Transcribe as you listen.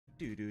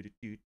Do do do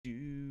do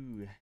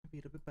do.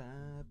 Beat up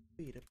a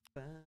beat up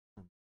a.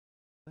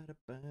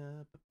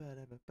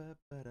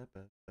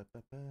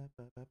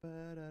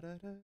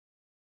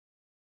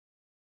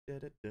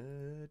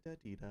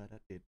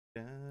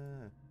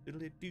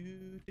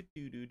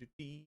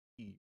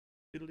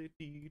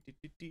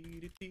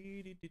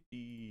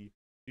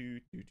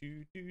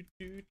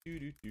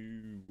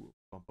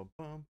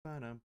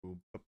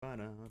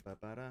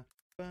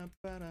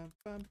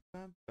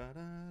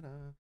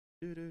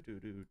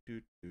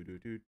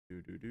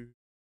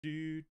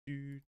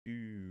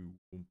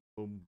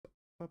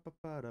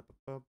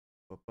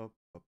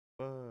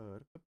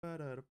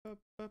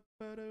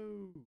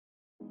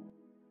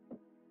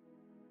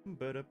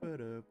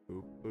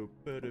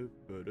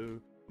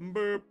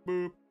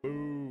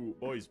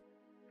 Boys.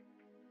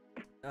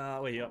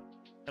 We're here.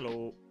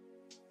 Hello.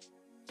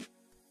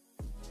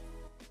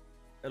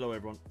 Hello,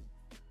 everyone.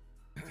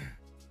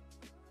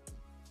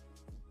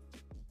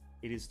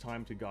 It is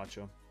time to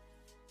gacha.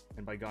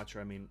 And by gacha,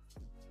 I mean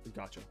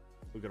gacha.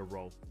 We're gonna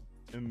roll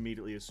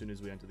immediately as soon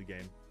as we enter the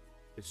game.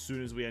 As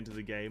soon as we enter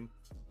the game.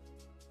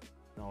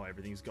 Oh,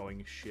 everything's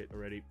going shit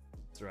already.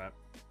 It's alright.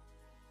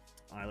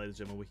 Alright, ladies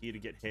and gentlemen, we're here to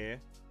get Hare.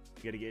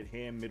 We gotta get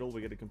Hare middle.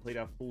 We gotta complete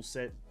our full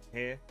set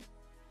Hare.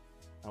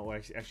 Oh,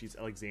 actually, it's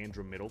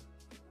Alexandra middle.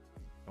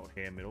 Not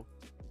Hare middle.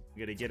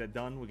 We gotta get it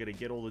done. We gotta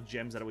get all the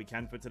gems that we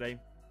can for today.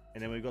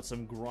 And then we've got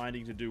some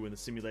grinding to do in the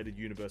simulated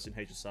universe in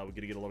HSR. We're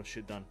gonna get a lot of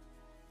shit done.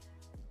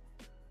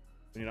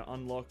 We need to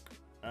unlock.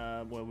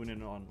 Well, we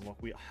need to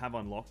unlock. We have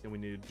unlocked, and we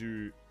need to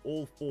do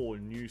all 4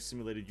 new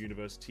simulated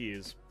universe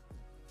tiers.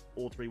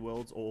 All 3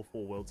 worlds, all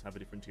 4 worlds have a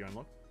different tier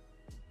unlocked.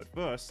 But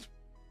first,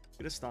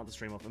 we're gonna start the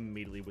stream off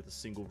immediately with a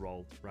single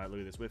roll. Right,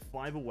 look at this. We're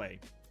 5 away.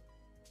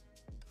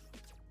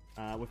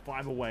 We're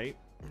 5 away.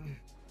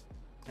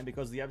 And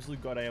because the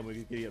absolute god I am, we're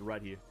gonna get it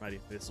right here. Right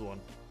here. This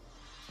one.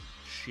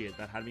 Shit,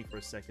 that had me for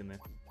a second there.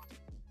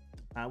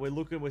 We're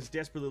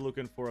desperately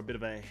looking for a bit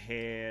of a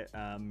Hare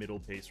middle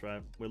piece,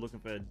 right? We're looking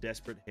for a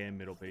desperate Hare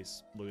middle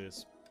piece. Look at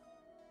this.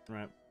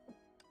 Right.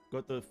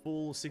 Got the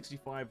full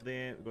 65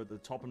 there. We've got the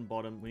top and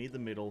bottom. We need the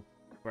middle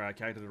for our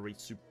character to reach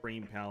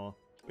supreme power.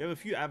 We have a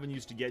few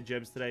avenues to get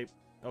gems today.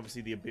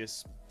 Obviously the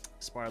Abyss,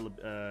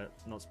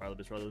 not Spiral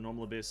Abyss, rather the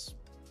Normal Abyss,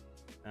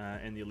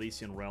 and the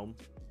Elysian Realm.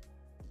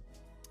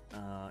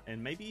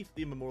 And maybe if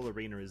the Immemorial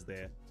Arena is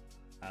there,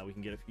 we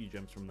can get a few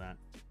gems from that.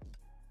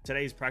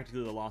 Today is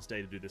practically the last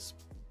day to do this.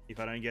 If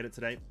I don't get it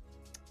today,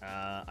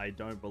 I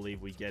don't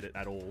believe we get it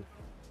at all.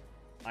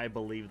 I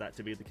believe that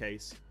to be the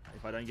case.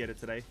 If I don't get it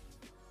today,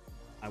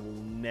 I will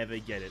never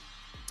get it.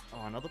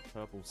 Oh, another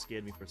purple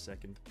scared me for a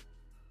second.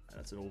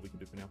 That's all we can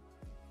do for now.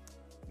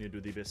 We need to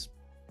do the Abyss.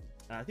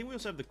 I think we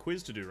also have the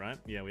quiz to do, right?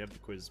 Yeah, we have the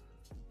quiz.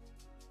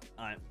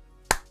 Alright.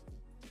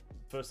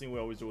 First thing we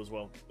always do as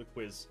well, the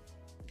quiz.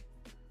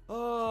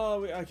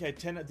 Oh, okay,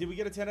 10. Did we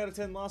get a 10 out of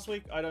 10 last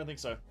week? I don't think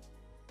so.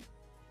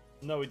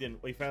 No, we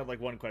didn't. We found like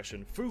one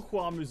question.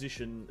 Fuhua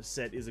musician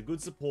set is a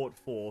good support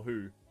for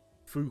who?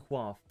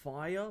 Fuhua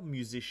fire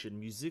musician.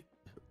 Music.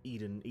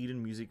 Eden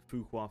music.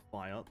 Fuhua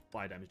fire.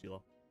 Fire damage dealer.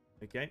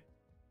 Okay.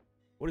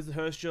 What is the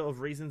Herscher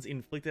of reasons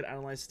inflicted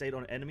analyzed state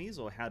on enemies?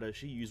 Or how does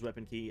she use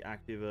weapon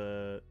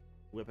active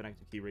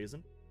key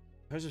reason?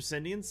 Herscher of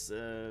sentience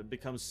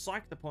becomes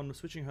psyched upon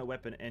switching her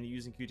weapon and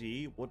using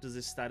QTE. What does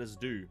this status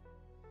do?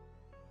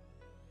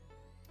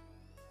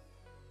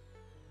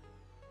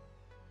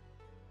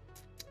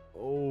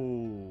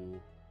 Oh,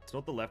 it's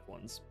not the left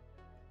ones.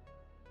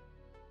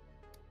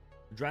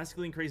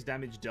 Drastically increased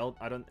damage dealt.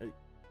 I don't...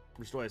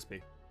 restore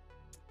SP.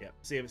 Yeah,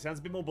 see, it sounds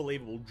a bit more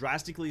believable.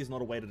 Drastically is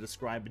not a way to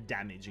describe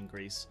damage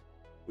increase.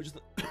 Which is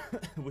the,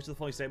 which of the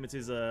following statements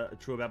is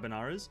true about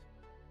Benaras?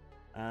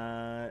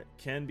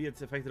 Can be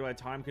affected by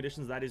time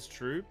conditions. That is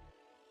true.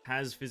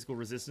 Has physical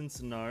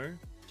resistance? No.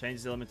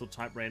 Changes elemental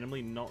type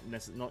randomly. Not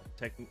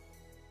technically.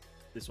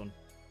 This one.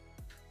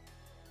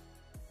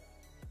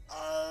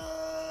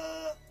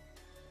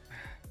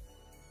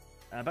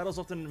 Battles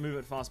often move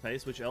at fast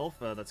pace. Which elf?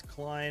 That's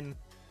Klein.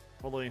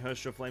 Following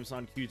Herscher,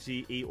 Flamesign,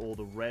 QTE, or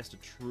the rest. A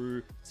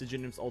true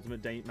Siginium's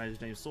ultimate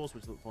magic name source,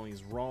 which the following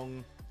is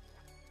wrong.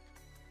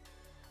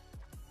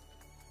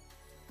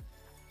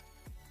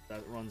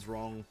 That runs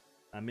wrong.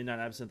 Midnight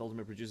Absinthe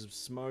ultimate produces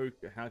smoke.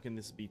 How can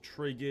this be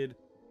triggered?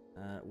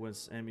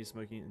 Was enemy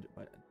smoking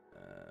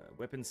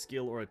weapon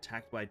skill or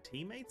attacked by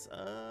teammates?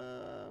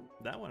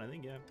 That one, I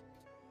think, yeah.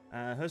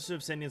 Herscher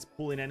of Sentience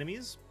pull in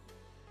enemies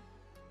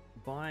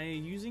by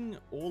using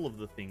all of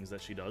the things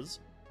that she does.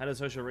 How does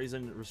Herscher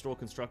reason restore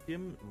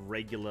Constructium?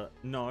 Regular.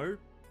 No.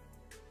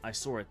 I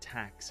saw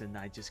attacks and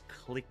I just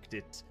clicked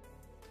it.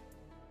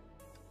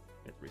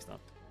 Let's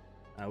restart.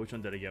 Which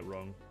one did I get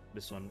wrong?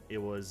 This one. It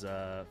was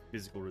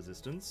physical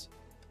resistance.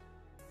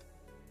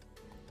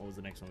 What was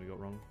the next one we got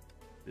wrong?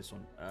 This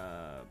one.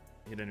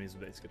 Hit enemies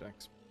with basic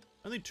attacks.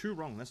 Only 2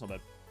 wrong. That's not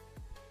bad.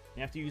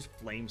 You have to use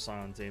Flame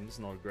Silent Team. This is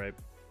not great.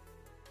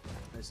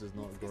 This is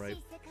not great.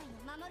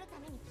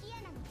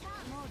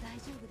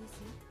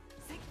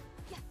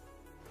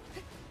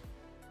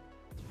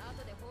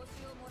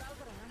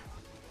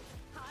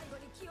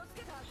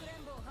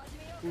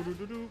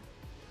 Ooh-doo-doo-doo.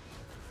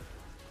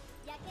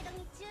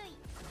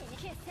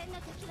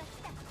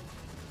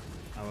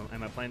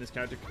 Am I playing this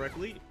character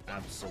correctly?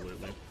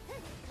 Absolutely.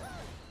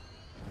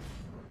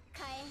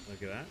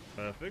 Look at that.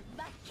 Perfect.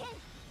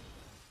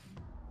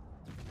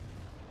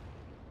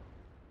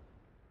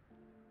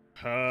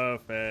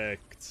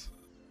 Perfect.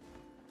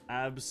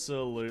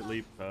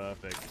 Absolutely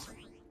perfect.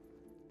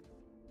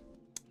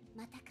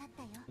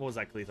 What was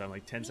that clear time?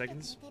 Like 10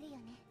 seconds?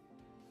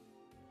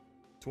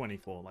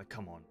 24. Like,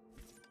 come on.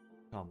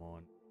 Come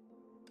on.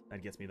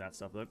 That gets me that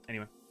stuff, though.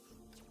 Anyway.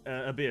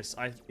 Abyss.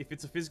 If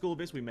it's a physical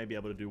Abyss, we may be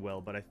able to do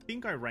well, but I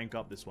think I rank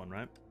up this one,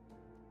 right?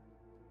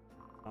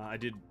 I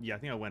did. Yeah, I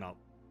think I went up.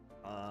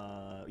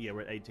 Yeah,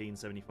 we're at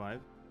 1875.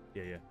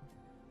 Yeah,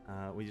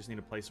 yeah. We just need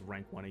to place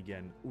rank 1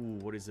 again. Ooh,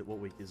 what is it? What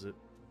week is it?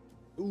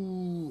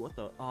 Ooh, what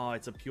the? Oh,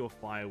 it's a pure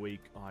fire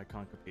week. Oh, I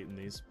can't compete in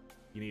these.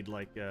 You need,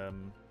 like,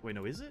 wait,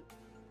 no, is it?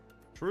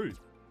 Truth.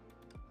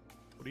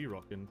 What are you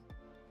rocking?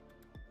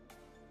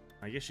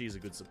 I guess she's a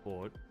good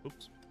support.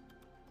 Oops.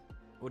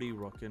 What are you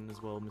rocking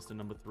as well, Mr.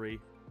 Number 3?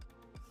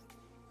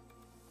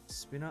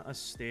 Spinner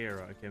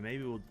Astera. Okay,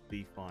 maybe we'll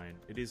be fine.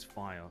 It is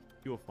fire.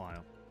 Pure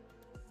fire.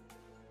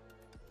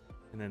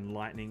 And then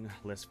lightning,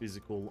 less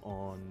physical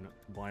on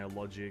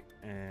biologic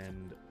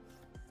and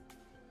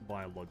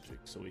biologic.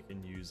 So we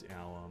can use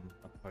our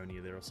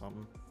Aponia there or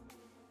something.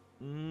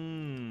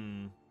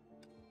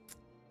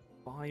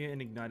 Fire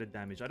and ignited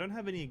damage. I don't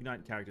have any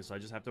ignite characters, so I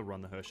just have to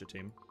run the Hare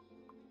team.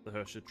 The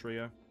Hare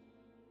trio.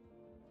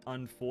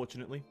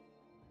 Unfortunately.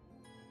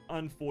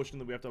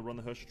 Unfortunately, we have to run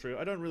the Hare trio.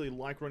 I don't really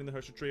like running the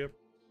Hare trio.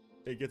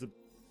 It gets a...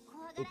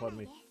 Oh, pardon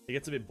me. It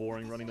gets a bit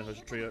boring running the Hare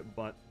trio,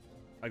 but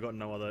I got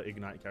no other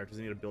ignite characters.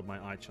 I need to build my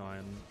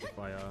Ai-Chan if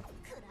I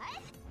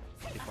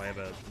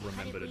ever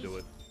remember to do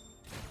it.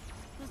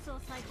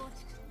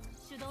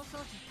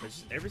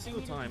 Just every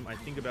single time I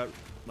think about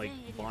like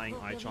buying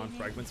Ai-Chan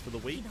fragments for the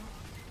week,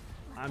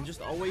 I'm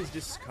just always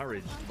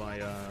discouraged by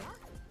a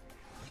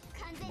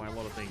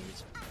lot of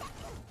things.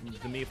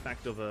 The mere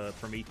fact of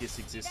Prometheus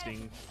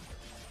existing.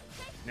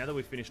 Now that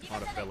we've finished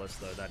Heart of Fellas,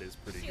 though, that is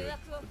pretty good.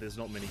 But there's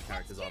not many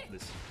characters after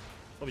this.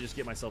 Probably just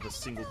get myself a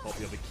single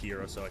copy of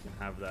Akira so I can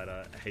have that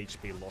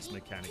HP loss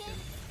mechanic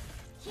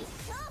and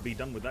be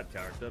done with that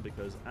character,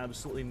 because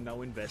absolutely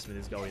no investment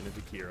is going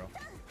into Kira.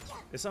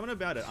 There's something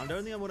about it. I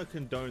don't think I want to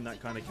condone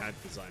that kind of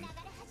character design.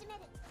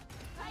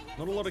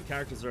 Not a lot of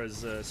characters are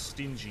as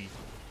stingy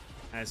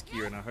as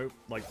Kira, and I hope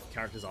like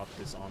characters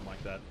after this aren't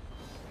like that.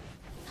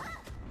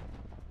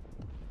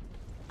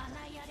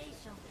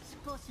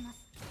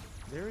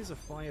 There is a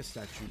fire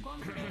statue. Oh,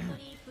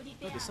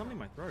 there's something in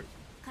my throat.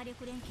 Oh,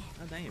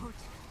 damn.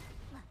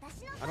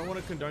 I don't want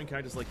to condone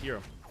characters like Hero.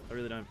 I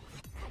really don't.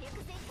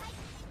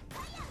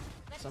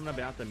 Something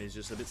about them is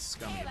just a bit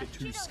scummy, a bit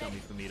too scummy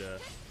for me to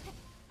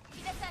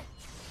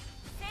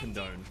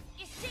condone.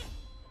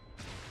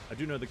 I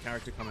do know the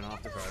character coming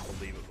after her, I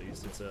believe at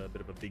least. It's a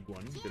bit of a big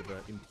one, a bit of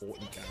an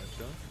important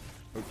character.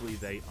 Hopefully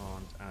they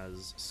aren't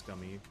as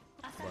scummy.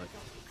 But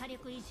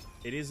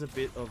it is a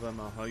bit of a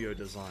Mahoyo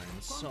design,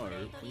 so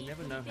we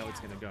never know how it's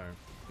going to go.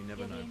 We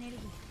never know.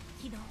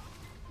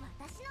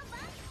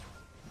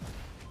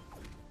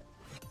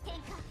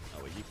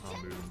 Oh wait, you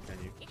can't move them, can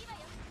you?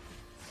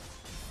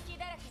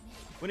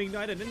 When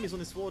ignited, enemies on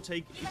this floor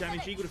take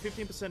damage equal to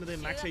 15% of their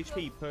max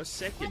HP per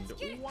second.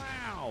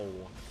 Wow!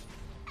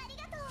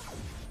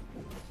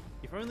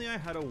 If only I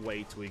had a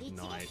way to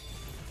ignite.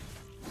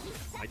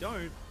 I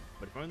don't,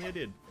 but if only I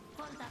did.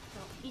 Oh,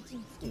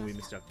 we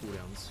missed our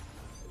cooldowns.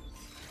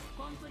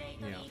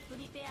 Yeah.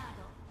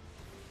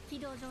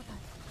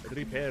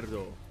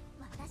 Riperdo.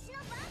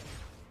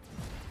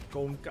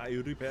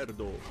 Konkai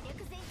Riperdo.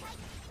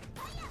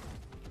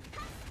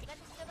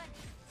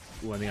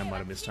 Ooh, I think I might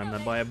have mistimed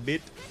that by a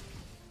bit.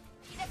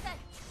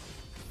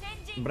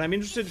 But I'm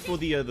interested for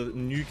the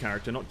new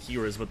character, not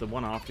Kira's, but the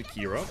one after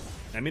Kira.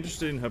 I'm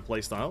interested in her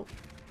playstyle.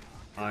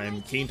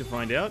 I'm keen to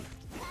find out.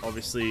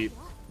 Obviously,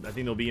 I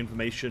think there'll be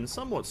information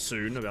somewhat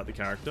soon about the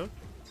character.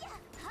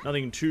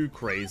 Nothing too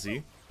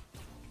crazy.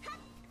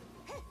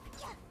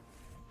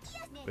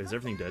 Wait, is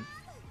everything dead?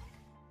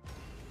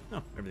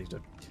 No, everything's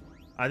dead.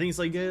 I think it's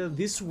like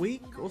this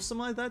week or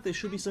something like that. There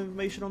should be some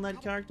information on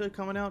that character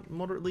coming out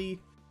moderately.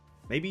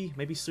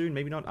 Maybe soon,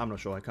 maybe not. I'm not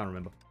sure. I can't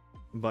remember.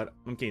 But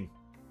I'm keen.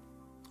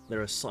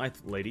 They're a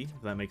Scythe lady,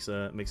 if that makes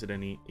it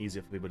any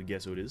easier for people to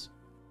guess who it is.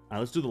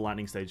 Let's do the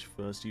lightning stage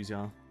first. Use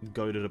our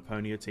goated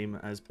Aponia team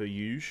as per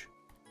usual.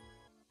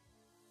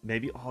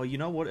 Maybe, oh, you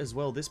know what, as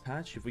well, this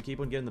patch, if we keep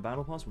on getting the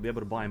battle pass, we'll be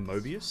able to buy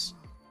Mobius.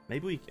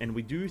 Maybe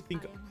we do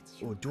think,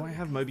 or do I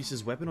have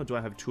Mobius's weapon, or do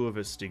I have 2 of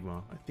his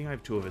Stigma? I think I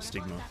have 2 of his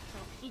Stigma.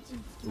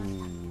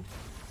 Ooh.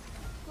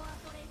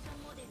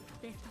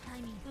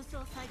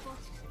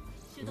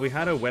 If we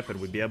had a weapon,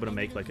 we'd be able to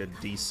make like a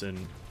decent,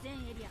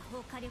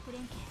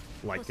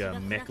 like a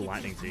mech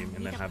lightning team,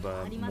 and then have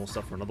more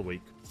stuff for another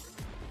week.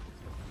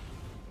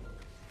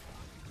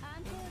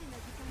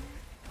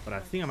 But I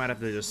think I might have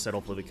to just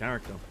settle for the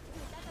character.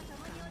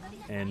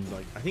 And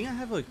like, I think I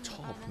have like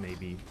top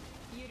maybe.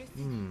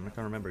 I can't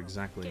remember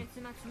exactly.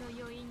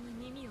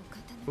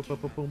 Boom, boom,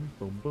 boom,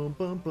 boom, boom,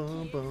 boom,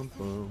 boom,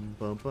 boom,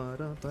 boom,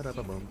 boom,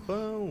 boom,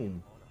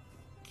 boom.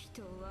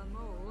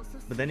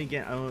 But then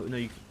again, oh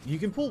no, you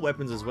can pull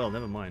weapons as well.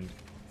 Never mind.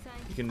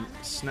 You can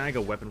snag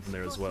a weapon from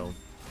there as well.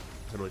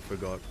 Totally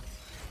forgot.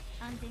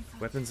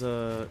 Weapons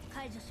are...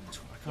 I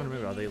can't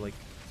remember. Are they like...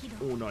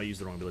 Oh no, I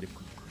used the wrong ability.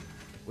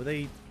 Were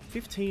they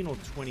 15 or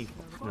 20?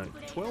 No,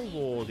 12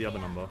 or the other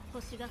number?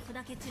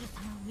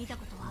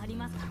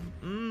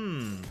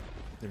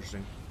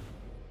 Interesting.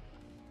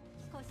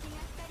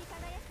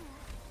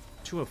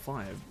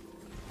 205.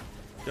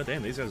 God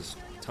damn, these guys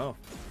are tough.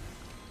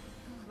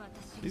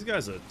 These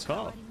guys are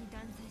tough.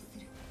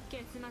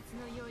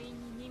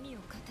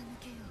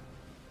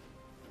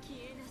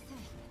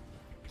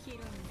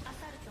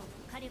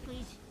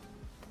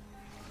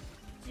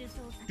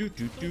 Do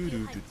do do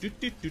do do do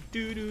do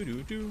do do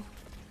do do.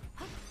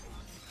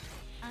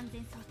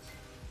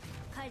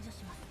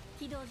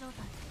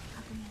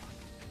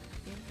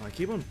 I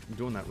keep on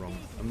doing that wrong.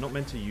 I'm not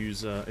meant to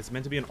use, it's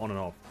meant to be an on and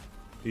off.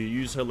 You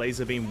use her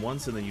laser beam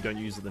once and then you don't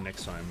use it the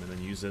next time, and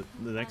then use it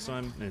the next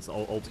time, and it's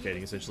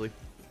altercating essentially.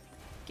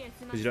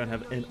 Because you don't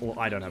have, or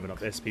I don't have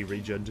enough SP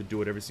regen to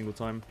do it every single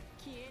time.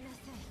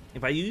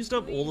 If I used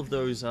up all of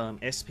those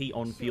SP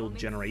on-field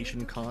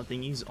generation card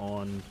thingies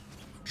on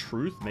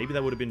Truth, maybe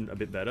that would have been a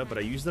bit better, but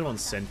I used them on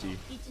Senti.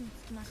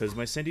 Because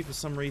my Senti, for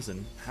some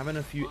reason, having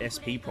a few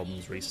SP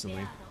problems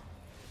recently.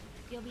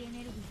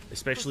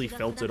 Especially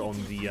felt it on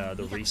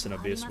the recent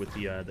Abyss with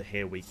the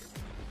Hare week.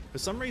 For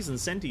some reason,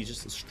 Senti's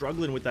just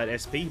struggling with that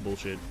SP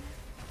bullshit.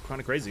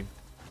 Kinda crazy.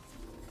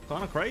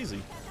 Kinda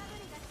crazy.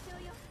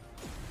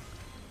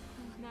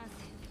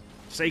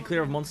 Stay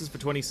clear of monsters for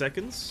 20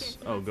 seconds?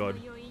 Oh god.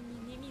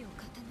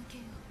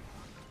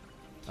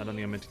 I don't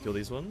think I'm meant to kill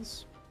these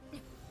ones.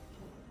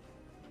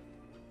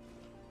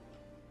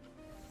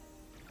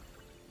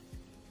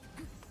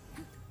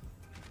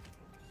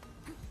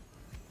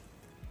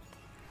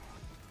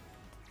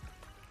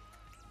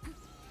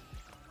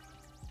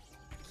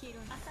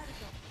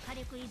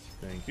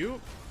 Thank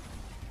you.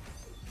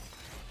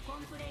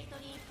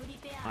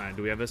 Alright,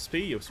 do we have SP?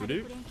 Yes, we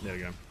do. There we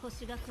go.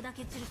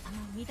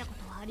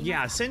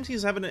 Yeah,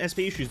 Senti's having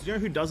SP issues. Do you know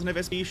who doesn't have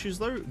SP issues,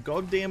 though?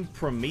 Goddamn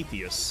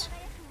Prometheus.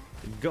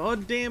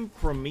 Goddamn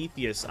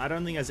Prometheus. I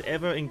don't think has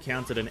ever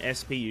encountered an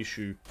SP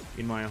issue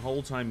in my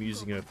whole time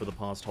using it for the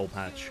past whole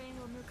patch.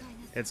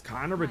 It's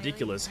kind of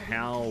ridiculous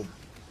how...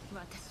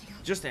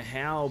 just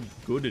how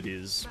good it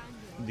is,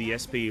 the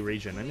SP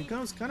regen. And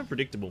it's kind of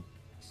predictable.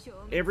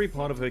 Every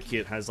part of her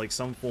kit has like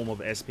some form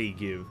of SP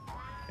give.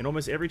 And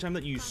almost every time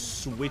that you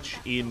switch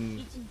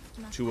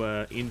into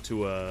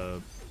a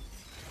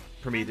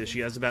Prometheus, she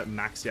has about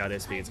maxed out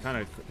SP. It's kind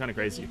of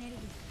crazy.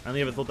 I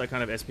only ever thought that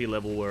kind of SP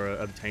level were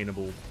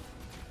obtainable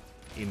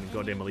in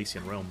goddamn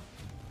Elysian Realm.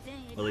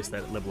 Or at least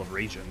that level of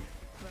regen.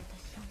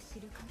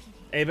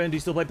 Hey Ben, do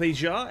you still play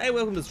PGR? Hey,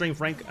 welcome to the stream,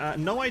 Frank.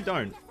 No, I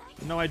don't.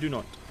 No, I do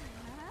not.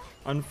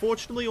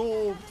 Unfortunately,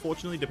 or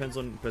fortunately, depends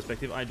on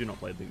perspective, I do not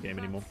play the game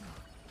anymore.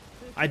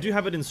 I do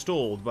have it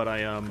installed, but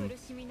I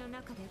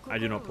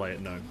do not play it,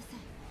 no.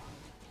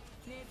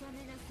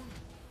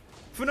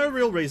 For no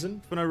real reason.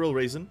 For no real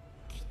reason.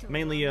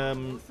 Mainly,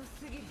 the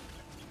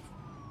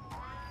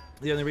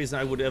only reason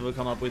I would ever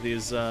come up with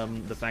is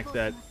the fact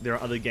that there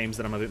are other games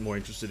that I'm a bit more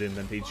interested in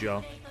than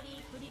PGR.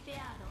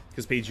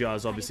 Because PGR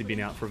has obviously been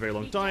out for a very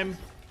long time.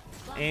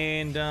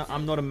 And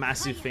I'm not a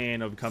massive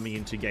fan of coming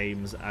into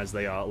games as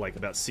they are like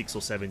about 6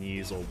 or 7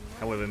 years, or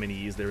however many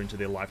years they're into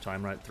their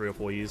lifetime, right? 3 or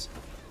 4 years.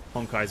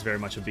 Honkai is very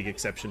much a big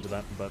exception to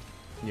that, but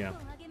yeah.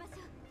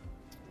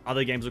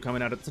 Other games were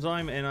coming out at the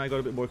time, and I got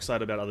a bit more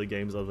excited about other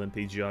games other than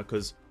PGR,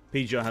 because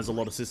PGR has a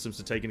lot of systems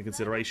to take into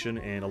consideration,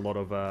 and a lot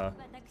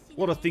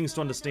of things to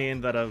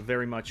understand that are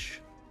very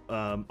much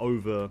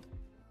over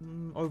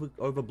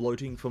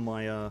bloating for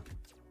my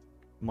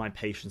my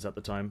patience at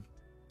the time.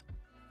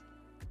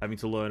 Having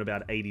to learn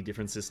about 80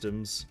 different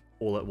systems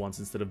all at once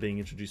instead of being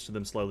introduced to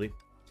them slowly.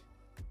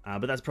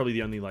 But that's probably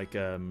the only like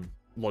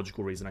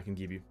logical reason I can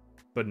give you.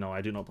 But no,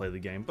 I do not play the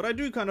game. But I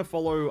do kind of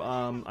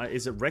follow,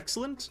 is it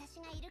Rexcellent?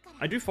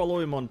 I do follow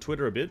him on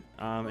Twitter a bit,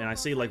 and I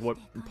see like what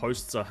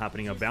posts are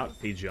happening about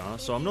PGR,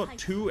 so I'm not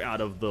too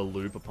out of the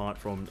loop apart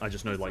from, I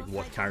just know like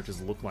what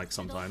characters look like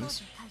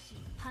sometimes.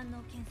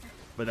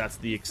 But that's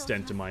the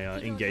extent of my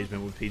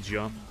engagement with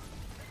PGR.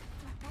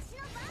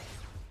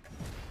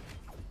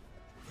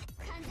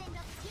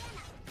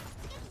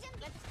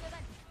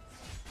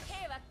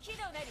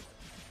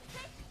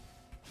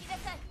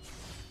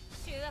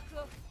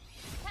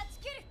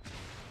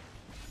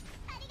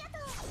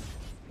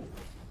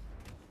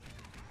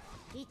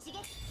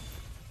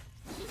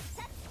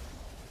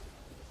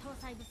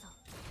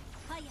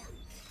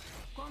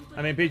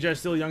 I mean, PGR is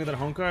still younger than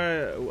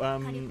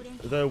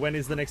Honkai. When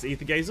is the next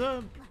Ether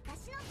Gazer?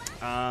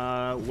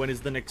 When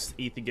is the next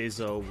Ether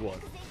Gazer what?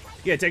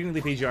 Yeah,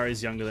 technically PGR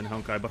is younger than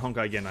Honkai, but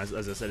Honkai, again, as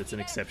I said, it's an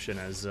exception,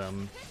 as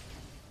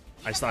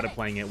I started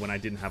playing it when I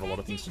didn't have a lot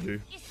of things to do.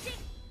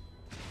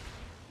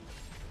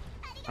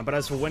 But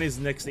as for when is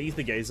next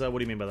Ether Gazer, what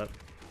do you mean by that?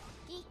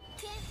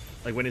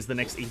 Like, when is the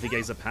next Ether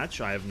Gazer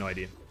patch? I have no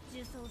idea.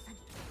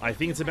 I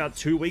think it's about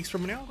 2 weeks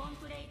from now.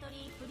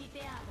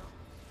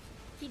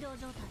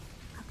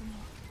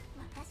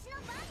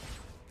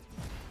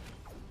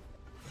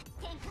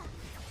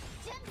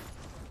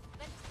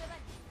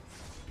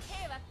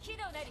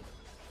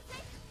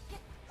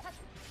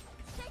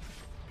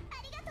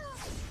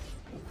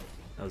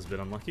 That was a bit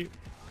unlucky.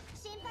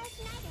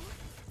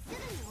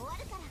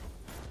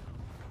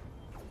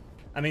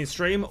 I mean,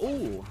 stream.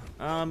 Ooh,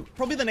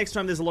 probably the next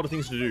time there's a lot of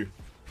things to do.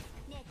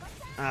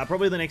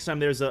 Probably the next time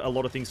there's a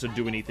lot of things to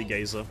do in Ether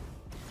Gazer.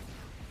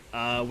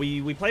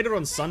 We played it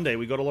on Sunday.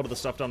 We got a lot of the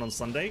stuff done on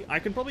Sunday.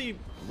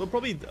 We'll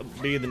probably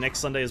be the next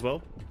Sunday as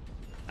well.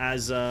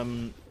 As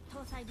oh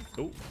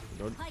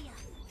God.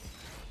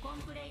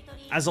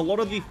 As a lot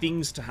of the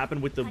things to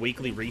happen with the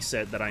weekly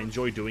reset that I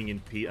enjoy doing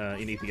in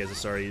Ether Gazer,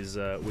 sorry, is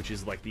which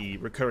is like the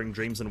recurring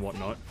dreams and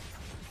whatnot.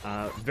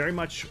 Very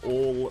much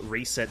all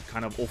reset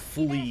kind of, or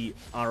fully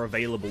are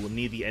available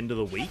near the end of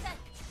the week.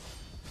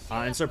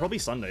 And so probably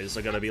Sundays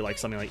are going to be like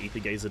something like Ether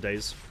Gazer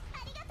days.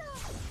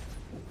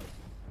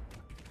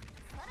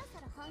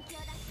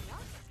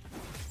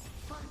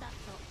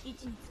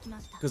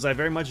 Because I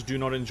very much do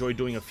not enjoy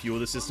doing a few of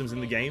the systems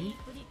in the game.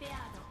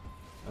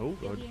 Oh,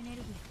 God.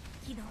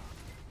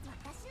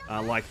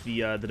 Like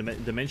the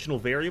dimensional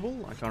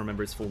variable. I can't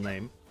remember its full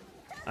name.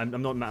 I'm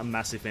not a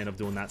massive fan of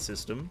doing that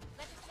system.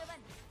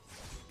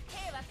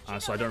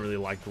 So I don't really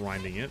like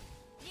grinding it.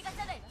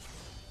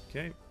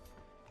 Okay.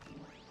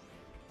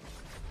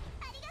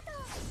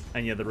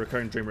 And yeah, the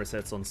recurring dream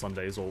resets on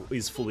Sundays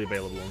is fully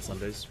available on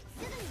Sundays.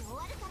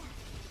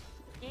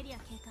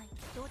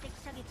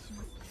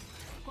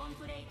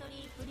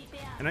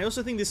 And I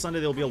also think this Sunday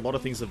there'll be a lot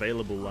of things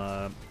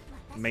available.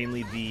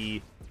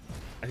 Mainly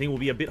I think we'll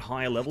be a bit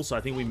higher level, so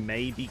I think we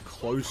may be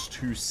close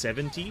to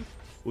 70,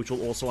 which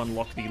will also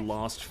unlock the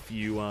last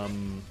few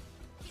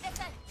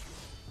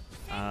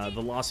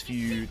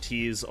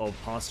tiers of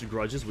Past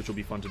Grudges, which will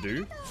be fun to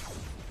do,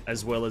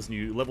 as well as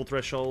new level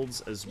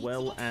thresholds, as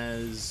well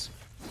as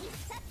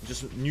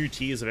just new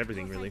tiers of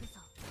everything, really.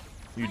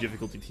 New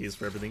difficulty tiers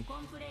for everything.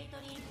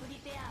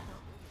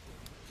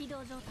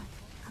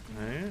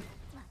 Alright.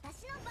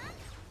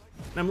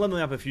 I'm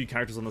leveling up a few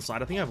characters on the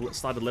side. I think I've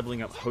started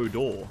leveling up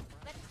Hodor.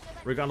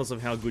 Regardless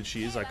of how good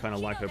she is, I kind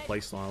of like her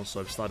playstyle, so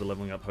I've started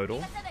leveling up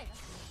Hodor.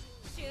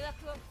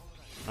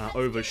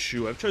 Over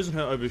Shu. I've chosen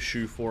her over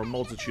Shu for a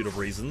multitude of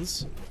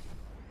reasons.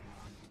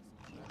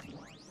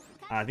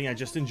 I think I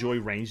just enjoy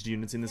ranged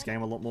units in this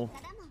game a lot more.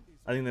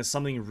 I think there's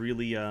something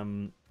really,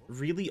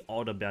 really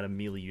odd about a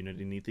melee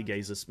unit in Ether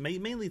Gazer.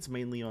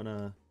 Mainly on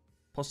a...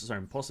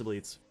 Possibly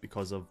it's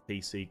because of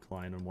PC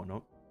client and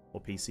whatnot,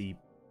 or PC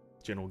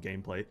general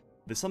gameplay.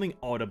 There's something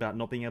odd about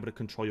not being able to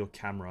control your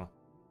camera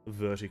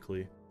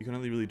vertically. You can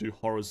only really do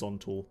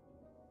horizontal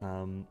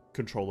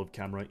control of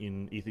camera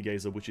in Ether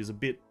Gazer, which is a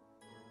bit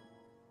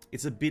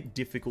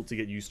difficult to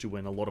get used to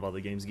when a lot of other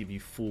games give you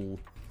full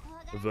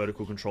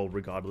vertical control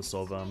regardless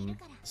of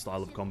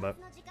style of combat.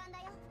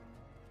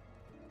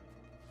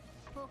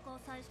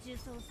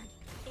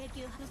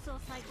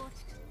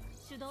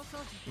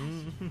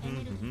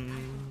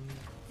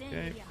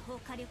 Okay.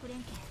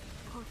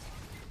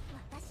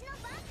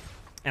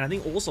 And I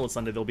think also on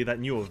Sunday there'll be that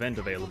new event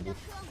available.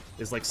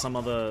 There's like some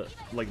other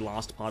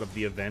last part of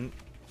the event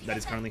that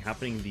is currently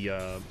happening, the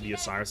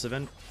Osiris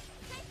event.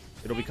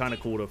 It'll be kind of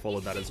cool to follow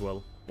that as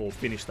well, or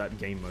finish that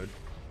game mode.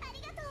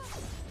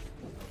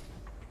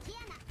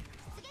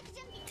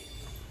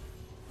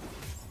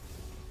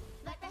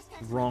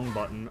 Wrong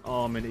button.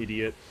 Oh, I'm an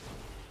idiot.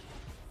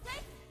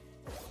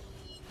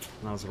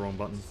 That was the wrong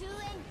button.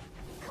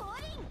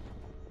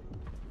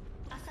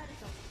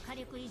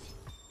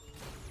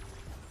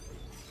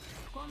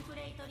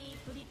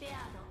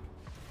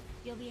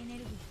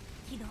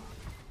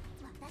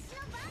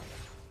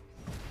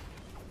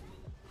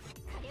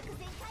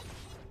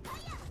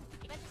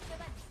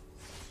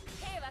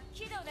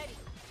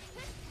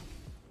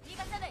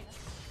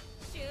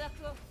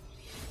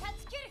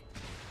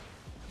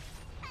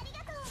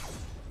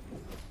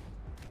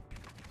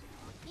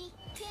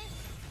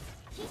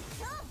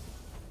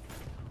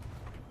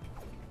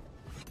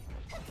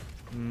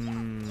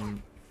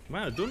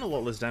 Wow, doing a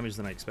lot less damage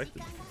than I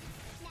expected.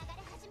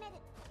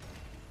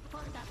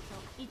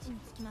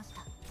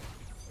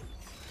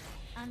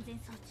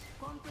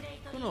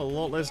 Doing a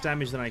lot less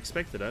damage than I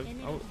expected.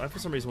 I for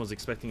some reason was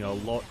expecting a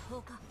lot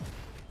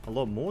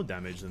more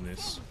damage than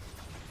this.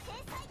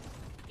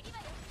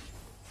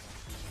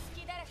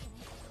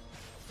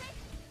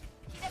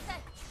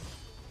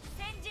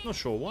 Not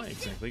sure why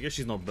exactly. I guess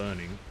she's not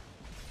burning.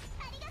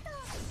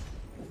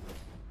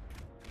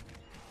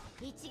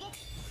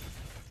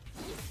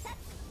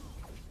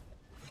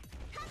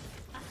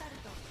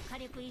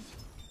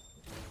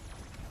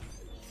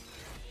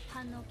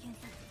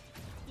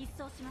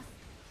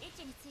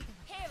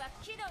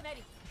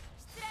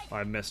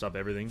 I messed up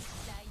everything.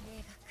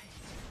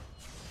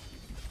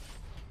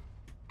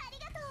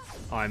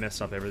 I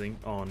messed up everything.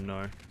 Oh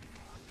no.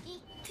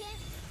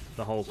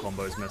 The whole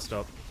combo's messed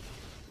up.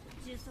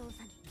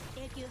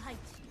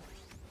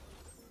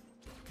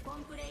 I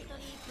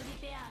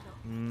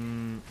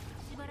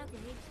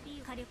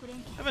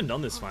haven't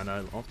done this fight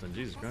that often,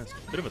 Jesus Christ.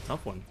 Bit of a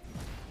tough one.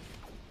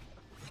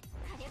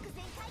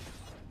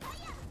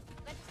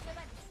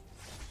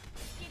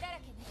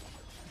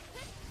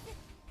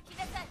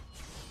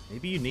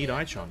 Maybe you need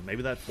Ichon.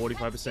 Maybe that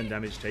 45%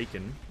 damage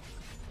taken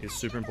is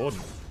super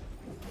important.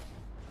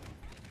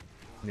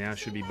 Now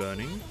should be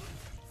burning.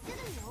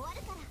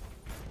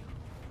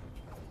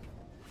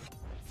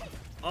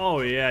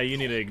 Oh yeah, you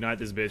need to ignite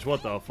this bitch.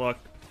 What the fuck?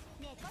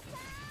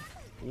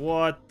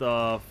 What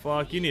the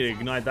fuck? You need to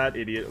ignite that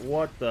idiot.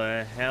 What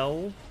the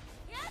hell?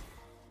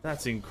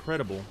 That's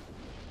incredible.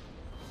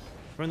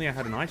 If only I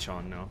had an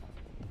Ichon now.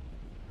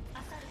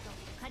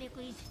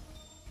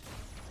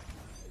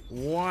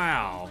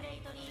 Wow.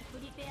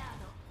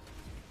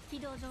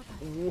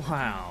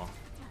 Wow.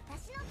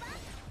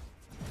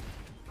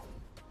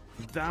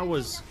 That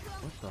was...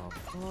 What the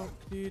fuck,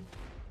 dude?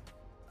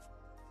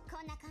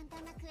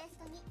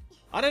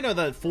 I don't know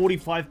that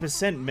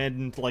 45%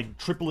 meant, like,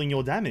 tripling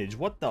your damage.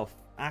 What the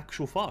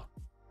actual fuck?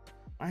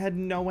 I had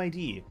no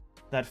idea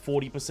that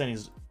 40%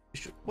 is...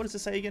 What does it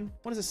say again?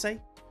 What does it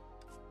say?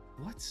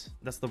 What?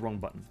 That's the wrong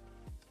button.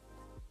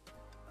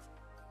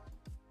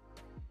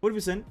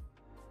 40%.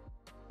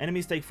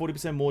 Enemies take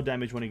 40% more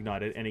damage when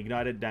ignited, and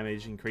ignited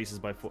damage increases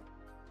by 4...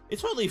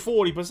 It's only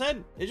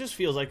 40%! It just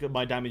feels like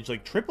my damage,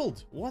 like,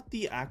 tripled. What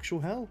the actual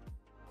hell?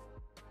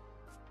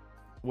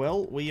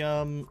 Well, we,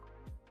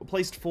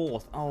 placed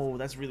 4th. Oh,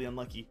 that's really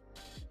unlucky.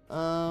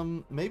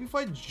 Maybe if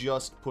I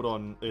just put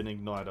on an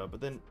igniter,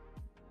 but then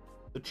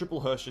the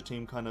triple Hersher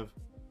team kind of...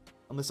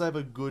 Unless I have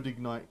a good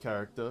ignite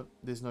character,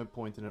 there's no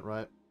point in it,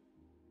 right?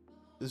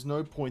 There's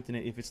no point in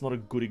it if it's not a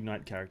good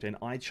ignite character, and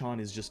Ichon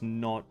is just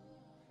not...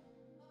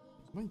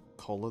 Is my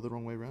collar the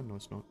wrong way around? No,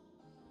 it's not.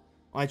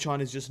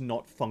 Ichon is just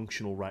not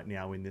functional right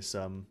now in this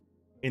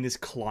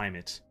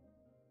climate.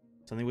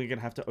 So I think we're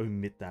gonna have to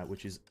omit that,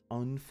 which is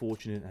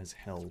unfortunate as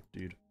hell,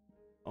 dude.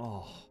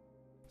 Oh.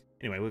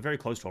 Anyway, we're very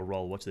close to our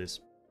roll. Watch this.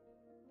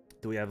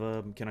 Do we have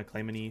can I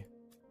claim any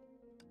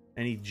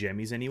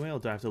gemmies anyway, or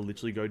do I have to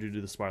literally go to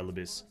do the Spiral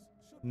Abyss?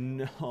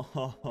 No,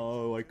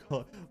 I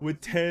can't. We're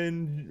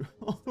 10.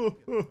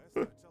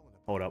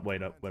 Hold up,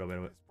 wait.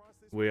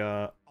 We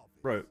are...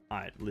 Bro,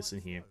 alright, listen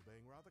here.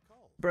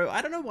 Bro,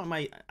 I don't know why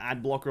my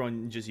ad blocker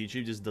on just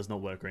YouTube just does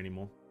not work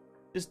anymore.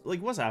 Just,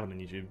 like, what's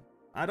happening on YouTube?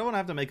 I don't want to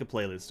have to make a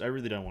playlist. I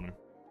really don't want to.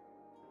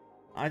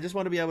 I just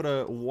want to be able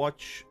to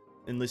watch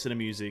and listen to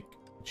music,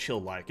 chill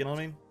like, you know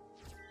what I mean?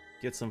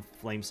 Get some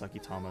flame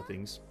Sakitama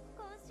things.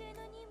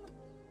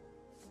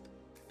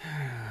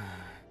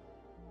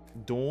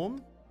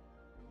 Dorm?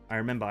 I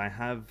remember I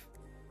have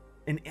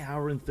an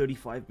hour and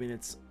 35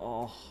 minutes.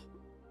 Oh.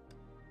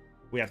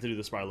 We have to do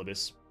the Spiral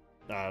Abyss.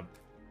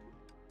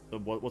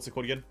 What's it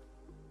called again?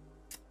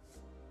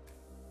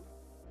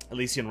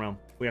 Elysian Realm.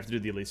 We have to do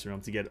the Elysian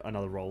Realm to get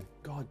another roll.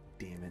 God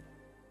damn it.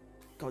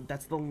 God,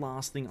 that's the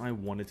last thing I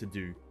wanted to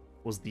do,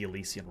 was the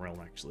Elysian Realm,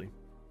 actually.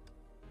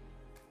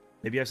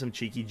 Maybe I have some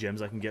cheeky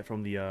gems I can get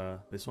from the,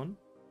 this one.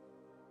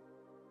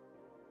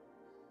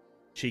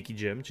 Cheeky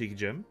gem.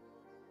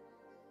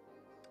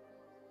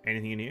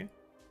 Anything in here?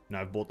 No,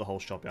 I've bought the whole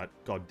shop out.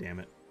 God damn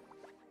it.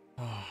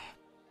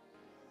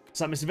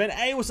 What's up, Mr. Ben?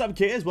 Hey, what's up,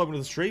 kids? Welcome to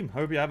the stream.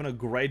 Hope you're having a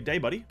great day,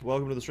 buddy.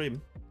 Welcome to the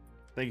stream.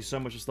 Thank you so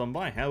much for stopping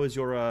by. How's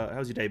your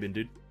day been,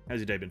 dude? How's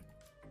your day been?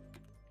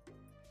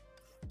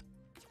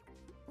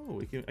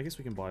 Oh, I guess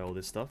we can buy all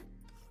this stuff.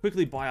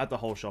 Quickly buy out the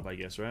whole shop, I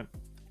guess, right?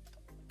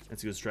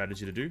 That's a good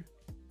strategy to do.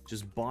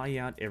 Just buy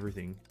out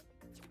everything.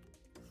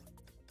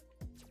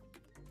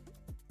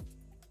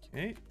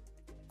 Okay.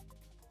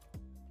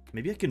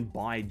 Maybe I can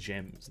buy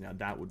gems. Now,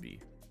 that would be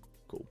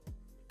cool.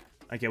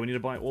 Okay, we need to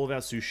buy all of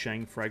our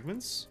Sushang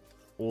fragments.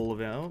 All of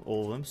them.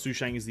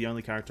 Sushang is the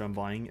only character I'm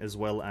buying, as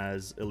well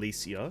as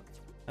Elysia.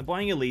 I'm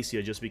buying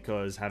Elysia just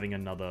because having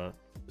another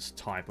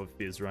type of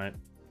fizz, right?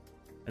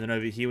 And then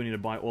over here, we need to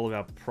buy all of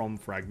our prom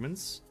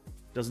fragments.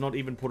 Does not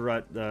even put her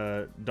at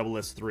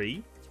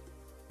SS3.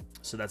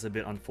 So that's a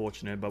bit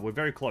unfortunate, but we're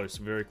very close,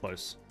 very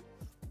close.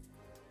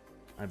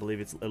 I believe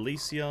it's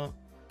Elysia.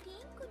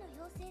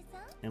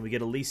 And we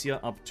get Elysia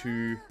up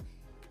to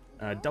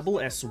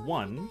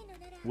SS1,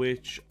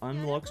 which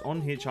unlocks on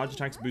hit, charge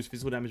attacks boost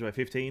physical damage by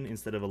 15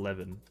 instead of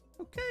 11.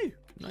 Okay,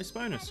 nice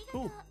bonus.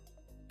 Cool.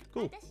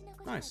 Cool.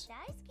 Nice.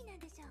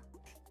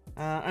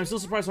 I'm still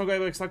surprised Honkai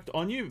works stuck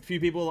on you. A few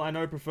people I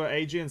know prefer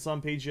AG and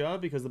some PGR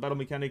because the battle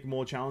mechanic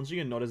more challenging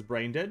and not as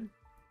brain dead.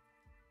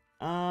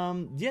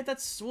 Yeah,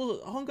 that's...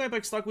 Well,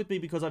 Honkai stuck with me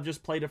because I've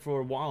just played it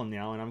for a while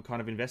now and I'm kind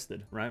of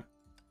invested, right?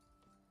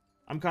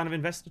 I'm kind of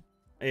invested.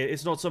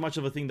 It's not so much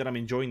of a thing that I'm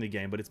enjoying the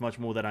game, but it's much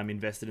more that I'm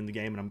invested in the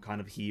game and I'm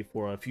kind of here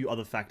for a few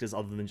other factors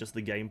other than just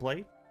the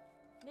gameplay.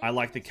 I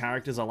like the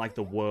characters, I like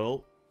the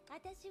world.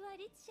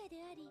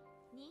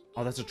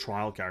 Oh, that's a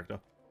trial character.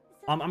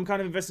 I'm kind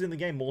of invested in the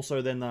game more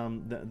so than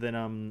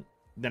I'm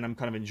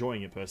kind of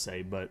enjoying it per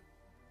se, but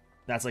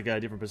that's like a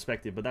different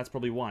perspective, but that's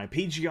probably why.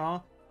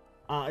 PGR,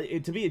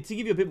 To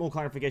give you a bit more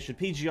clarification,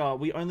 PGR,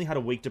 we only had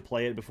a week to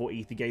play it before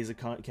Ether Gazer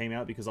came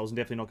out, because I was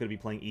definitely not going to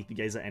be playing Ether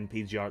Gazer and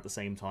PGR at the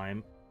same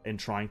time and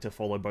trying to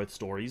follow both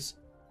stories.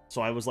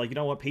 So I was like, you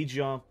know what,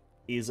 PGR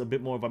is a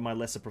bit more of my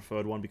lesser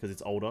preferred one because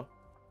it's older.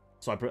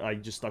 So I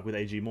just stuck with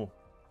AG more.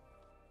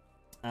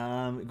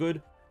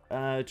 Good.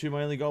 To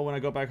my only goal when I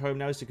got back home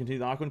now is to continue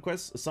the Archon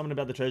quest. Something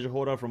about the treasure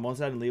hoarder from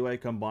Mondstadt and Leeway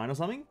combine or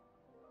something?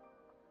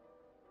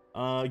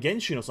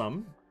 Genshin or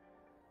something.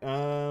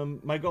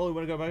 My goal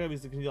when I go back home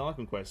is to continue the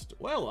Archon quest.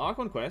 Well,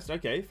 Archon quest,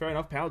 okay, fair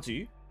enough, power to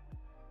you.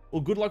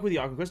 Well, good luck with the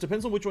Archon quest.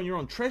 Depends on which one you're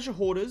on. Treasure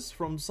hoarders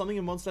from something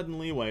in Mondstadt and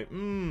Leeway.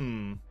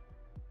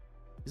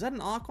 Is that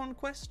an Archon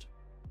quest?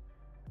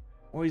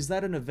 Or is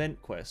that an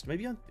event quest?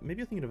 Maybe I'm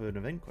thinking of an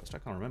event quest. I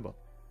can't remember.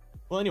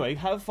 Well, anyway,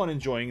 have fun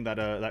enjoying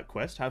that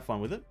quest. Have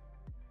fun with it.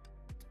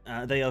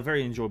 They are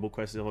very enjoyable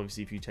quests,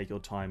 obviously, if you take your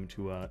time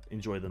to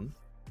enjoy them.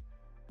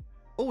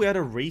 Oh, we had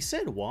a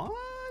reset? What?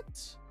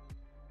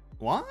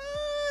 What?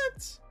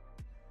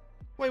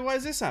 Wait, why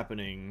is this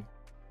happening?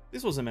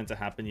 This wasn't meant to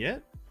happen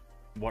yet.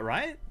 What,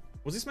 right?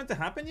 Was this meant to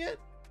happen yet?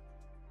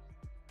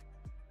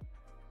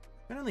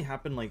 It only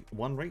happened like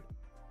one rate.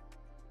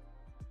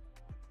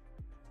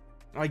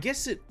 I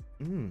guess it...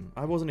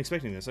 I wasn't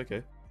expecting this,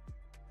 okay.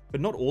 But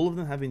not all of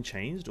them have been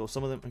changed, or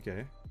some of them...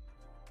 Okay.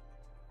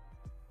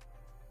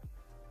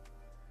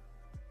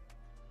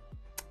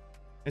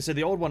 And so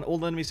the old one, all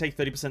the enemies take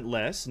 30%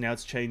 less. Now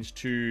it's changed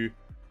to...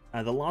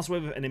 the last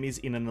wave of enemies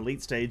in an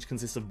elite stage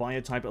consists of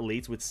biotype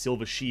elites with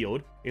silver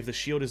shield. If the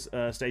shield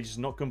stage is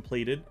not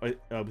completed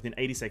within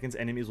 80 seconds,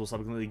 enemies will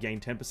subsequently gain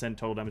 10%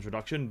 total damage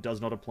reduction.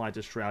 Does not apply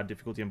to Shroud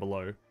difficulty and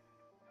below.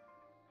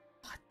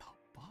 What the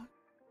fuck?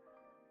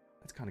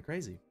 That's kind of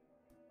crazy.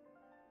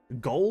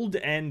 Gold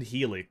and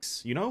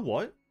Helix. You know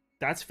what?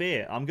 That's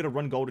fair. I'm going to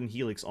run Gold and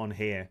Helix on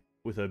Hare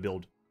with her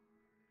build.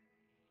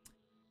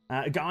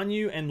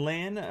 Garnu and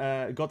Lan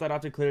got that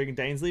after clearing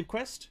Dainsleave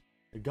quest.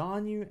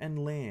 Garnu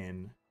and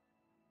Lan.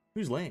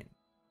 Who's Lan?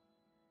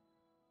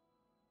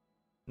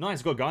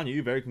 Nice, got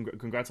Garnu. Very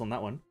congrats on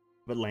that one.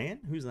 But Lan?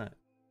 Who's that?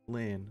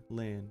 Lan.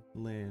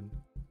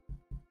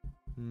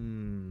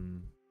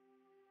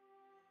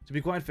 To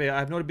be quite fair, I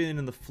have not been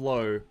in the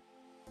flow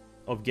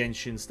of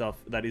Genshin stuff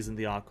that isn't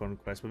the Archon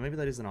quest, but maybe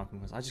that is an Archon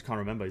quest. I just can't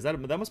remember.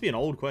 That must be an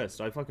old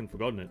quest. I've fucking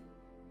forgotten it.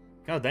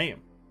 God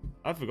damn.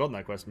 I've forgotten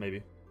that quest,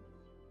 maybe.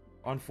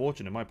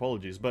 Unfortunate, my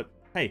apologies. But,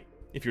 hey,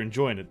 if you're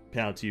enjoying it,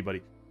 power to you,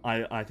 buddy.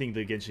 I think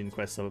the Genshin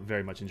quests are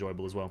very much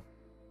enjoyable as well.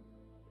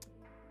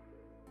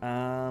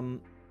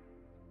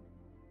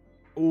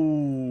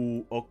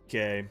 Ooh,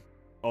 okay.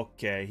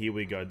 Okay, here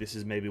we go. This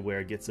is maybe where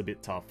it gets a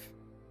bit tough.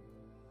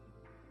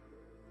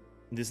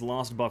 This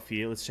last buff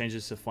here, let's change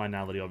this to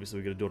finality. Obviously,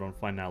 we're going to do it on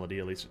finality,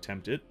 at least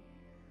attempt it.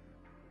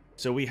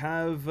 So we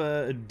have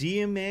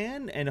Deer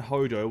Man and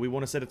Hodo. We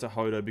want to set it to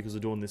Hodo because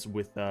we're doing this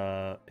with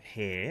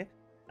Hare.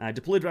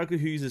 Deployed Raku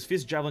who uses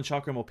Fist, Javelin,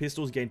 Chakram, or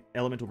Pistols gain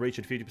Elemental Reach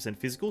at 50%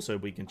 physical, so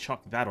we can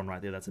chuck that on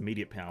right there. That's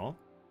immediate power.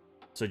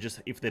 So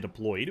just if they're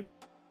deployed.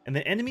 And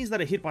then enemies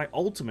that are hit by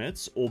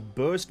ultimates or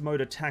burst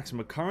mode attacks from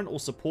a current or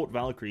support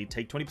Valkyrie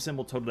take 20%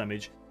 more total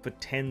damage for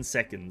 10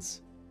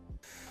 seconds.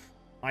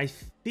 I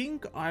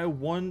think I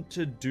want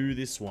to do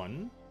this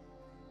one.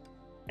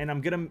 And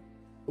I'm gonna...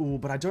 Ooh,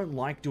 but I don't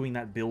like doing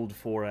that build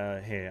for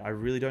Hare. I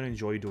really don't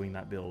enjoy doing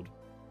that build.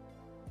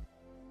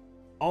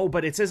 Oh,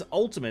 but it says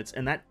ultimates,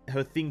 and that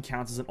her thing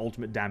counts as an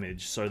ultimate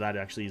damage, so that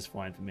actually is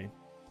fine for me.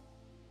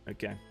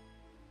 Okay.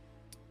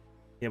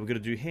 Yeah, we're gonna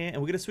do Hare,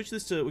 and we're gonna switch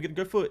this to... We're gonna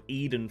go for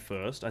Eden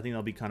first. I think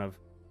that'll be kind of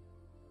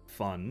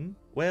fun.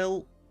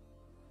 Well...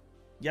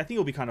 Yeah, I think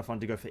it'll be kind of fun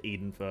to go for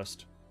Eden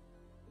first.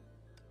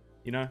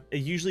 You know?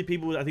 Usually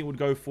people, I think, would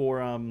go for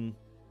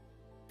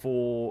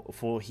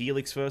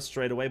Helix first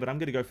straight away, but I'm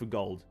gonna go for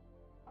Gold.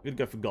 I'm gonna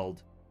go for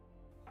Gold.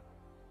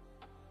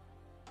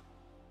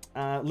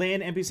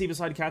 Lan NPC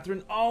beside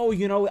Catherine. Oh,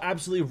 you know,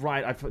 absolutely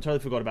right. I totally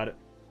forgot about it.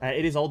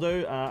 It is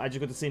Aldo. I just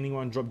got to see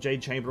anyone drop Jade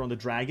Chamber on the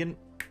dragon.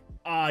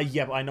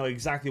 Yep, I know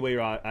exactly where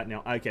you're at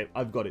now. Okay,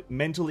 I've got it.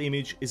 Mental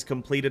image is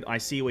completed. I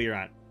see where you're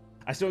at.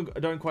 I still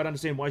don't quite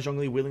understand why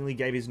Zhongli willingly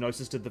gave his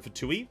Gnosis to the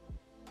Fatui.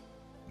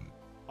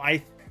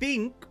 I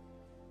think...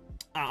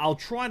 I'll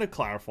try to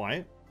clarify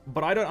it,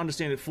 but I don't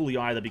understand it fully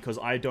either because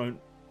I don't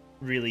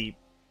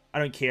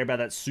care about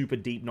that super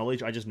deep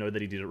knowledge. I just know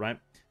that he did it, right?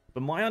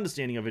 But my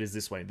understanding of it is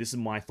this way. This is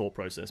my thought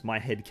process, my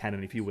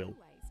headcanon, if you will.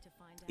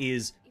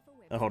 Is...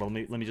 hold on,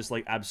 let me just,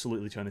 like,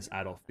 absolutely turn this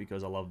ad off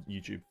because I love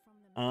YouTube.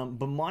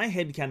 But my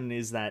headcanon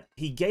is that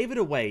he gave it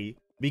away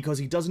because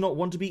he does not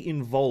want to be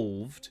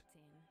involved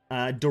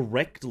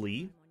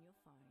directly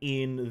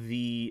in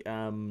the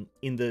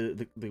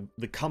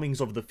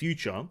comings of the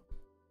future.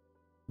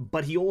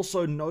 But he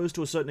also knows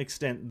to a certain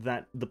extent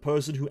that the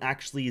person who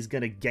actually is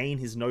going to gain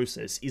his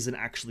Gnosis isn't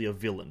actually a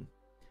villain.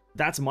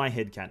 That's my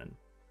headcanon.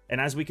 And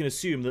as we can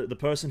assume, the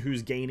person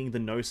who's gaining the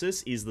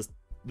Gnosis is the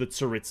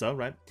Tsaritsa,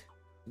 right?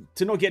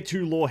 To not get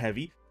too lore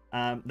heavy,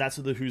 that's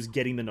who's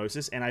getting the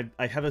Gnosis, and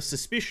I have a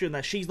suspicion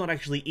that she's not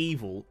actually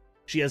evil.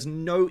 She has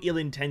no ill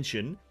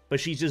intention, but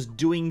she's just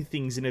doing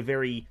things in a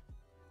very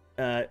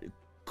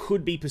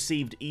could be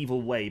perceived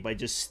evil way by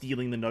just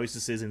stealing the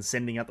Gnosis and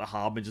sending out the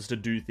Harbingers to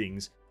do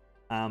things.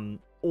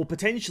 Or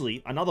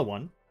potentially, another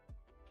one,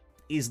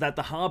 is that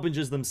the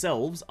Harbingers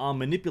themselves are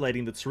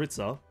manipulating the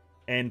Tsaritsa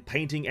and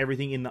painting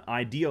everything in the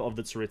idea of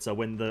the Tsaritsa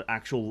when the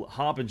actual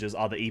Harbingers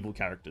are the evil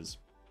characters.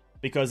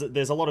 Because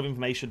there's a lot of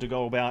information to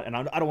go about, and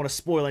I don't want to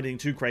spoil anything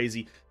too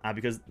crazy,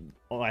 because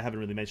I haven't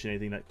really mentioned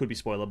anything that could be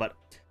spoiler, but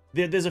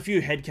there's a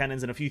few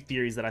headcanons and a few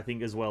theories that I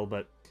think as well,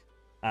 but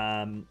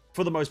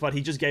for the most part, he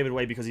just gave it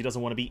away because he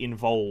doesn't want to be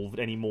involved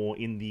anymore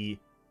in the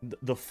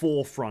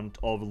forefront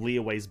of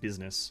Leeway's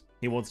business.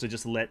 He wants to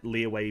just let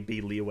Leeway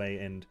be Leeway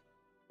and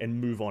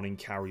move on and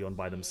carry on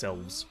by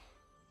themselves.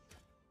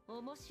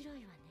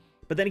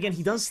 But then again,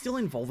 he does still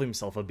involve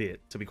himself a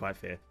bit, to be quite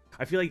fair.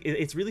 I feel like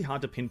it's really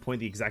hard to pinpoint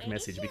the exact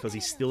message because he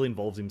still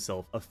involves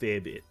himself a fair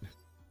bit.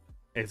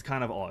 It's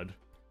kind of odd.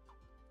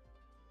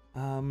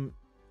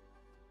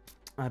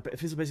 But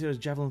physical basic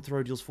javelin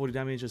throw deals 40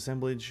 damage,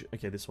 assemblage.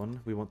 Okay, this one.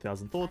 We want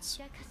 1,000 thoughts.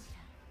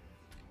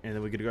 And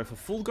then we're going to go for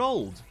full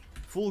gold.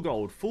 Full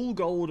gold. Full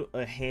gold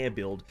Hare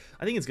build.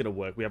 I think it's going to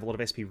work. We have a lot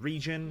of SP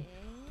regen.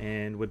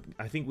 And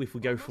I think if we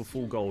go for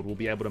full gold, we'll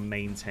be able to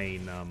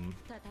maintain...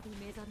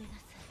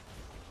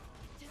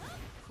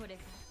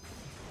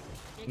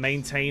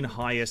 maintain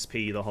high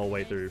SP the whole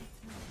way through.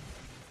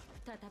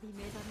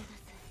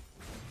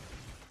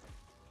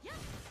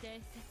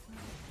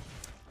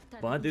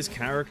 But this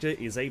character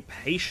is a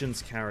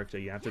patience character.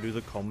 You have to do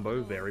the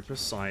combo very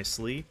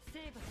precisely.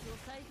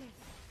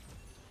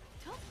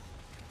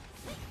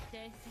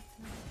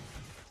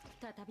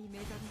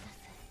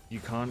 You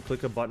can't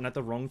click a button at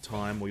the wrong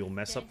time or you'll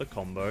mess up the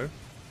combo.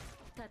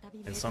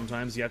 And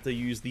sometimes you have to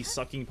use the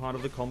sucking part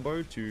of the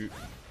combo to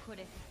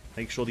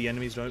make sure the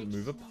enemies don't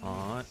move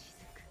apart.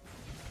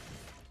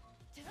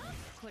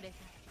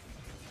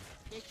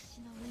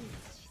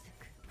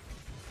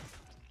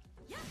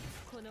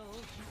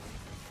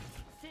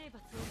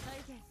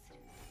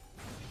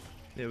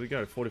 There we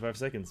go, 45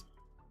 seconds.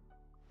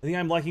 I think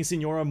I'm liking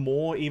Signora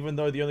more, even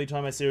though the only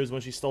time I see her is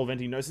when she stole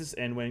Venti Gnosis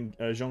and when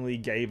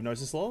Zhongli gave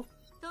Gnosis Love.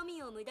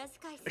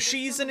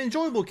 She's an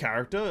enjoyable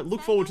character.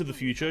 Look forward to the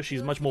future.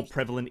 She's much more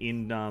prevalent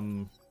in,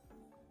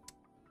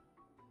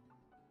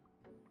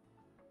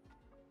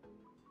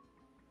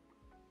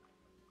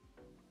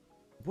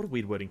 what a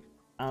weird wording.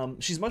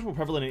 She's much more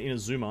prevalent in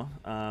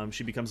Inazuma.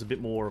 She becomes a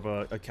bit more of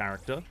a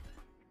character.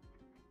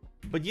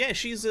 But yeah,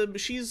 she's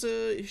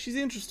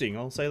interesting,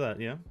 I'll say that,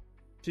 yeah.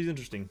 She's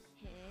interesting.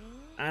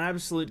 An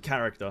absolute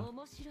character.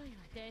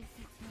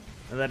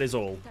 And that is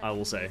all, I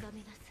will say.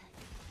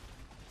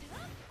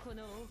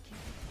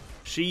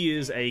 She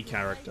is a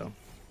character.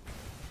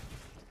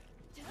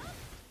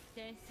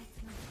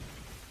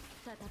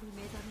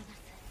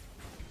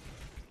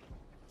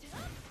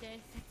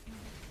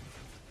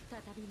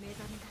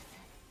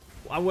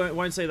 I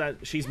won't say that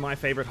she's my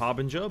favorite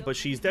Harbinger, but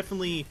she's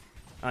definitely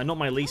not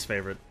my least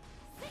favorite.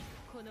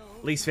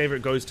 Least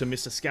favorite goes to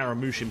Mr.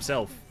 Scaramouche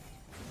himself.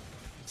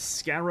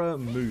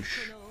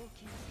 Scaramouche.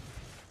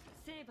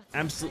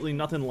 Absolutely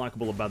nothing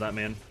likable about that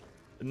man.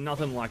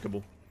 Nothing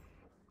likable.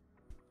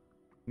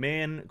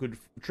 Man could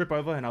trip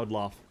over and I would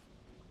laugh.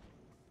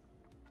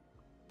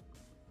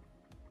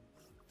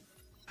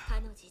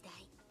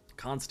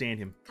 Can't stand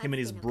him. Him and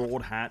his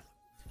broad hat.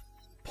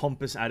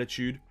 Pompous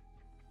attitude.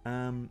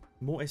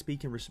 More SP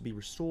can be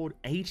restored.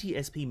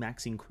 80 SP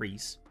max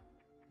increase.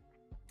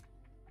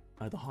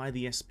 The higher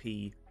the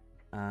SP,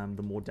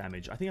 the more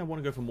damage. I think I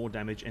want to go for more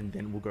damage and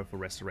then we'll go for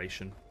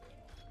restoration.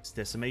 It's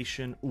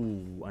decimation.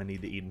 Ooh, I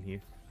need the Eden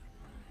here.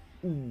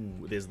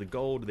 Ooh, there's the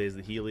gold, there's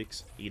the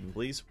helix. Eden,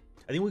 please.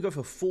 I think we go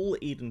for full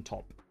Eden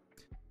top.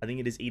 I think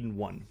it is Eden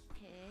 1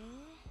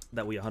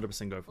 that we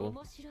 100% go for.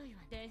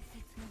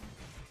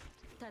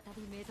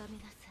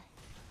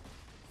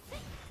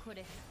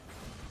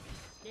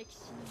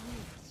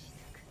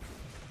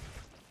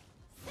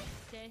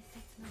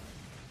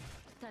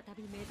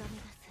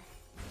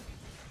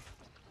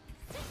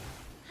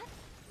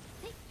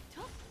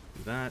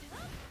 Do that.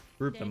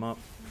 Group them up.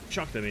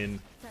 Chuck them in.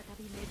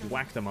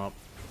 Whack them up.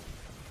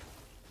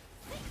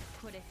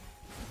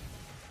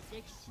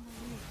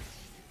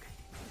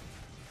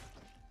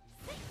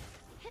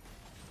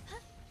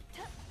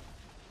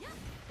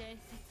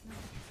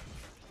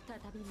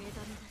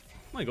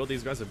 Oh my god,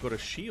 these guys have got a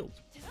shield.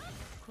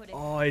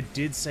 Oh, I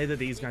did say that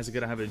these guys are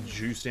going to have a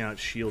juiced out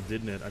shield,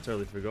 didn't it? I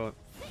totally forgot.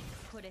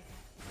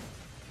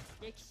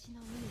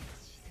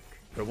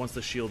 But once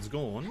the shield's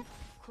gone,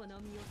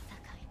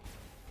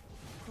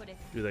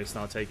 do they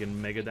start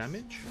taking mega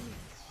damage?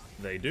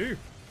 They do.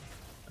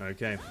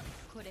 Okay.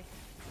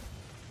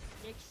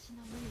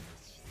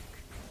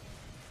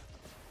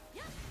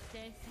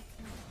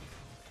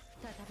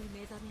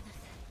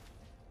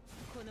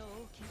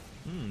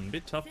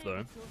 Bit tough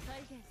though.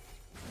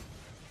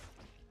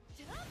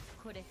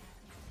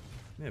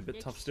 Yeah, a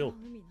bit tough still.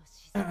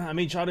 I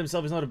mean, Chard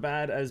himself is not as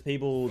bad as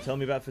people tell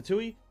me about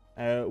Fatui.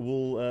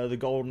 The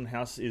Golden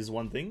House is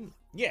one thing.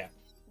 Yeah.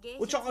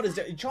 Well, Chard is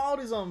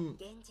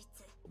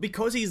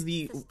because he's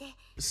the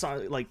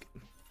like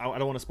I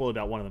don't want to spoil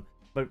about one of them.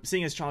 But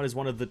seeing as Child is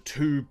one of the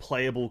 2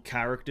 playable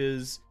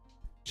characters,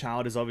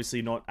 Child is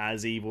obviously not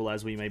as evil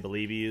as we may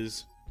believe he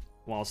is.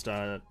 Whilst,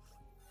 to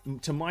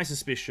my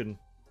suspicion,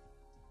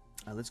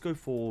 let's go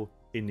for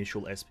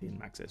initial SP and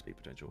max SP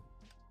potential.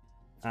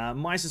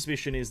 My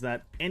suspicion is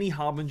that any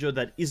Harbinger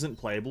that isn't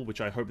playable, which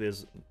I hope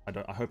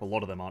I hope a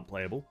lot of them aren't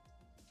playable,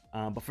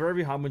 but for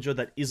every Harbinger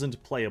that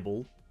isn't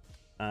playable,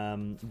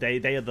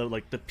 they are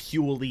the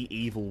purely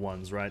evil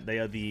ones, right? They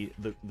are the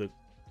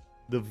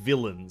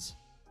villains.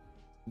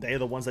 They are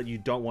the ones that you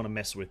don't want to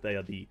mess with. They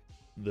are the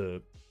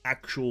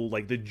actual,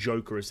 like, the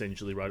Joker,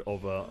 essentially, right,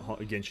 of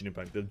Genshin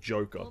Impact. The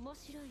Joker.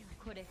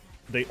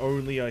 They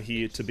only are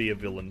here to be a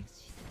villain.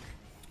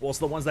 Whilst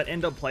the ones that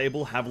end up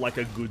playable have, like,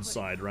 a good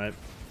side, right?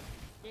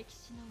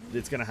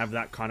 It's gonna have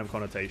that kind of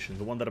connotation.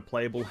 The one that are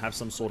playable have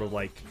some sort of,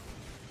 like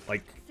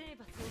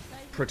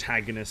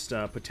protagonist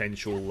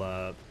potential,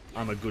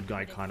 I'm a good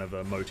guy kind of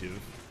a motive.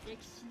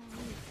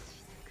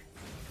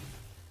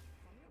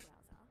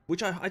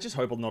 Which I just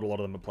hope not a lot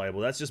of them are playable.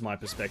 That's just my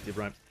perspective,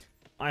 right?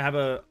 I have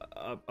a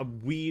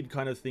weird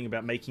kind of thing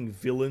about making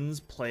villains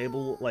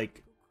playable,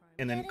 like,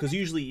 and then, because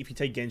usually if you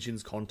take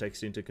Genshin's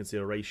context into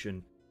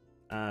consideration,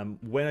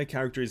 when a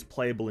character is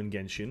playable in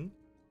Genshin,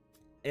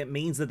 it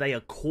means that they are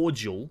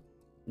cordial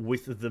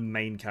with the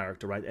main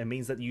character, right? It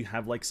means that you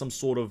have, like, some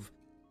sort of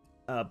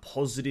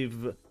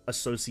positive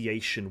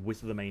association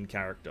with the main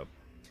character.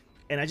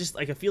 And I just,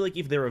 like, I feel like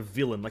if they're a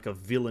villain, like a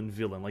villain,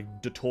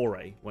 like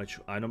Dottore, which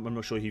I'm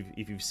not sure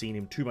if you've seen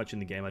him too much in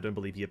the game. I don't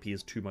believe he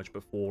appears too much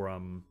before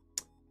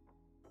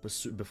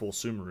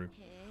Sumeru.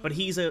 But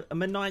he's a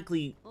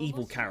maniacally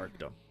evil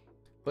character.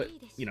 But,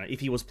 you know, if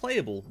he was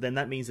playable, then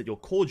that means that you're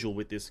cordial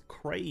with this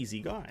crazy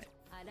guy.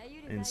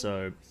 And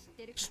so,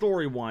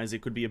 story-wise,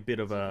 it could be a bit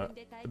of a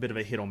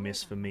hit or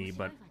miss for me,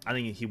 but I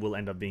think he will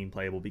end up being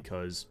playable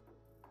because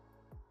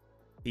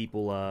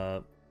people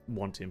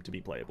want him to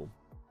be playable.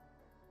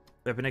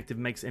 Weapon active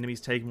makes enemies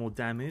take more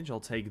damage. I'll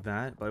take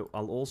that, but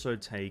I'll also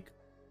take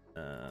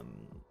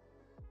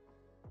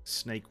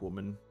Snake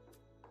Woman.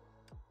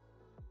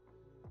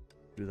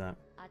 Do that.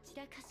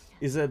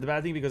 Is that the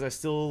bad thing because I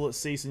still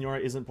see Signora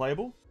isn't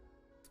playable?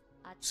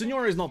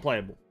 Signora is not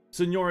playable.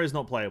 Signora is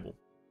not playable.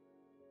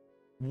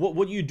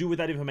 What you do with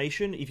that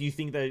information, if you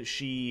think that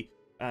she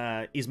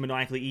is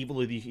maniacally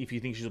evil, or if you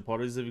think she's a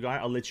positive guy,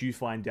 I'll let you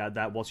find out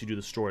that whilst you do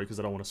the story, because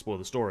I don't want to spoil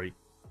the story.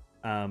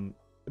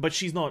 But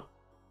she's not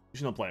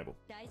playable.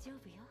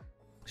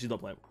 She's not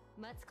playable.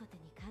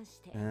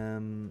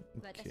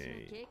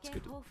 Okay, let's go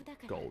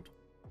to gold.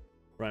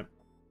 Right.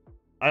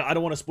 I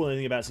don't want to spoil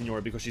anything about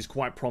Signora because she's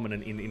quite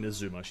prominent in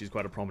Inazuma. She's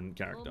quite a prominent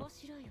character.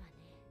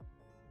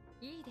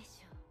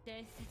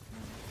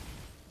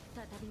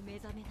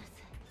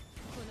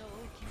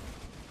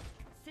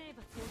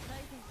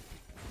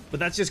 But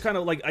that's just kind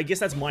of like, I guess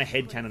that's my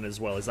headcanon as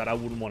well, is that I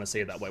wouldn't want to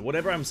see it that way.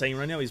 Whatever I'm saying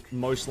right now is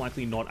most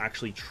likely not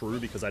actually true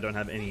because I don't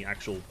have any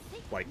actual,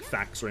 like,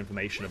 facts or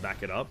information to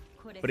back it up.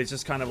 But it's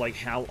just kind of like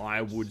how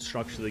I would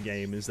structure the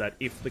game is that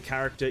if the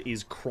character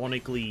is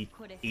chronically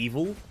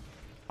evil,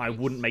 I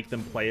wouldn't make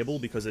them playable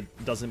because it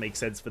doesn't make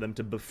sense for them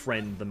to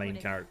befriend the main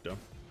character.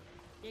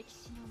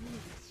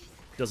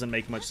 Doesn't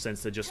make much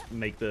sense to just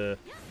make the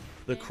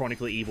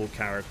chronically evil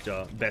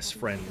character best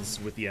friends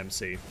with the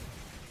MC.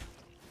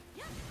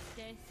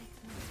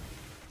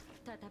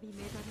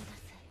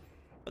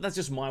 But that's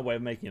just my way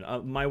of making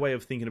it. My way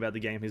of thinking about the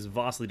game is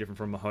vastly different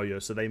from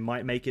Mihoyo, so they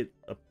might make it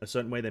a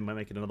certain way, they might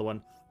make it another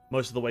one.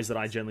 Most of the ways that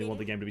I generally want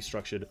the game to be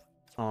structured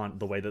aren't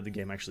the way that the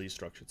game actually is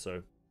structured,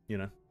 so, you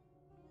know.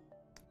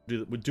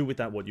 Do with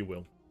that what you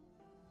will.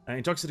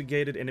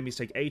 Intoxicated enemies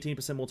take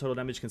 18% more total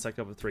damage, can stack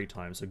up to 3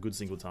 times, so good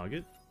single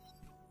target.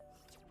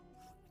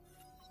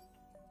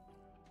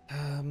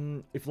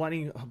 If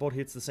lightning bolt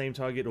hits the same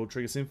target or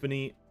trigger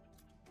symphony,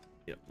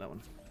 yep, that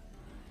one.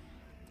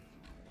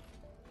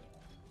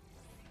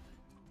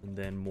 And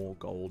then more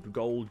gold.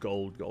 Gold.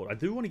 I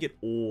do want to get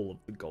all of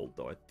the gold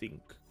though, I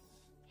think.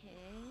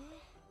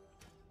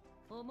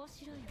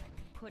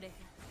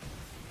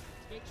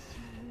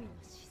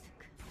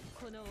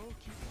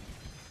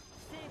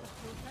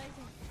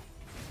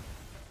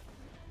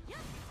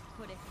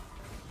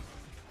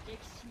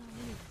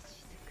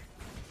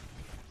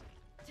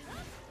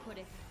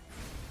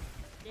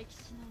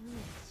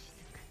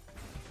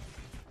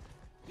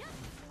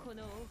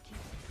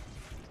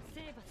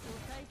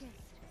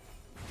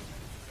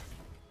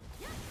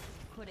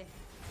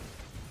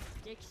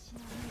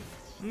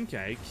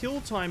 Okay,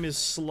 kill time is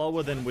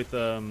slower than with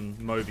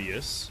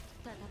Mobius,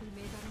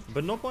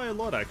 but not by a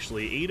lot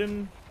actually.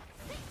 Eden,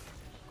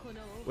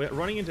 we're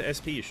running into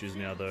SP issues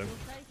now though.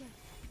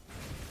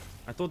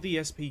 I thought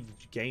the SP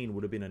gain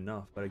would have been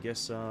enough, but I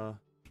guess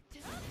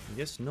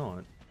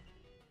not.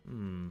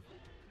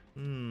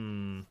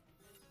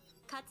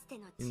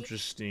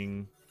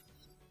 Interesting.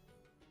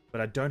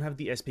 But I don't have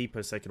the SP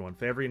per second one.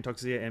 For every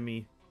intoxicated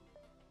enemy,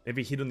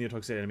 every hit on the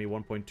intoxicated enemy,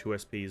 1.2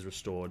 SP is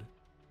restored.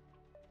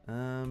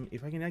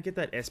 If I can now get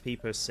that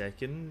SP per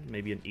second,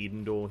 maybe an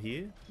Eden door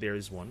here. There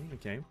is one,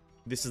 okay.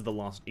 This is the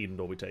last Eden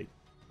door we take.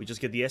 We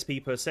just get the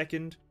SP per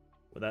second,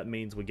 Well, that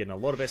means we're getting a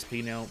lot of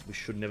SP now. We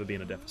should never be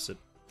in a deficit.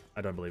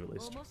 I don't believe, at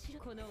least.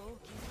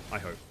 I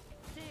hope.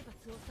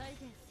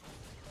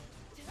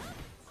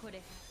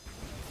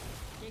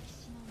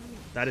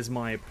 That is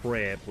my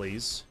prayer,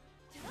 please.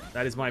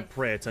 That is my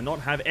prayer, to not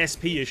have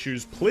SP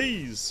issues,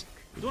 please!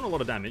 We're doing a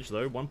lot of damage,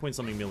 though. 1 point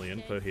something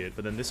million per hit.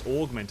 But then this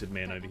augmented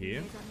man over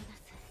here,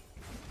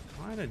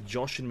 kind of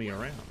joshing me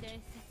around.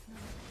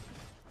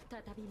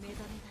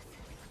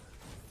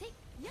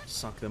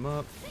 Suck them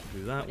up.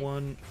 Do that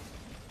one.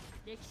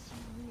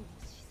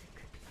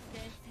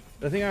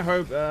 The thing I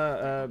hope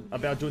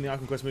about doing the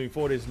Arkham quest moving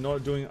forward is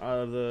not doing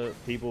other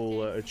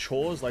people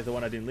chores like the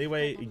one I did in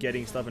Leeway,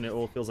 getting stuff and it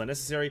all feels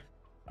unnecessary.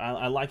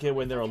 I like it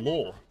when there are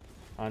lore.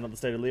 Not the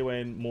state of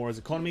Leeway and more as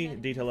economy,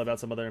 detail about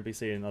some other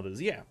NPC and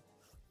others. Yeah.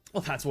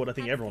 Well, that's what I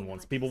think everyone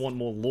wants. People want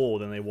more lore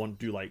than they want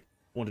to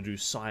do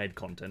side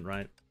content,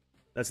 right?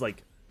 That's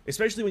like,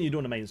 especially when you're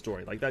doing a main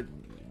story. Like that,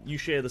 you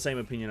share the same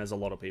opinion as a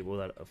lot of people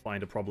that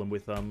find a problem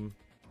with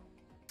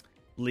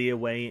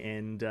Leeway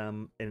and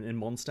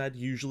Mondstadt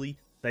usually.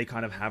 They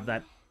kind of have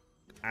that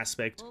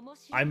aspect.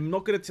 I'm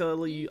not going to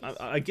tell you,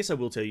 I guess I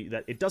will tell you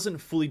that it doesn't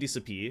fully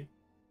disappear,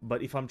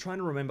 but if I'm trying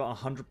to remember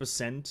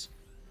 100%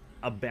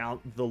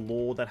 about the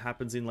lore that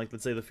happens in, like,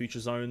 let's say the future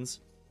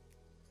zones,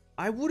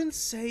 I wouldn't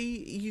say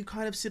you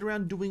kind of sit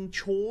around doing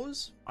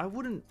chores. I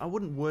wouldn't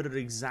word it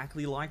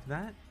exactly like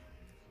that,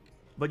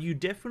 but you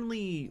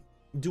definitely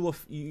do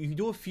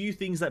a few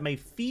things that may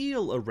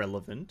feel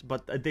irrelevant,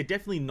 but they're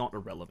definitely not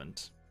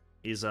irrelevant.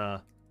 Is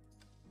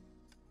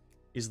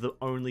the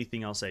only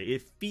thing I'll say.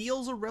 It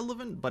feels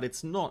irrelevant, but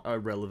it's not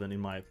irrelevant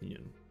in my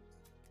opinion.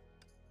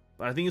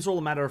 But I think it's all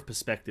a matter of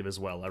perspective as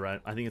well,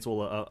 alright? I think it's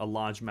all a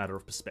large matter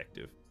of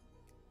perspective.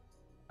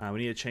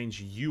 We need to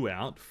change you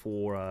out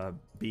for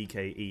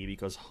BKE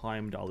because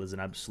Heimdall is an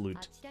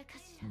absolute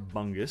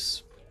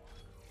bungus.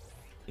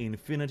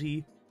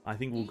 Infinity, I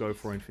think we'll go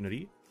for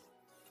Infinity.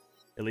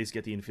 At least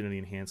get the Infinity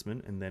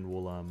enhancement, and then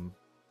we'll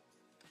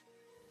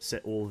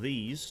set all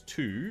these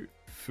to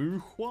Fu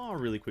Hua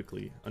really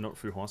quickly. Not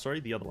Fu Hua,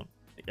 sorry, the other one.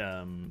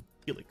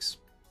 Helix.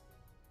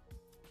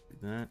 Do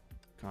that.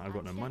 I've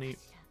got no money.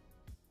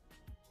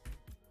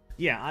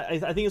 Yeah, I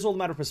think it's all a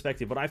matter of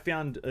perspective, but I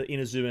found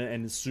Inazuma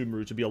and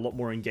Sumeru to be a lot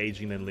more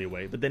engaging than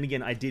Leeway. But then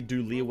again, I did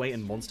do Leeway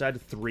and Mondstadt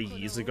 3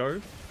 years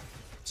ago.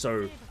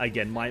 So,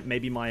 again,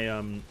 maybe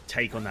my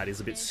take on that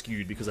is a bit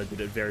skewed because I did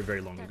it very,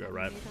 very long ago,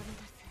 right?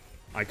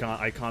 I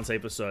can't say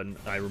for certain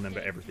I remember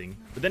everything.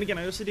 But then again,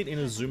 I also did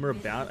Inazuma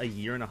about 1.5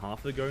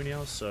 years ago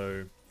now,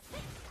 so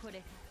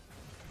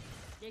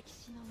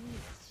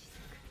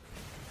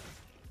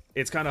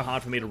it's kind of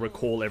hard for me to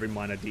recall every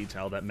minor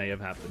detail that may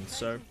have happened.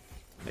 So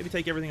maybe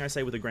take everything I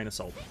say with a grain of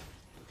salt.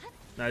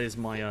 That is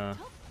my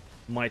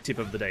my tip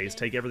of the day, is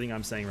take everything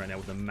I'm saying right now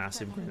with a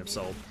massive grain of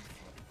salt.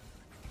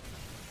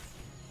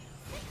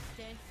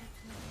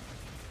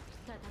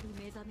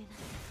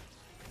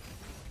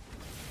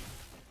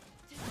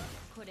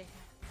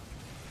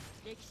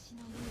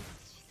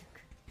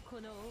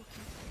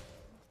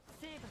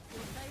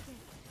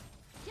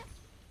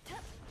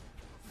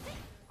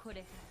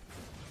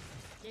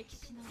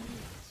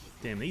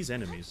 Damn, these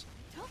enemies.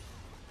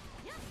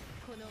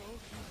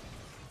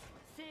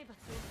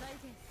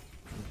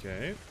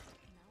 Okay.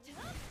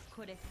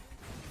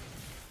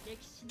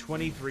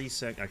 23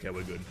 sec. Okay,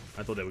 we're good.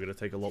 I thought they were going to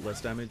take a lot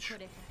less damage.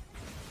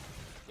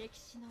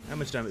 How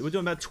much damage? We're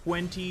doing about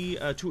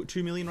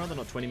 2 million rather,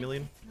 not 20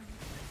 million.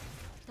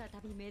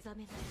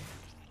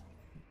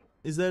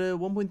 Is that a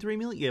 1.3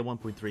 million? Yeah,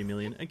 1.3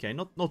 million. Okay,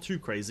 not too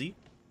crazy.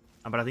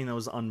 But I think that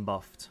was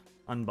unbuffed.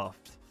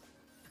 Unbuffed.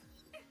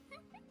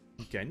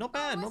 Okay, not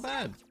bad, not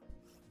bad.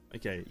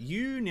 Okay,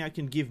 you now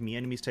can give me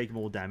enemies take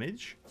more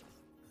damage.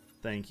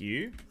 Thank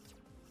you.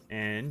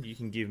 And you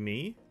can give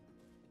me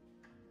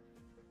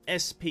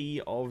SP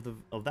of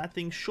that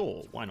thing.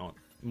 Sure, why not?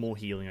 More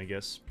healing, I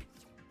guess.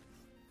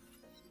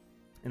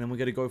 And then we're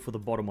gonna go for the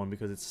bottom one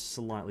because it's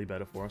slightly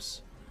better for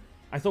us.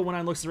 I thought when I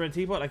unlock the red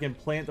teapot, I can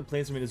plant the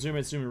plants from Inazuma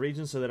and Suma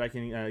regions so that I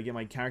can get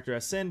my character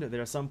ascend.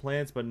 There are some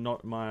plants, but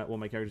not what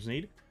my characters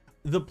need.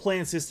 The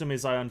plant system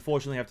is, I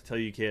unfortunately have to tell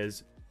you,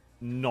 Cares,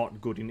 not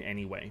good in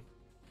any way.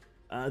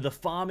 The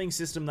farming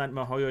system that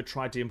MiHoYo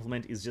tried to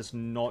implement is just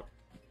not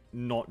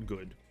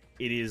good.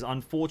 It is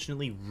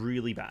unfortunately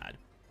really bad.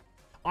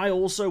 I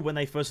also, when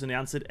they first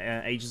announced it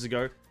ages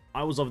ago,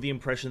 I was of the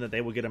impression that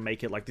they were going to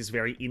make it like this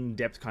very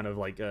in-depth kind of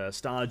like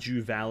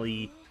Stardew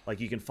Valley,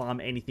 like you can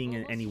farm anything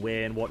and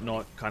anywhere and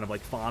whatnot, kind of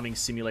like farming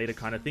simulator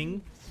kind of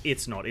thing.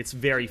 It's not. It's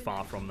very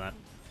far from that.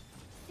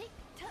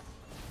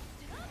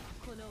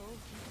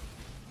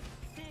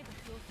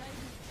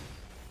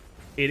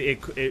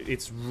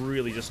 It's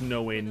really just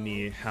nowhere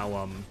near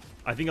how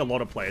I think a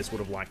lot of players would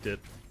have liked it.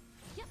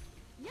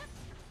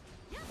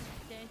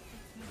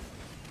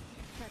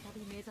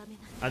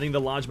 I think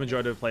the large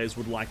majority of players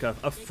would like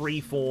a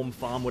free-form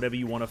farm, whatever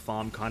you want to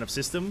farm kind of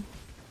system.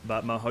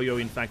 But MiHoYo,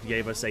 in fact,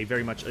 gave us a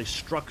very much a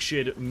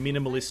structured,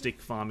 minimalistic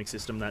farming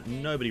system that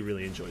nobody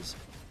really enjoys.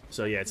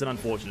 So yeah, it's an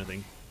unfortunate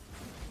thing.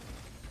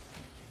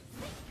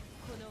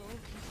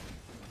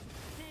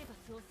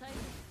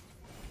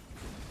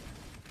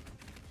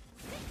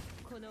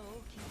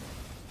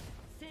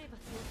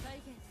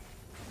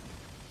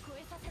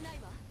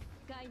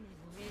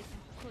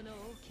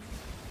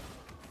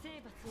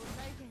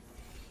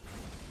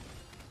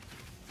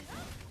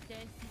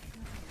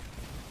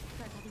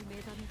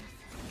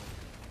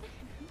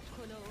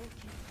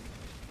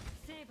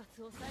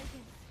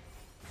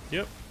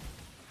 Yep.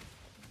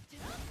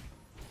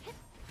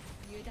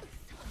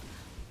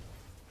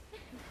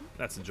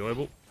 That's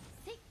enjoyable.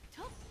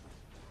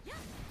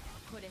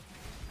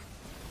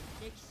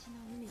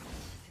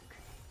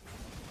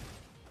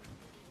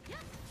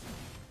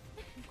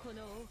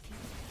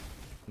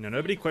 Now,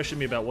 nobody questioned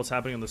me about what's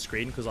happening on the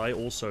screen because I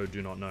also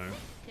do not know.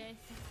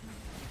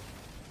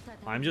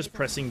 I'm just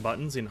pressing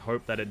buttons in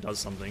hope that it does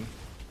something.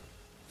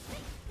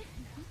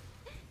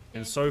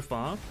 And so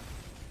far,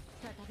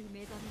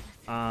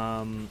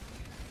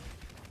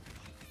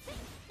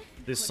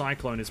 this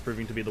Cyclone is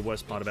proving to be the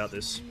worst part about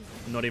this.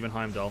 Not even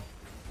Heimdall.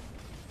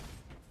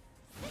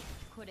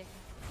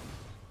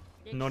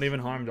 Not even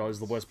Heimdall is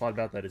the worst part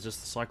about that. It's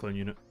just the Cyclone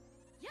unit.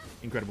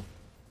 Incredible.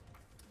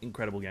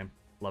 Incredible game.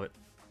 Love it.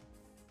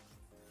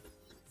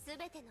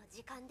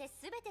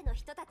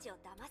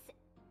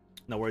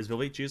 No worries,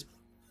 Vilvi. Cheers.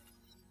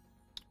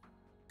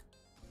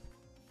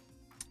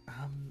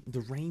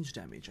 The range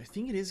damage. I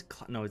think it is...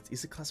 No,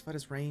 is it classified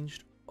as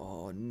ranged?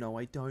 Oh, no,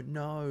 I don't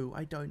know.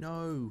 I don't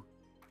know.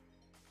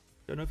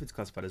 Don't know if it's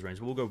classified as ranged,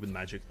 but we'll go with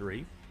Magic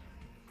 3.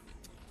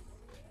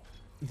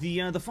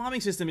 The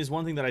farming system is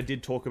one thing that I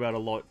did talk about a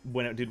lot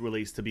when it did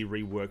release to be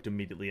reworked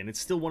immediately, and it's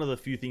still one of the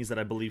few things that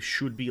I believe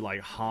should be, like,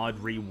 hard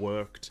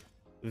reworked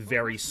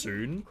very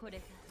soon.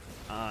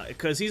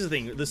 Because here's the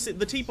thing,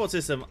 the teapot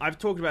system, I've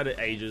talked about it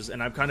ages,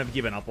 and I've kind of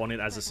given up on it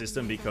as a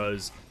system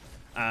because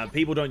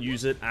people don't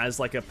use it as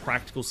like a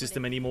practical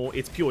system anymore.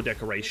 It's pure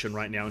decoration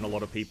right now in a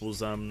lot of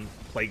people's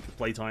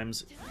play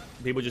times.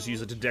 People just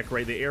use it to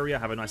decorate their area,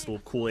 have a nice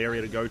little cool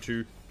area to go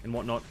to and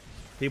whatnot.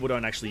 People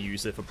don't actually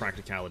use it for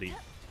practicality.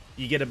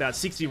 You get about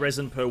 60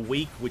 resin per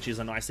week, which is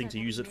a nice thing to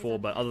use it for,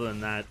 but other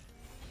than that,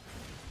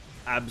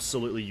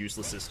 absolutely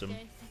useless system.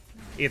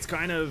 It's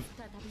kind of...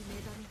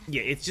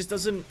 yeah, it just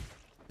doesn't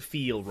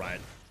feel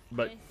right,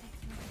 but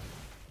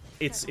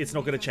it's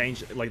not going to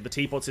change. Like, the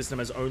teapot system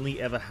has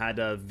only ever had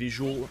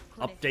visual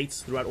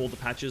updates throughout all the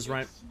patches,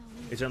 right?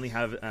 It's only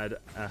have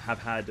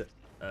had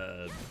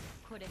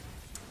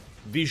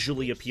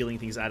visually appealing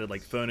things added,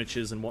 like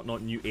furnitures and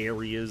whatnot, new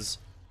areas.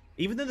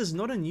 Even though there's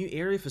not a new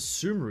area for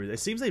Sumeru, it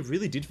seems they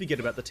really did forget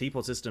about the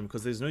teapot system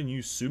because there's no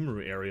new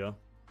Sumeru area.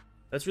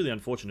 That's really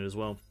unfortunate as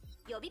well.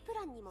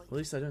 At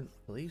least I don't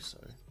believe so.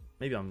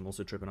 Maybe I'm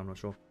also tripping, I'm not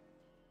sure.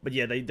 But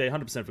yeah, they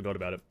 100% forgot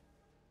about it.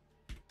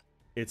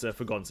 It's a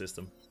forgotten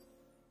system.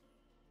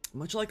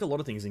 Much like a lot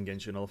of things in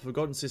Genshin, a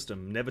forgotten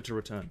system, never to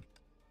return.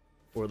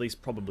 Or at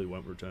least probably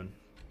won't return.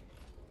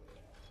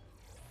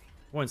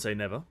 Won't say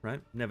never,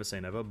 right? Never say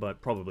never,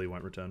 but probably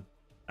won't return.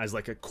 As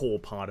like a core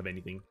part of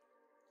anything.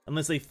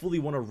 Unless they fully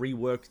want to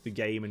rework the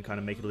game and kind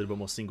of make it a little bit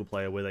more single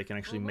player, where they can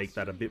actually make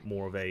that a bit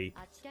more of a...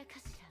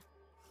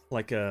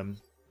 like,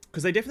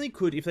 because they definitely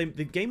could, if the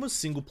game was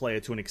single player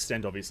to an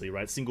extent, obviously,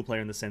 right? Single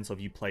player in the sense of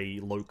you play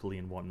locally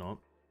and whatnot.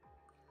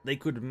 They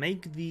could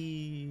make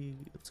the...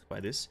 let's go by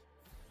this.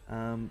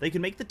 They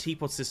could make the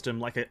teapot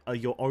system like a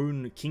your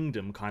own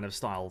kingdom kind of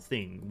style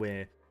thing,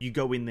 where you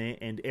go in there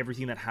and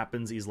everything that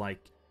happens is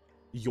like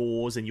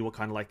yours, and you are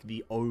kind of like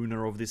the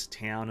owner of this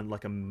town and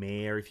like a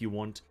mayor if you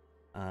want.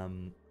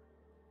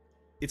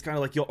 It's kind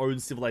of like your own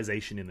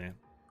civilization in there.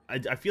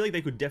 I feel like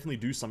they could definitely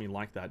do something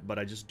like that, but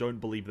I just don't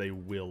believe they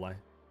will. I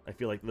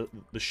feel like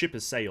the ship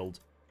has sailed.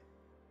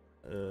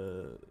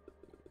 Love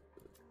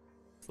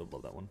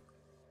that one.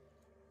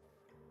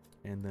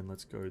 And then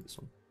let's go this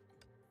one.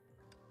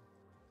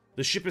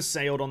 The ship has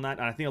sailed on that,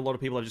 and I think a lot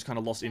of people have just kind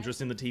of lost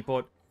interest in the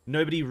teapot.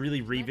 Nobody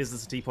really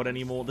revisits the teapot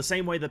anymore. The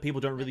same way that people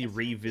don't really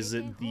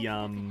revisit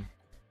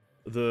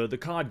the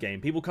card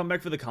game. People come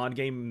back for the card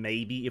game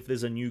maybe if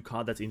there's a new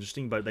card that's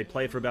interesting, but they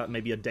play it for about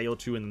maybe a day or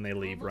two and then they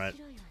leave, right?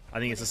 I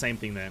think it's the same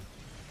thing there.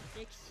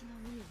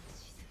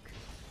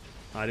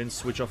 I didn't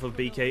switch off of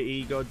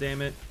BKE, god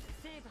damn it.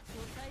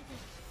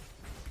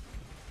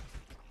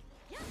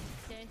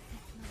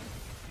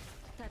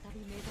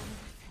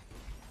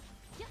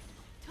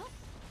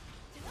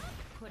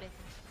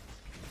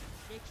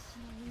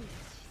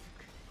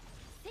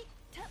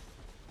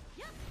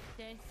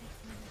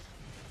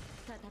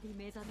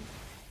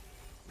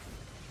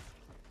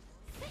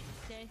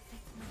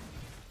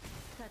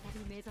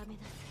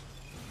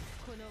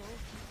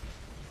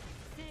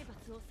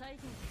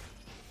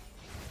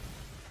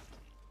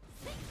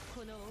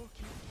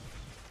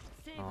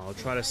 I'll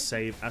try to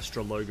save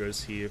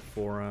Astrologos here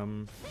for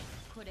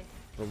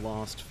the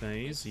last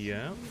phase,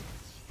 yeah.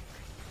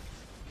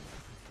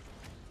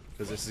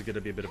 Because this is going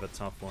to be a bit of a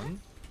tough one.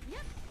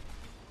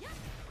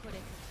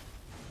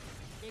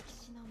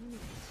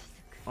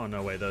 Oh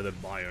no, wait, they're the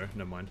bio.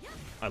 Never mind.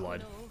 I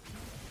lied.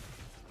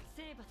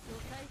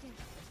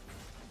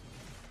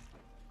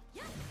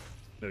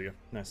 There we go.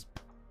 Nice.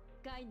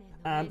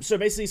 So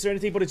basically,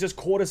 Serenity Teapot is just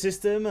quarter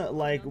system,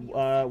 like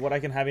what I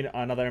can have in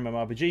another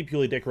MMORPG,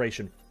 purely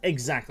decoration.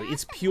 Exactly,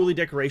 it's purely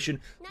decoration.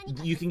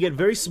 You can get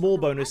very small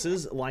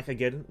bonuses, like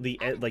again, you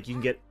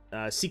can get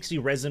 60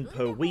 resin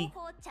per week.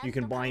 You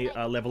can buy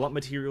level up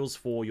materials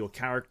for your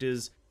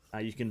characters.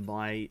 You can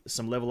buy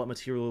some level up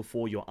material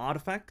for your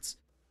artifacts,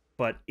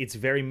 but it's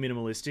very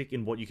minimalistic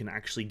in what you can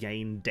actually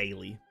gain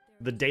daily.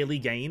 The daily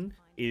gain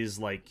is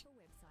like,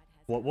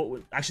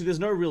 actually there's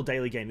no real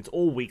daily gain, it's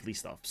all weekly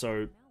stuff,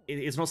 so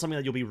it's not something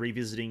that you'll be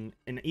revisiting,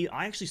 and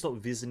I actually stopped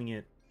visiting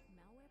it.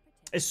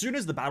 As soon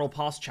as the Battle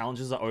Pass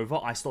challenges are over,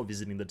 I stop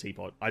visiting the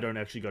Teapot. I don't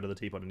actually go to the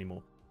Teapot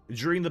anymore.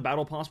 During the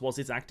Battle Pass, whilst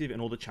it's active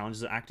and all the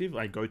challenges are active,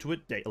 I go to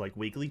it like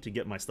weekly to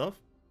get my stuff,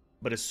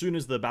 but as soon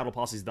as the Battle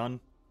Pass is done,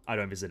 I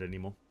don't visit it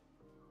anymore.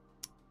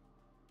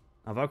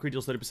 Valkyrie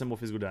deals 30% more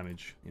physical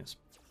damage. Yes.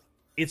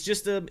 It's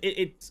just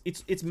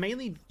it's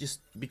mainly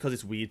just because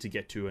it's weird to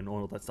get to and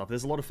all of that stuff.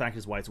 There's a lot of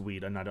factors why it's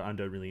weird, and I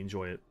don't really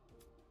enjoy it.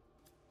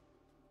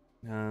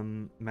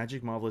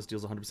 Magic Marvelous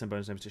deals 100%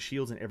 bonus damage to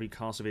shields, and every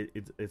cast of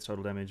its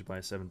total damage by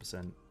 7%.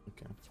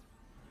 Okay.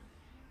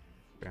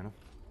 Fair enough.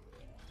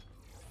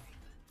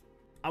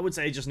 I would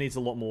say it just needs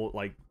a lot more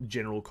like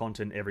general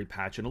content every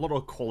patch, and a lot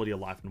of quality of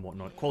life and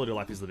whatnot. Quality of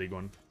life is the big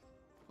one.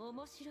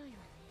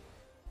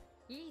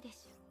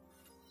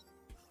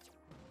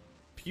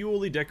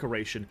 Purely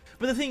decoration.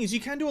 But the thing is, you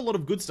can do a lot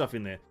of good stuff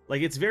in there.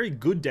 Like, it's very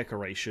good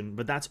decoration,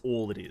 but that's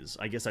all it is.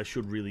 I guess I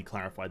should really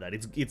clarify that.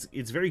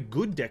 It's very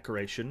good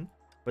decoration,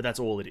 but that's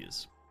all it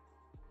is.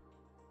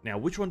 Now,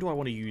 which one do I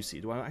want to use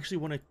here? Do I actually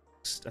want to...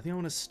 I think I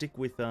want to stick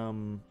with,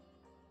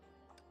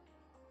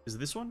 Is it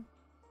this one?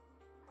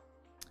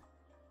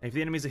 If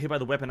the enemies are hit by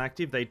the weapon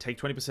active, they take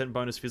 20%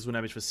 bonus physical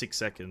damage for 6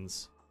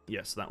 seconds.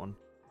 Yes, that one.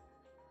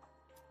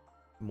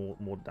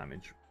 More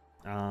damage.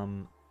 I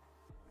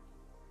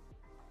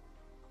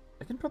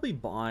can probably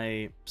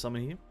buy some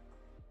in here.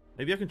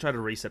 Maybe I can try to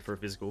reset for a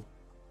physical.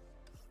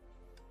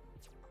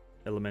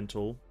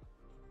 Elemental.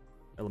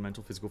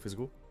 Elemental,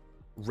 physical.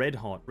 Red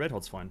Hot. Red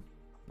Hot's fine.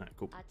 Alright,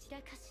 cool.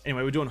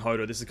 Anyway, we're doing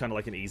Hodo. This is kind of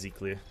like an easy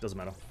clear. Doesn't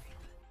matter.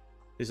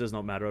 This does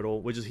not matter at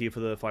all. We're just here for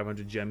the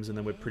 500 gems, and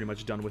then we're pretty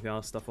much done with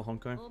our stuff for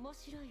Honkai.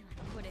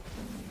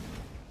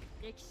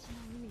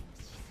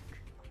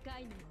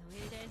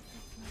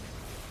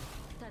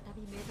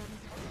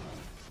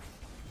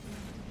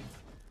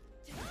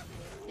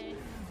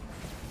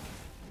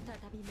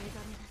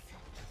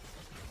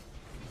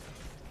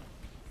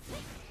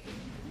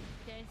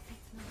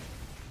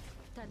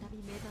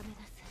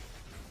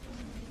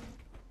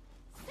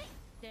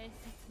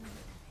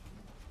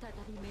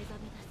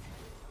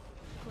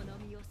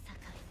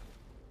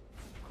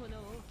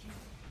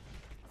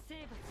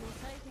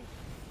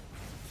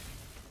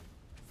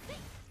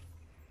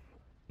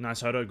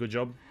 Nice, Hodo. Good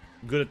job.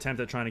 Good attempt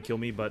at trying to kill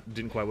me, but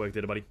didn't quite work,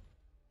 did it, buddy?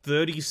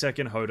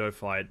 30-second Hodo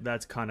fight.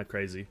 That's kind of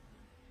crazy.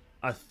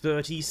 A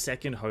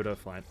 30-second Hodo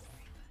fight.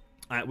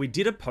 Alright, we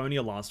did a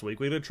Ponia last week.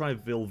 We're going to try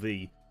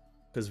Vilv,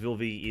 because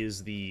Vilv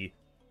is the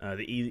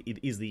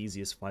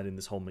easiest fight in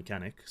this whole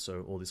mechanic,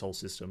 so, or this whole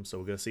system. So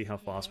we're going to see how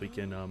fast we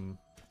can,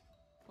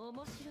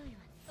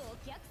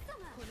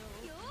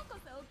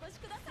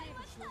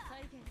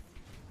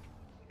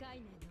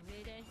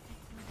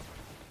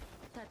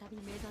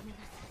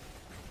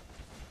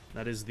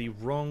 That is the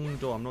wrong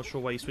door. I'm not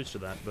sure why you switched to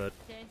that, but...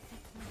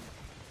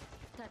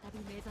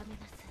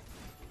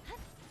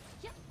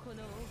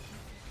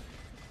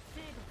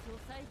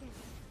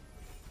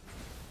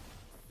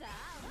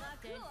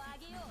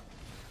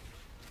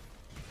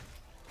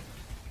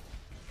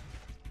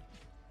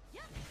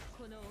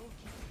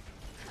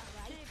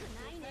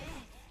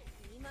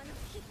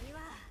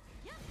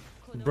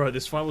 Bro,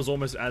 this fight was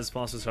almost as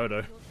fast as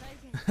Hodo.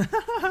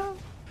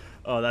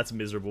 Oh, that's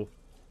miserable.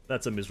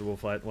 That's a miserable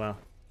fight. Wow.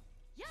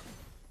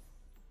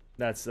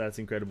 That's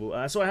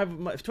incredible. So I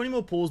have 20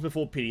 more pulls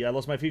before pity. I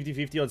lost my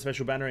 50-50 on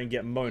special banner and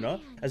get Mona.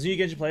 As a new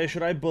Genshin player,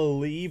 should I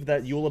believe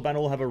that Eula banner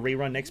will have a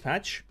rerun next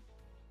patch?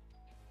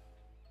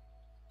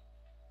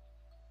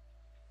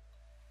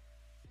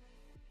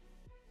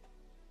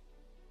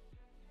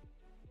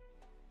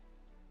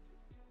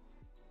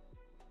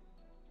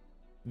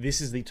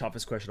 This is the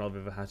toughest question I've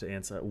ever had to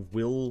answer.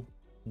 Will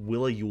a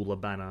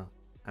Eula banner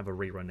have a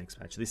rerun next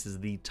patch? This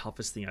is the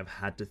toughest thing I've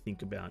had to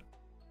think about.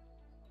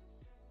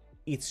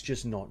 It's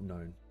just not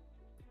known.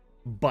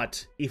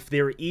 But if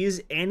there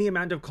is any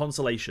amount of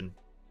consolation,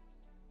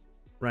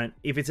 right?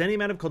 If it's any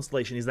amount of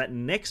consolation, is that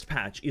next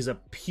patch is a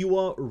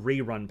pure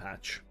rerun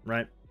patch,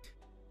 right?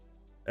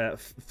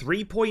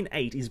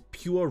 3.8 is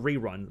pure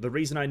rerun. The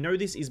reason I know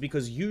this is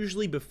because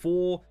usually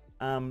before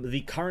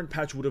the current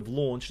patch would have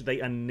launched,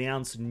 they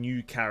announce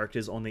new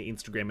characters on their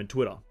Instagram and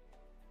Twitter.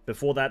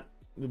 Before that,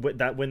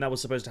 when that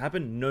was supposed to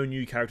happen, no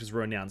new characters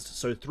were announced.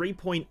 So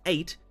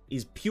 3.8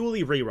 is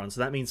purely rerun.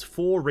 So that means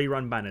 4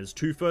 rerun banners.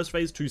 2 first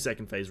phase, 2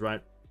 second phase,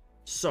 right?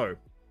 So,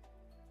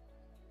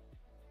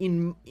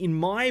 in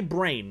my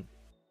brain,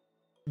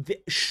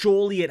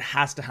 surely it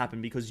has to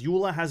happen because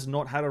Eula has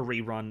not had a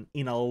rerun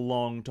in a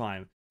long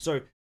time.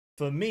 So,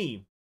 for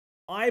me,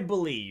 I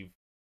believe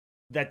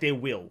that there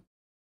will.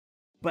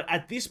 But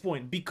at this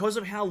point, because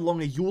of how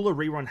long a Eula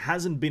rerun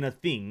hasn't been a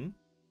thing,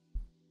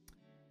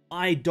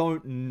 I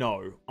don't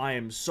know. I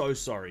am so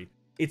sorry.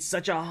 It's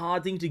such a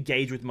hard thing to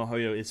gauge with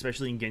MiHoYo,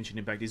 especially in Genshin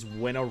Impact, is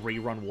when a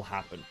rerun will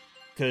happen.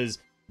 Because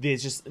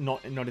there's just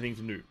not anything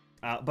to do.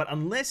 But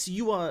unless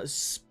you are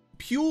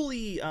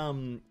purely,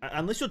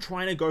 unless you're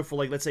trying to go for,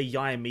 like, let's say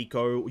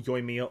Yaemiko,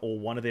 Yoimiya, or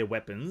one of their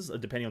weapons,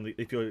 depending on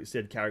if you're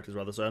said characters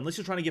rather, so unless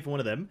you're trying to get for one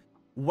of them,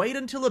 wait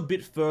until a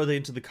bit further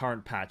into the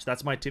current patch.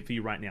 That's my tip for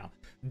you right now.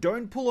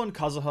 Don't pull on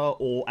Kazuha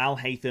or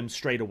Al-Haytham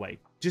straight away.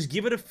 Just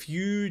give it a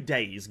few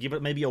days. Give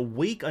it maybe a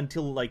week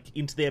until, like,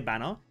 into their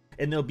banner,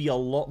 and there'll be a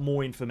lot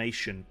more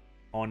information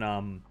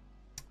on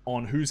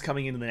who's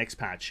coming into the next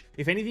patch.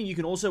 If anything, you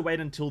can also wait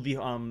until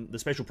the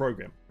special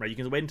program, right? You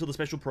can wait until the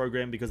special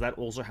program because that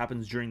also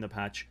happens during the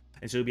patch,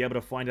 and so you'll be able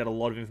to find out a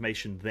lot of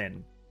information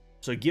then.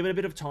 So give it a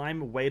bit of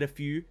time, wait a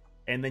few,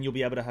 and then you'll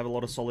be able to have a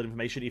lot of solid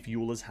information if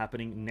Eula's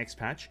happening next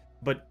patch.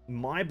 But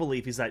my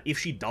belief is that if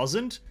she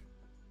doesn't,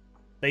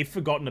 they've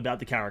forgotten about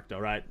the character,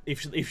 right?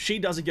 If she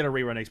doesn't get a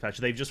rerun next patch,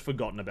 they've just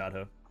forgotten about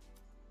her.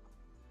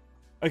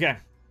 Okay.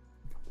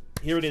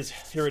 Here it is.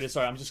 Here it is.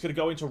 Sorry, I'm just going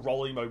to go into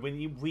rolling mode.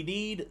 We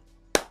need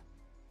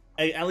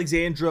a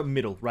Alexandra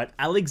middle, right?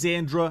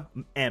 Alexandra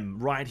M,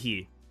 right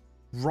here.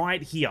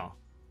 Right here.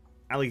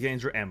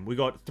 Alexandra M. We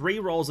got 3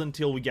 rolls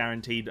until we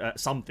guaranteed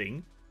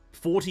something.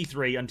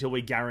 43 until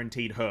we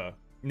guaranteed her.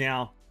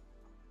 Now,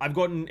 I've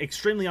gotten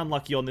extremely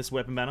unlucky on this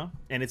weapon banner,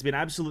 and it's been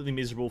absolutely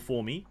miserable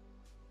for me.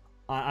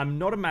 I'm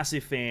not a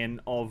massive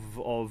fan of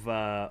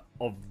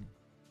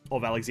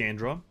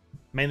Alexandra,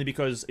 mainly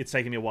because it's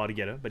taken me a while to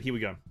get her, but here we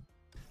go.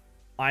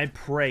 I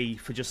pray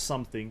for just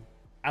something.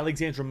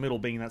 Alexandra middle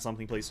being that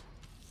something, please.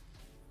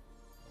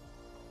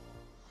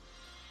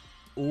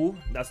 Ooh,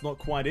 that's not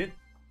quite it.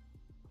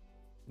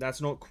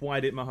 That's not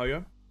quite it,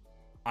 MiHoYo.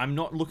 I'm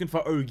not looking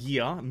for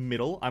Ogier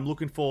middle. I'm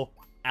looking for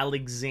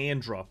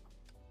Alexandra.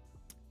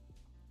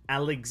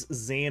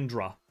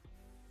 Alexandra.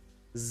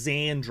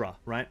 Xandra,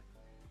 right?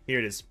 Here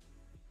it is.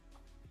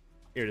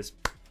 Here it is.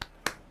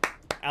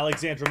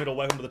 Alexandra middle,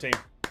 welcome to the team.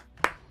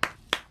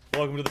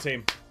 Welcome to the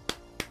team.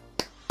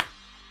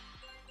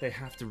 They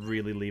have to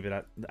really leave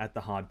it at the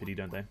hard pity,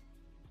 don't they?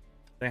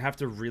 They have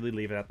to really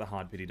leave it at the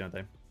hard pity, don't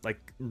they?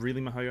 Like,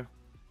 really, MiHoYo?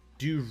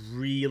 Do you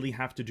really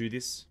have to do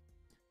this?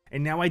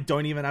 And now I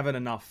don't even have it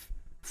enough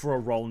for a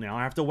roll now.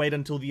 I have to wait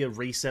until the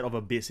reset of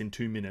Abyss in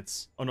 2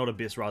 minutes. Or not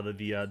Abyss, rather,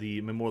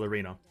 the Memorial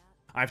Arena.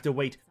 I have to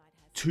wait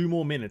 2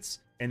 more minutes,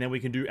 and then we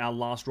can do our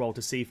last roll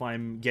to see if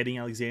I'm getting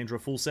Alexandra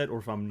full set or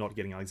if I'm not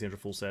getting Alexandra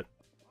full set.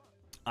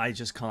 I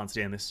just can't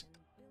stand this.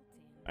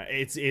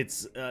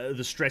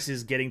 The stress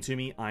is getting to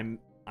me. I'm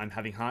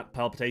having heart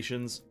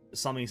palpitations.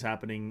 Something's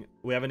happening.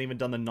 We haven't even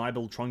done the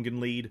Nibel Trungan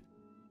lead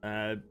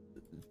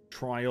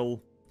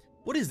trial.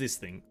 What is this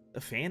thing? A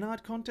fan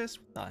art contest?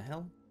 What the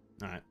hell?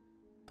 Alright.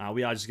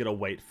 We are just gonna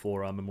wait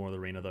for Memorial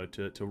Arena, though,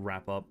 to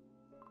wrap up.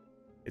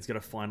 It's gonna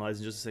finalize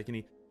in just a second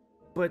here.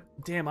 But,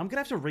 damn, I'm gonna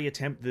have to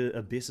reattempt the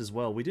Abyss as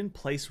well. We didn't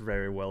place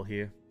very well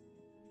here.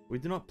 We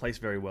did not place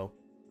very well.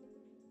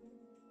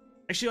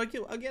 Actually,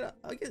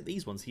 I'll get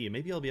these ones here.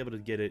 Maybe I'll be able to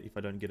get it if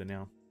I don't get it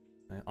now.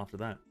 After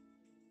that.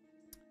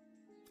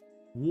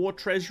 War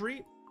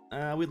Treasury.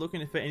 Are we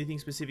looking for anything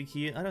specific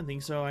here? I don't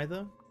think so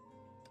either.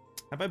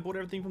 Have I bought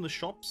everything from the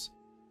shops?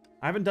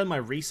 I haven't done my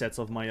resets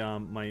of my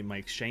my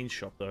exchange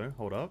shop though.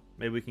 Hold up.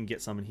 Maybe we can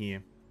get some in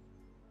here.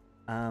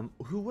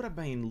 Who would I have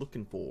been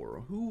looking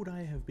for? Who would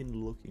I have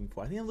been looking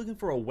for? I think I'm looking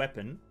for a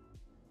weapon.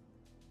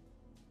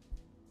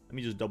 Let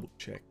me just double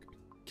check.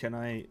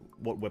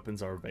 What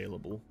weapons are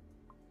available?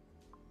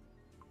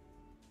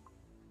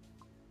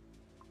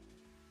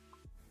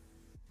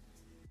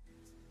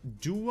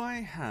 Do I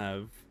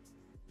have...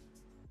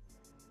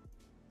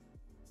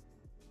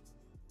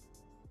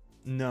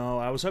 No,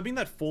 I was hoping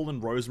that Fallen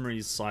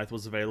Rosemary's Scythe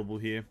was available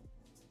here.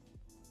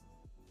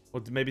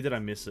 Or maybe did I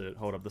miss it?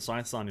 Hold up, the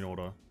Scythes aren't in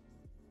order.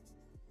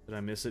 Did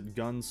I miss it?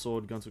 Gun,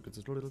 sword, gun, sword, gun,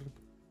 sword.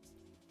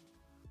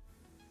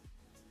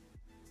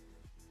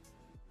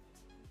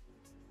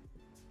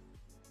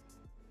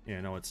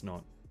 Yeah, no, it's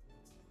not.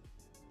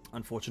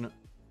 Unfortunate.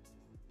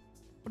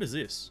 What is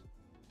this?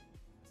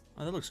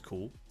 Oh, that looks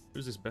cool.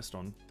 Who's this best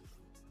on?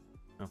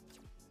 Oh.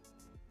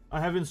 I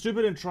have been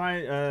stupid and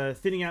try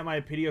thinning out my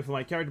PDO for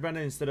my character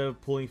banner instead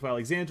of pulling for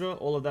Alexandra.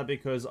 All of that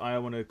because I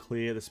want to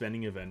clear the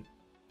spending event.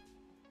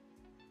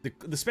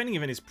 The spending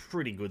event is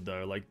pretty good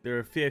though. Like there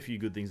are a fair few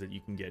good things that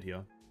you can get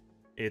here.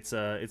 It's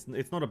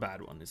not a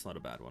bad one. It's not a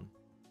bad one.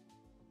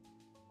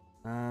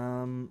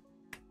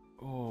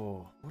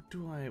 Oh,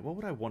 what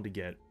would I want to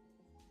get?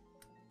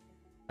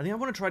 I think I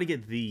want to try to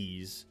get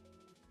these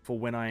for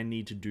when I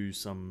need to do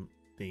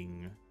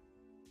something.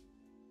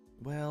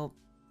 Well,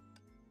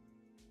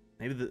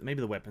 maybe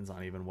the weapons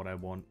aren't even what I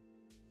want.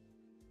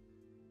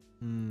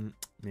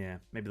 Yeah,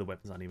 maybe the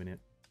weapons aren't even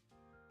it.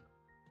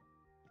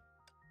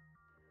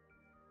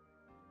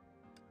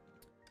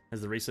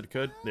 Has the reset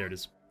occurred? There it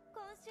is.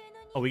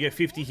 Oh, we get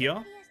 50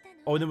 here?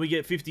 Oh, and then we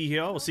get 50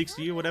 here, or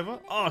 60 or whatever?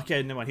 Oh,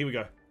 okay, never mind. Here we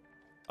go.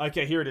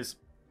 Okay, here it is.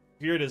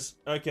 Here it is.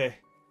 Okay.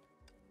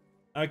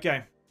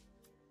 Okay.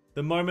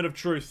 The moment of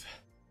truth.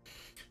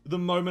 The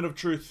moment of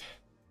truth.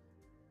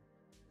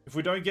 If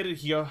we don't get it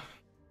here,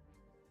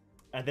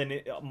 and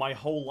then my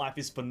whole life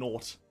is for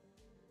naught.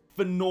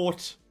 For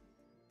naught.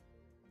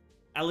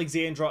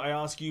 Alexandra, I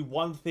ask you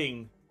one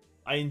thing.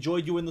 I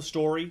enjoyed you in the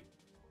story.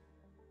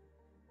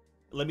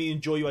 Let me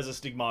enjoy you as a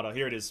stigmata.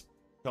 Here it is.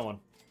 Come on.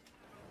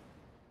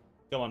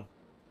 Come on.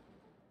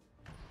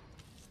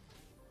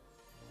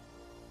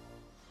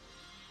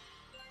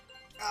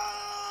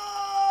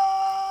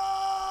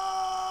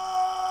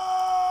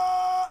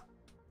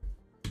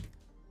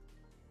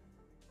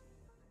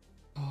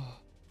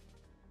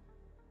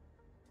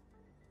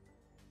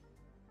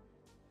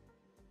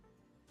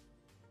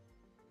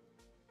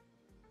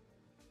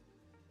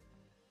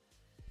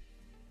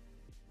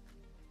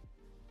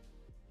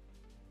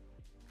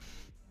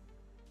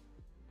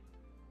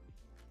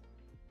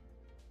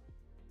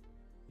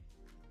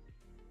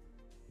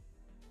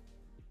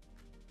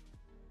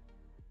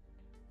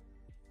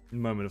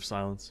 Moment of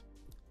silence.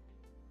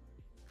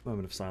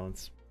 Moment of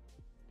silence.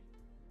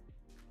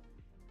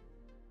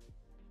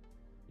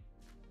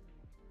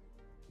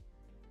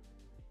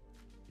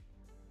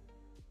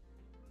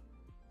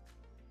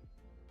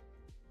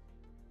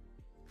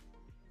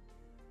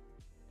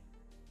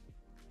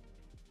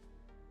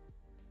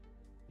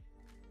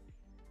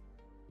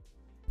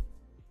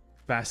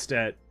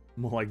 Bastet.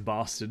 More like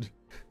bastard.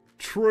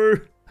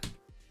 True.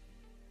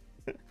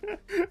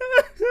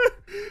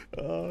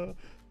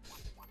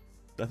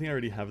 I think I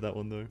already have that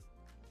one though.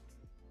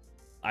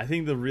 I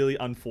think the really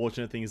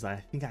unfortunate thing is I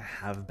think I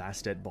have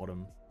Bastet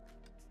bottom.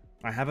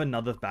 I have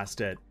another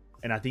Bastet,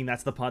 and I think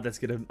that's the part that's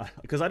gonna...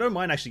 Because I don't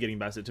mind actually getting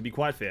Bastet, to be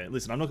quite fair.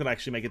 Listen, I'm not gonna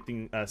actually make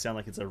it sound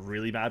like it's a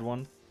really bad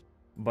one,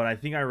 but I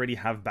think I already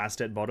have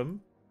Bastet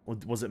bottom. Or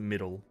was it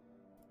middle?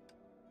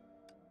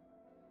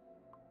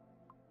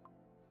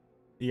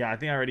 Yeah, I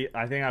think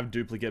I have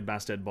duplicate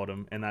Bastet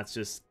bottom, and that's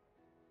just...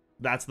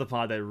 That's the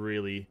part that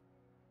really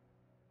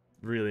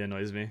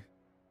annoys me.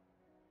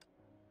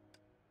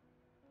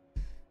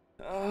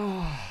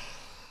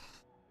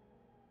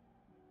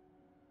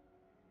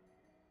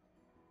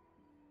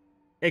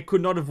 It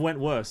could not have went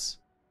worse.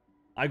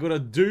 I got a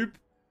dupe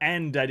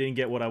and I didn't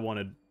get what I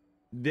wanted.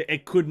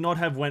 It could not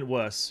have went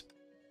worse.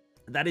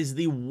 That is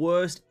the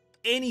worst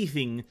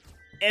anything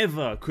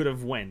ever could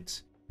have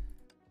went.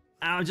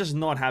 I'm just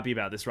not happy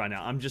about this right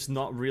now. I'm just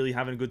not really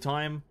having a good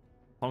time.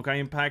 Honkai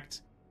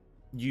Impact,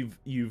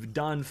 you've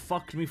done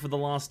fucked me for the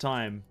last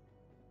time.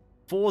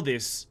 For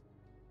this,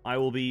 I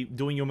will be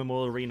doing your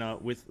Memorial Arena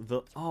with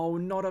the... Oh,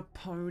 not a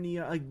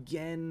Ponia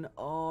again.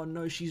 Oh,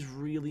 no, she's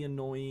really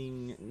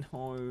annoying.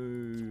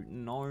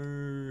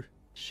 No.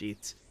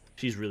 Shit.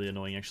 She's really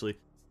annoying, actually.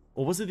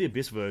 Or was it the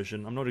Abyss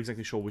version? I'm not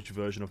exactly sure which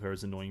version of her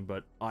is annoying,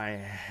 but I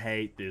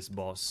hate this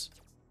boss.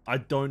 I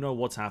don't know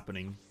what's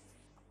happening.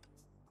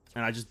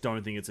 And I just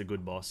don't think it's a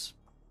good boss.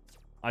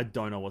 I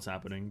don't know what's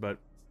happening, but...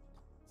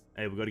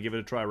 Hey, we got to give it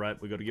a try,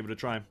 right? We got to give it a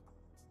try.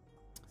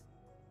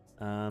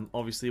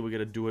 Obviously, we're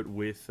going to do it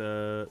with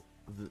the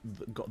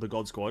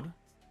God Squad.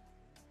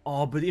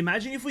 Oh, but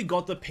imagine if we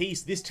got the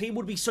piece. This team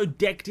would be so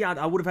decked out.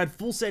 I would have had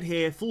full set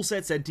Hare, full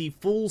set Senti,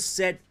 full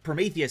set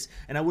Prometheus,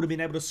 and I would have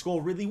been able to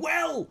score really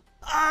well.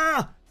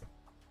 Ah!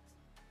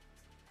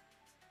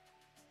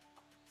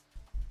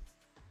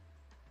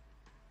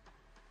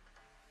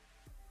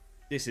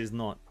 This is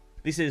not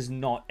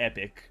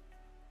epic.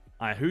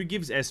 Alright, who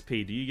gives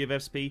SP? Do you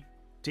give SP?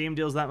 Team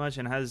deals that much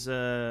and has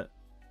 22%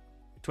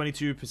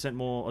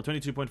 more, or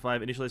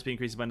 22.5. Initial SP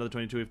increases by another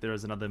 22 if there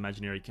is another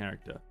imaginary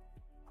character.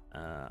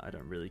 I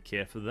don't really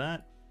care for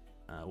that.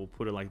 We'll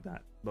put it like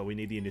that. But we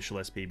need the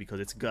initial SP because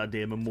it's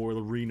goddamn Memorial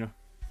Arena.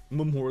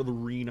 Memorial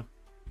Arena.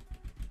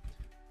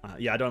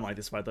 Yeah, I don't like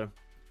this fight though.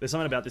 There's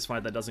something about this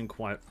fight that doesn't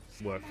quite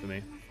work for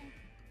me.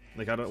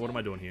 Like, what am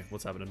I doing here?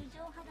 What's happening?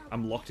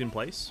 I'm locked in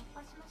place?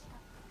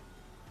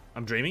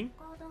 I'm dreaming?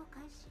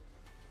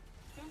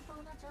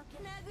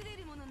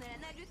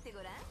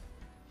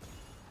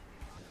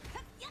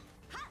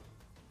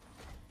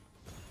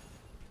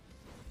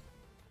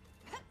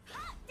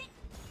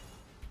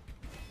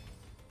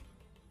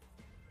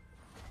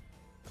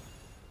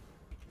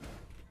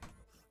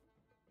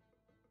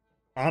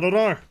 I don't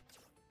know.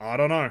 I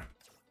don't know.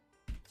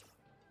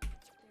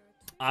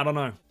 I don't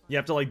know. You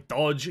have to like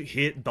dodge,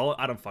 hit, dodge.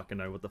 I don't fucking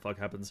know what the fuck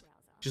happens.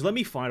 Just let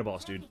me fight a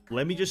boss, dude.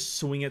 Let me just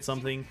swing at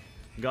something.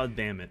 God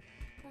damn it.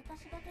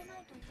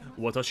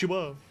 Watashi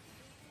wa.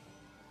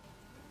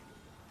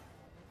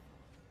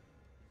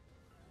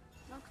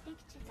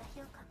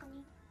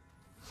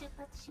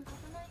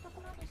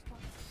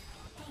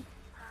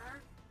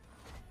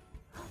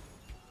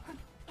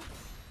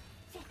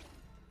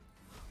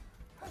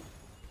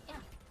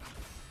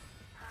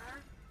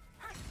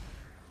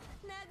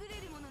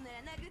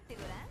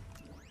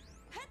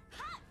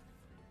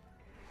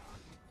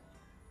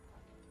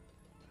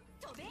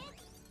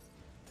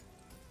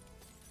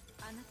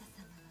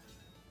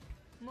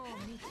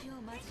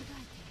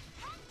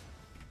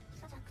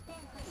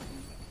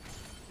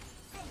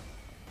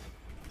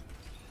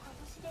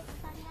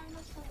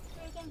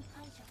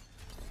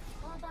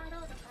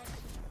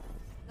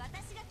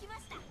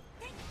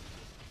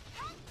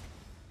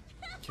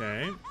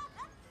 Okay.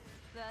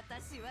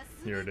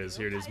 Here it is.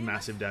 Here it is.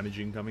 Massive damage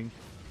incoming.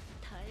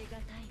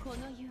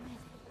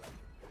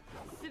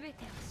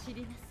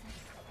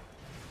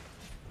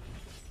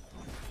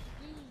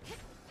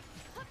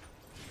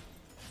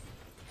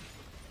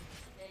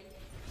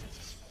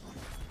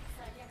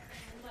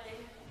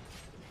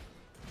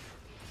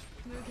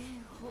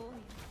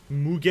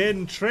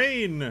 Mugen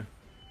train!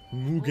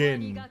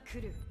 Mugen.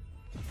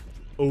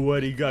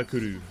 Owari ga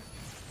kuru.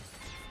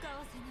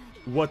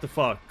 What the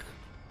fuck?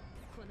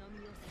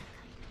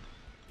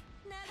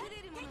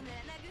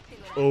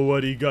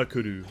 Owari ga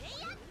kuru.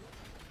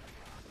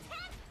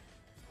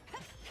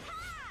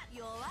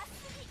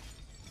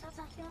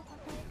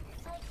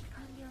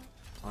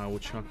 I will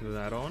chuck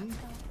that on.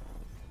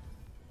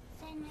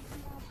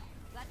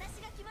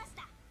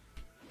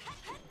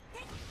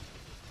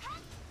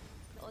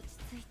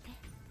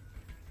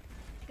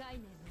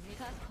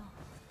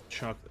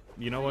 Chuck.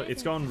 You know what?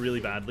 It's gone really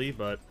badly,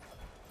 but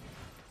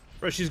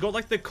bro, she's got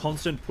like the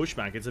constant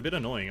pushback. It's a bit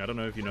annoying. I don't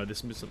know if you know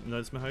this,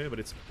 Mihoyo, but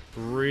it's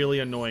really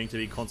annoying to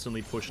be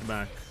constantly pushed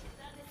back.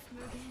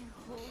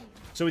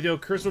 So with your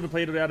crystal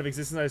depleted out of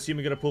existence, I assume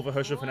you're gonna pull for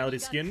Hosho Finality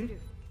skin?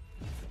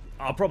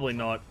 Probably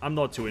not. I'm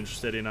not too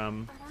interested in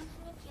them.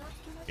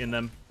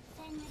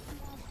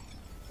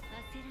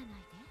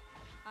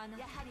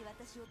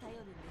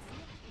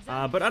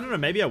 But I don't know.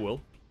 Maybe I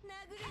will.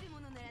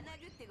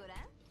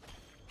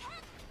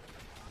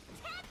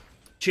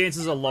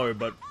 Chances are low,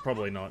 but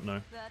probably not, no.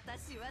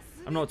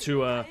 I'm not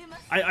too,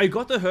 I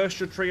got the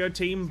Herstra trio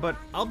team, but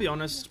I'll be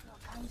honest,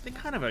 they're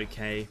kind of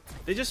okay.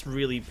 They're just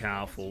really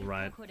powerful,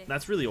 right?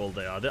 That's really all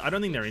they are. I don't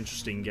think they're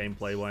interesting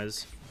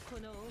gameplay-wise.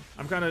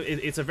 I'm kind of,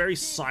 it's a very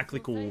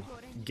cyclical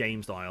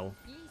game style.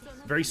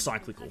 Very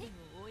cyclical.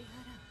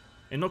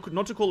 And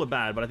not to call it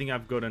bad, but I think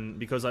I've gotten,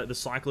 because the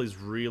cycle is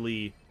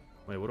really...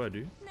 Wait, what do I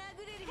do?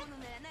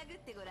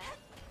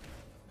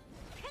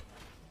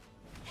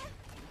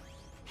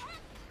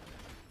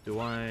 Do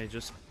I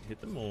just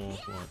hit them or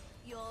what?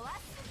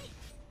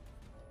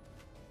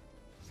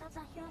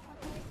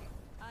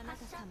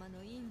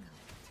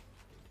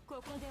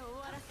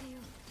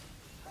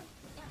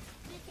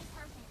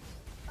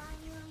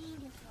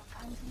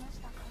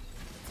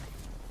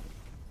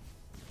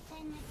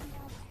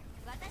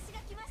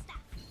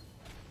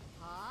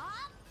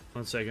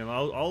 One second,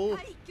 I'll...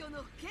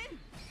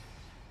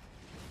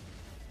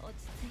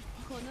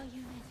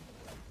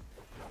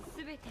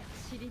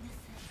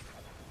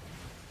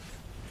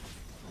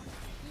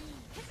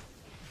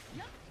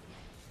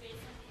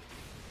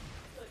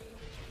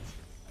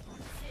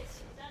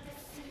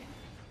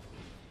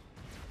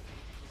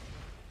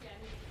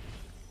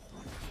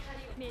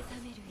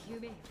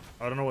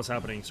 I don't know what's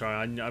happening.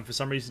 Sorry, I for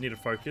some reason need to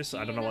focus.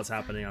 I don't know what's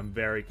happening. I'm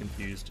very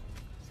confused.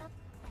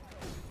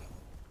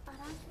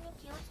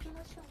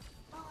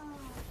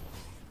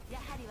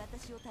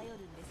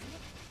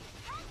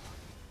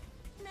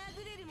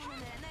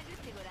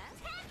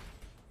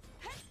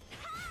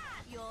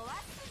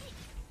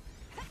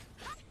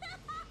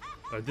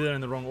 I did it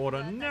in the wrong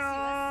order.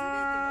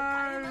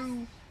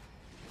 No!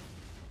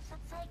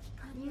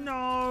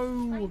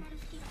 No!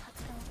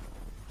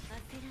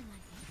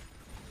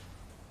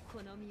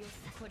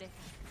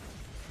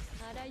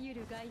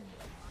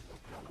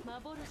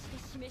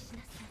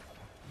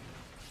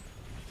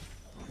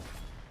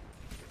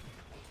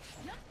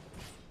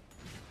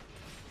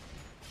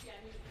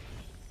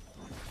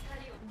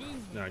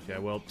 Okay,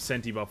 well,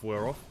 Senti buff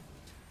wore off.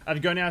 I have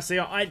to go now. See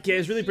you. Alright,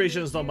 Cares. Really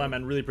appreciate it. Stop by,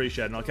 man. Really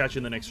appreciate it. And I'll catch you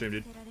in the next stream,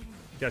 dude.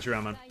 Catch you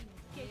around, man.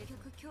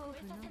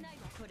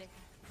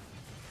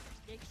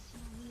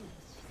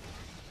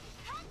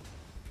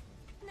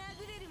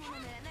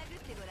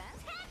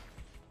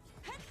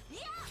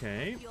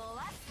 Okay.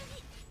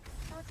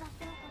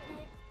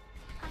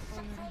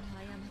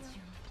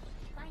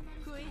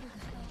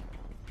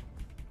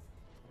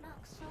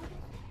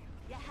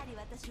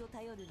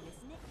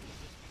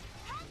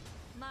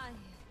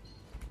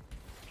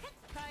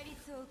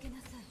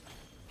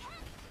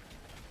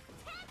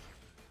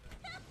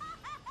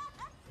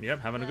 Yep,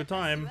 having a good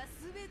time.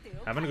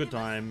 Having a good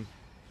time.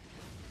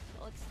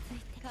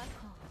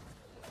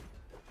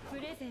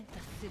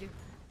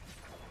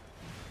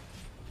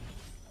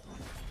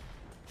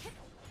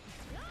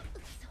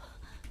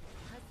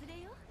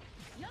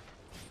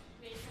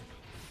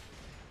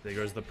 There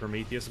goes the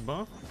Prometheus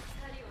buff.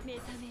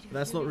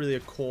 That's not really a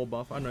core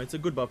buff. I know it's a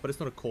good buff, but it's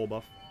not a core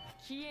buff.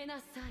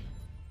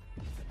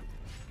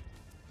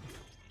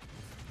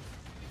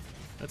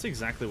 That's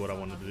exactly what I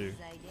wanted to do.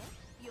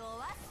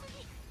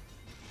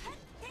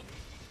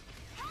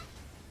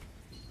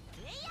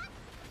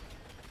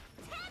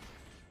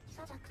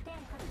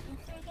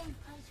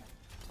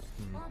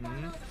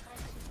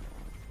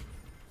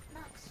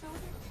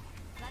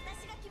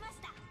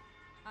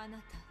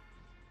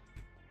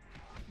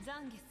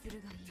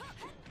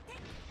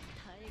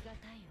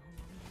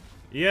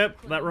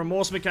 Yep, that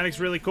remorse mechanic's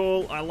really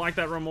cool. I like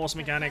that remorse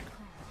mechanic.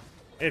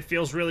 It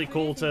feels really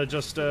cool to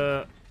just,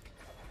 There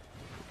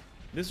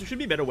should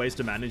be better ways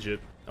to manage it.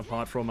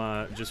 apart from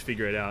just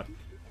figure it out.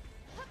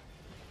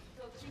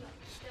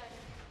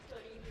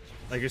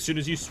 Like, as soon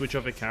as you switch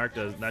off a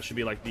character, that should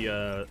be like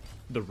the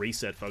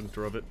reset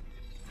functor of it.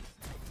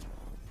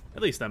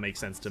 At least that makes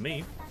sense to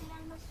me.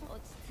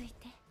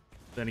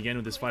 Then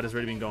again, this fight has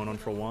already been going on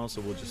for a while,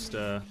 so we'll just,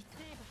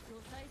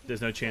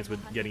 there's no chance we're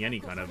getting any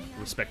kind of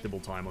respectable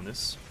time on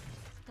this.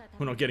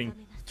 We're not getting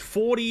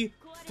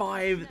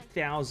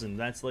 45,000.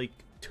 That's like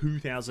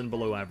 2,000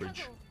 below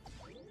average.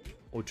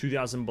 Or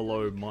 2,000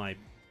 below my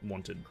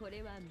wanted.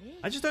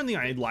 I just don't think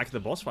I like the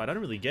boss fight. I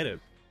don't really get it.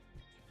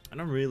 I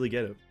don't really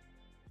get it.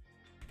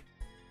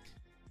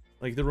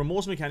 Like, the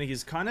remorse mechanic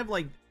is kind of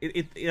like...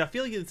 I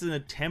feel like it's an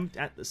attempt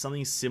at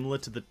something similar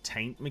to the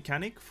taint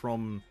mechanic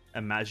from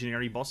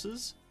imaginary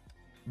bosses,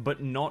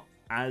 but not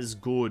as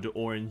good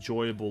or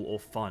enjoyable or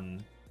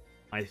fun,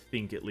 I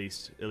think, at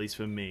least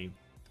for me.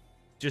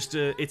 Just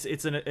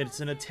it's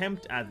an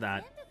attempt at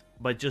that,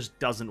 but just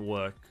doesn't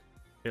work,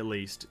 at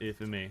least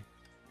for me.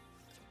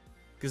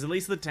 Because at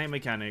least the taint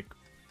mechanic,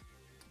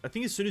 I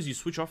think as soon as you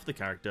switch off the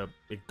character,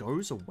 it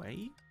goes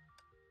away,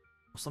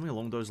 or something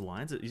along those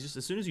lines. It's just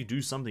as soon as you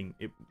do something,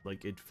 it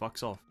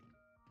fucks off.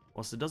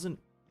 Whilst it doesn't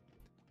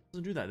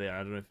do that there. I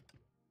don't know if you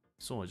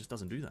saw, it just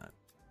doesn't do that.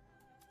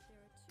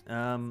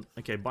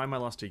 Okay, buy my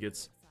last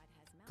tickets.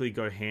 Quickly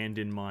go hand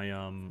in my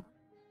oh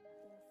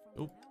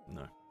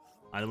no.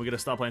 And then we're gonna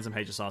start playing some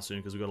HSR soon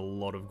because we've got a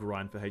lot of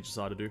grind for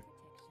HSR to do.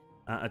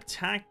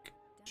 Attack.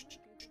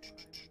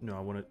 No,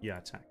 I want to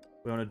attack.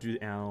 We want to do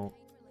our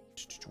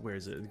where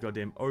is it?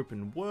 Goddamn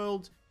open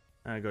world.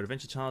 Go to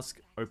adventure task.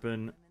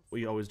 Open.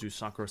 We always do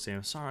Sakura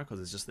Samsara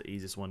because it's just the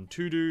easiest one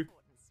to do.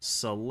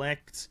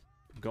 Select.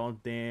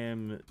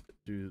 Goddamn.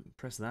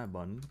 Press that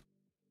button.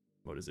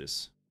 What is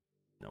this?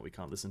 No, we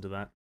can't listen to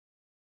that.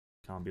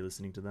 Can't be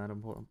listening to that,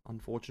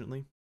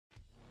 unfortunately.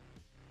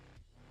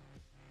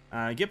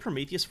 Get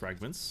Prometheus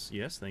fragments.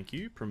 Yes, thank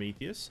you,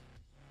 Prometheus.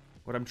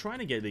 What I'm trying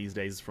to get these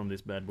days from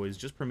this bad boy is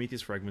just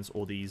Prometheus fragments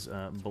or these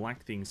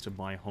black things to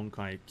buy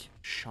Honkai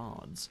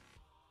shards.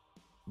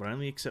 But I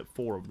only accept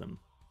 4 of them.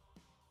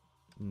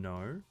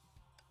 No.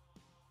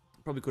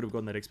 Probably could have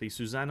gotten that XP.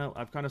 Susanna,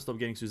 I've kind of stopped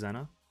getting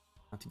Susanna.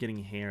 After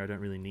getting Hare, I don't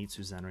really need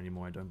Susanna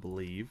anymore, I don't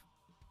believe.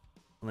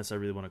 Unless I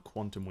really want a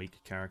Quantum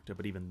Weak character,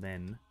 but even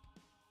then,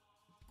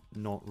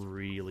 not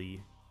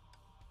really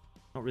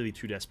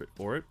too desperate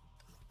for it.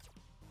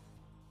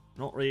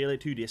 Not really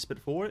too desperate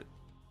for it.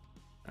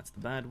 That's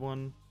the bad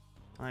one.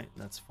 Alright,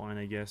 that's fine,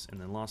 I guess. And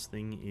then last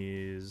thing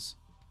is...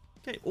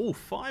 Okay, oh,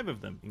 5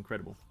 of them.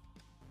 Incredible.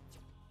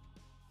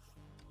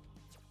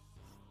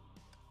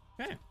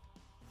 Okay.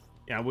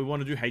 Yeah, we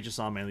want to do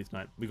HSR mainly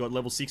tonight. We got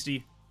level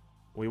 60.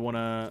 We want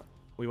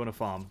to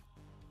farm.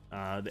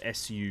 The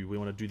SU. We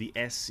want to do the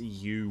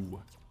SU.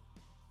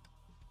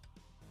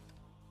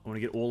 I want to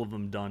get all of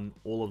them done.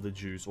 All of the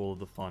juice, all of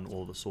the fun,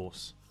 all of the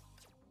sauce.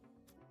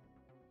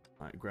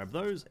 Alright, grab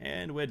those,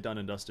 and we're done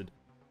and dusted.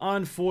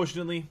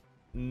 Unfortunately,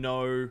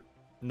 no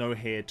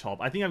Hare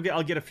top. I think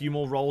I'll get a few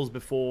more rolls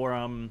before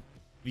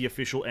the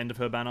official end of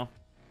her banner.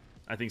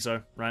 I think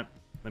so, right?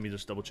 Let me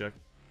just double check.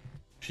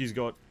 She's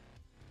got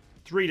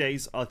 3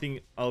 days. I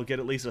think I'll get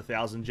at least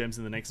 1,000 gems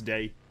in the next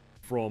day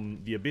from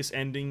the Abyss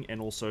ending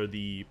and also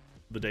the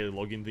daily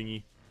login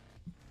thingy.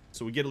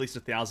 So we get at least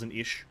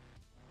 1,000-ish.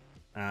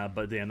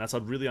 But then that's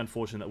really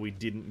unfortunate that we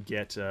didn't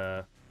get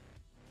her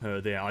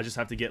there. I just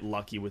have to get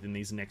lucky within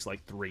these next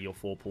like 3 or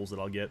 4 pulls that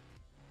I'll get.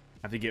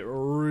 I have to get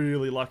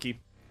really lucky.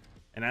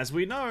 And as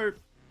we know,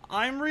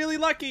 I'm really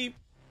lucky.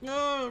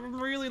 Oh,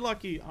 I'm really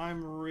lucky.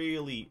 I'm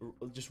really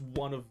just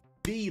one of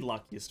the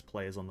luckiest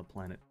players on the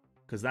planet.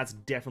 Because that's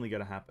definitely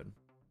going to happen.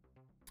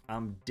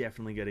 I'm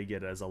definitely going to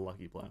get it as a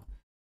lucky player.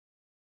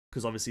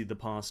 Because obviously the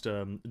past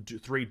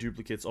 3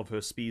 duplicates of her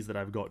speeds that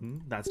I've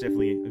gotten, that's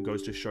definitely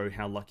goes to show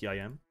how lucky I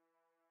am.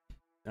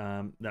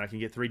 That I can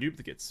get 3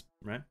 duplicates,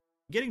 right?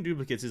 Getting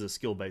duplicates is a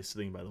skill-based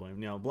thing, by the way.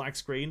 Now, black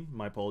screen,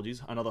 my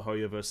apologies. Another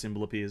Hoyoverse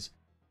symbol appears.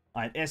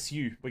 Alright,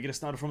 SU. We're going to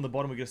start from the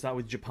bottom. We're going to start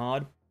with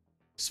Japard,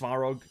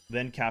 Svarog,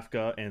 then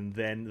Kafka, and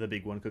then the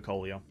big one,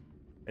 Kokolia.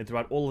 And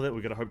throughout all of it, we're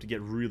going to hope to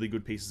get really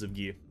good pieces of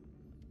gear.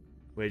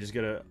 We're just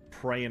going to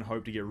pray and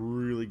hope to get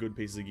really good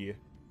pieces of gear.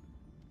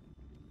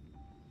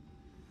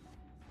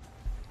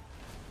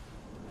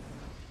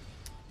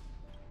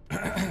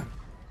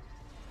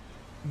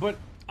 But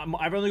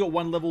I've only got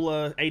one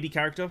level 80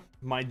 character.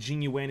 My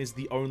Jing Yuan is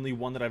the only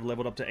one that I've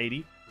leveled up to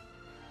 80.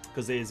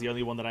 Because it is the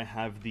only one that I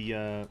have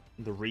the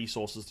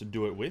resources to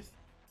do it with.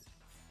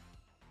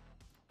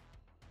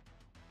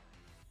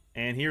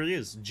 And here it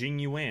is, Jing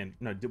Yuan.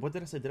 No, what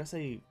did I say? Did I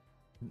say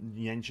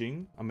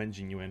Yanqing? I meant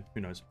Jing Yuan.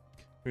 Who knows?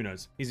 Who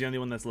knows? He's the only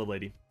one that's level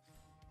 80.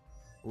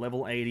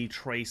 Level 80,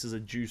 traces are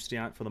juiced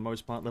out for the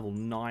most part. Level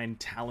 9,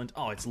 talent.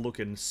 Oh, it's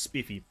looking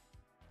spiffy.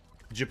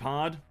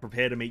 Japard,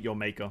 prepare to meet your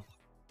maker.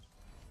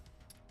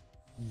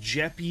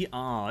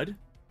 Jepiard,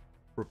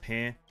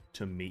 prepare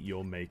to meet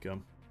your maker.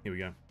 Here we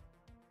go.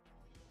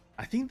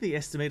 I think the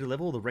estimated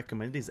level, the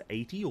recommended, is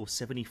 80 or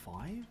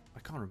 75? I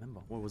can't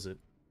remember. What was it?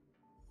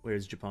 Where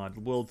is Japard?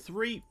 World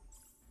 3.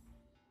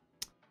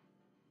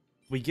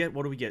 We get,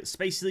 what do we get?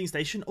 Space Sealing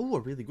Station. Oh, a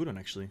really good one,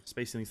 actually.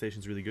 Space Sealing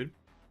Station's really good.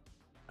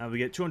 We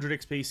get 200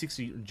 XP,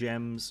 60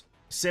 gems,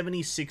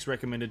 76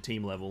 recommended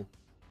team level.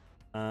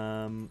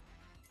 I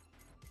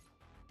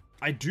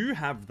do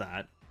have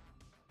that.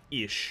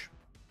 Ish.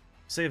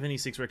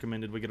 76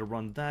 recommended. We're going to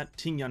run that.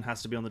 Ting Yun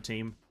has to be on the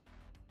team.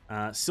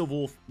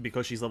 Silverwolf,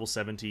 because she's level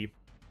 70.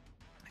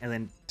 And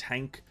then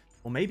Tank,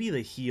 or maybe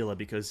the healer,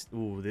 because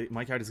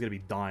my character's going to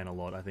be dying a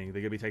lot, I think.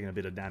 They're going to be taking a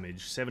bit of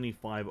damage.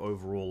 75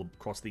 overall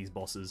across these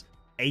bosses.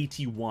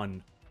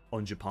 81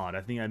 on Japad.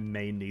 I think I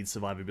may need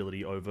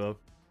survivability over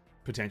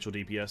potential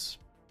DPS.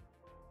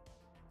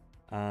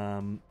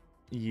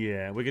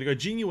 Yeah, we're going to go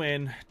Jing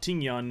Yuan,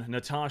 Ting Yun,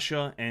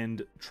 Natasha,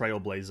 and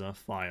Trailblazer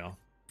Fire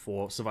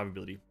for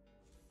survivability.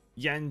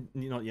 Yan,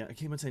 not Yan, I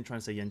keep on saying, trying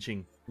to say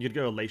Yanqing. You'd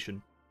go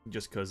Elation,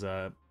 just because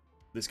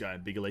this guy,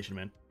 big Elation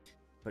man.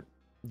 But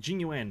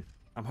Jing Yuan,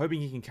 I'm hoping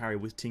he can carry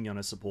with Ting Yun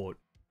as support.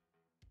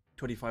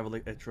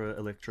 25 extra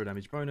electro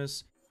damage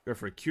bonus. Go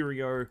for a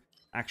Curio.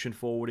 Action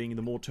forwarding.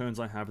 The more turns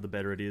I have, the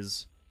better it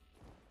is.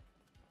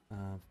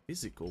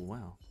 Physical,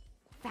 wow.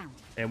 Found.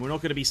 And we're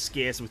not going to be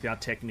scarce with our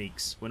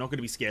techniques. We're not going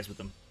to be scarce with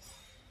them.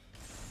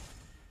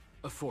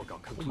 A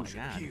foregone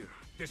conclusion. God. Here,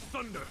 there's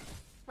thunder.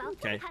 Welcome,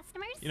 Okay.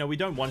 customers. You know, we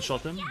don't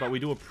one-shot them, but we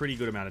do a pretty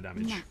good amount of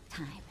damage. Nap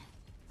time.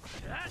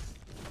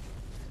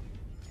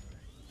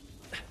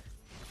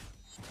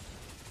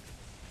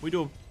 We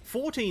do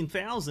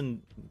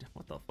 14,000...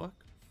 What the fuck?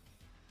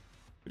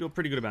 We do a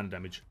pretty good amount of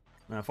damage.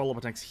 Follow-up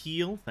attacks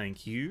heal,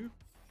 thank you.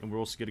 And we're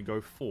also going to go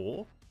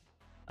for...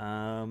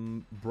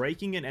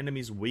 breaking an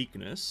enemy's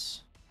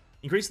weakness.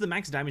 Increases the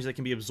max damage that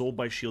can be absorbed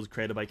by shields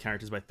created by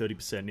characters by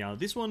 30%. Now,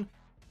 this one,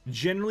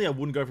 generally I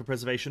wouldn't go for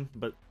preservation,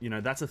 but, you know,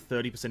 that's a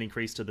 30%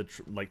 increase to the,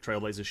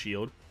 Trailblazer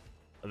shield.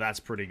 That's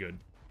pretty good.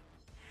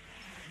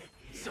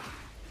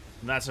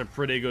 That's a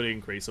pretty good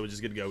increase, so we're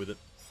just gonna go with it.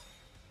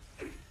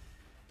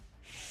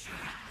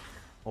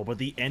 Oh, but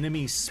the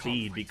enemy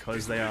speed,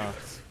 because they are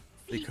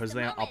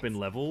up in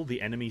level,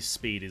 the enemy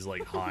speed is,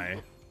 like,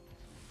 high.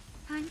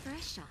 Time for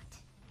a shot.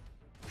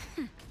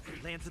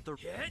 Lands at the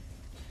hit.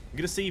 I'm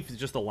gonna see if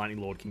just the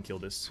Lightning Lord can kill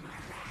this.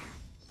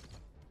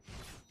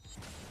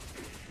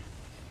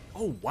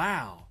 Oh,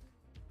 wow.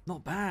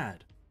 Not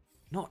bad.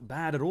 Not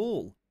bad at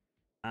all.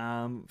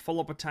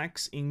 Follow-up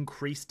attacks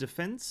increase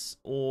defense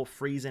or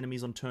freeze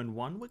enemies on turn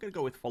 1. We're gonna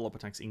go with follow-up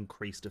attacks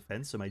increase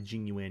defense, so my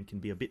Jing Yuan can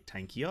be a bit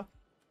tankier.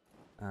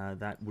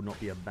 That would not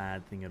be a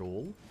bad thing at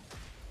all.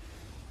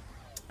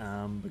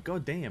 But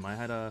goddamn, I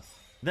had a...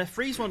 That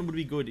freeze one would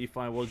be good if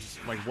I was,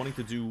 like, wanting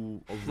to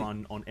do a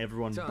run on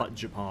everyone but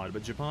Japad.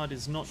 But Japad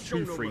is not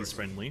too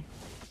freeze-friendly.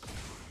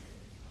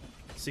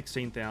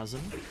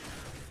 16,000.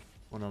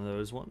 One of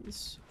those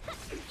ones.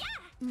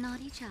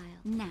 Naughty child.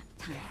 Nap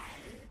time.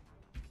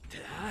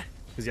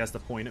 Because he has to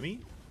point at me?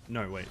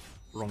 No, wait.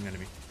 Wrong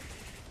enemy.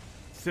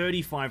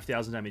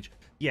 35,000 damage.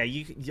 Yeah,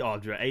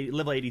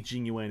 level 80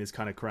 Jing Yuan is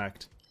kind of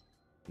cracked.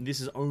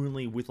 This is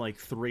only with, like,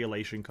 3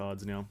 Elation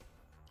cards now.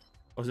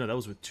 Oh, no, that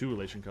was with 2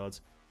 Elation cards.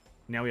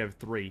 Now we have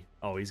 3.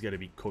 Oh, he's going to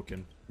be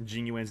cooking.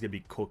 Jing Yuan's going to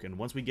be cooking.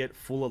 Once we get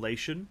full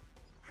Elation,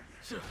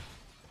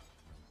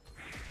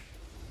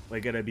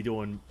 we're going to be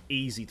doing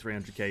easy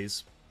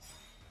 300Ks.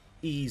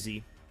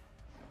 Easy.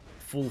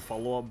 Full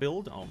follow-up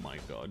build? Oh my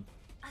god.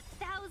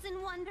 1,000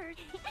 wonders.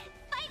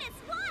 Fight us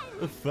one!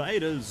 The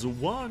fight is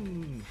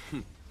won!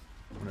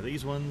 One of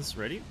these ones.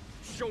 Ready?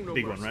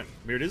 Big one, right?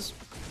 Here it is.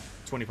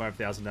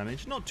 25,000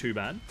 damage. Not too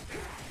bad.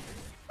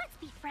 Let's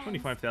be friends.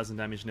 25,000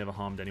 damage never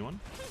harmed anyone.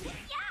 Yeah.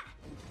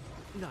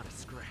 Not a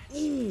scratch.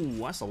 Ooh,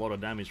 that's a lot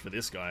of damage for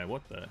this guy.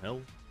 What the hell?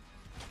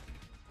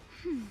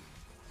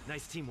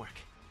 Nice teamwork.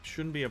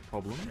 Shouldn't be a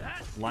problem.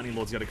 Lightning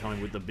Lord's got to come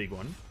in with the big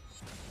one.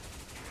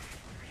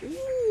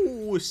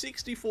 Ooh,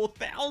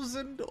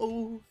 64,000.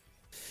 Oh,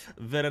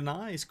 very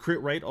nice.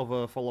 Crit rate of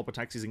a follow-up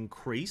attacks is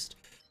increased.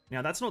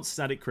 Now that's not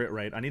static crit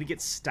rate. I need to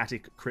get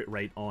static crit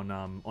rate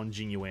on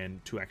Jing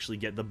Yuan to actually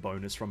get the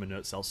bonus from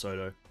Inert Cell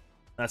Soto.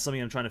 That's something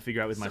I'm trying to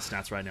figure out with my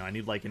stats right now. I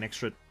need like an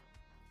extra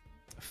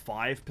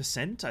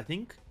 5%, I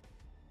think,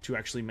 to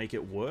actually make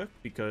it work,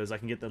 because I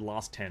can get the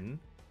last 10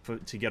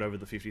 to get over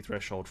the 50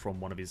 threshold from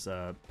one of his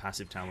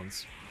passive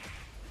talents.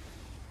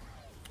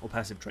 Or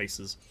passive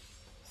traces.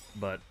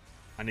 But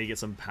I need to get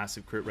some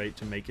passive crit rate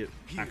to make it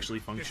actually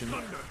function.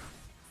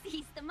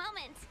 Seize the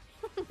moment.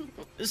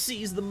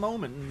 Seize the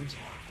moment.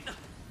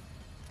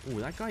 Ooh,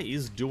 that guy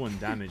is doing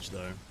damage,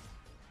 though.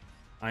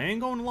 I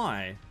ain't gonna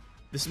lie.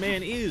 This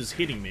man is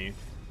hitting me.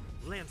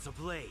 Lance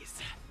ablaze.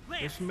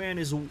 This man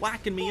is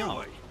whacking me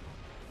up.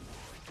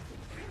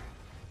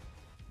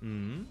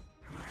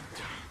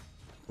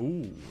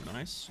 Ooh,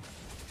 nice.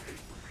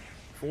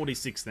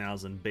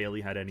 46,000. Barely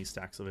had any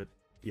stacks of it.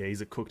 Yeah,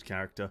 he's a cooked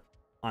character.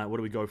 Alright, what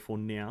do we go for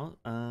now?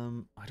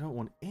 I don't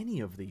want any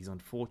of these,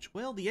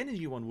 unfortunately. Well, the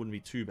energy one wouldn't be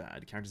too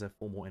bad. Characters have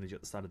 4 more energy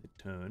at the start of the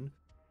turn.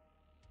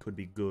 Could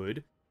be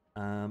good.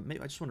 Maybe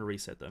I just want to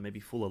reset, though. Maybe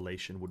full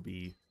elation would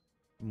be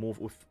more...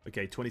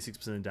 Okay,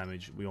 26%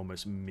 damage. We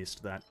almost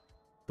missed that.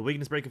 The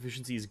weakness break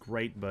efficiency is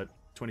great, but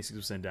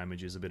 26%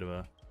 damage is a bit of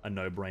a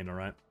no-brainer,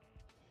 right?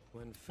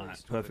 When Alright,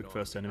 faced with perfect an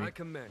first army, enemy. I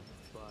command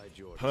it by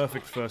George.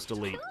 Perfect first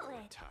elite. Cool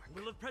it. Attack.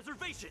 Will of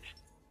preservation.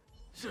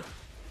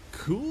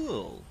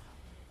 Cool.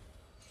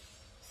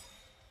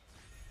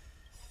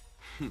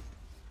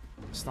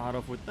 Start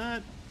off with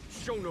that.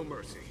 Show no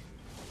mercy.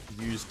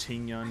 Use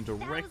Ting Yun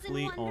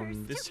directly 1,000 on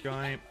wonders this to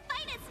guy.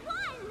 Fight as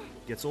one.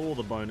 Gets all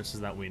the bonuses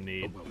that we A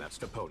need.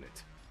 well-matched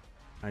opponent.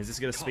 Is this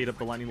going to speed up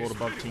the Lightning Lord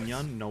above Ting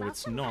Yun? No,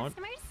 it's Welcome, not.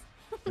 customers.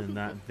 And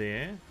that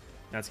there.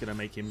 That's going to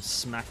make him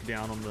smack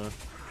down on the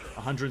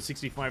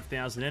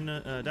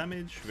 165,000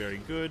 damage. Very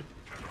good.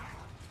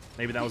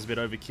 Maybe that was a bit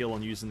overkill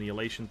on using the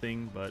elation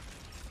thing, but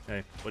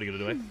hey, what are you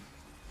going to do, eh?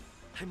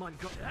 I'm on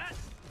guard.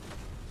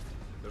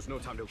 There's no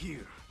time to hear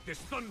this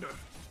thunder.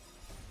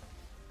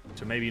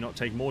 To maybe not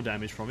take more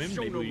damage from him,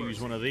 Show maybe no we'll use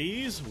mercy. one of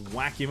these,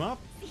 whack him up.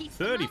 Seize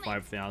the moment.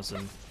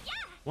 35,000. Yeah.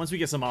 Once we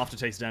get some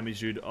aftertaste damage,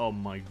 dude, oh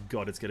my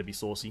god, it's gonna be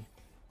saucy.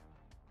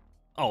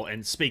 Oh,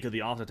 and speak of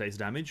the aftertaste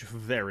damage,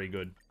 very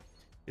good.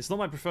 It's not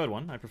my preferred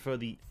one, I prefer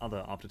the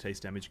other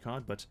aftertaste damage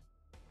card, but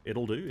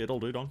it'll do,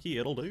 donkey,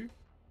 it'll do.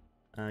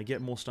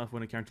 Get more stuff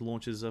when a character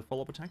launches a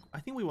follow-up attack. I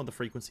think we want the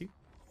frequency.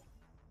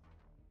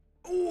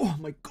 Oh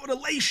my god,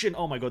 elation!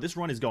 Oh my god, this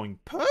run is going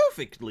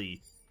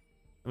perfectly!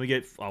 And we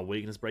get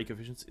weakness break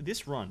efficiency.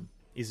 This run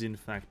is in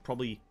fact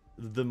probably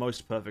the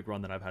most perfect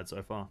run that I've had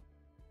so far.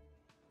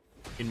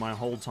 In my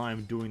whole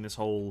time doing this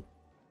whole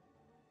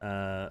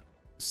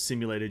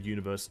simulated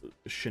universe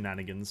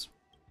shenanigans.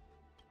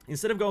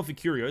 Instead of going for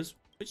curios,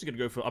 we're just gonna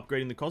go for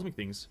upgrading the cosmic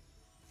things.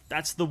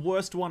 That's the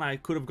worst one I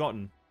could have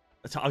gotten.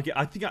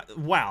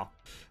 Wow.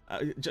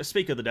 Just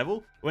speak of the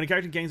devil. When a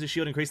character gains a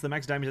shield, increase the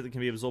max damage that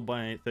can be absorbed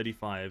by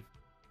 35.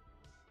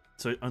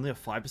 So only a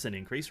 5%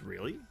 increase?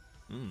 Really?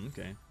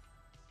 Okay.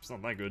 It's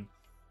not that good.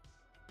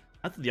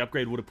 I thought the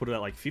upgrade would have put it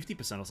at like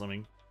 50% or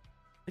something.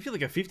 I feel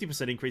like a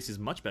 50% increase is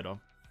much better.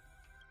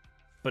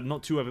 But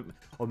not too over...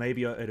 Or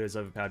maybe it is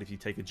overpowered if you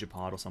take a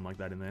Japard or something like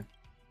that in there.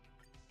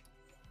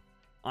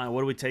 What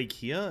do we take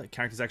here?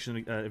 Character's action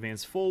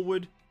advance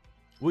forward.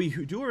 We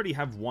do already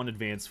have one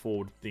advance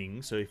forward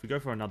thing, so if we go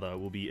for another,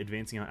 we'll be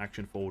advancing our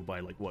action forward by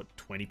like, what,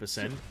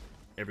 20%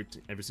 every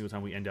single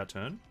time we end our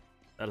turn?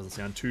 That doesn't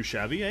sound too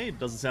shabby, eh? It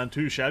doesn't sound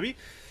too shabby.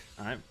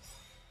 Alright.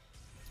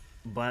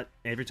 But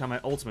every time I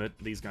ultimate,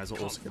 these guys are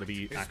also going to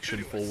be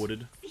action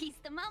forwarded. Seize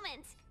the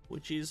moment.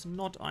 Which is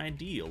not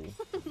ideal.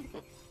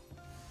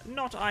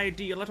 Not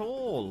ideal at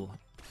all.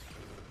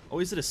 Oh,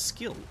 is it a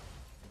skill?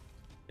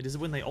 Is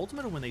it when they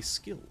ultimate or when they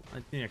skill? I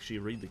didn't actually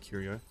read the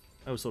curio.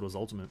 I always thought it was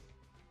ultimate.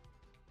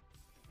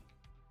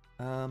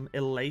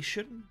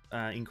 Elation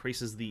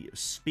increases the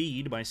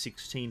speed by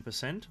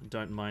 16%.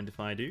 Don't mind if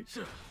I do.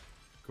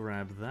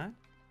 Grab that.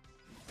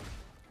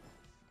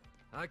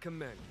 I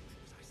command.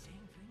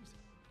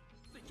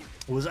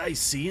 Was I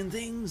seeing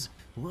things?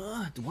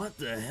 What? What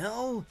the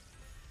hell?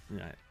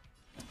 Yeah.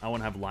 I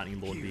want to have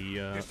Lightning Lord be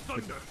This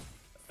thunder.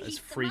 as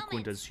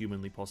frequent as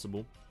humanly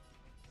possible.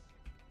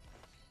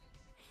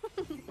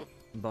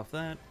 Buff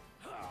that.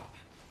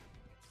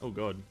 Oh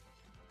god.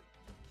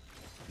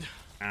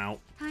 Ow.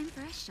 Time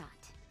for a shot.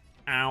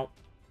 Ow.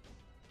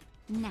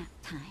 Nap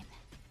time.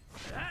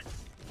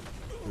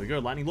 There we go,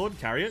 Lightning Lord,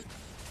 carry it.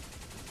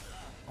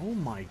 Oh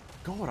my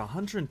god,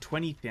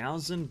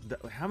 120,000.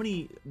 How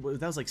many?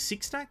 That was like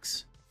 6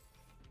 stacks?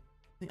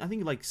 I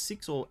think like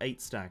 6 or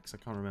 8 stacks. I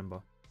can't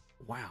remember.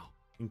 Wow,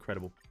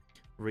 incredible.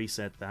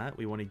 Reset that.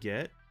 We want to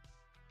get.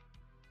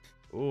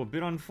 Oh, a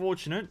bit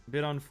unfortunate.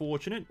 Bit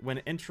unfortunate. When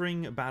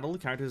entering battle,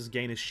 characters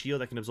gain a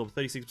shield that can absorb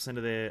 36%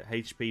 of their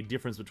HP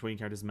difference between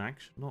characters'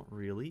 max. Not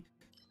really.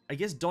 I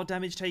guess dot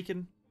damage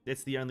taken.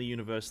 That's the only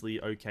universally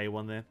okay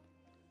one there.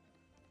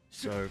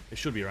 So it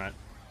should be right.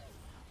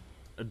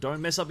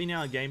 Don't mess up me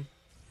now, game.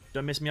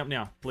 Don't mess me up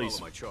now, please.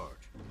 Follow my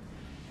charge.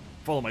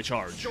 Follow my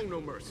charge. Show no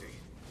mercy.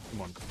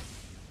 Come on.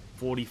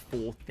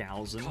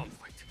 44,000.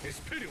 Conflict is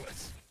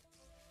pitiless.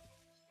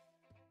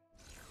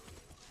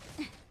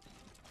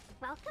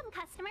 Welcome,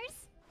 customers.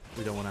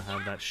 We don't want to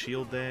have that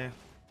shield there.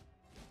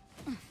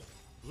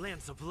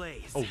 Lance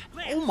ablaze. Oh,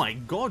 oh my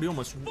god, he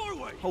almost...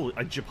 Forward. Oh,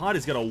 Japard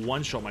is going to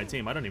one-shot my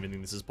team. I don't even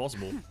think this is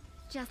possible.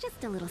 Just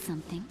a little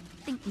something.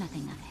 Think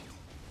nothing of it.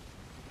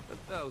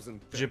 1,000.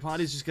 Japard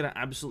is just going to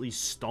absolutely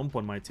stomp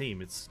on my team.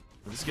 This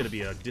is going to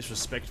be a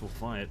disrespectful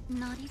fight.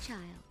 Naughty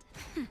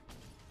child.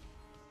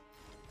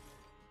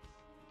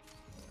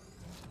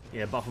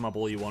 Yeah, buff him up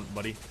all you want,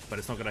 buddy. But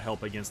it's not going to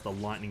help against the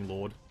Lightning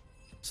Lord.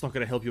 It's not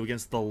going to help you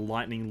against the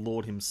Lightning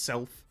Lord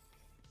himself.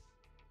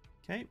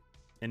 Okay.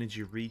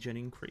 Energy regen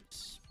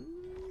increase.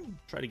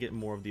 Try to get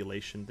more of the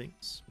elation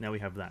things. Now we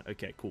have that.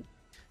 Okay, cool.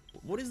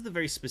 What is the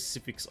very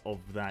specifics of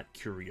that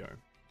curio?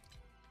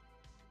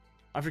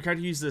 After a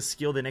character uses a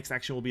skill, their next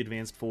action will be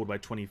advanced forward by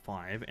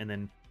 25. And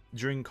then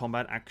during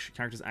combat,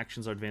 characters'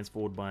 actions are advanced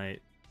forward by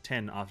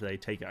 10 after they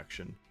take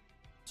action.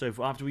 So if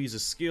after we use a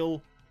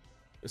skill,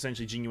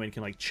 essentially Jingyuan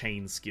can like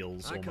chain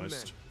skills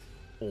almost.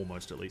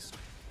 Almost at least.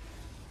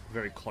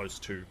 Very close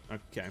to.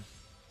 Okay.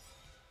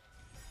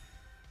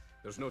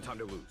 There's no time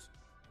to lose.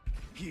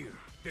 Hear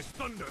this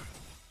thunder.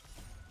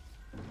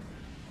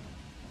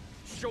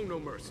 Show no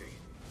mercy.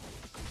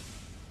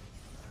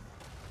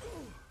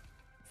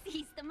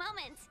 Seize the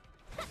moment.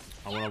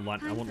 I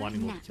want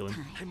Lightning Lord to kill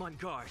him. I'm on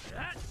guard.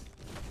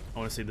 I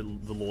want to see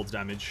the Lord's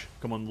damage.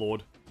 Come on,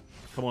 Lord.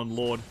 Come on,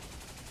 Lord.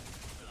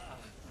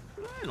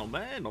 Not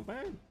bad, not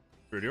bad.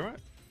 Pretty alright.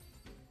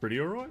 Pretty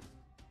alright.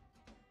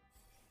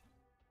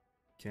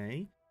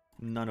 Okay.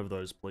 None of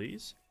those,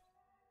 please.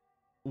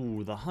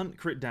 Ooh, the hunt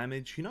crit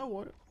damage. You know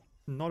what?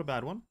 Not a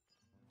bad one.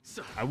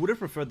 I would have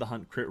preferred the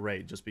hunt crit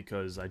rate just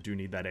because I do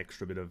need that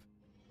extra bit of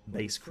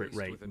base crit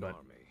rate, but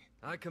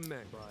I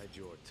command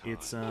your time.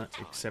 it's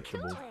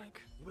acceptable.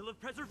 Will of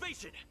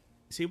preservation.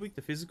 Is he weak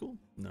to physical?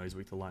 No, he's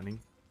weak to lightning.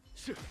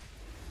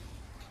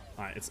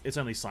 Alright, it's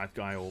only Scythe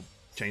Guy or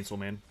Chainsaw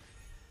Man.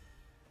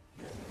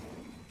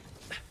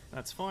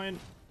 That's fine.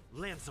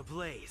 Lance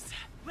ablaze.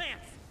 Lance.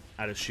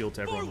 Add a shield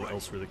to everyone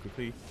else really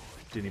quickly.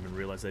 Didn't even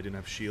realize they didn't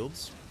have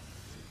shields.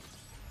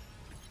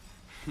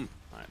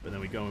 Alright, but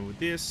then we go in with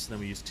this. Then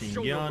we use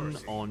Ting Yun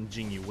on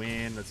Jing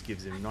Yuan. That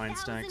gives him 9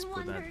 stacks.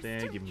 Put that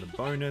there. Give him the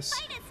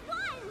bonus.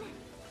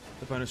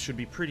 The bonus should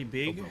be pretty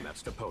big.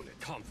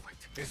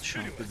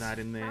 Chunk that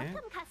in there.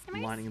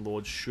 Lightning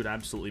Lord should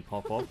absolutely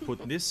pop off.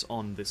 Put this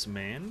on this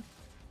man.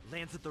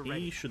 Lands at the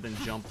He should then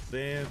jump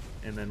there,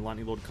 and then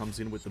Lightning Lord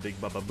comes in with the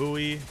big Baba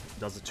Booey.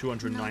 Does a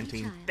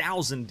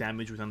 219,000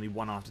 damage with only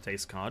 1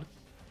 aftertaste card.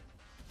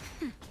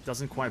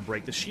 Doesn't quite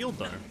break the shield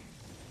though.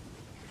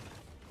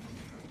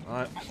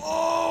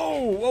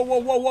 Oh! Whoa! Whoa!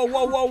 Whoa! Whoa!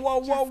 Whoa! Whoa!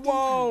 Whoa!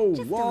 Whoa!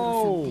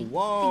 Whoa!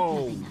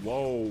 Whoa!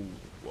 Whoa!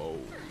 Whoa!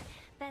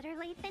 Better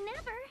late than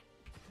never.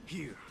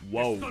 Here.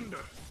 Whoa! Thunder.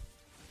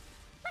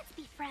 Let's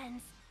be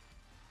friends.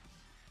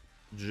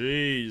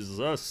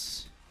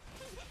 Jesus!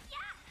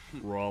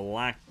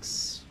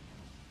 Relax.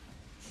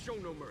 Show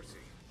no mercy.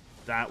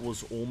 That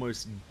was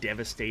almost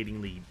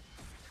devastatingly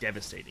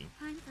devastating.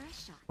 Time for a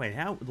shot. Wait,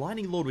 how?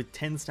 Lightning Lord with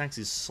 10 stacks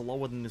is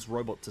slower than this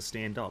robot to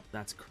stand up.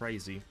 That's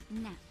crazy.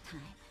 Nap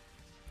time.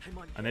 I'm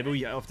on And maybe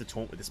we have to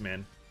taunt with this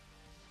man.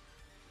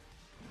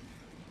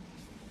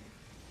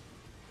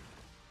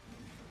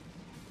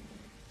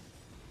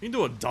 You can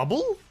do a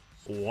double?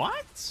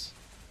 What?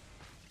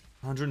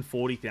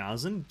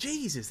 140,000?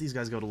 Jesus, these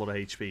guys got a lot of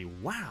HP.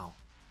 Wow.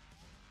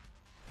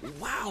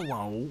 Wow,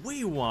 wow,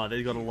 wee wow,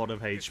 they got a lot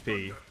of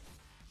HP.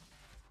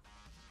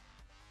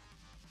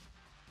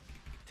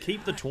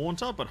 Keep the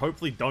taunt up, but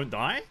hopefully don't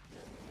die?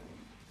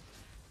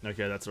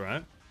 Okay, that's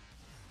alright.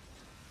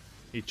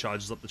 He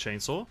charges up the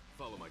chainsaw.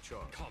 Follow my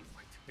charge.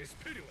 Conflict is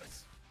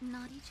pitiless.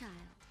 Naughty child.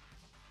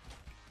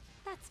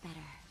 That's better.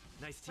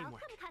 Nice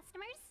teamwork. Welcome,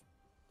 customers.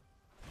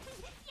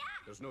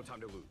 There's no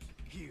time to lose.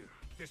 Here,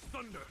 this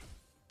thunder.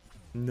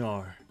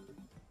 No.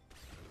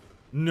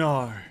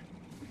 No.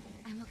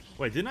 I'm okay.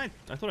 Wait, didn't I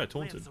thought I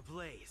taunted. Lance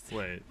ablaze.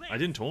 Wait, I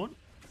didn't taunt?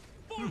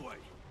 Forward.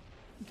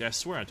 Okay, I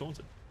swear I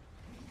taunted.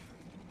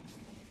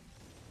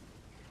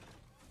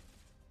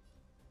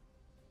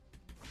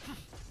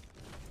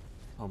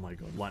 Oh my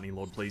god, Lightning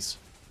Lord, please.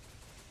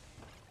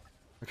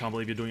 I can't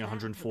believe you're doing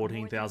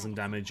 114,000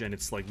 damage and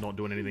it's like not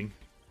doing anything.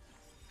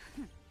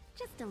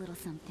 Just a little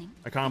something.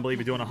 I can't believe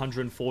you're doing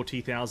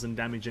 140,000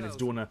 damage and it's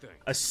doing a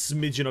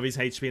smidgen of his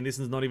HP and this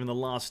is not even the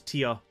last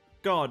tier.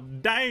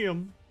 God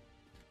damn!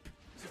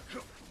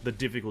 The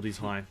difficulty's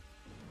high.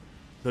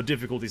 The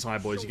difficulty's high,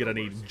 boys. You're gonna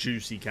need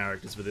juicy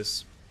characters for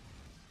this.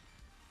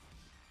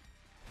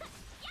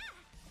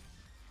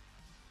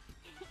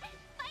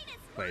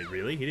 Wait,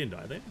 really? He didn't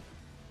die there?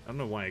 I don't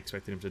know why I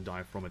expected him to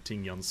die from a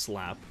Ting Yun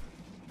slap.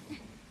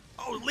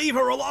 Oh, leave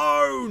her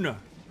alone!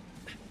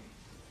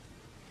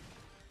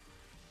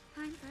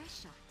 Time for a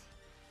shot.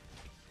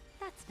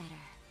 That's better.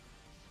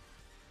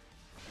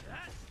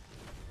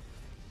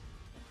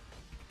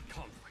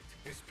 Conflict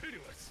is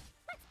pitiless.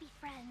 Let's be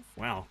friends.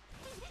 Wow.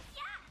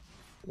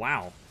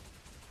 Wow.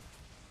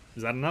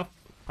 Is that enough?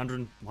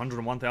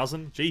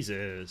 101,000?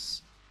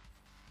 Jesus.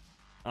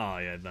 Oh,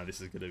 yeah, no, this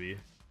is gonna be...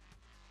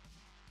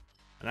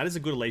 And that is a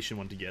good elation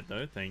one to get,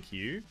 though. Thank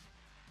you.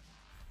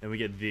 Then we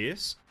get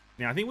this.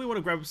 Now, I think we want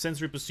to grab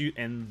Sensory Pursuit,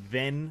 and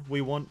then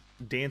we want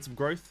Dance of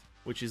Growth,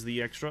 which is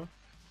the extra.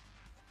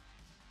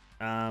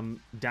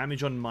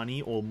 Damage on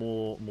money, or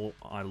more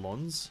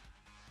Eidolons.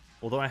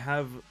 Although I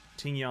have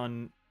Ting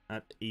Yun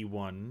at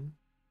E1.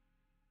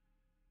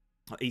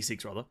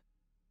 E6, rather.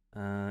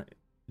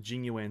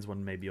 Jing Yuan's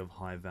one may be of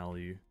high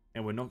value.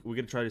 And we're going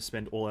to try to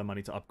spend all our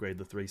money to upgrade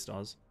the 3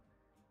 stars.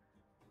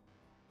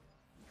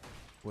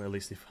 Well, at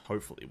least if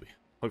hopefully we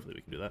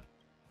can do that.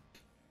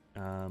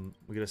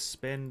 We're gonna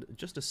spend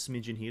just a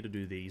smidgen here to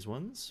do these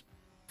ones.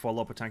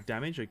 Follow-up attack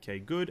damage, okay,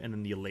 good. And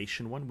then the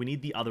elation one. We need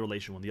the other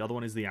elation one. The other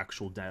one is the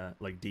actual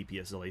like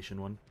DPS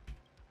elation one.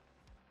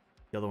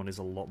 The other one is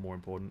a lot more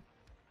important,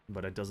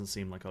 but it doesn't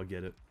seem like I'll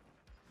get it.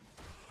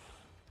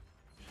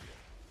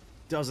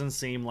 Doesn't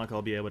seem like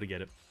I'll be able to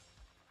get it.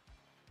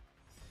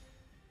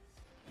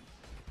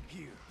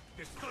 Here,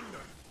 this thunder.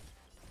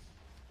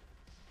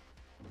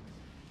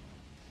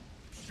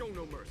 Show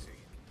no mercy.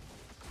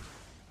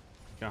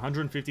 Okay,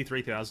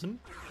 153,000.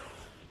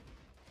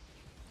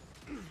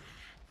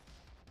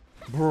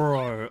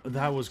 Bro,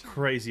 that was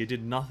crazy. It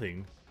did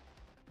nothing.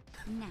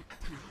 Nap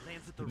time.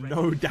 Lands at the ready.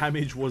 No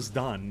damage was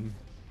done.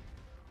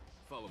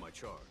 Follow my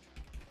charge.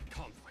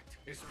 Conflict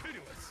is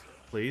pitiless.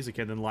 Please.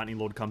 Okay, then Lightning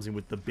Lord comes in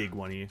with the big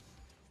one here.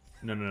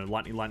 No, no, no.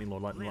 Lightning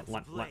Lord. Lightning.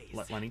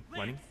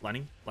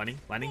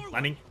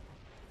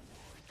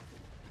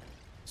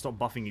 Stop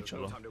buffing each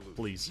There's no other, time to lose.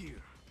 please.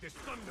 Here, this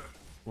thunder.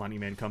 Lightning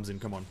Man comes in.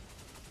 Come on.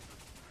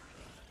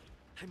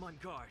 I'm on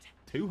guard.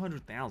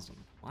 200,000.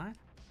 What?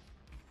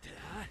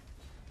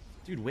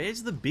 Dude,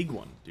 where's the big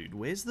one, dude?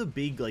 Where's the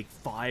big, like,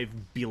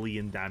 5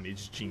 billion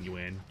damage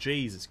Jingyuan?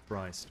 Jesus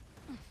Christ.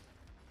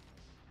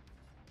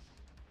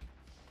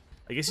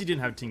 I guess he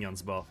didn't have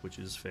Tingyan's buff, which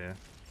is fair.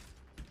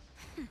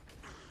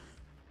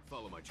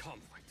 Follow my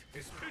conflict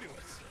is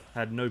pitiless.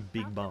 Had no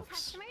big Welcome, buffs.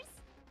 customers.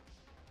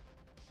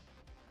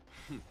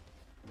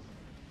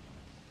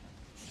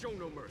 Show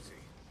no mercy.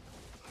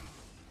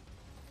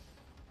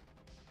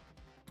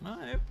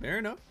 Alright, fair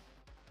enough.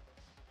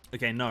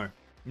 Okay, no.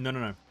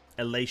 No.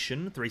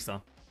 Elation,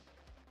 3-star.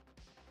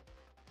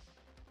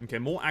 Okay,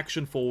 more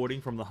action forwarding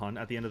from the hunt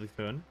at the end of the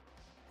turn.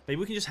 Maybe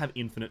we can just have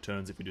infinite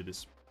turns if we do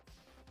this.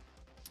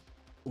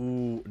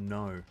 Ooh,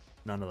 no.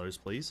 None of those,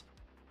 please.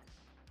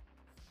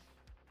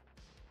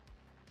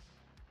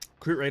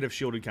 Crit rate of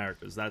shielded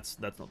characters. That's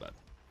not bad.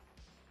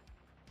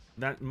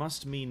 That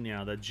must mean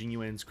now that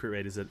Jingyuan's crit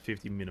rate is at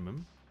 50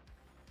 minimum.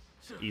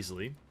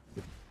 Easily.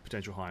 With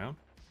potential higher.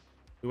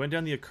 We went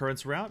down the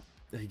occurrence route.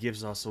 He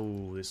gives us,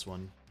 oh, this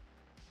one.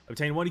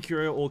 Obtain 1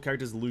 Curio, all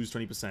characters lose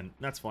 20%.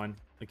 That's fine.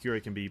 A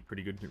Curio can be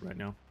pretty good right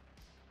now.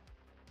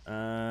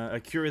 A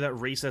Curio that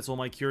resets all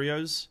my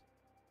Curios.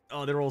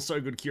 Oh, they're all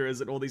so good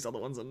Curios, and all these other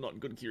ones are not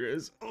good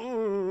Curios.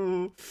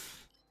 Oh.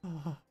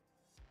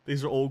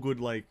 These are all good,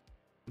 like,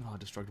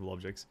 destructible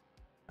objects.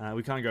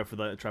 We can't go for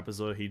the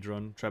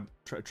Trapezohedron.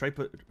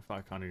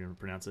 I can't even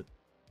pronounce it.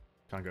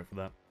 Can't go for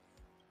that.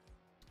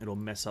 It'll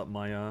mess up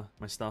my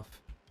my stuff.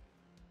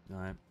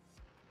 Alright.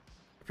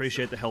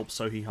 Appreciate the help,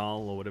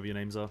 Sohihal, or whatever your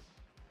names are.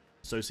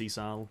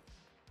 Sosisal.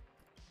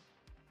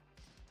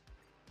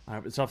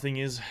 Alright, the tough thing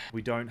is,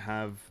 we don't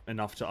have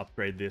enough to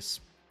upgrade this.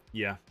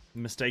 Yeah,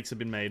 mistakes have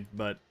been made,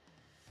 but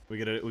we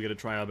gotta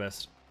try our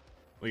best.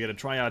 We gotta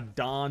try our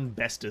darn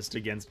bestest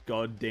against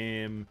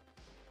goddamn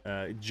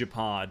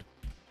Japad.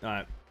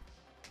 Alright.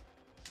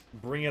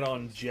 Bring it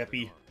on,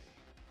 Jeppy.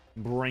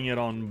 Bring it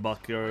on,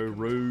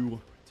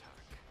 Buckaroo.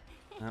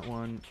 That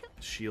one,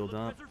 shield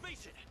up.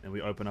 And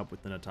we open up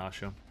with the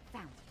Natasha.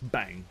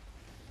 Bang.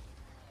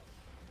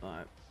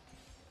 Alright.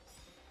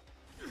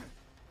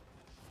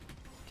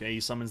 Okay, he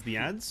summons the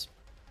ads.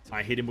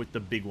 I hit him with the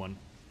big one.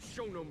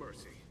 Show no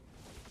mercy.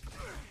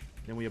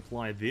 Then we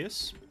apply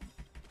this.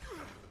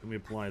 Then we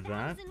apply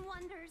that. Thousand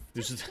wonders.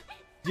 This is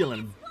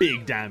dealing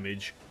big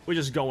damage. We're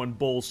just going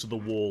balls to the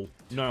wall.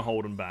 No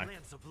holding back.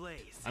 Lance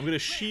ablaze. I'm going to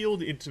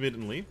shield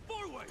intermittently.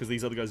 Because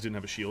these other guys didn't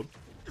have a shield.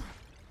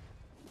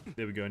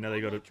 There we go. Now they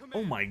got it.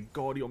 Oh my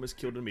god, he almost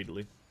killed it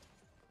immediately.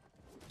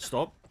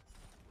 Stop.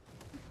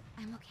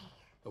 I'm okay.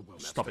 A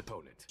well-matched Stop it.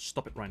 opponent.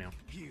 Stop it right now.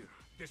 Here,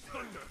 this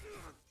thunder.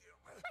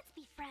 Let's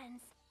be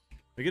friends.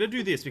 We're gonna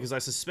do this because I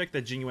suspect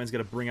that Jingyuan's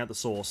gonna bring out the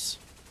sauce.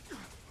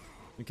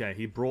 Okay,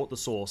 he brought the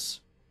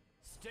sauce.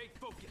 Stay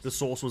focused. The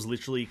sauce was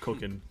literally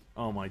cooking.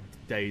 Oh my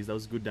days, that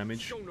was good damage.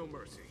 Show no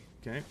mercy.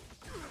 Okay.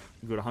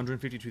 We got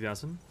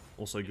 152,000.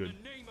 Also good. In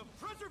the name of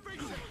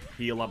preservation.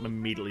 Heal up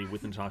immediately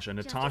with Natasha.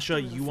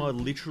 Natasha, you are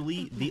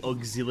literally the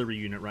auxiliary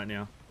unit right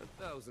now.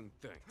 1,000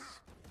 thanks.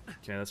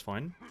 Okay, that's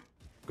fine.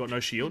 Got no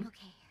shield. I'm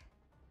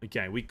okay.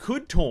 Okay, we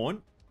could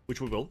taunt, which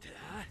we will.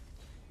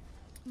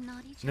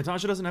 Not each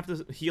Natasha doesn't have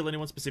to heal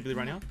anyone specifically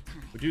right now.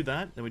 We do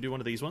that, then we do one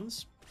of these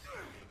ones.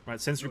 Right,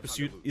 Sensory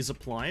Pursuit is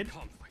applied.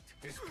 Conflict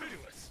is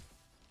pitiless.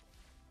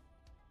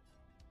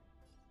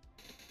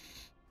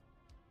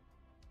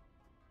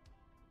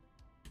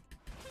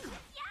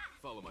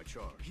 Follow my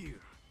charge. Here,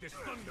 this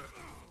thunder.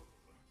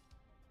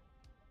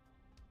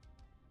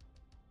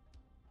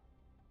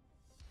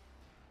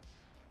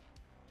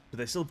 But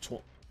they still have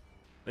taunt.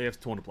 They have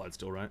taunt applied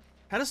still, right?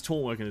 How does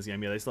taunt work in this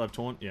game? Yeah, they still have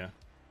taunt? Yeah.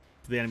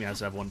 The enemy has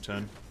to have one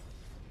turn.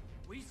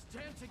 We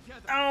stand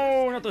together.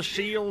 Oh, not the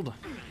shield!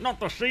 Not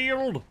the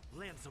shield!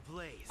 Lance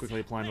ablaze. Quickly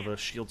apply another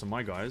shield to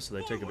my guys, so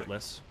they take a bit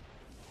less.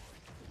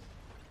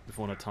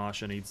 Before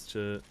Natasha needs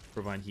to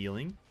provide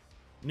healing.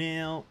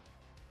 Now,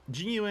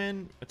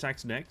 Jingyuan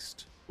attacks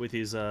next with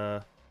his,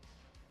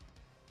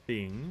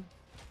 thing.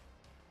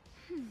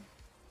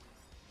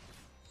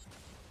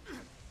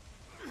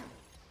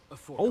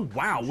 Oh,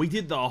 wow, we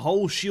did the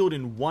whole shield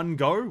in one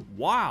go?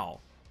 Wow.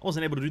 I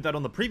wasn't able to do that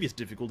on the previous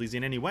difficulties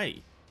in any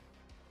way.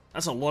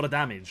 That's a lot of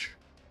damage.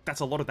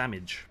 That's a lot of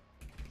damage.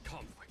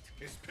 Conflict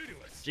is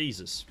pitiless.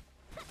 Jesus.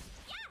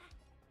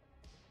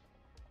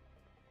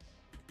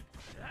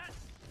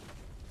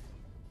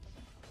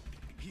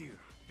 Here,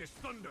 this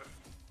thunder.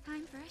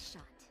 time for a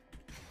shot.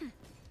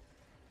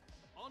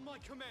 On my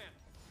command.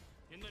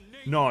 In the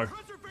name No. of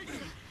preservation.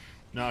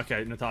 No,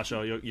 okay,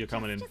 Natasha, you're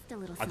coming in. Just a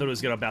little I thought it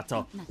was gonna something.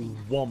 about to Nothing.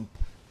 womp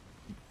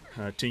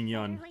Ting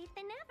Yun. Better late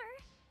than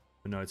never.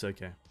 But no, it's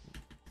okay.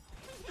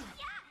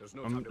 There's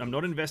no time to I'm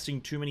not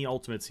investing too many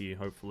ultimates here,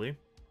 hopefully.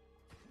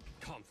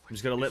 I'm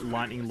just gonna let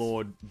Lightning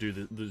Lord do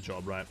the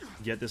job, right?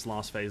 Get this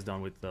last phase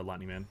done with the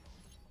Lightning Man.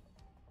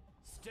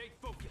 Stay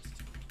focused.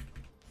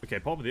 Okay,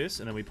 pop this,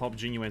 and then we pop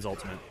Jinyuan's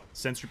ultimate.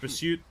 Sensory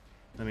Pursuit.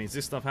 That means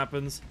this stuff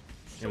happens.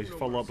 And we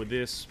follow up with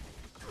this.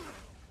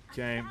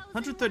 Okay,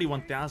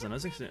 131,000. I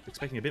was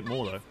expecting a bit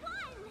more, though.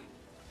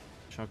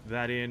 Chuck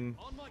that in.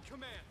 On my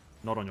command.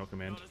 Not on your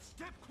command. Not a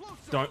step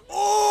closer. Don't.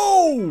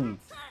 Oh!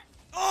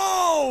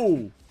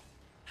 Oh!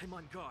 I'm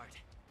on guard.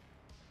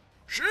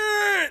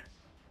 Shit!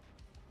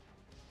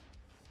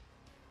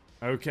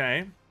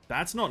 Okay,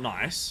 that's not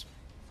nice.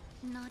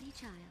 Naughty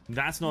child.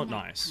 That's not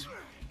nice.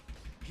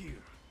 Here,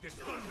 this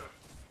thunder.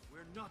 We're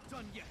not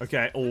done yet.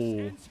 Okay, oh.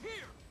 Ends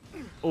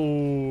here.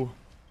 Oh.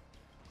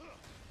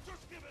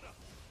 Just give it up.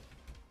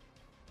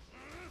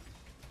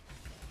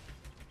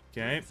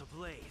 Okay, Lance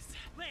ablaze.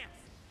 Lance.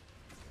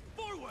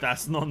 Forward.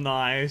 that's not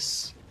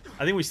nice.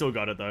 I think we still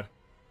got it, though.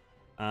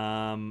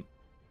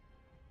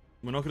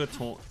 We're not gonna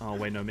taunt. Oh,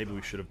 wait, no, maybe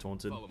we should have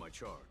taunted. Follow my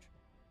charge.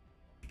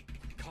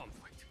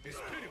 Conflict is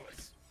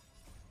pitiless.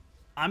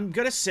 I'm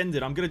gonna send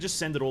it. I'm gonna just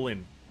send it all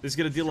in. This is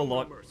gonna deal a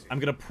lot. I'm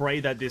gonna pray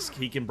that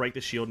he can break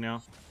the shield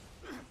now.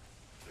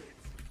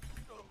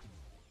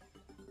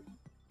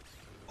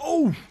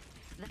 Oh!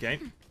 Okay.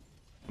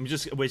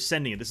 We're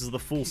sending it. This is the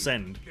full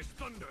send. This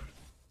thunder.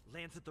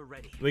 Lance at the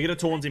ready. We're gonna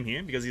taunt him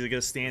here because he's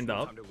gonna stand No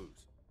up. time to lose.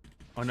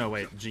 Oh no,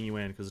 wait,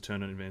 Jinyuan because of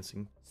turn on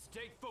advancing.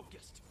 Stay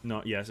focused.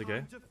 No, yes, okay.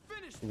 Time to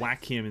finish this.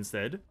 Whack him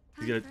instead.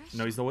 He's gonna.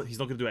 No, he's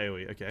not gonna do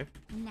AoE. Okay.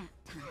 Nap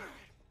time.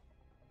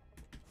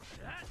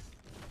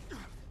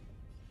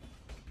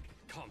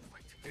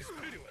 Conflict is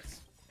pitiless.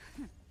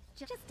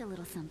 Just a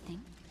little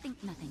something.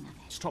 Think nothing of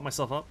it. Just top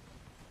myself up.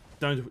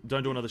 Don't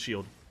do another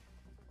shield.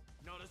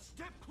 Not a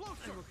step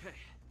closer. I'm okay.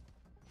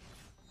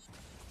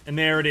 And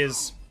there it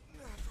is.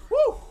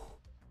 Woo!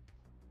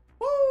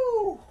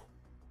 Woo!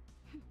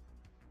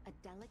 A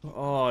delicate.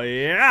 Oh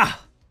yeah.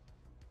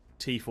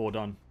 T4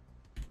 done.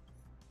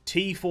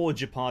 T4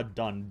 Japard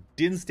done.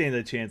 Didn't stand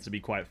a chance, to be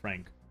quite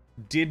frank.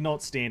 Did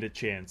not stand a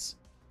chance.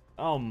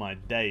 Oh my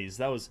days,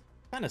 that was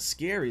kind of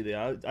scary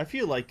there. I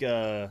feel like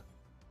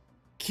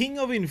King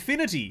of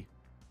Infinity.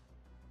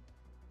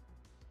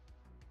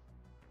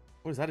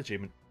 What is that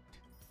achievement?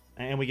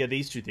 And we get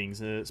these two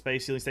things.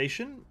 Space Healing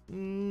Station,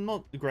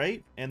 not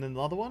great. And then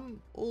the other one,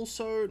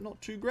 also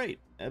not too great.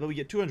 But we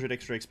get 200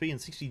 extra XP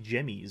and 60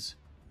 gemmies.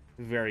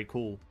 Very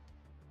cool.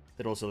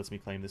 That also lets me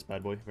claim this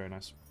bad boy. Very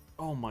nice.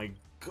 Oh my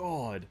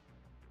god.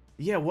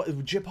 Yeah,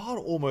 Japard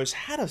almost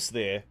had us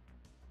there.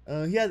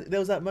 Yeah, there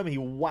was that moment he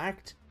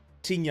whacked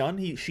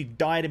Tingyun. She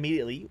died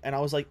immediately. And I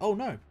was like, oh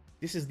no,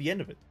 this is the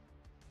end of it.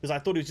 Because I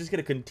thought he was just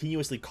going to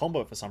continuously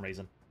combo it for some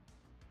reason.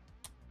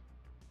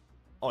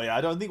 Oh yeah,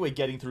 I don't think we're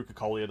getting through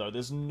Kokolia though.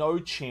 There's no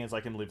chance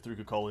I can live through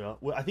Kokolia.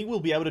 I think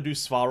we'll be able to do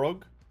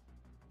Svarog.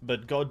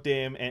 But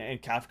goddamn,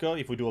 and Kafka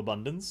if we do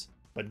Abundance.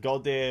 But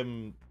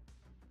goddamn,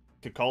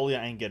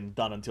 Kokolia ain't getting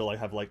done until I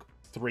have like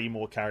 3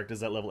 more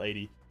characters at level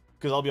 80.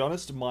 Because I'll be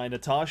honest, my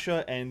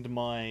Natasha and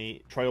my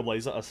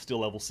Trailblazer are still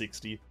level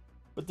 60.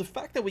 But the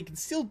fact that we can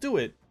still do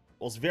it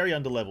whilst very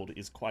underleveled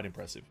is quite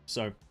impressive.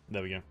 So,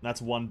 there we go.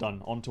 That's 1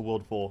 done. On to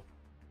World 4.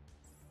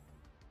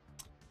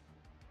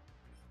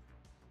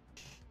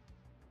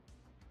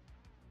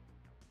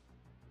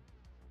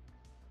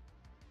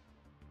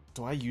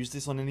 Do I use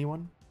this on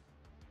anyone?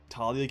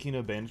 Talia, King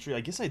of Banditry?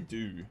 I guess I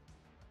do.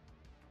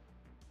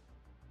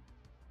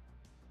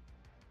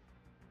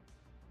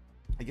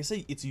 I guess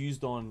it's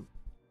used on...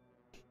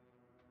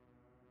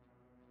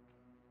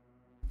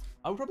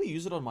 I would probably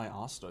use it on my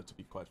Asta, to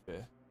be quite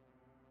fair.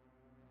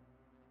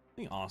 I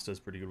think Asta is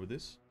pretty good with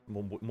this.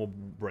 More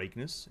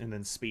breakness, and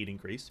then speed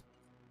increase.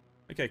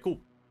 Okay, cool.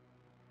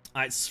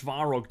 Alright,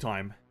 Svarog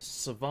time.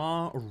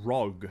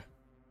 Svarog.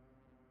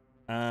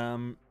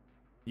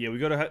 Yeah, we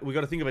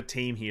gotta think of a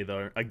team here,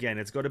 though. Again,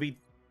 it's gotta be...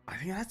 I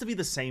think it has to be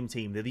the same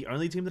team. They're the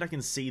only team that I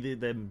can see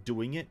them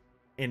doing it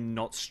and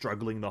not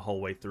struggling the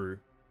whole way through.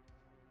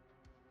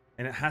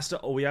 And it has to...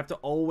 we have to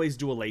always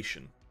do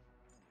Elation.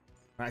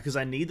 Right, because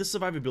I need the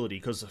survivability,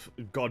 because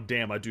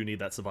goddamn, I do need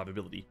that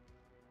survivability.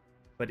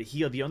 But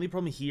here, the only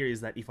problem here is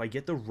that if I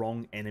get the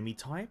wrong enemy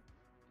type,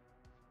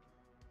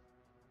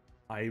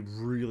 I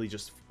really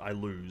just... I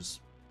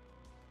lose.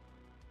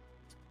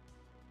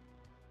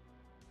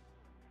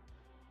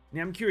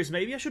 Now, I'm curious,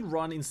 maybe I should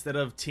run, instead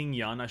of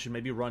Tingyun, I should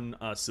maybe run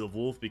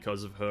Silverwolf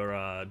because of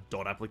her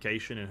dot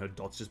application and her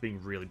dots just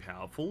being really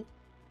powerful.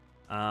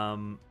 But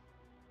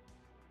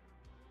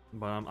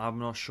I'm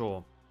not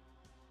sure.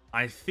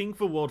 I think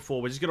for World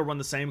 4, we're just going to run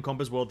the same comp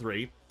as World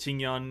 3.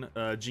 Tingyun,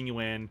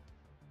 Jinyuan,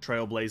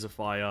 Trailblazer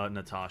Fire,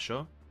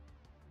 Natasha.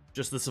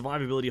 Just the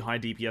survivability high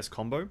DPS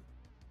combo.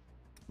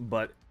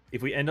 But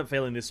if we end up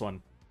failing this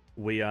one,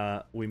 we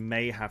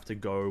may have to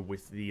go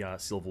with the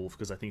Silverwolf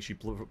because I think she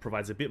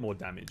provides a bit more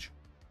damage.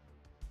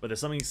 But there's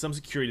some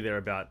security there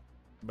about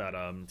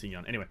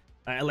Tingyun. Anyway,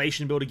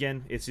 Elation build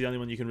again. It's the only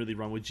one you can really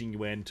run with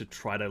Jinyuan to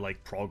try to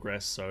like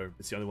progress. So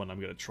it's the only one I'm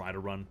going to try to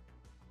run.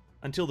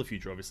 Until the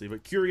future, obviously.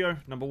 But Curio,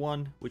 number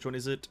 1. Which one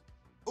is it?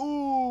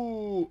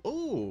 Ooh!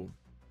 Ooh!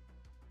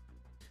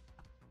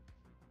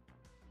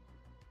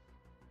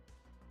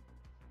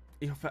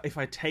 if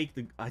I take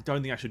the... I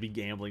don't think I should be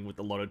gambling with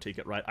the lotto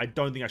ticket, right? I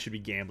don't think I should be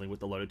gambling with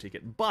the lotto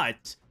ticket,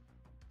 but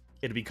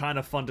it'd be kind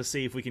of fun to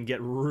see if we can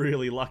get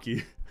really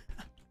lucky.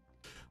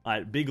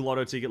 Alright, big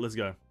lotto ticket, let's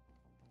go.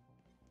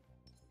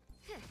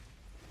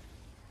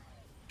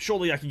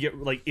 Surely I can get,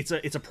 like, it's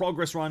a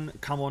progress run.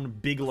 Come on,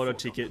 big lotto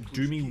ticket.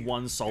 Do me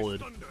one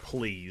solid,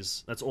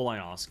 please. That's all I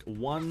ask.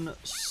 One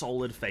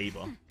solid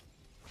favor.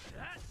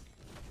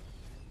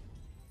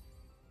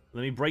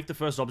 Let me break the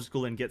first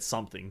obstacle and get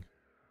something.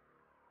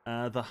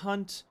 The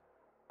hunt.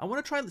 I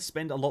want to try to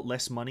spend a lot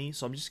less money,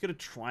 so I'm just going to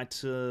try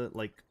to,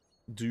 like,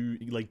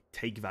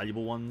 take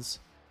valuable ones.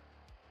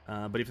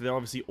 But if they're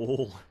obviously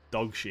all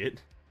dog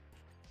shit,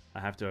 I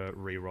have to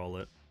re-roll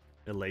it.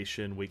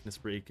 Elation, weakness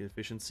break,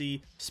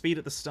 efficiency, speed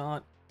at the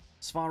start.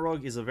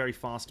 Svarog is a very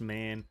fast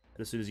man.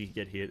 As soon as you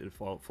get hit, it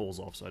falls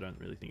off, so I don't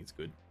really think it's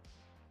good.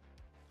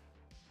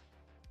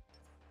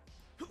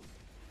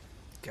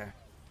 Okay.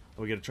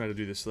 We're going to try to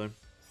do this, though.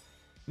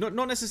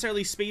 Not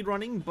necessarily speed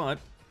running, but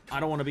I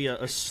don't want to be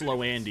a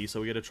slow Andy, so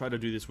we're going to try to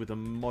do this with a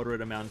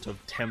moderate amount of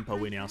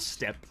tempo in our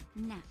step.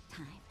 Nap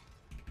time.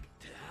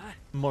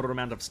 Moderate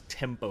amount of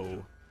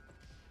tempo.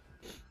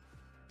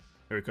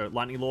 Here we go.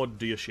 Lightning Lord,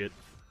 do your shit.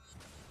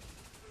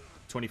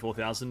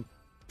 24,000.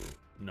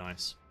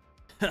 Nice.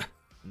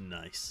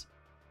 Nice.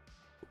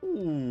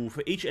 Ooh,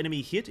 for each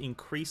enemy hit,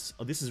 increase...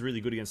 Oh, this is really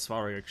good against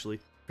Svarog, actually.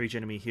 For each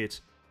enemy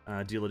hit,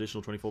 deal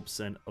additional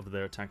 24% of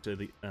their attack to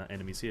the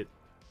enemy's hit.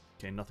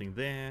 Okay, nothing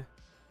there.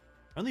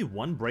 Only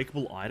one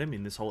breakable item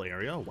in this whole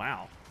area?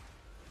 Wow.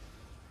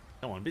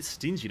 Come on, a bit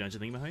stingy, don't you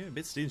think, Mahoya? A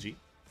bit stingy.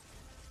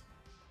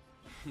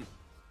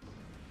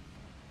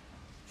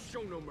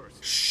 Show no mercy.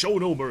 Show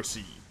no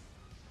mercy.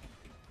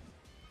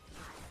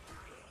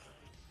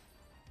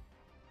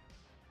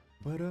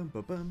 Can't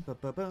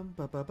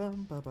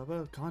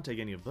take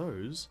any of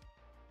those.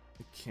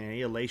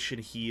 Okay, elation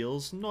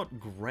heals. Not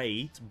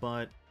great,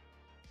 but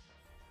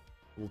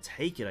we'll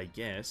take it, I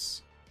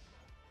guess.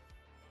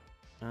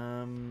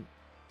 You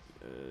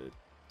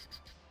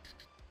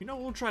know,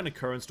 we'll try an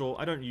occurrence store.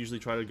 I don't usually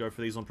try to go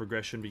for these on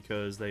progression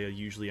because they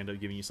usually end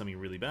up giving you something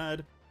really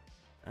bad.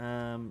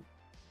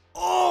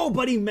 Oh,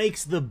 but he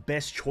makes the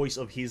best choice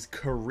of his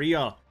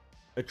career.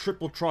 A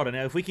triple trotter.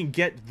 Now, if we can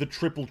get the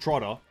triple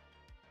trotter...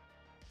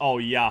 Oh,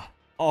 yeah.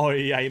 Oh,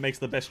 yeah, he makes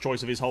the best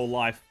choice of his whole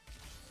life.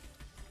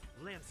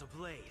 Lance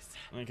ablaze.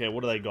 Okay, what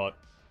do they got?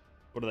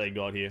 What do they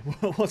got here?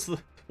 What's the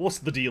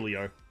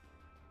dealio?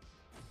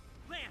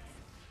 Lance!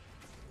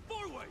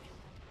 Forward!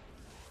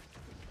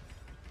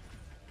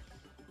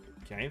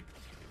 Okay.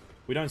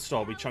 We don't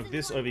stop. We chunk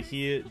this over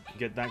here,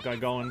 get that guy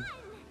going.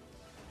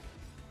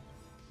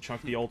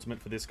 Chunk the ultimate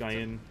for this guy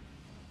in.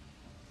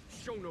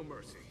 Show no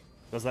mercy.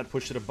 Does that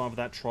push it above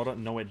that trotter?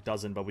 No, it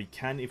doesn't, but we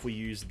can if we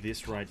use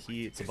this right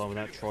here. It's above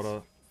that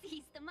trotter.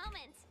 Seize the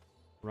moment.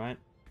 Right?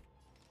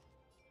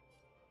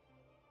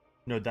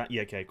 No, that...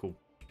 Yeah, okay, cool.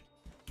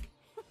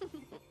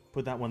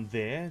 Put that one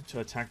there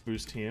to attack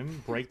boost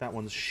him. Break that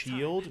one's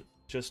shield.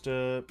 Just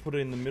put it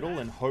in the middle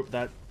and hope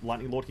that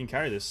Lightning Lord can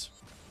carry this.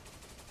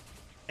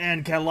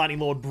 And Lightning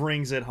Lord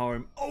brings it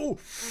home. Oh!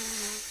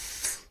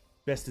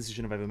 Best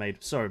decision I've ever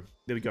made. So,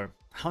 there we go.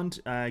 Hunt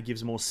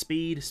gives more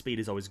speed. Speed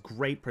is always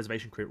great.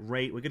 Preservation crit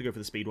rate. We're going to go for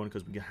the speed one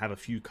because we can have a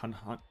few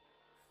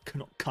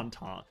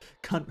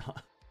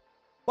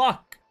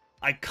Fuck!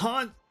 I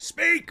can't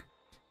speak!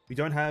 We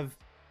don't have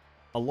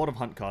a lot of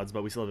hunt cards,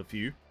 but we still have a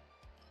few.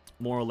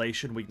 More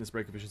elation. Weakness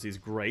break efficiency is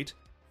great.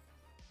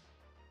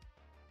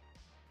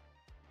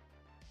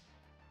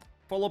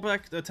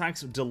 Follow-back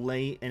attacks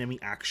delay enemy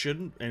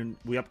action, and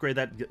we upgrade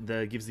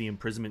that gives the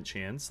imprisonment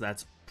chance.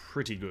 That's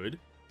pretty good.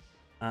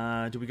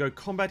 Do we go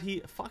combat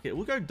here? Fuck it.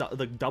 We'll go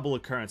the double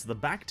occurrence. The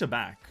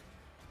back-to-back.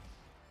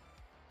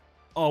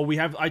 Oh, we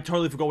have... I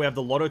totally forgot we have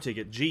the lotto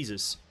ticket.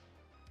 Jesus.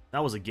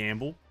 That was a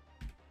gamble.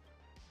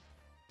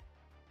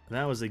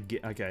 That was a...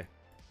 Okay.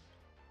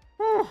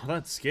 Whew,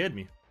 that scared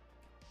me.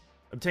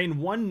 Obtain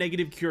 1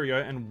 negative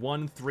curio and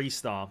 1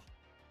 3-star.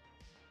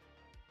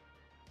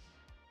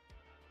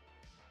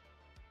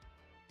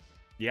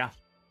 Yeah.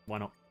 Why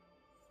not?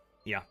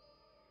 Yeah.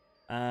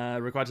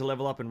 Required to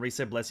level up and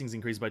reset blessings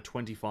increased by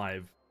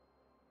 25.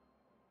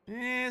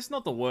 It's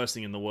not the worst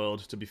thing in the world,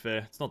 to be fair.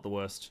 It's not the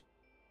worst.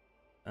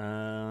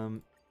 Well,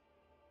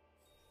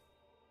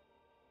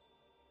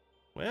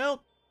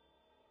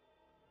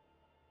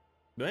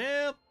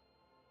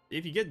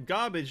 if you get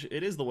garbage,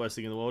 it is the worst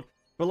thing in the world.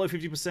 Below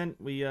 50%,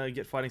 we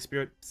get fighting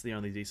spirit. It's the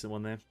only decent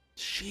one there.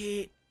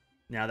 Shit.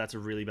 Now that's a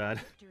really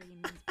bad.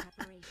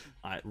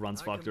 Alright,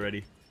 run's fucked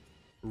already.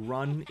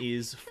 Run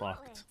is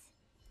fucked.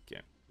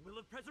 Okay. Will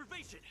of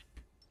preservation.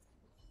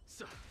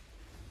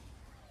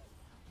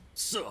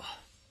 So.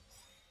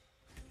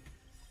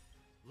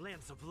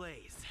 Lance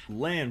ablaze.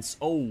 Lance,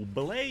 oh,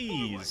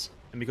 blaze!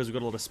 And because we've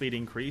got a lot of speed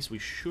increase, we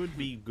should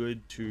be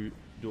good to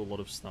do a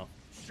lot of stuff.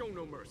 Show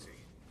no mercy.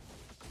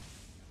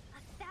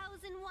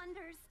 1,000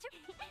 wonders to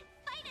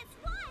fight as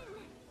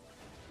one.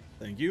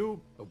 Thank you.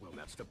 A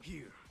well-matched up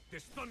here.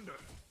 This thunder.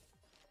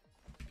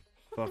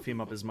 Buff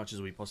him up as much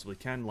as we possibly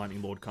can.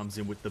 Lightning Lord comes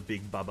in with the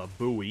big Baba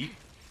Booey.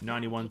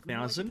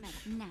 91,000.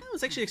 I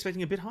was actually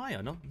expecting a bit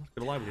higher. Not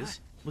gonna lie with this.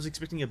 Was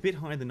expecting a bit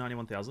higher than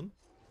 91,000.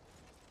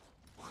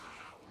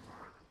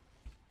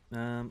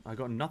 I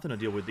got nothing to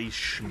deal with these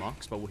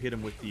schmucks, but we'll hit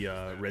them with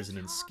the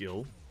resonance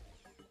skill.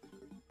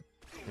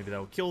 Maybe that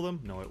will kill them.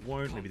 No, it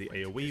won't. Maybe the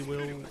AoE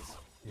will.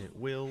 It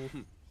will.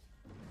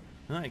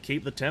 Alright,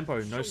 keep the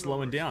tempo. No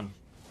slowing down.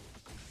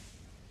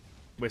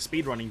 We're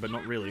speedrunning, but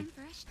not really.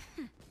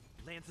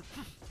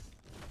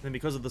 Then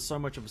because of the so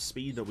much of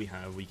speed that we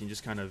have, we can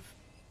just kind of...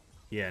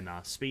 Yeah,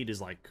 nah, speed is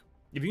like...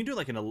 If you can do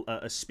like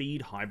a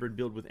speed hybrid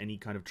build with any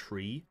kind of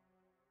tree...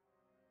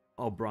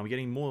 Oh, bro, I'm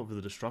getting more of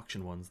the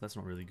destruction ones. That's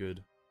not really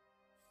good.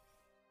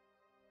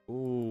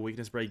 Ooh,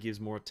 weakness break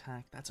gives more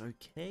attack. That's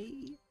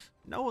okay.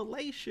 No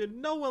elation,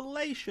 no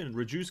elation.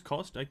 Reduce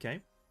cost, okay.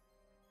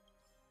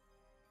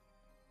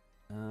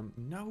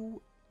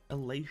 No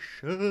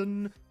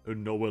elation.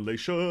 No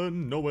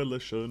elation, no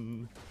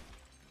elation.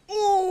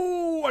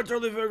 Ooh, I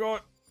totally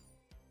forgot.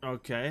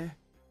 Okay.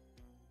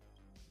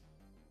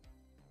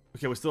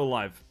 Okay, we're still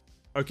alive.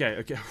 Okay,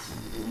 okay.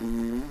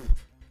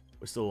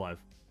 We're still alive.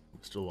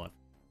 We're still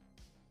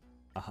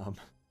alive.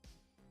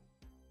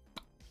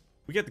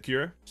 We get the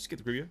cure. Just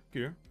get the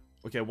cure.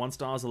 Okay, 1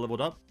 stars are leveled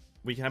up.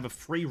 We can have a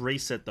free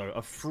reset, though.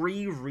 A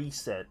free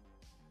reset.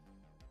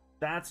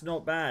 That's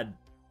not bad.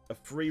 A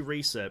free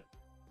reset.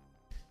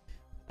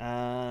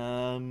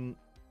 I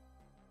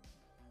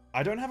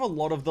don't have a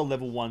lot of the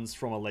level 1s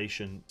from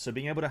Elation, so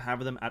being able to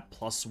have them at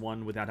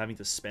 +1 without having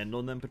to spend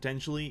on them,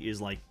 potentially,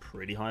 is, like,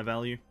 pretty high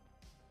value.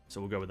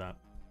 So we'll go with that.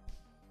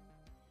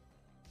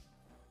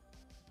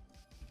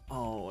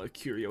 Oh, a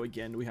Curio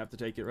again. We have to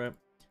take it, right?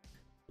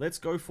 Let's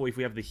go for if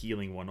we have the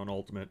healing one on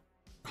ultimate.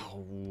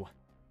 Oh,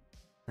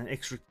 an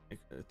extra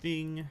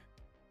thing.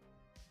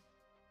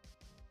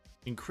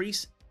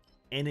 Increase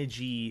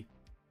energy.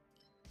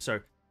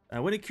 So,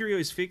 when a Curio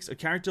is fixed, a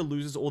character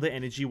loses all their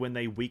energy when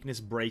they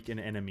weakness break an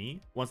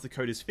enemy. Once the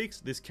code is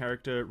fixed, this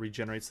character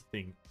regenerates the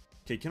thing.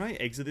 Okay, can I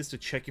exit this to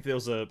check if there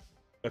was a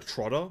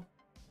trotter?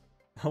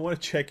 I want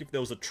to check if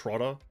there was a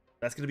trotter.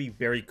 That's going to be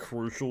very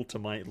crucial to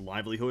my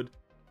livelihood.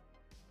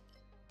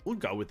 We'll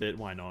go with it.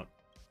 Why not?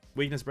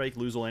 Weakness break,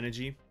 lose all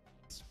energy.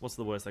 What's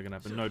the worst that can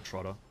happen? No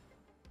trotter.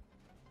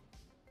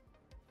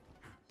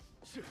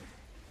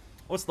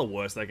 What's the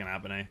worst that can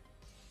happen, eh?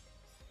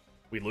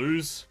 We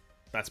lose?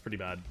 That's pretty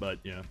bad, but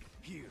yeah.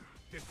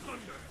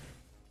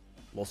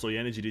 Lost all your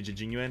energy, did you,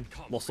 Jingyuan?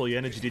 Lost all your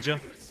energy, did you?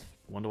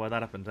 Wonder why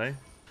that happened, eh?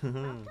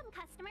 Welcome,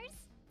 customers.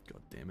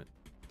 God damn it.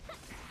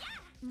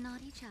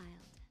 Naughty child.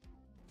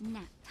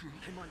 Nap time.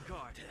 I'm on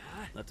guard.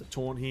 That's a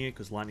taunt here,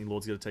 because Lightning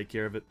Lord's got to take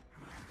care of it.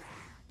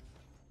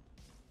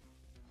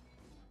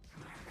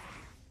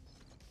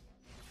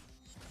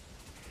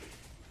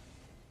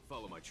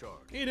 Follow my charge.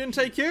 He didn't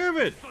take care of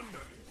it!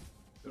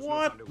 There's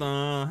What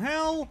no the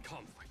hell?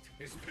 conflict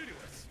is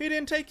pitiless. He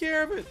didn't take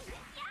care of it!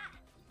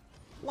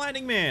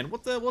 Lightning Man,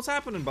 what's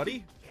happening,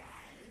 buddy?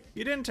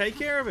 You didn't take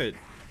care of it!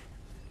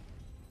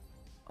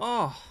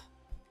 Oh,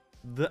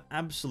 the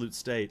absolute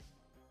state.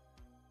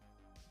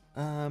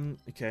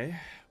 Okay.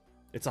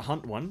 It's a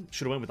hunt one.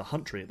 Should have went with a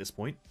hunt tree at this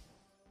point.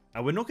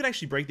 We're not going to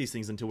actually break these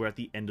things until we're at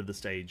the end of the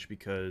stage,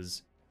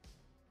 because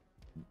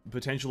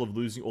potential of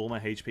losing all my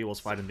HP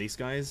whilst fighting these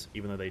guys,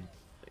 even though they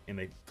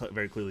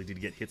very clearly did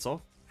get hits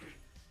off,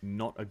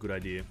 not a good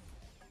idea.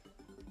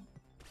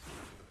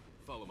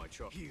 Follow my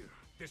charge. Here,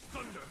 this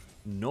thunder.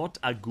 Not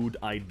a good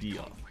idea.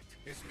 Conflict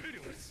is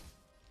pitiless.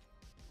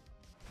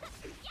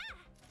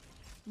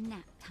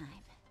 Nap time.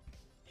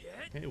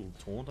 Okay, we'll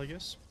taunt, I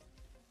guess.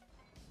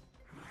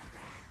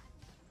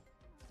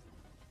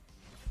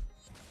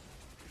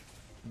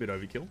 A bit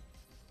overkill.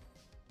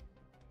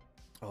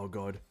 Oh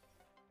god.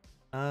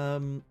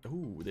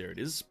 Ooh, there it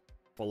is.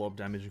 Follow-up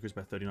damage increased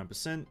by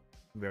 39%.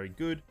 Very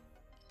good.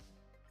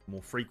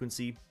 More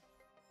frequency.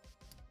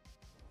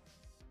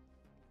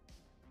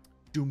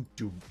 Doom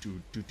doom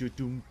doom doom doom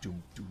doom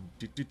doom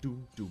doom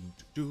doom doom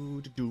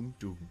doom doom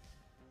doom.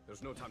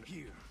 There's no time to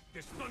hear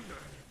this thunder.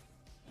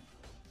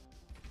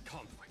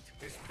 Conflict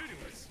is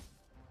pitiless.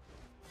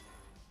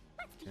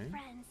 Let's be Okay.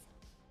 friends.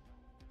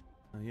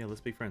 Yeah,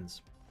 let's be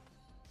friends.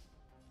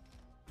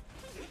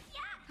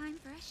 Time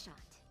for a shot.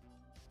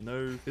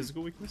 No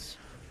physical weakness?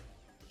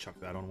 Chuck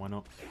that on, why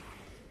not?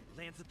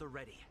 Lance at the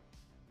ready.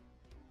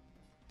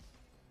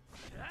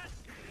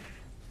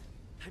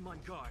 I'm on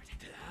guard.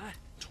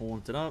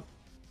 Taunt it up.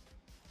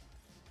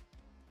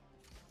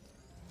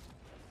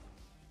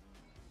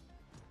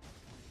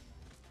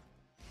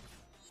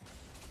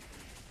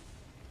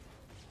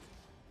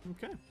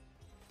 Okay.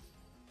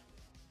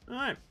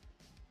 Alright.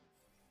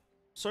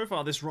 So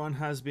far, this run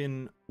has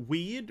been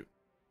weird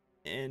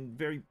and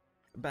very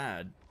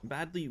bad.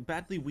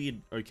 Badly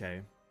weird,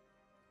 okay.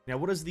 Now,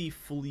 what does the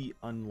fully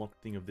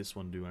unlocked thing of this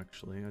one do,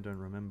 actually? I don't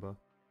remember.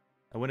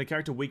 When a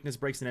character weakness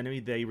breaks an enemy,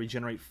 they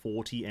regenerate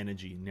 40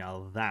 energy.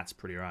 Now, that's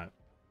pretty right.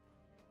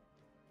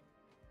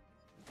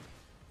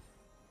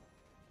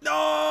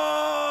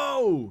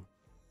 No!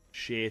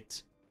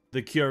 Shit.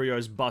 The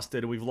Curio's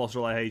busted and we've lost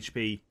all our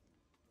HP.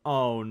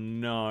 Oh,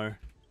 no.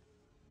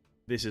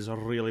 This is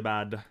really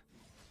bad.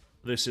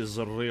 This is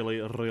really,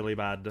 really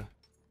bad.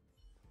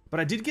 But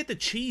I did get the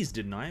cheese,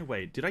 didn't I?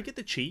 Wait, did I get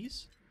the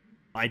cheese?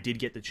 I did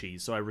get the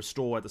cheese, so I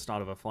restore at the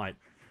start of a fight.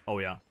 Oh,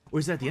 yeah. Or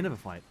is that at the end of a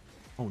fight?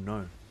 Oh,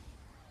 no.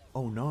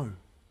 Oh, no.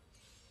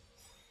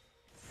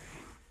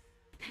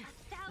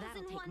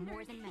 That'll take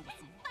more than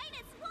medicine. Fight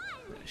as one!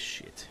 Ah,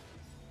 shit.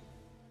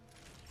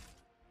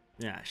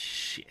 Ah,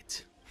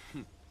 shit.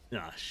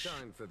 Ah,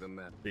 Time for the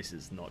map. This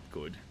is not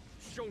good.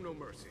 Show no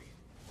mercy.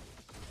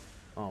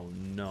 Oh,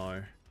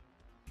 no.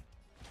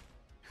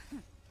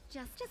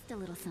 Just a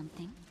little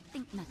something.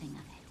 Think nothing of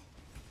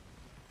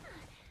it.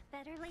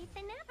 Better late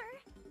than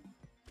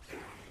never.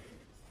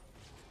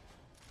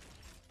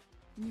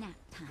 Nap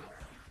time.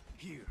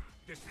 Here,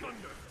 this thunder.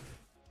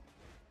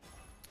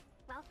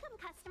 Welcome,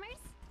 customers.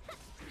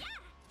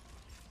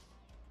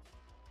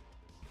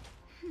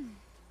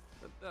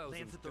 A thousand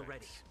Lance at the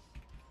ready.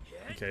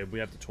 thanks. Okay, we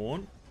have to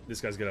taunt. This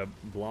guy's gonna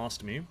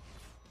blast me.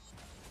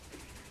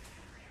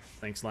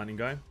 Thanks, lightning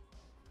guy.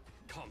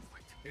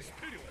 Conflict is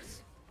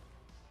pitiless.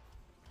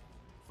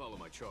 Follow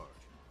my charge.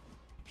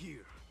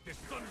 Here, this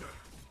thunder.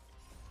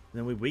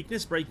 Then we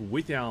weakness break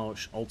with our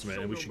ultimate,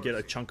 and we should get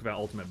a chunk of our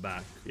ultimate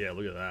back. Yeah,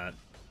 look at that.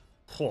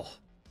 Oh,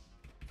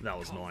 that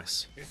was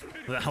nice.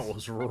 That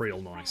was real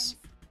nice.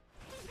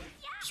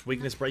 Just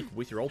weakness break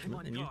with your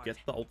ultimate, and you get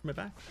the ultimate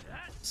back.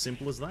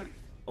 Simple as that.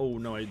 Oh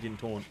no, I didn't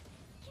taunt.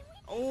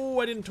 Oh,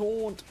 I didn't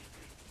taunt.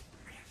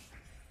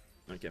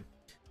 Okay.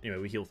 Anyway,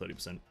 we heal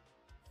 30%.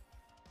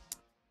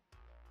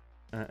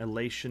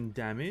 Elation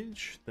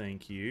damage.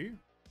 Thank you.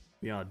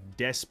 We are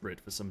desperate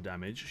for some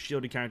damage.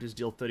 Shielded characters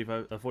deal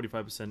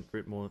 45%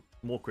 crit more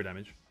crit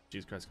damage.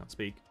 Jesus Christ, can't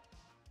speak.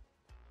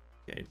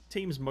 Okay,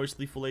 team's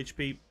mostly full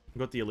HP.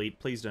 Got the elite.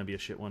 Please don't be a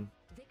shit one.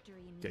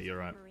 Okay, you're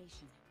right.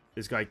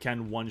 This guy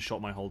can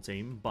one-shot my whole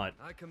team, but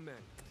I commend.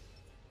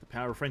 the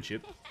power of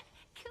friendship,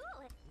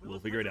 Cool. we'll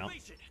figure it out.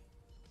 Preservation.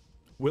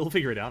 We'll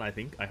figure it out, I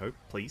think. I hope.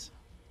 Please.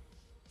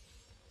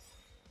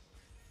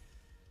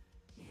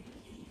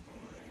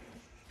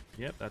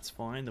 Yep, that's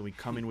fine. Then we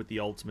come in with the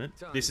ultimate.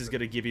 This is going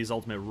to give his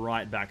ultimate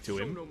right back to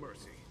Show him. no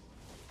mercy.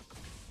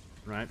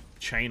 Right?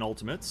 Chain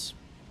ultimates.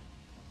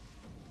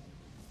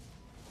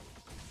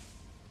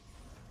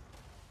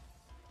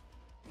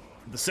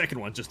 The second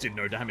one just did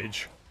no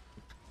damage.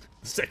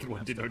 The second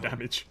one did no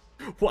damage.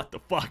 What the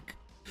fuck?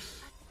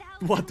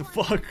 What the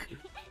fuck?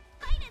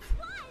 Fight as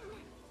one!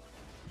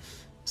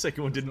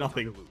 Second one did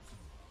nothing.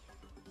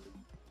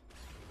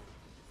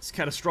 It's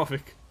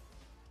catastrophic.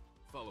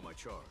 Follow my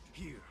charge.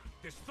 Here,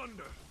 this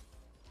thunder.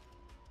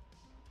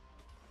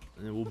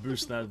 And then we'll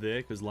boost that there,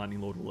 because Lightning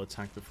Lord will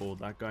attack before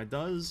that guy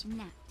does.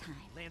 Nap time.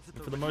 Lance at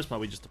And the for the ready. most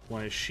part, we just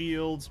apply a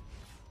shield.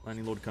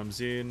 Lightning Lord comes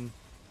in.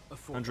 A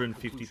foregone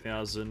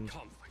 150,000. conclusion.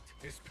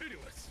 Conflict is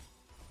pitiless.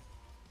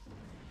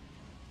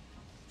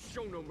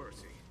 Show no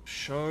mercy.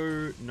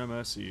 Show no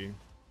mercy.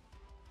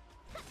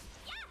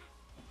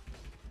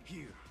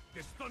 Here,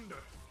 this thunder.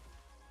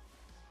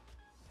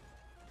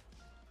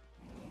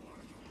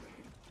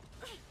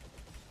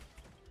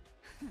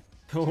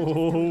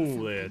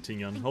 Oh, there,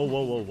 Tingyan. Oh,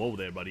 whoa, whoa, whoa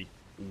there, buddy.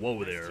 Whoa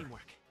Nice there.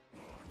 teamwork.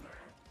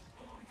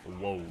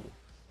 Whoa.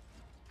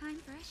 Time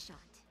for a shot.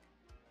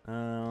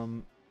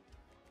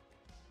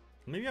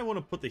 Maybe I want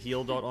to put the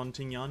heal dot on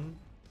Tingyan.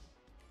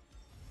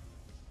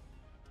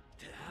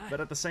 But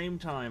at the same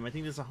time, I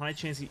think there's a high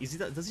chance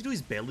does he do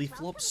his belly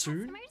flop Welcome, soon?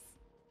 customers.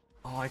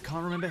 Oh, I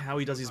can't remember how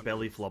he does his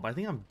belly flop. I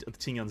think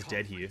Tingyan's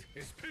dead here.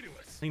 Is I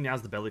pitiless. think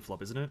now's the belly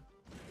flop, isn't it?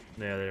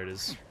 There it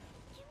is.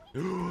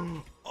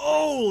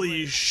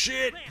 Holy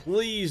shit!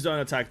 Please don't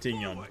attack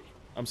Tingyan.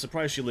 I'm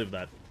surprised she lived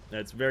that.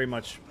 That's very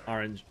much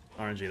RNG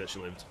that she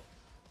lived.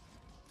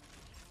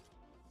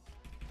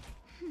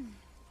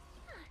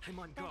 I'm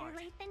on Better guard.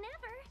 late than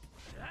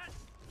never.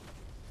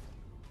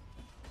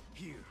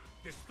 Here,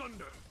 this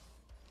thunder.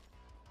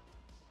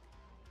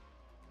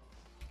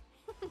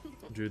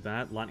 Do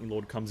that. Lightning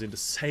Lord comes in to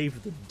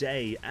save the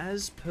day,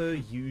 as per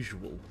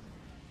usual.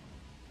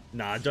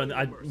 Nah,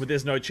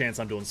 there's no chance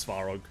I'm doing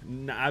Svarog.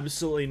 Nah,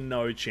 absolutely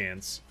no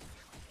chance.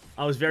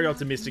 I was very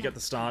optimistic at the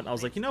start. I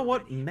was like, you know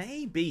what?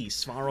 Maybe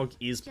Svarog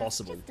is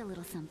possible. Just a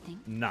little something.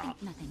 Nah.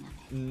 Think nothing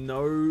of it.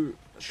 No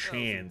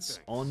chance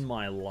on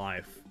my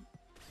life.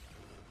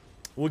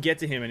 We'll get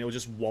to him and he'll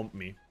just womp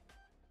me.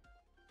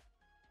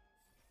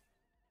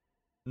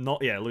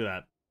 Yeah, look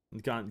at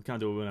that. Can't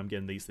do it when I'm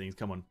getting these things.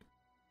 Come on.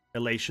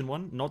 Elation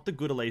one. Not the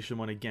good Elation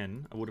one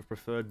again. I would have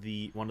preferred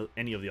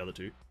any of the other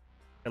two.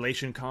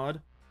 Elation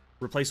card.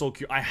 Replace all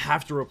I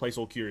have to replace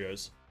all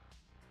Curios.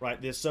 Right,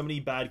 there's so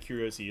many bad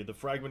Curios here. The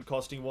fragment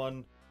costing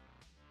one.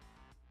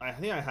 I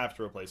think I have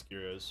to replace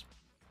Curios.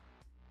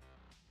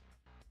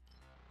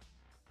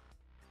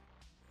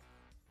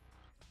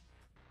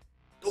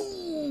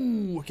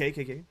 Ooh,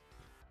 okay.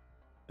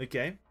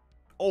 Okay.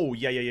 Oh,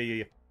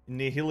 yeah.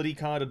 Nihility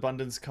card,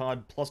 Abundance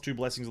card, +2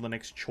 blessings on the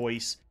next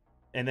choice.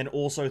 And then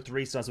also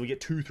 3 stars. So we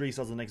get 2 3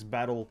 stars on the next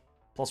battle.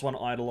 +1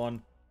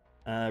 Eidolon.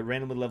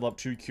 Randomly level up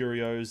 2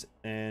 Curios.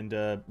 And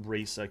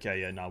Reese.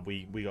 Okay, yeah, no,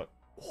 we got...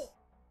 Oh.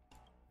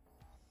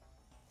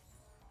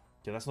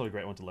 Okay, that's not a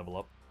great one to level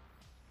up.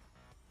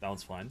 That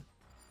one's fine.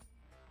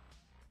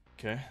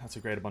 Okay, that's a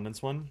great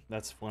abundance one.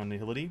 That's fine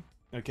nihility.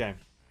 Okay.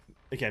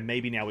 Okay,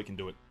 maybe now we can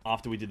do it.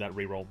 After we did that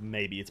reroll,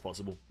 maybe it's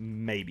possible.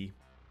 Maybe.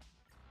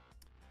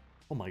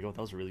 Oh my god,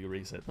 that was a really good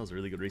reset. That was a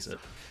really good reset.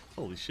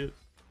 Holy shit.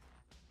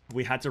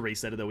 We had to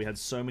reset it though. We had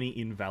so many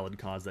invalid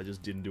cards that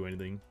just didn't do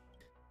anything.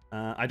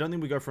 I don't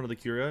think we go for another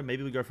curio.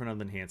 Maybe we go for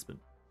another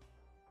enhancement.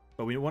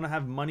 But we want to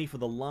have money for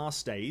the last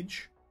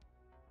stage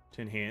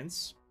to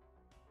enhance.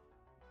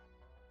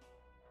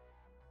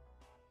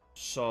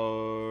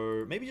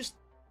 So maybe just...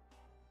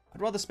 I'd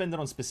rather spend it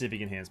on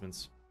specific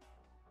enhancements.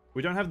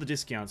 We don't have the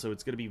discount, so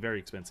it's going to be very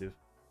expensive.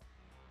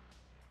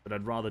 But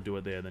I'd rather do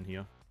it there than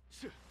here.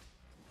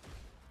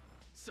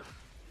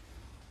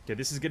 Okay,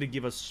 this is going to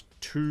give us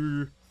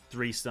 2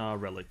 3-star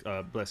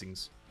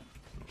blessings.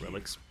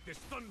 Relics. This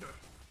thunder.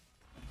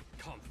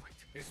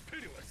 Conflict is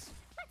pitiless.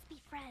 Let's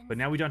be friends. But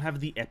now we don't have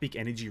the epic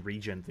energy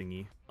regen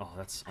thingy. Oh,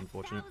 that's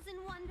unfortunate.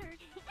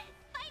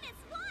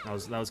 That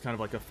was kind of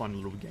like a fun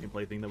little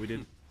gameplay thing that we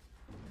did.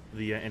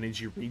 The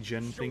energy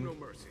regen Show thing. no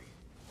mercy.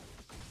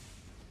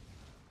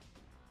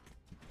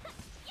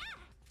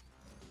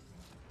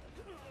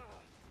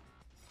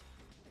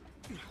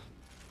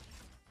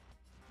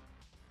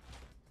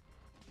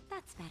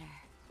 That's better.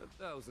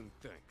 1,000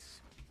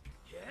 thanks.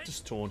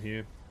 Just torn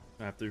here.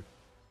 I have to.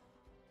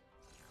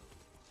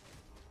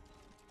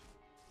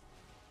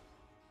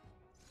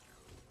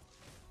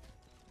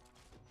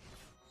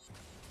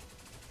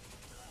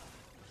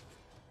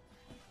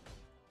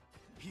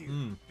 Here,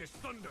 this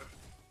thunder.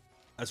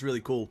 That's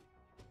really cool.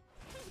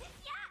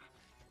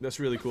 That's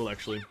really cool,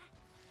 actually.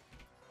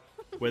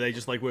 Where they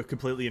just, like, were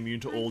completely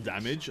immune to all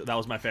damage. That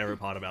was my favorite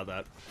part about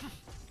that.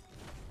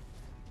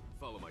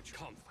 Follow my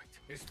conflict.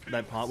 Is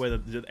That part where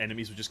the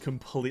enemies were just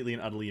completely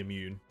and utterly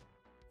immune.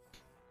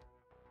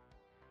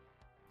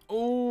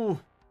 Oh!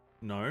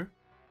 No.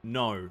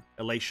 No.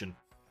 Elation.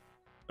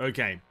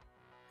 Okay.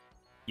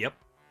 Yep.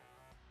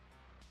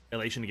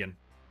 Elation again.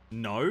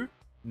 No.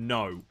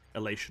 No.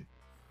 Elation.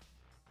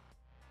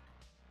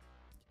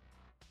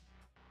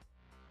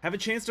 Have a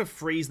chance to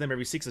freeze them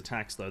every 6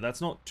 attacks, though.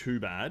 That's not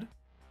too bad.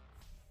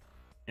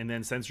 And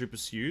then Sensory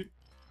Pursuit.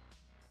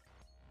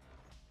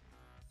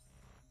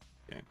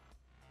 Okay.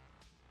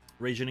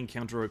 Region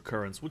Encounter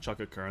Occurrence. We'll chuck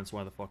Occurrence,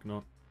 why the fuck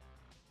not?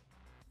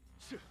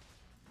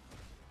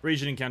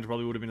 Region Encounter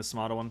probably would have been a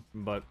smarter one,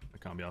 but I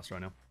can't be asked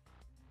right now.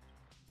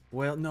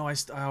 Well, no, I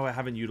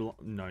haven't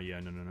utilized... No, yeah,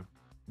 no.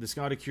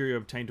 Discard a Curio,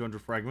 obtain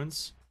 200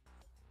 fragments.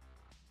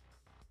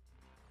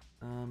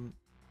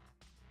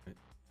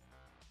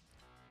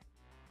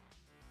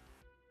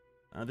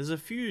 There's a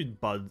few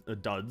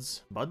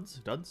duds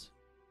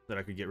that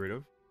I could get rid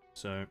of.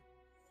 So,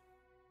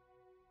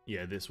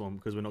 yeah, this one,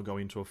 because we're not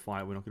going into a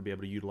fight, we're not going to be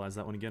able to utilize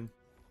that one again.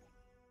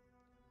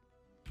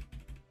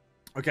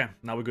 Okay,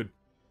 now we're good.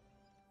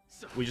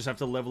 We just have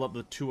to level up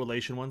the 2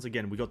 elation ones.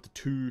 Again, we got the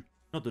 2,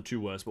 not the 2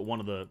 worst, but one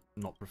of the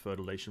not preferred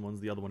elation ones.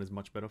 The other one is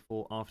much better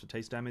for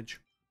aftertaste damage.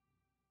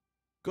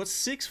 Got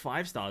 6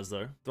 5-stars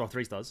though, or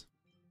 3 stars.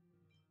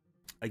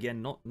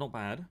 Again, not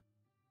bad.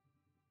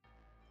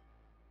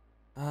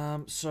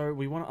 So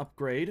we want to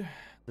upgrade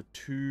the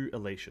 2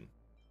 elation.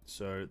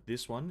 So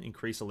this one,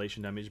 increase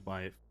elation damage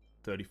by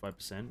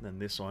 35%, then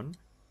this one,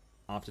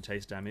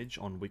 aftertaste damage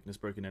on weakness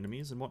broken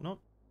enemies and whatnot.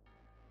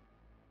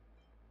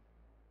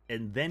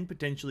 And then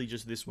potentially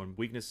just this one,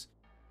 weakness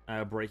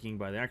breaking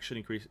by the action,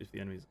 increase if the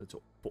enemies, it's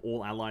for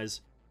all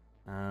allies.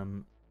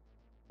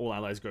 All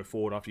allies go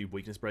forward after you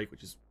weakness break,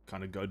 which is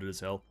kind of goated as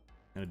hell.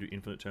 Gonna do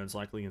infinite turn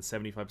cycling and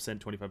 75%,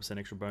 25%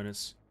 extra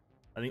bonus.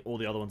 I think all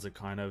the other ones are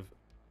kind of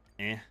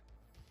eh.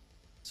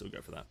 So we'll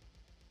go for that.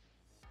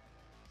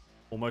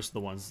 Or most of the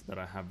ones that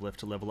I have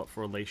left to level up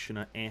for elation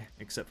are eh,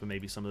 except for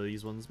maybe some of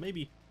these ones.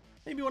 Maybe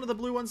one of the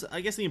blue ones.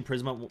 I guess the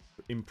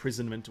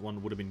imprisonment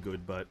one would have been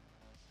good, but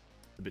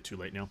a bit too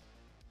late now.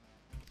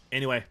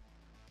 Anyway.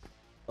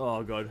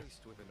 Oh god.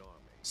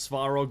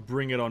 Svarog,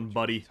 bring it on,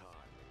 buddy.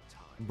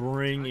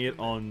 Bring it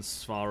on,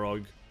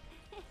 Svarog.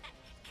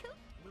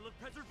 Will of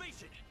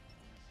preservation.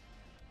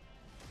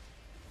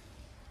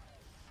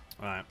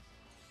 Alright.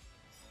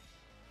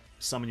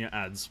 Summon your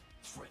ads.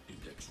 Threat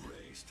index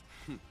raised.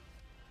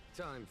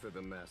 Time for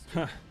the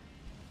master.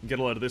 Get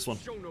a load of this one.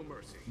 Show no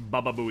mercy.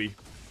 Baba Booey.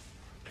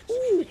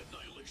 Executing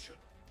annihilation.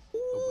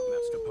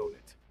 Overmatched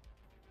opponent.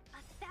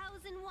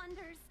 1,000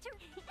 wonders to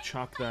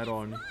Chuck that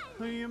on.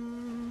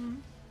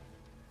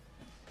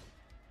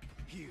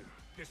 Here,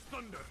 this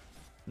thunder.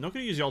 Not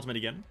gonna use the ultimate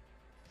again,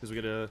 because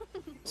we're gonna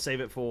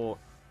save it for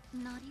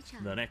Naughty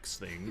child. the next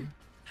thing.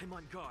 I'm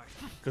on guard.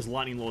 Because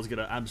Lightning Law's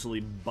gonna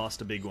absolutely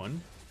bust a big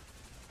one.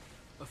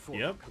 A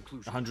formal Yep,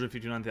 conclusion.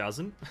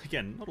 159,000.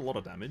 Again, not a lot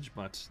of damage,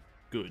 but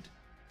good.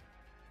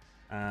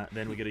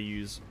 Then we're gonna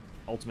use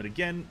ultimate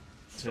again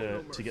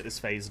to get this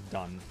phase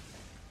done.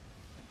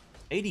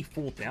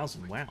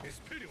 84,000. Wow.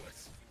 Is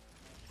pitiless.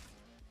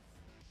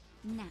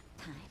 Nap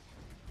time.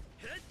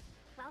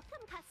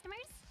 Welcome,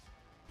 customers.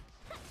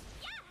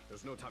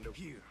 There's no time to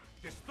hear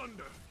this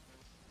thunder.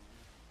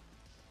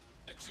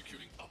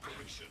 Executing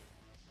operation.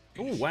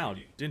 Oh wow,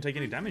 didn't take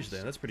any damage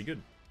there. That's pretty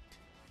good.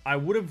 I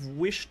would have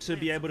wished to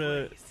be able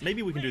to...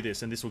 Maybe we can do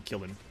this, and this will kill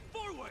him.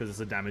 Because it's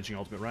a damaging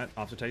ultimate, right?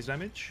 Aftertaste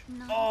damage.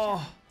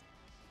 Oh!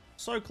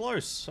 So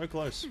close, so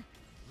close.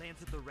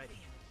 Lands at the ready.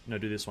 No,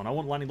 do this one. I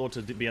want Lightning Lord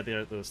to be at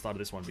the start of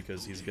this one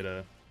because he's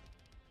gonna...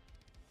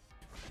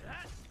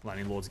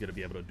 Lightning Lord's gonna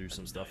be able to do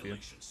some stuff here.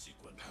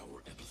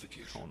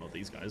 Oh, not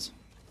these guys.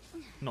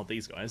 Not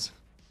these guys.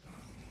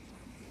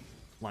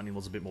 Lightning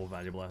Lord's a bit more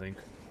valuable, I think.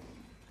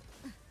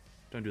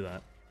 Don't do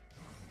that.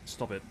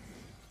 Stop it.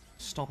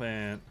 Stop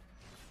it.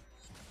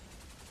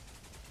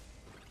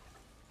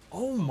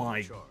 Oh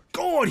my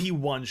god, he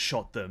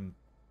one-shot them!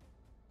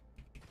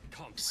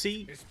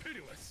 See?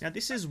 Now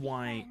this is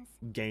why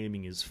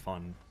gaming is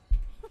fun.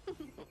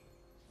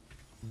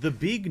 The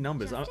big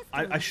numbers.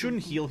 I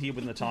shouldn't heal here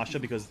with Natasha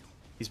because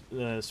he's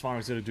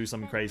Svarog's gonna do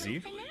something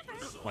crazy.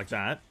 Like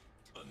that.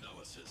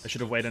 I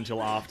should have waited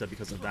until after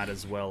because of that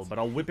as well. But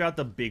I'll whip out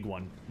the big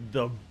one.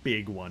 The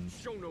big one.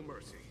 Show no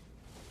mercy.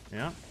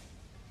 Yeah.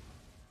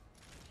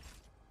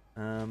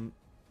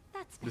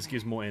 This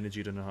gives more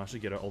energy to Natasha,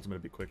 get her ultimate a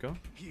bit quicker.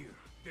 Here,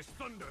 this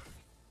thunder.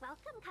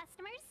 Welcome,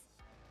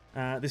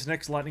 customers. This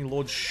next Lightning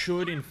Lord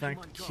should, in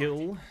fact,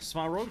 kill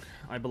Svarog,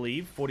 I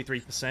believe.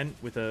 43%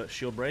 with a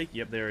shield break.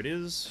 Yep, there it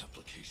is.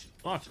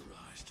 Fuck.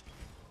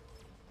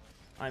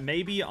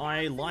 Maybe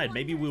I lied.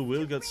 Maybe we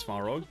will get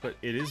Svarog, but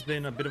it has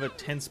been a bit of a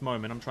tense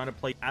moment. I'm trying to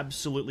play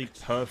absolutely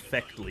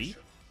perfectly.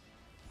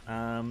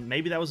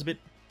 Maybe that was a bit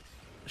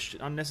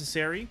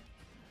unnecessary.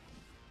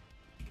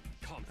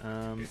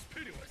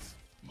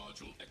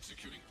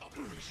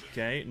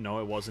 Okay, no,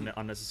 it wasn't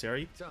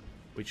unnecessary.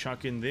 We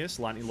chuck in this.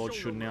 Lightning Lord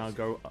should now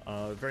go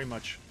very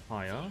much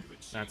higher.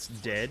 That's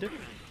dead.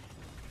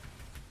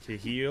 To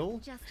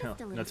heal.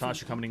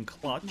 Natasha coming in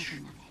clutch.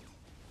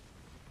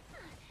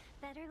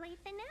 Better late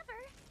than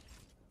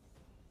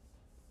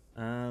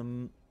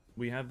never.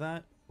 We have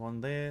that.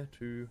 1 there,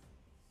 2,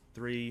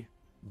 3,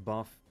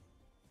 buff.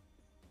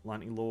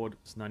 Lightning Lord,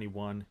 it's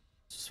 91.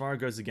 Sphara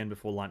goes again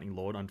before Lightning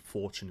Lord,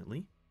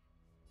 unfortunately.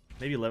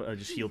 Maybe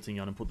just heal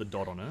Tingyan and put the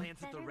dot on her.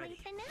 Lands at the ready.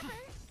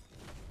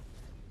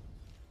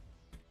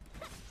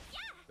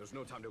 There's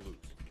no time to lose.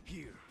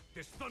 Here,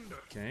 this thunder.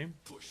 Okay.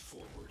 Push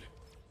forward.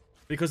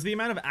 Because the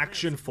amount of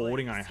action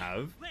forwarding I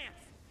have,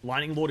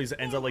 Lightning Lord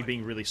ends up like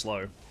being really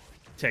slow.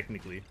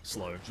 Technically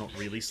slow, not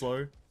really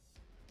slow.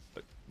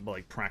 But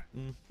like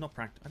not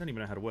I don't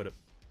even know how to word it.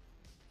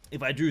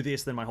 If I do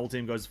this, then my whole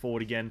team goes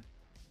forward again.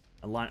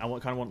 I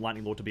kind of want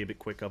Lightning Lord to be a bit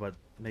quicker, but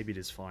maybe it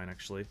is fine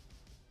actually.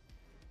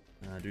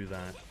 Do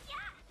that.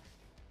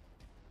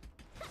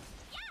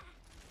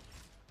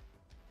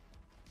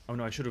 Oh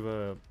no, I should have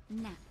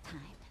Nap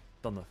time.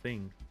 done the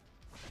thing.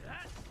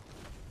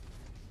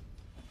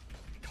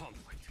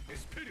 Conflict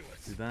is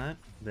pitiless. Do that.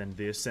 Then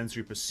this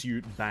sensory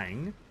pursuit,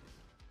 bang.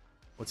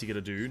 What's he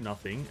gonna do?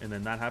 Nothing. And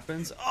then that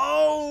happens.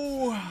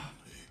 Oh!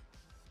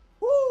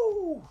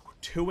 Woo!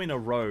 2 in a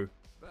row.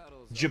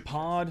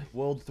 Japard,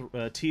 World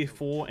Tier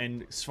 4,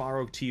 and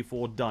Svarog Tier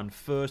 4 done.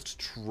 First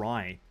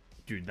try.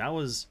 Dude, that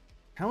was...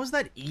 How was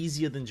that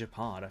easier than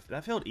Japard?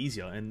 That felt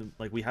easier, and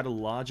like we had a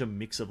larger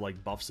mix of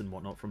like buffs and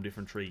whatnot from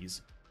different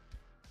trees.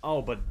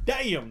 Oh, but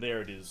damn,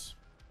 there it is.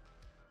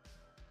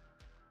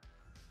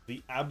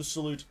 The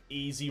absolute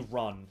easy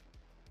run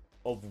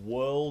of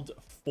World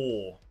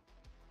 4.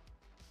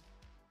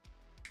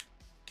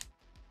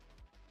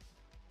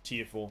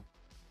 Tier 4.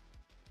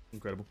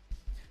 Incredible.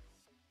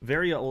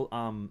 Very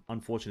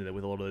unfortunate there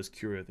with a lot of those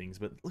curio things,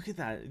 but look at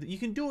that. You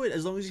can do it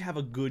as long as you have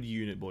a good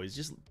unit, boys.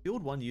 Just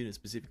build one unit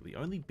specifically.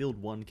 Only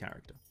build one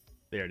character.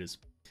 There it is.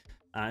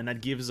 And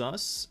that gives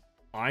us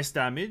ice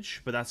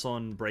damage, but that's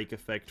on break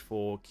effect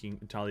for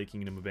Italia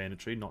Kingdom of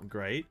Banditry. Not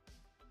great.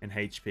 And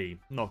HP.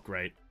 Not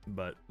great,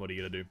 but what are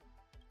you going to do?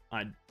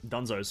 Alright,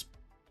 Dunzos.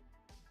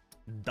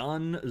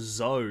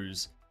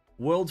 Dunzos.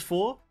 World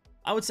 4?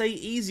 I would say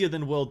easier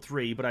than World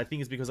 3, but I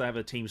think it's because I have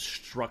a team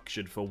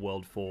structured for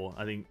World 4.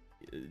 I think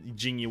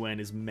Jing Yuan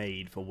is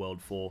made for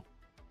World 4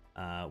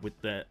 with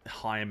the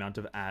high amount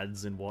of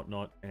ads and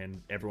whatnot,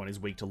 and everyone is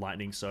weak to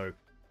lightning, so it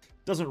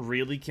doesn't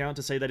really count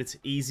to say that it's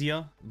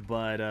easier,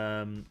 but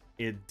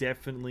it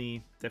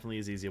definitely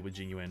is easier with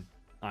Jing Yuan.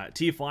 Alright,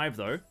 Tier 5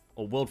 though,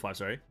 or World 5,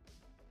 sorry.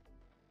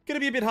 Gonna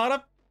be a bit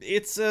harder.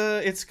 It's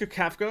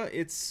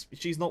Kafka.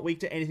 She's not weak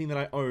to anything that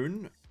I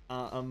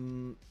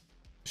own.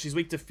 She's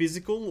weak to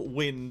physical,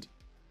 wind,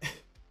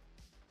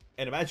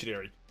 and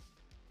imaginary.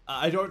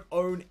 I don't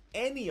own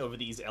any of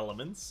these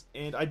elements,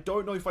 and I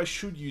don't know if I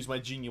should use my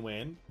Jing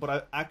Yuan, but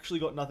I've actually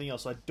got nothing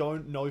else, so I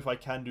don't know if I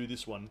can do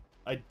this one.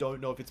 I don't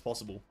know if it's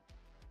possible.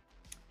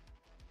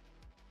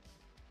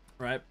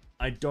 Right?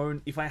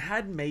 If I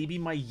had maybe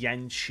my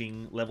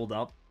Yanqing leveled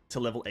up to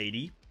level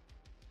 80,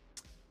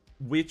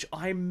 which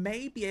I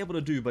may be able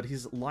to do, but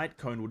his light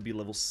cone would be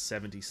level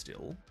 70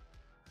 still,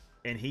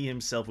 and he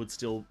himself would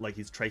still, like,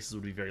 his traces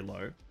would be very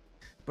low,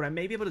 but I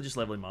may be able to just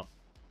level him up.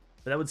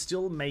 But that would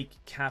still make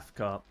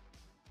Kafka,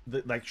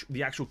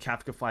 the actual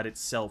Kafka fight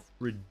itself,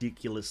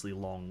 ridiculously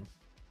long.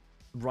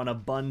 Run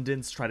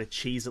Abundance, try to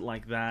cheese it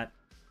like that.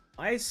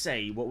 I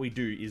say what we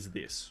do is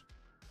this.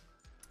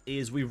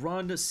 is we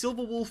run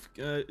Silver Wolf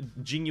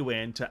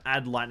Jinyuan to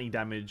add lightning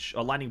damage,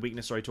 or lightning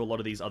weakness, sorry, to a lot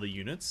of these other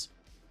units.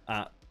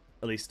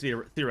 At least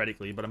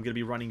theoretically, but I'm going to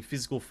be running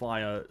physical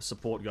fire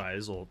support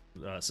guys, or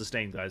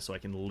sustain guys, so I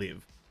can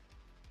live.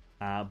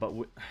 But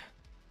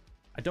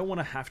I don't want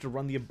to have to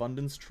run the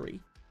abundance tree.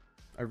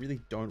 I really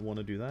don't want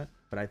to do that,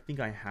 but I think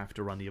I have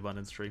to run the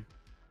abundance tree.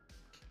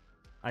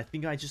 I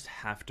think I just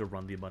have to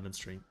run the abundance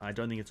tree. I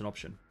don't think it's an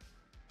option.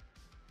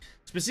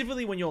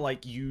 Specifically when you're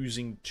like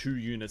using 2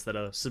 units that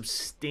are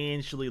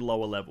substantially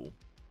lower level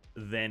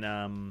than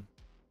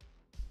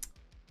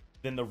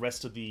the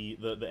rest of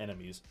the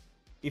enemies.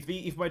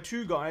 If my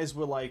 2 guys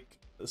were like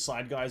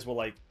side guys were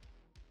like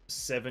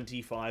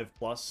 75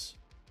 plus,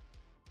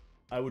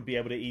 I would be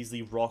able to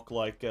easily rock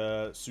like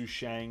Su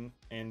Shang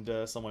and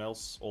someone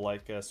else, or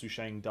like Su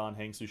Shang, Dan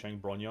Heng, Su Shang,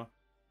 Bronya,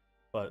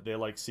 but they're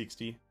like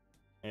 60,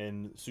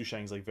 and Su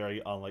Shang's like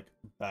very like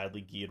badly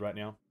geared right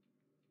now.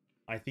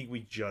 I think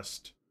we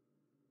just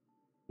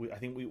yeah,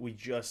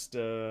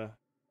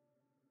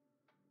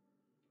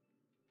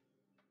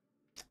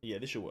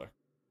 this should work.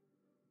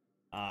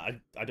 I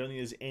don't think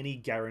there's any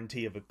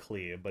guarantee of a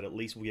clear, but at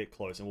least we get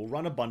close. And we'll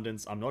run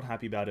Abundance. I'm not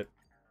happy about it,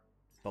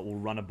 but we'll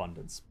run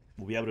Abundance.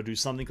 We'll be able to do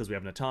something because we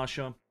have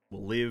Natasha.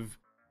 We'll live.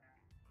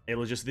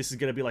 It'll just... This is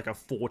going to be like a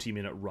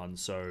 40-minute run,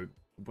 so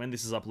when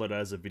this is uploaded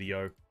as a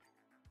video...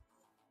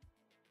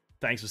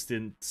 Thanks for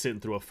sitting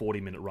through a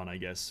 40-minute run, I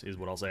guess, is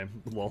what I'll say.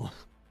 Lol.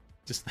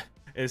 Just...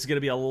 It's going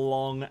to be a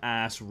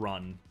long-ass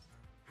run.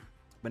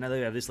 But now that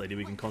we have this lady,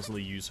 we can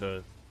constantly use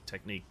her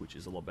technique, which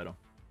is a lot better.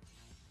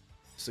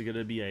 So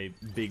gonna be a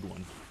big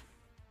one.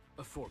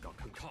 A foregone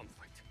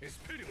conflict is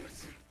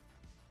pitiless.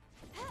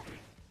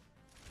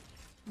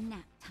 Nap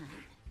time.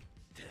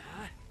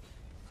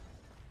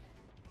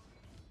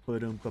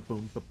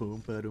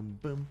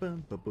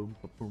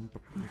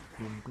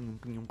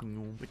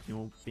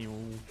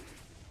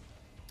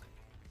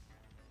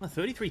 Oh,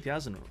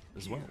 33,000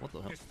 as well. What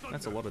the hell?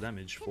 That's a lot of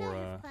damage for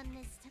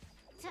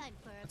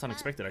that's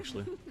unexpected,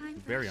 actually.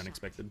 Very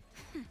unexpected.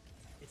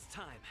 It's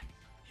time.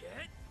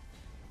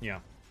 Yeah.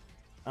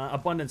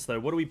 Abundance, though,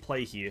 what do we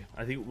play here?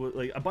 I think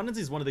like Abundance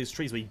is one of those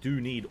trees where you do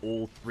need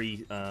all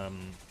three of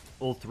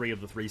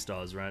the 3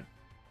 stars, right?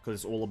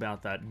 Because it's all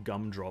about that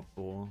gumdrop,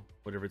 or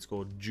whatever it's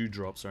called,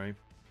 dewdrop, sorry.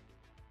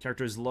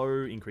 Character is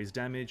low, increased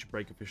damage,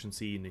 break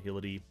efficiency,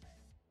 nihility.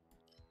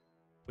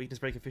 Weakness,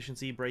 break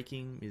efficiency,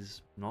 breaking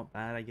is not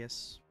bad, I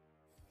guess.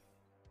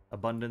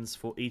 Abundance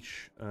for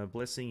each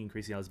blessing,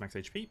 increasing others max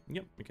HP.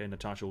 Yep, okay,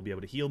 Natasha will be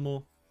able to heal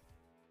more.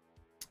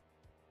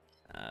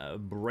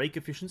 Break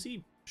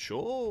efficiency?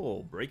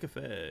 Sure, break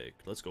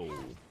effect. Let's go.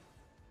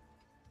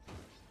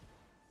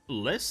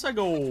 Let's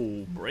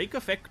go. Break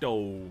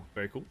effecto.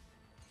 Very cool.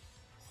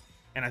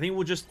 And I think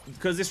we'll just,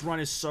 because this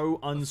run is so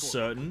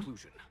uncertain,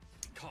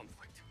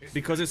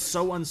 because it's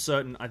so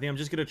uncertain, I think I'm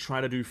just going to try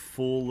to do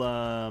full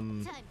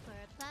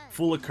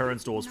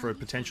occurrence doors for a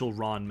potential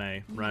Ran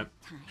Mei, right?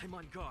 I'm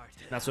on guard.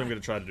 That's what I'm going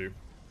to try to do.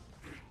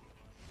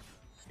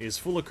 Is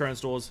full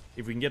occurrence doors.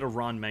 If we can get a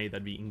Ran Mei,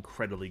 that'd be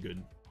incredibly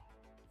good.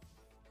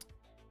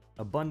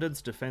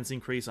 Abundance, defense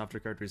increase after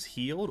a character is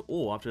healed,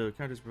 or after a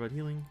character is provide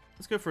healing.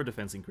 Let's go for a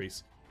defense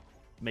increase.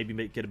 Maybe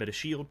get a better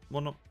shield.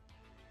 Why not?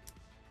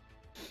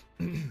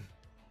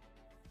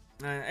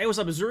 Hey, what's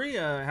up, Missouri?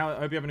 I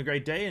hope you're having a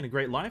great day and a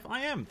great life.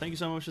 I am. Thank you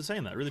so much for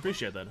saying that. Really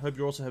appreciate that. Hope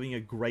you're also having a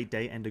great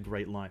day and a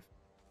great life.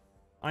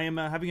 I am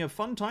having a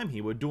fun time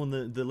here. We're doing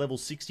the level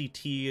 60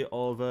 tier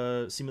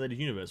of Simulated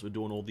Universe. We're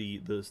doing all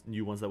the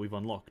new ones that we've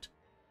unlocked.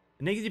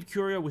 Negative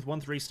Curio with 1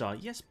 3-star.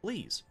 Yes,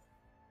 please.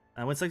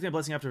 When selecting a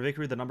blessing after a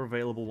victory, the number of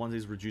available ones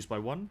is reduced by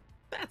 1.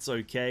 That's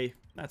okay.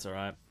 That's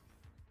alright.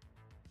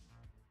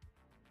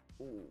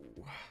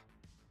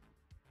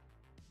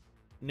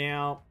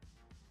 Now,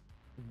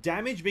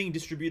 damage being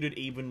distributed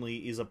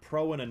evenly is a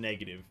pro and a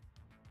negative.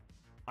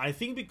 I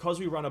think because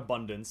we run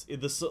Abundance,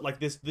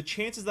 the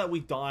chances that we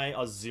die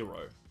are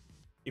 0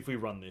 if we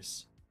run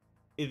this.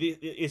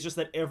 It's just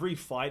that every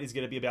fight is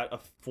going to be about a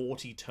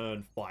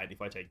 40-turn fight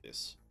if I take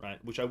this, right?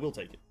 Which I will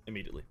take it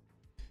immediately.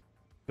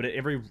 But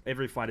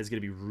every fight is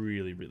going to be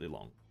really, really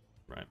long,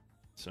 right?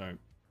 So,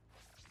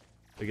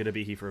 we're going to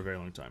be here for a very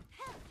long time.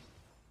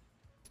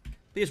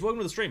 But yes, welcome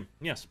to the stream.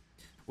 Yes,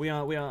 we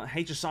are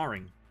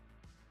HSRing.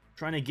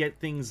 Trying to get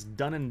things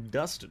done and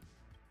dusted.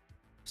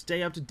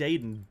 Stay up to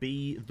date and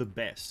be the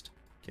best.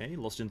 Okay,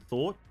 Lost in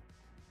Thought.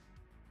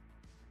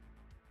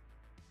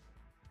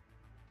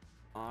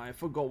 I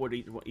forgot what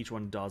each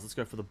one does. Let's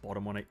go for the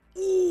bottom one.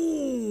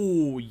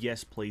 Ooh,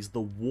 yes, please. The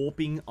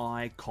Warping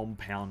Eye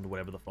Compound,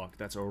 whatever the fuck.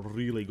 That's a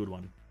really good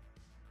one.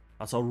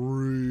 That's a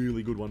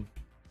really good one.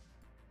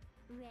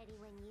 Ready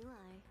when you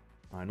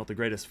are. Not the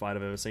greatest fight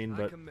I've ever seen,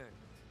 but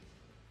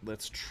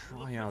let's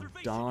try our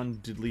darn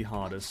diddly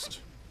hardest.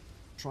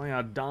 Try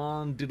our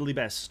darn diddly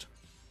best.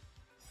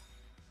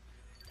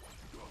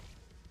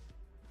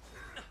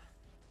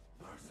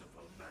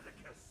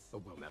 A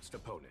well-matched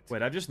opponent.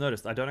 Wait, I've just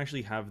noticed I don't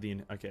actually have the...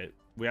 Okay,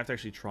 we have to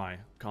actually try.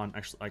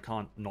 I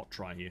can't not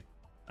try here.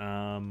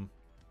 Lance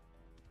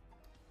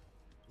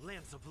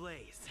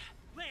ablaze.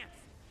 Lance!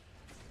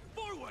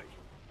 Forward!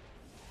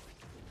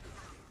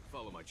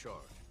 Follow my charge.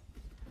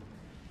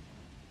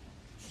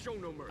 Show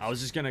no mercy. I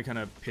was just gonna kind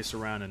of piss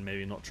around and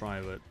maybe not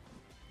try, but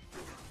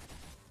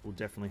we'll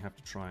definitely have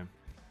to try.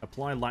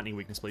 Apply lightning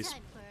weakness, please.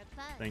 Time for a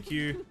buzz. Thank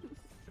you.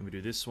 And we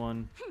do this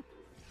one.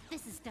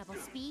 This is double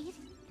speed.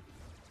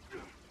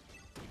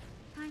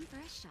 Time for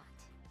a shot.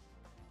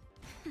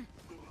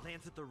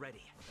 Lance at the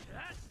ready.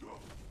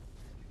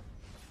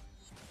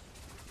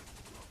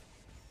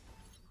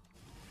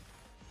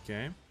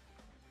 Okay.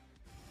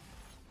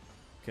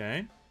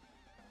 Okay.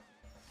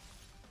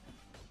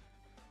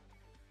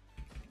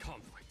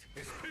 Conflict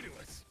is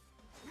pitiless.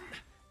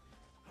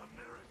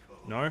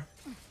 No?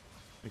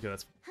 Okay,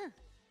 that's...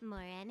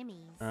 More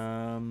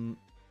enemies.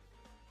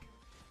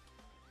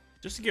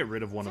 Just to get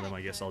rid of one of them,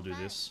 I guess I'll do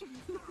this.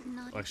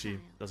 Not a Actually,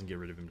 child. doesn't get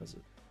rid of him, does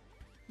it?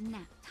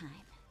 Nap time.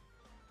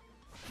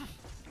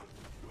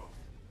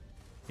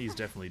 He's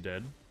definitely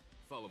dead.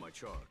 Follow my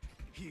charge.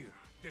 Here,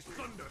 this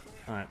thunder.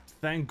 Alright,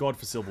 thank God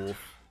for Silver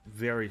Wolf.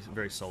 Very,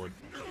 very solid.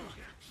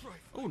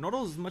 Oh, not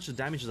as much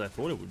damage as I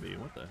thought it would be.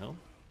 What the hell?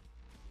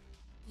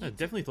 I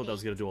definitely thought that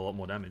was going to do a lot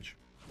more damage.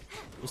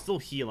 We'll still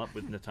heal up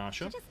with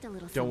Natasha. Just a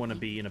little Don't want to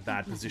something. be in a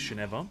bad position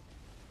ever.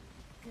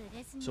 Good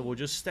as So new. we'll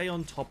just stay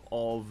on top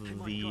of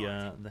I'm on the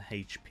guard.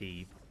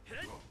 HP.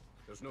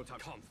 There's no time.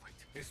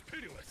 Conflict is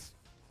pitiless.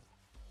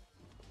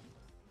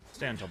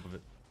 Stay on top of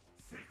it.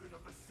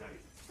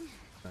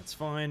 That's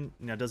fine.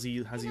 Now, has he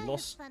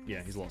lost?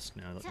 Yeah, he's lost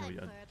now. Let me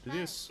do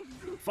this.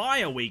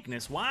 Fire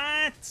weakness.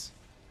 What?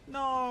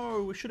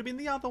 No, it should have been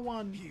the other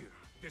one. Here,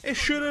 this It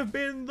should have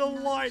been the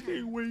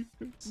lightning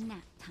weakness. Nap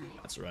time.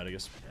 That's alright, I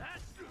guess.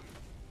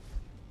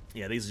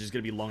 Yeah, these are just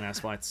gonna be long ass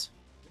fights.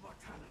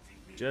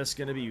 Just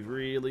gonna be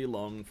really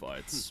long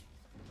fights.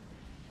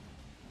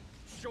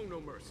 show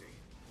no mercy.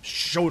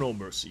 Show no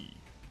mercy.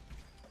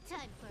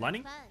 Time for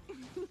Lightning? a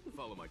buzz.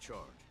 Follow my charge.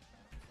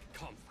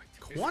 Conflict. is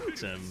Quantum?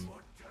 pitiless.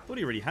 Thought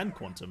he already had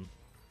quantum.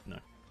 No.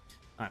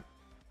 Alright.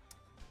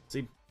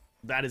 See,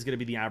 that is going to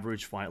be the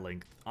average fight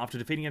length. After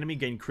defeating enemy,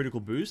 gain critical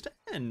boost.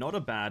 And not a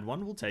bad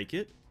one. We'll take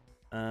it.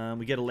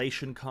 We get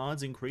elation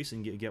cards increase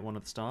and get one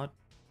at the start.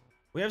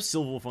 We have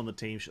Silver Wolf on the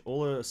team.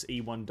 All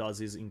E1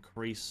 does is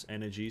increase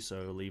energy,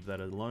 so leave that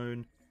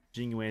alone.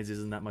 Jingyuan's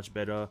isn't that much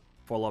better.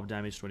 Follow-up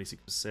damage,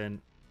 26%.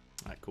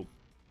 Alright, cool.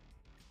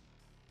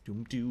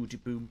 Doom doo de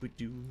boom ba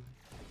doo.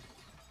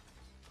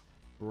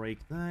 Break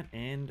that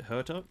and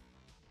hurt her.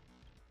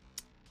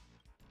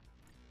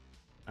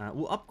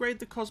 We'll upgrade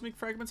the cosmic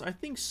fragments. I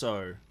think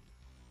so.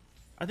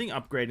 I think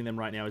upgrading them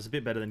right now is a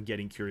bit better than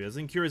getting curious. I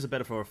think curious are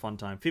better for a fun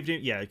time. 15.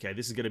 Yeah, okay.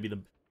 This is going to be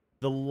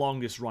the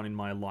longest run in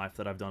my life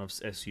that I've done of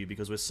SU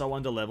because we're so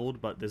underleveled,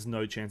 but there's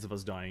no chance of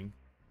us dying.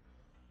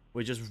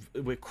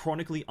 We're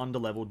chronically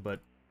underleveled,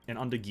 and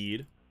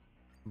undergeared,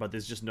 but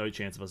there's just no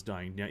chance of us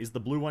dying. Now, is the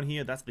blue one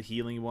here? That's the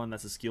healing one.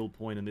 That's a skill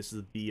point, and this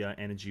is the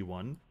energy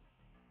one.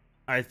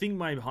 I think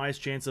my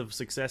highest chance of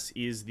success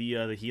is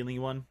the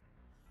healing one,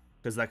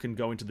 because that can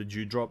go into the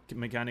dewdrop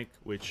mechanic,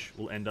 which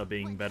will end up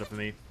being better for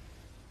me.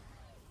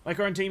 My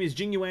current team is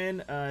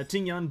Jingyuan,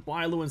 Tingyun,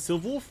 Bailu, and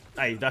Silverwolf.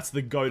 Hey, that's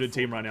the goated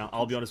team right now.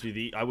 I'll be honest with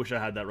you. I wish I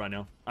had that right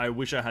now. I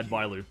wish I had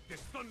Bailu. This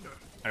thunder.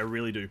 I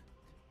really do.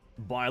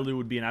 Bailu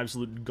would be an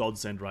absolute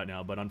godsend right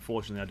now, but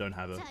unfortunately I don't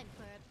have her. Time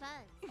for a buzz.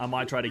 I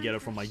might try to get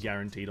her from my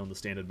guaranteed on the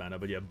standard banner,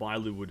 but yeah,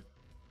 Bailu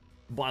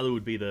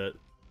would be the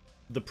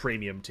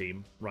premium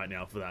team right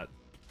now for that.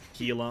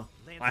 Healer.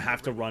 I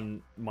have to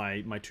run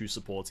my two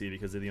supports here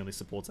because they're the only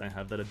supports I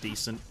have that are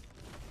decent.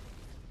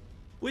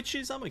 Which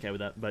is, I'm okay with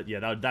that. But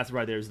yeah, that's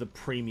right there is the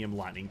premium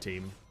lightning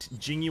team.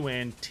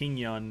 Jingyuan,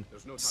 Tingyun,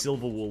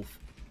 Silverwolf,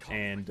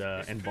 and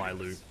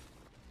Bailu.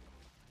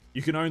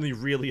 You can only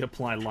really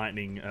apply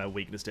lightning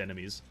weakness to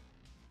enemies.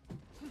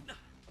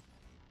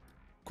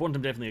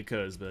 Quantum definitely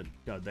occurs, but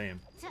god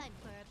damn. Time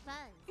for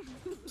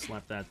a buzz.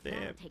 Slap that there.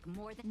 That'll take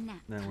more than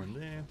nap That time. one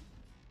there.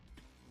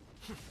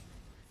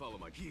 Follow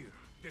my gear.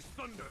 This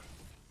thunder.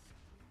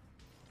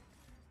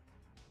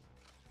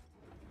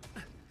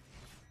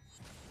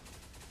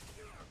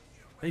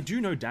 They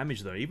do no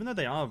damage though, even though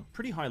they are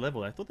pretty high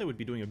level. I thought they would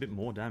be doing a bit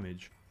more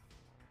damage.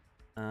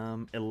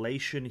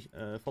 Elation,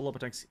 follow-up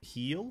attacks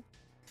heal.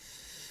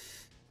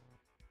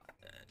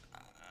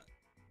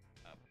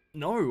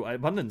 No,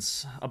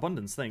 abundance,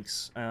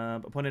 thanks.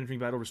 Upon entering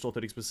battle, restore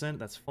 30%,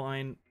 that's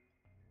fine.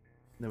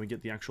 Then we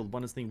get the actual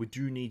abundance thing. We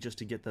do need just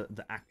to get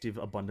the active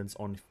abundance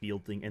on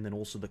field thing, and then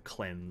also the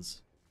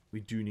cleanse. We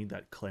do need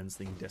that cleanse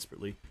thing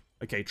desperately.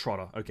 Okay,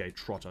 Trotter. Okay,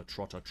 Trotter.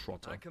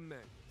 I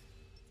commend.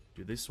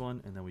 Do this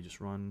one, and then we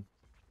just run.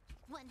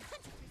 100%.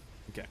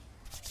 Okay.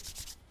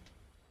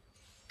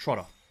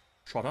 Trotter.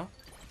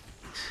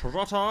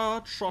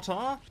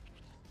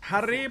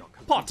 Harry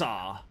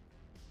Potter.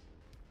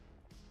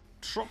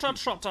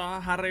 Trotter,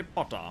 Harry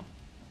Potter.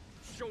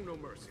 Show no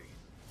mercy.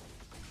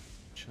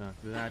 Chuck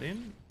that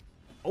in.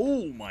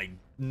 Oh my...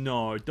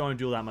 No, don't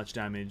do that much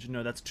damage.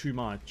 No, that's too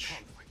much.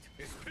 Conflict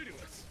is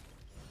pitiless.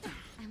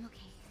 I'm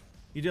okay.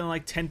 You're doing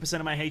like 10%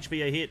 of my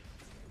HP a hit.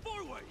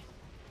 Forward!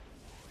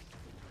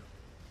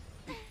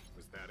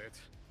 Was that it?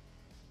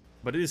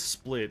 But it is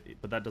split,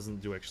 but that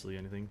doesn't do actually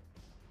anything.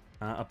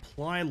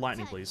 Apply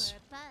lightning, please.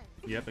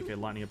 Yep, okay,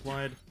 lightning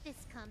applied.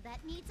 This combat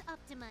needs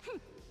optima.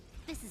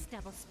 This is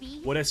double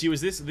speed. What SU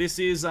is this? This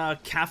is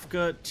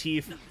Kafka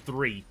Tier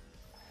 3.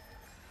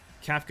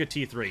 Kafka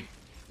Tier 3.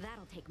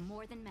 That'll take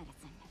more than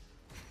medicine.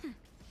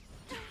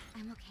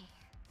 I'm okay.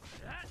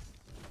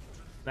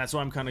 That's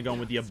why I'm kind of going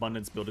with the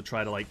abundance build to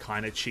try to like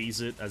kind of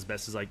cheese it as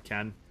best as I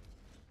can.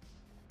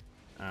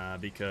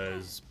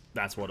 Because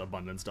that's what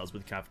abundance does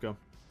with Kafka.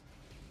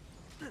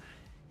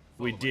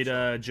 We did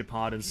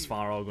Japad and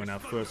Svarog on our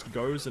first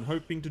goes and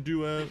hoping to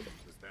do a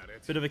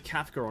bit of a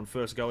Kafka on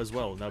first go as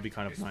well. That would be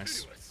kind of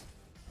nice.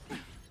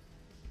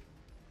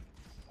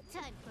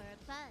 Time for a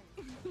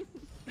buzz.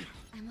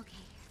 I'm okay.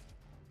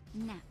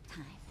 Nap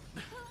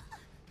time.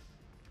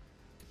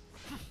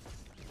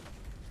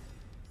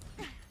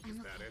 I'm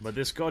okay. But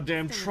this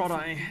goddamn trotter,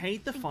 I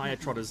hate the fire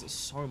trotters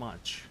so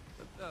much.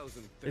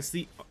 It's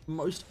the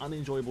most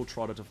unenjoyable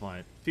trotter to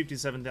fight.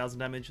 57,000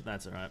 damage,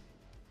 that's alright.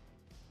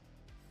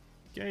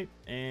 Okay,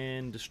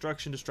 and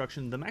destruction.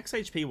 The max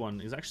HP one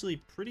is actually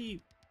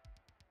pretty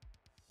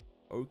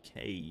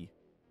okay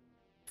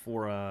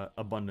for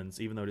abundance,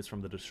 even though it is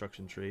from the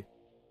destruction tree.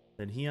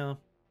 Then here,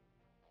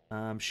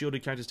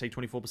 shielded characters take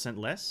 24%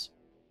 less.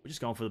 We're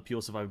just going for the pure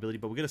survivability,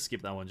 but we're going to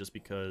skip that one just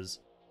because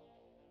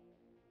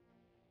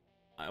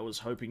I was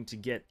hoping to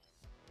get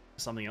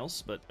something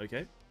else, but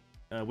okay.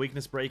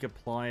 Weakness break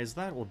applies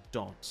that or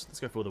don't? Let's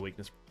go for the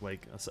weakness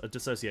break. A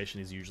dissociation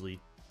is usually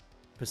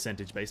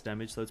percentage-based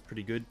damage, so it's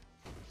pretty good.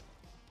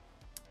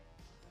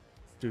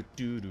 And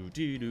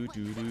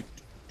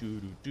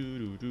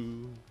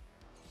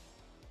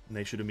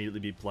they should immediately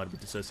be applied with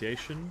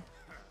dissociation,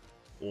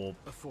 or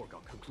A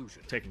foregone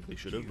conclusion. technically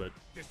should have, but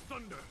This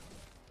thunder.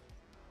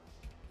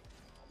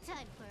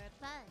 Time for a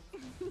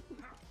buzz.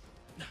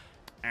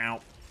 ow.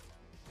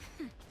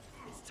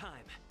 It's time.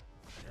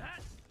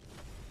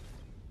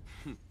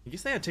 I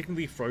guess they are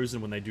technically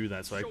frozen when they do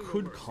that, so I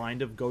could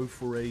kind of go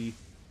for a...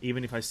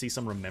 Even if I see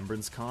some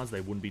remembrance cards,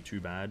 they wouldn't be too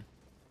bad.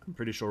 I'm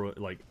pretty sure,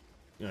 like,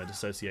 you know,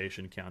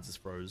 dissociation counts as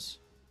froze.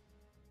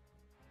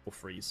 Or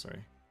freeze,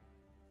 sorry.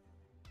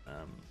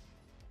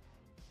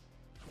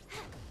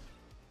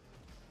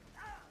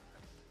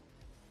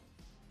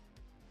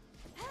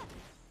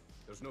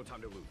 There's no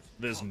time to lose.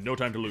 There's no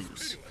time to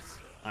lose.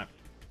 Alright.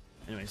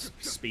 Anyways,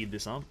 speed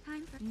this up.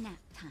 Time for nap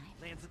time.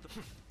 Lands at the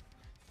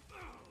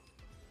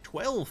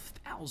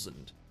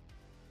 12,000.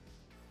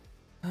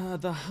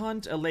 The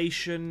hunt,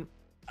 elation.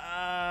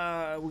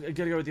 I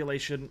gotta go with the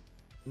elation.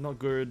 Not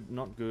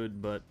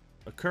good, but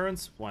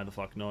occurrence? Why the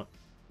fuck not?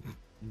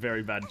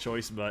 Very bad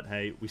choice, but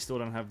hey, we still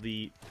don't have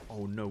the...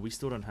 Oh no, we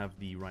still don't have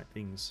the right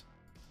things.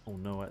 Oh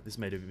no, this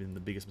may have been the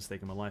biggest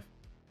mistake of my life.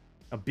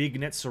 A big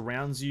net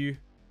surrounds you.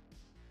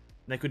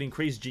 That could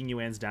increase Jing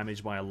Yuan's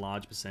damage by a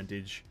large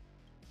percentage.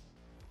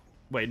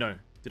 Wait, no.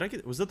 Did I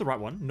get... Was that the right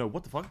one? No,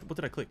 what the fuck? What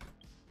did I click?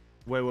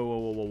 Wait, whoa, whoa,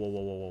 whoa, whoa, whoa,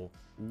 whoa, whoa,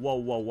 whoa,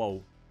 whoa,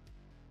 whoa.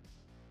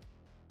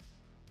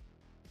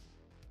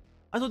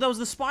 I thought that was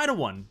the spider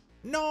one.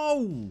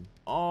 No!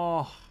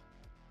 Oh.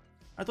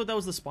 I thought that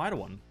was the spider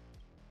one.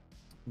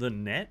 The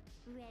net?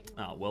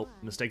 Ah, well,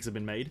 mistakes have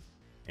been made.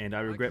 And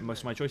I regret most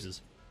of my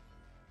choices.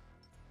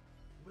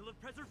 Will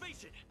of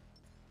Preservation.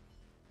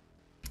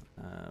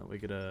 We're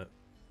gonna...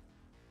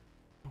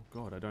 Oh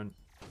god, I don't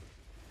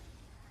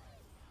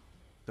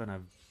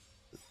have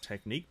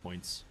technique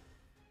points.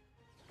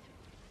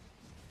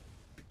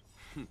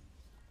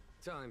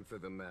 Time for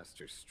the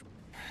master stroke.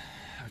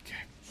 Okay.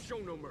 Show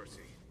no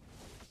mercy.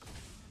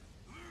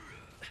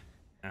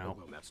 Ow. A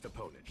well-matched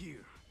opponent.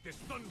 Here, this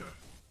thunder.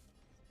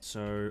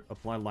 So,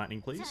 apply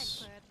lightning, Time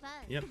please. for a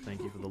buzz. Yep,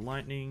 thank you for the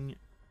lightning.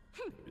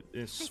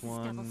 This This is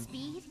double one.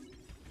 speed.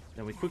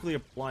 Then we quickly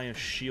apply a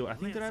shield. I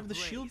think, did I have the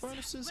shield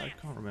bonuses? I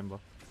can't remember.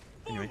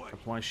 Anyway,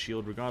 apply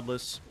shield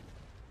regardless.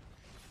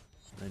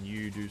 Then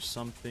you do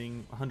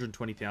something.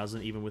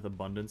 120,000 even with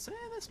abundance. Eh,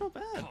 that's not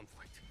bad.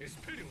 Conflict is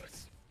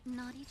pitiless.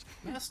 Not each.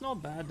 That's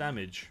not bad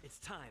damage. It's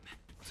time.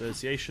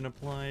 Association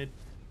applied.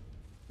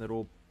 That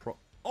all pro...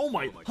 Oh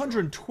my...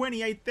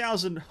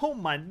 128,000! Oh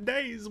my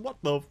days! What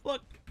the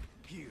fuck?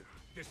 Here,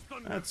 this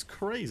thunder. That's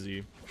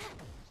crazy.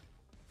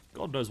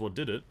 God knows what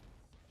did it.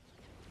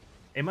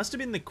 It must have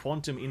been the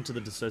quantum into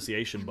the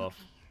dissociation buff.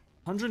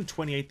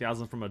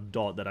 128,000 from a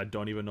dot that I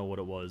don't even know what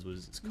it was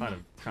it's kind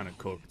of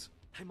cooked.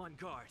 I'm on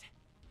guard.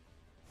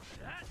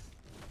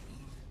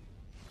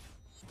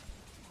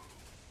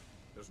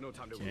 There's no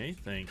time to Okay, lose.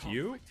 thank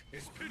you. Conflict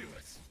is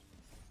pitiless.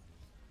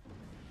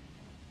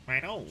 My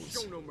nose.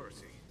 Show no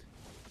mercy.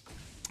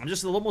 I'm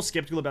just a little more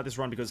skeptical about this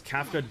run because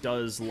Kafka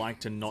does like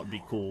to not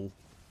be cool.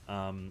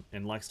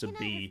 And likes to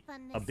be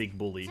a big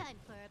bully. Time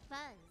for a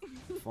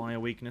buzz. Fire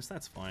weakness,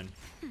 that's fine.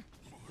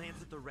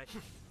 Lands at the red.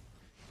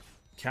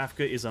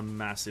 Kafka is a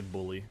massive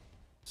bully.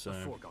 So,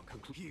 Foregone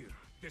conclusion. Here,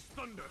 this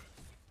thunder.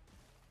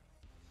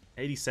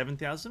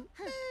 87,000?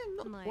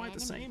 Not More quite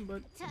the enemy. same,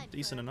 but Time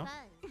decent for a enough.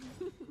 buzz.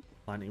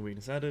 Lightning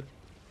weakness added.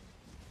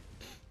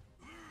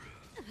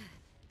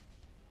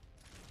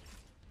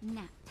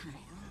 Nap time.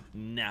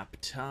 Nap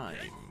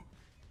time.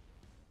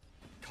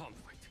 Conflict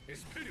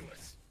is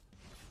pitiless.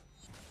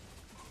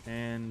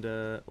 And,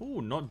 oh,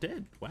 not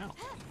dead. Wow.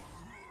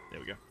 There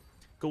we go.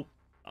 Cool.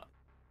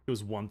 It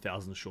was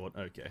 1,000 short.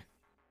 Okay.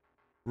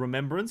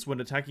 Remembrance. When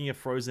attacking a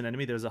frozen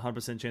enemy, there's a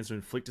 100% chance to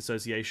inflict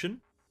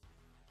dissociation.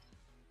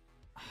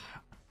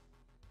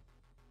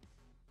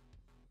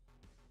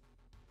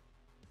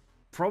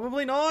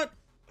 Probably not.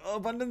 Oh,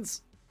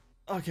 abundance.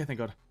 Okay, thank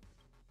God.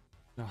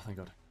 Oh, thank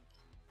God.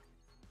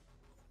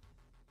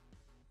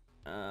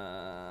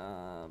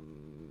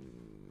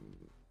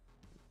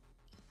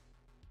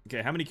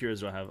 Okay, how many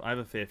cures do I have? I have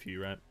a fair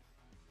few, right?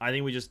 I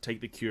think we just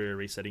take the curio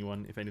resetting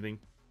one, if anything.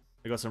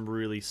 I got some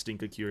really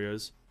stinker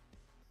curios.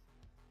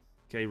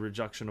 Okay,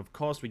 reduction of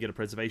cost. We get a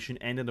preservation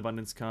and an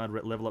abundance card.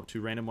 Level up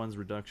to random ones.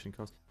 Reduction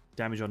cost.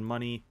 Damage on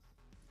money.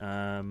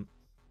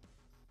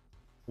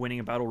 Winning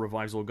a battle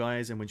revives all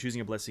guys. And when choosing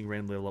a blessing,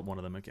 randomly level up one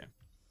of them. Okay.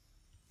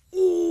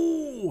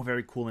 Ooh,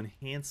 very cool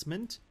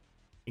enhancement.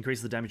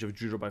 Increase the damage of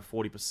Judo by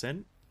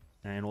 40%.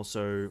 And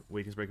also,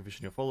 weakness break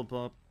efficiency of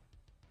follow-up.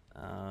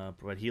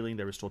 Provide healing.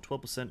 They restore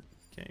 12%.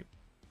 Okay.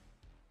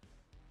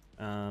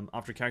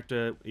 After a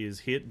character is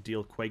hit,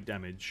 deal quake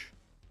damage.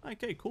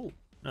 Okay, cool.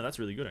 No, that's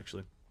really good,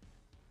 actually.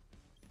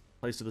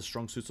 Plays to the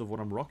strong suits of what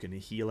I'm rocking. A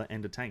healer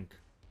and a tank.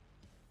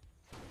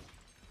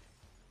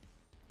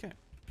 Okay.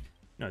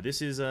 No,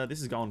 this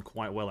is going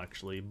quite well,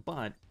 actually.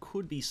 But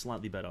could be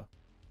slightly better.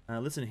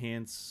 Let's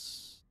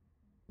enhance...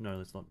 No,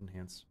 let's not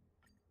enhance.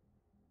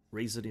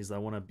 Reason is I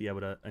want to be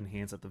able to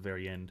enhance at the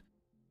very end.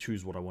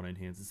 Choose what I want to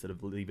enhance instead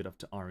of leave it up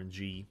to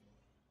RNG.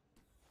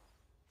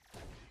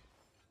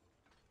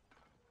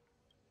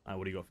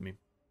 What do you got for me?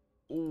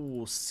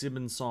 Oh, Sim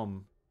and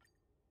Som.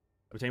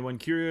 Obtain one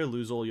curio,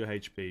 lose all your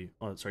HP.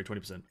 Oh, sorry,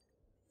 20%.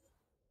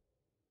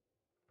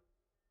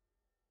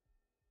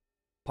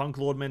 Punk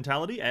Lord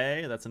mentality.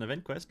 Hey, that's an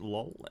event quest.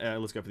 Lol.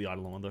 Let's go for the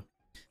Eidolon one though.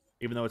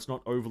 Even though it's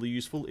not overly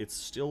useful, it's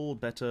still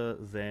better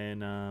than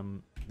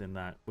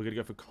that. We're gonna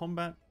go for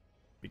combat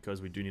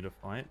because we do need a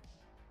fight.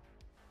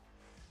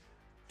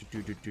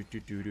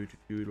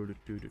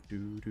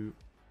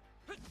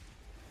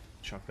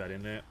 Chuck that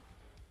in there.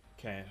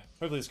 Okay.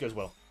 Hopefully this goes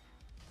well.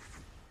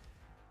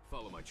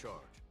 Follow my charge.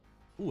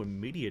 Ooh,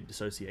 immediate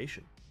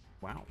dissociation.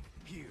 Wow.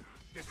 Here,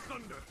 this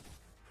thunder.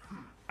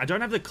 I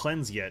don't have the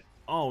cleanse yet.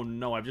 Oh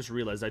no, I've just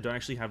realized I don't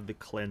actually have the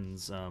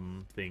cleanse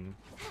thing.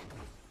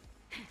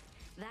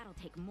 That'll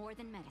take more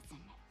than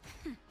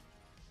medicine.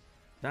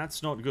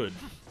 That's not good.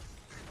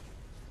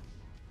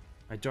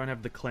 I don't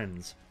have the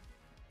cleanse.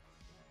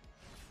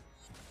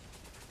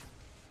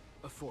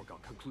 A foregone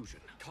conclusion.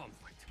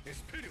 Conflict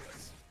is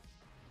pitiless.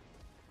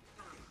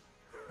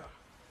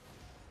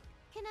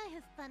 Can I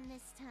have fun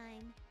this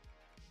time?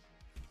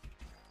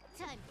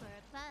 Time for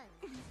a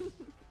fun.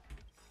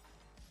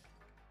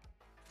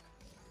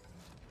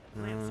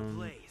 Lance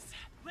ablaze.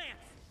 Lance!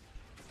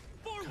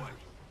 Forward!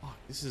 Oh,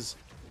 this is...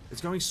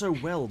 It's going so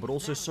well, but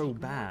also so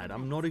bad.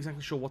 I'm not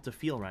exactly sure what to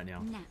feel right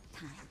now. Nap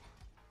time.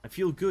 I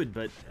feel good,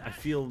 but I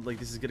feel like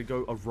this is going to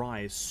go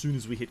awry as soon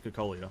as we hit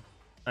Cocolia.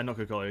 Not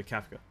Cocolia,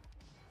 Kafka.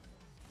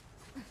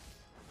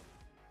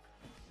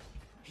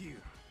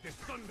 Here, this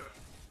thunder.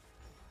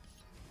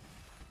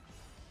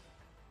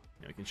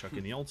 Yeah, we can chuck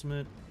in the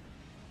ultimate.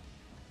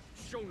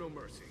 Show no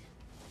mercy.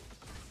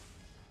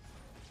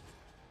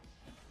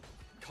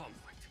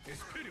 Conflict is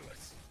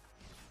pitiless.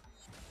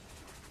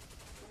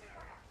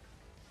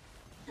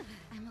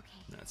 I'm okay.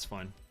 That's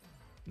fine.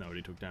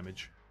 Nobody took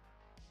damage.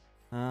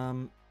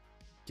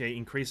 Okay,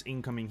 increase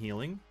incoming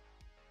healing.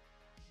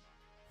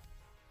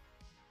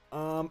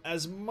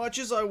 As much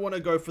as I want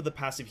to go for the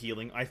passive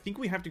healing, I think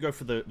we have to go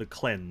for the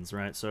cleanse,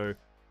 right? So,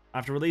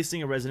 after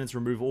releasing a resonance,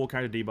 remove all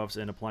character debuffs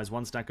and applies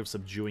one stack of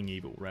subduing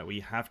evil, right? We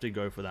have to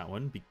go for that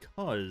one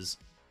because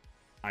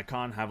I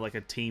can't have like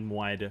a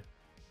team-wide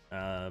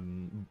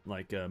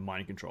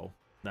mind control.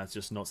 That's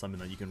just not something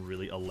that you can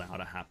really allow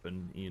to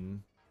happen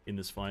in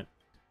this fight.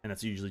 And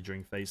that's usually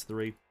during phase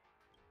 3. If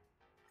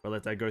I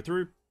let that go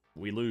through,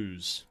 we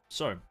lose.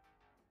 So,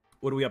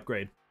 what do we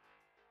upgrade?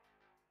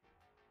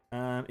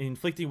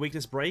 Inflicting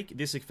weakness break.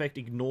 This effect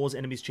ignores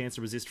enemies' chance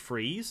to resist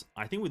freeze.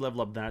 I think we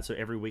level up that so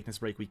every weakness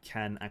break we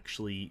can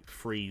actually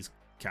freeze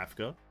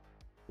Kafka,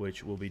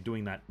 which we'll be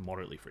doing that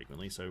moderately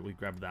frequently, so we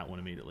grab that one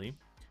immediately.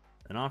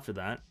 And after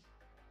that,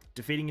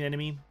 defeating an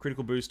enemy,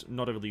 critical boost,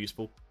 not overly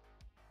useful.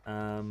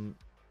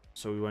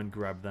 So we won't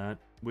grab that.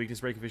 Weakness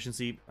break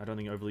efficiency, I don't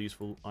think overly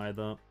useful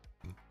either.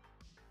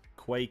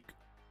 Quake,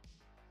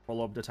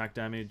 follow-up attack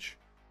damage,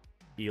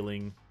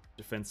 healing,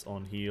 defense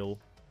on heal.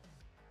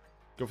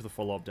 Go for the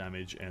follow-up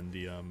damage and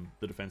the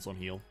defense on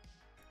heal.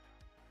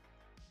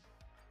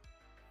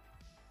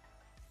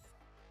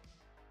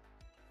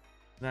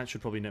 That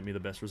should probably net me the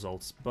best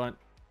results, but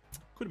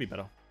could be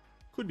better.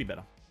 Could be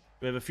better.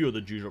 We have a few of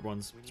the Dewdrop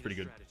ones. It's pretty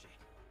good.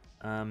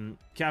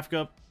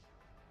 Kafka,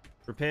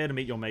 prepare to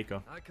meet your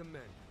maker. I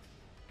commend.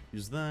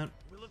 Use that.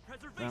 Will of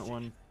preservation. That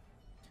one.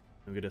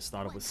 We're going to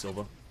start up with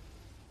silver.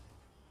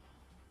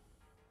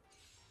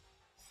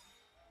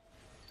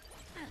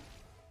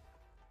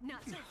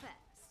 Not so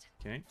fast.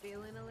 Okay.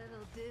 Feeling a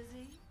little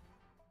dizzy?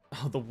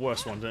 Oh, the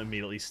worst one to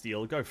immediately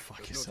steal. Go fuck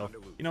There's no yourself.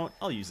 time to lose. You know what?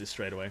 I'll use this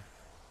straight away.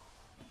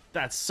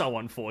 That's so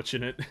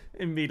unfortunate.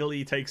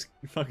 Immediately takes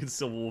fucking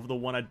Silver Wolf, the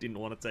one I didn't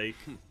want to take.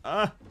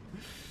 Ah!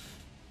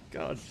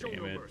 God Show damn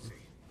no it. mercy.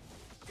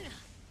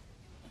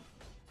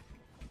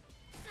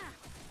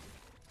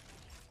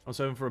 I was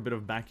hoping for a bit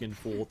of back and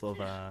forth of,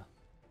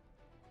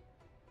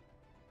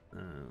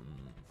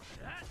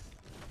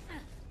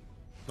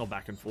 not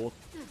back and forth.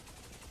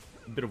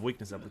 A bit of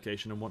weakness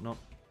application and whatnot.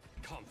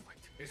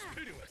 Conflict is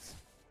pitiless.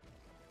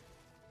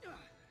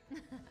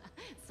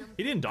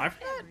 He didn't die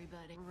from that?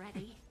 Everybody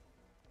ready?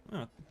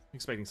 Oh,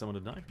 expecting someone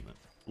to die from that.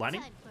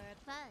 Lightning? Time for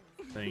a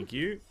buzz. Thank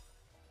you.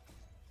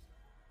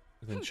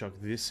 And then chuck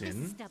this This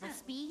is in. double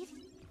speed.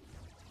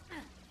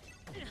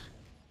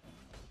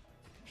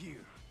 Here,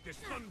 this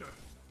thunder.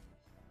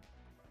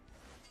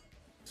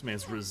 This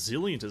man's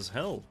resilient as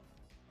hell.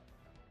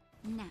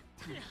 Nap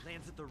time.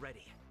 Lands at the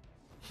ready.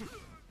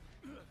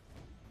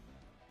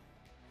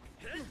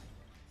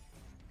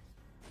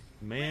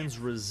 Man's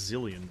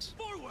resilient.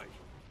 Forward!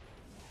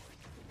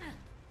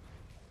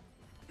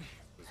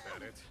 Was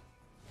that it?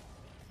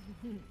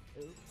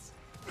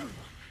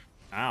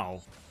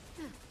 Ow.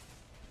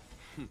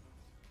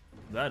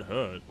 That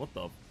hurt. What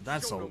the?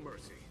 That's Show a. no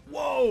mercy.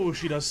 Whoa!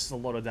 She does a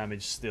lot of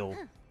damage still.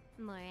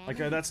 More Like,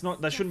 enemies. that's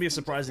not. That shouldn't be a Just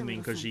surprising a thing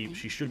little because she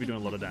something. should be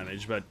doing a lot of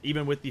damage. But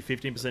even with the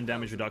 15%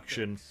 damage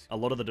reduction, a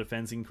lot of the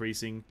defense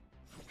increasing,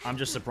 I'm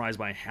just surprised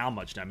by how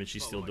much damage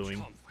she's still Follow much doing.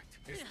 Conflict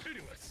is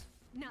pitiless.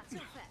 Not so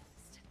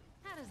fast.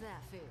 How does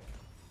that feel?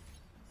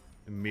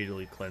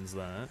 Immediately cleanse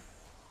that.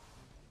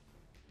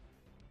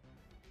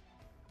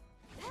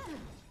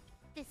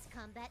 This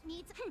combat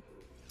needs.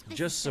 This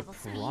Just is double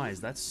speed.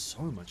 surprised. That's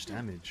so much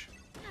damage.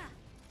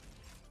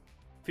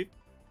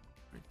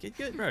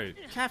 Get, bro,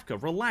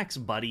 Kafka, relax,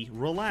 buddy.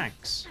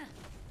 Relax.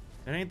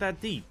 It ain't that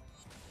deep.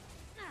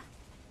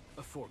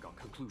 A foregone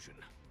conclusion.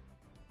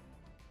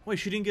 Wait,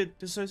 she didn't get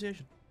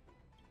dissociation.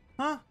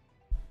 Huh?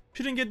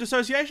 She didn't get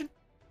dissociation?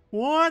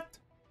 What?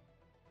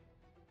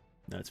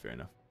 No, that's fair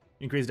enough.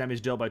 Increased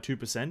damage dealt by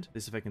 2%.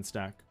 This effect can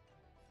stack.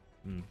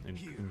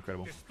 Here,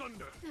 Incredible. this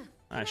thunder.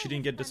 Ah, she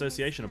didn't get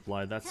dissociation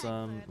applied. That's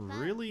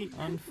really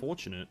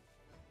unfortunate.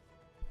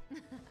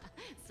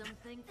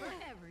 Something for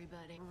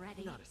everybody.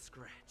 Ready? Not a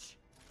scratch.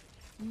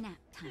 Nap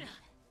time.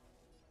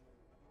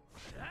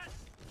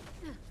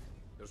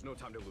 There's no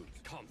time to lose.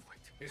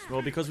 Conflict is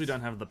Well, because we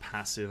don't have the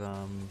passive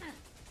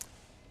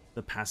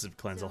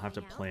cleanse, I'll have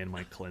to plan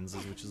my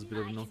cleanses, which is a bit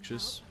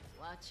obnoxious.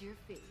 Watch your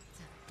feet.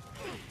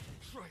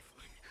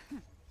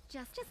 trifling.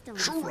 Just a little.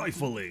 something.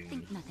 Trifling.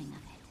 Think nothing of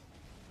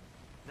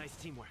it. Nice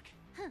teamwork.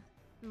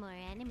 More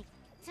enemy.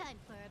 Time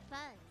for a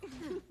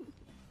buzz.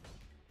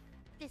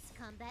 This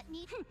combat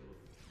needs.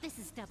 This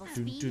is double Dun,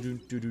 speed. dun, dun,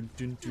 dun,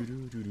 dun, dun,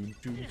 dun, dun,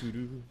 dun, dun,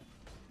 dun.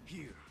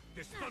 Here,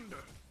 this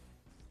thunder.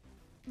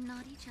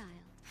 Naughty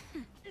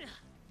child.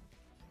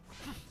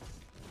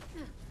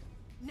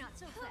 Not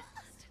so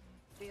fast.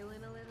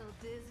 Feeling a little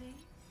dizzy?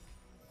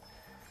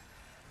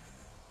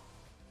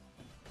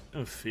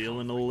 I'm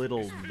feeling a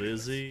little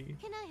dizzy.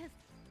 Can I have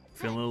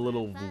Feeling time a for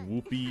little buzz?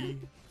 whoopy.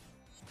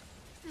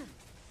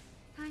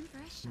 Time for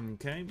a shot.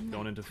 Okay,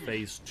 going into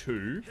phase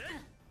 2.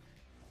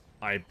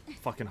 I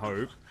fucking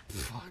hope.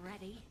 Fuck.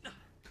 Ready?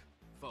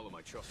 Follow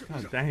my charge.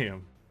 God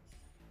damn.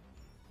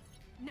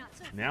 Not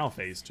so Now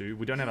phase 2.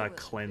 We don't have our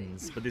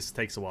cleanse, but this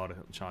takes a while to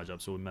charge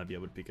up, so we might be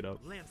able to pick it up.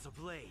 Lance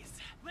ablaze.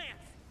 Lance!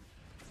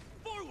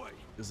 Forward!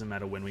 Doesn't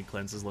matter when we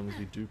cleanse as long as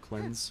we do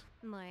cleanse.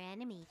 More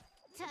enemy.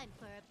 Time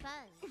for a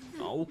buzz.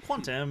 Oh,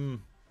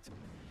 Quantum!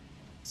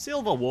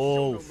 Silver Show no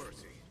Wolf!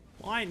 mercy.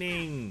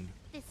 Lightning!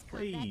 This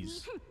combat Please!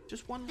 needs.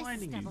 Just one This is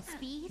lightning, you. double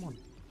speed. Come on.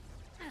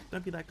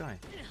 Don't be that guy.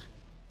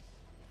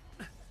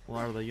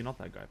 Well, rather, you're not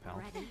that guy,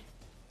 pal. Ready?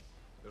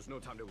 There's no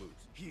time to lose.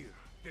 Here,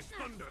 this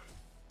thunder.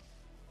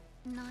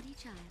 Naughty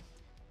child.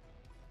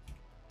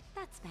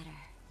 That's better.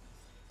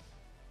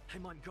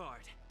 I'm on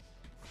guard.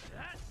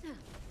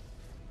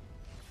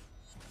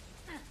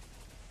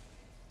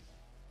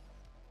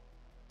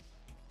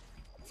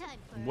 Time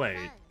for a Wait.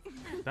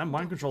 buzz. That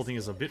mind control thing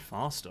is a bit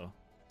faster.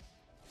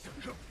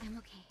 I'm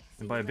okay.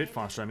 And by a bit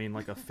faster, I mean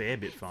like a fair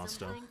bit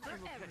faster. Something for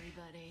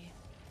everybody.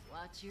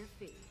 Watch your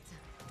feet.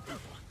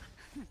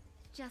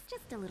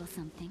 Just a little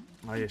something.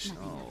 Oh, yes.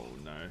 Nothing of Oh,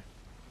 no.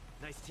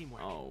 Nice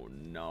teamwork. Oh,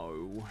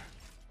 no.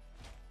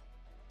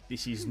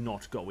 This is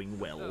not going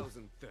well.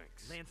 Thousand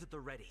thanks. Lance at the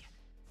ready.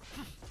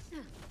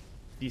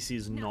 This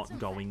is not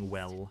going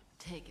well.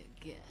 Take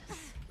a guess.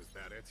 Was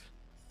that it?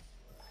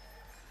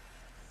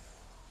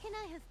 Can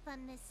I have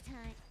fun this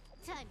time?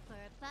 Time for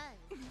a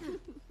buzz.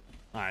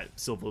 Alright,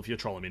 Silver, if you're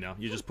trolling me now,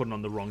 you're just putting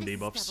on the wrong This is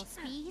debuffs. double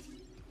speed.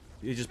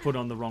 You just put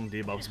on the wrong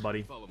debuffs,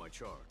 buddy. Follow my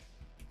charge.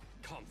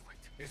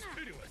 Conflict is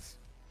pitiless.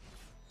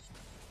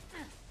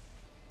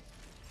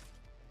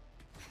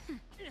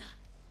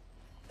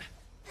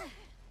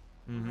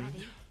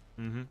 Ready?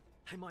 Mm-hmm.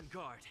 I'm on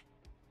guard.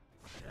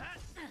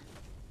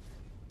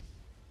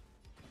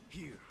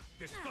 Here,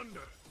 this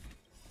thunder.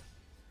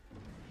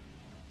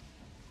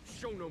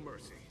 Show no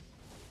mercy.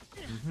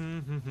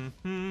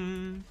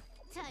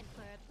 Time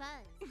for a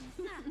buzz.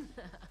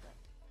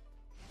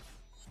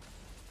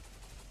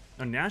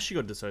 Oh, now she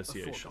got A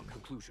dissociation. foregone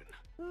conclusion.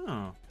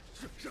 Oh.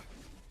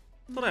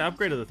 Thought I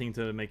upgraded the thing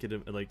to make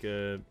it like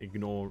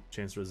ignore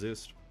chance to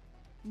resist.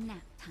 Nap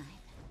time.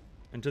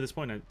 And to this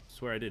point, I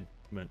swear I did.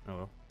 But oh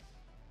well.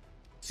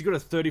 She got a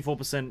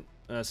 34%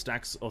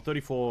 stacks or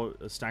 34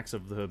 stacks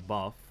of the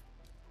buff,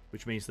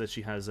 which means that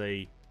she has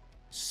a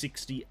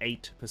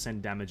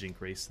 68% damage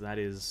increase. That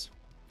is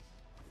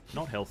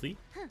not healthy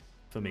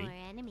for me. More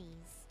enemies.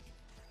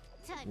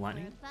 Time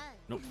Lightning? for a buzz.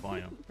 Nope,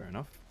 fire. Fair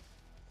enough.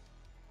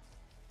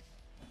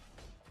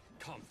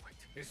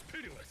 Conflict is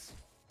pitiless.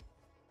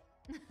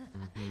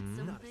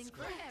 Something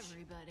for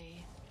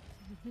everybody.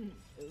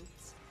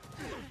 Oops.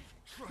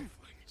 Trifling.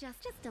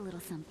 Just a little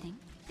something.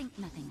 Think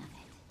nothing of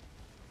it.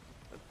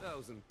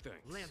 1,000 thanks.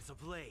 Lance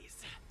ablaze.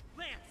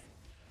 Lance!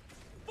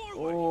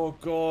 Forward! Oh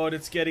god,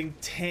 it's getting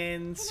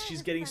tense. Can I She's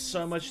have getting fun so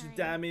this much time?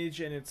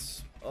 damage, and it's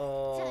Time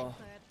oh.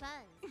 for a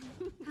buzz.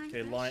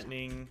 Okay,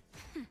 lightning,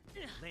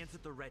 Lance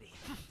at the ready.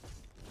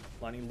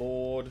 lightning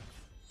lord.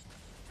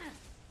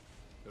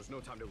 There's no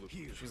time to lose.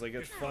 Here, She's like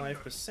at this thunder.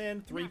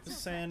 5%,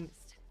 3%.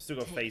 Still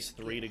got phase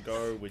 3 to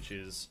go, which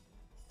is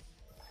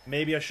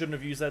maybe I shouldn't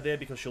have used that there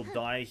because she'll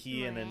die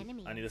here, and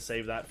then I need to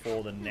save that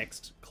for the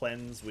next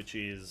cleanse, which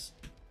is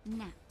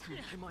Nap time.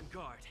 I'm on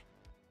guard.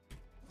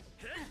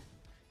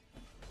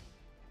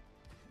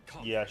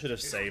 yeah. I should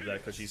have saved that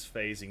because she's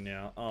phasing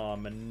now. Oh,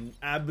 I'm an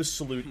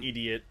absolute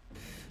idiot.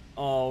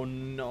 Oh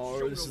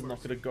no, this is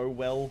not gonna go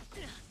well.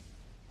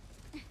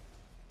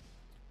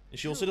 And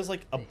she also does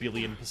like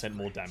 1,000,000,000%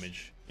 more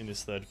damage in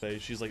this third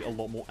phase. She's like a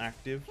lot more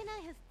active. Can I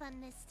have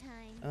fun this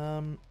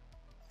time?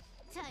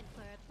 Time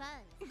for a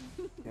buzz.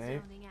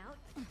 Okay. Zoning out.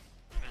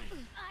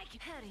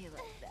 How do you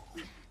like that?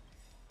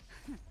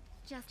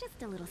 Just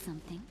a little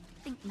something.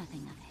 Think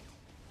nothing of it.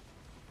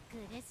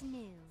 Good as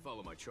new.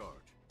 Follow my charge.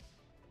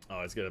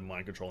 Oh, it's gonna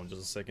mind control in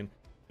just a second.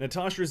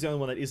 Natasha is the only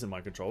one that isn't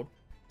mind controlled.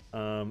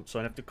 So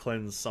I have to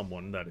cleanse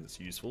someone that is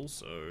useful.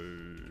 So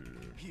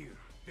Here,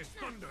 this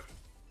thunder.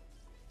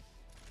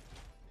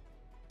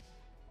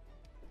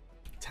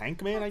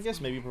 Tank Man, I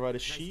guess, maybe provide a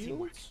shield.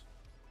 teamwork.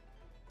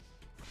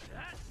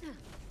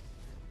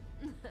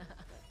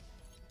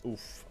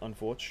 Oof,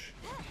 unfortunate.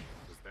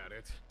 Is that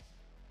it?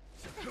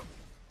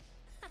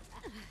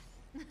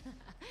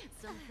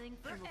 Something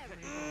for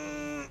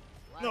everybody.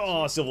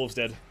 Oh, Silverwolf's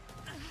dead.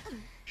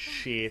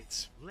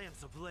 Shit.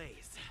 Lance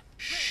ablaze.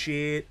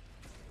 Shit.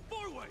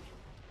 Forward!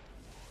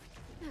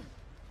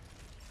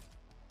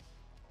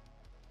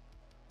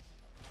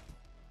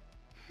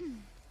 A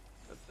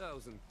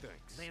 1,000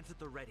 thanks. Lance at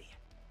the ready.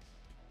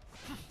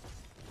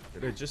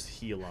 Did I just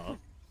heal up?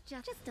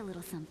 Just a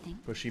little something.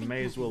 But she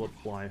may as well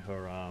apply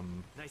her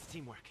Nice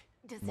teamwork.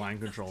 Does mind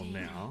that control sting?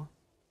 now.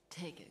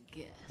 Take a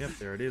guess. Yep,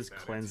 there it is.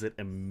 Cleanse it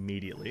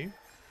immediately.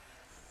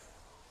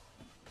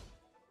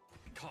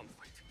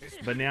 Conflict is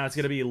But now it's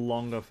gonna be a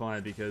longer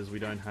fight because we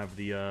don't have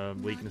the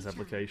weakness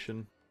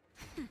application.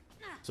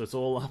 So it's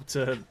all up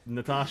to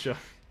Natasha.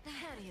 How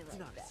do you like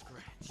Not a that?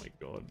 scratch. Oh my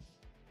god.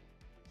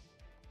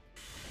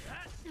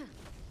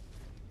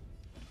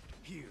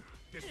 here.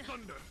 This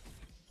thunder.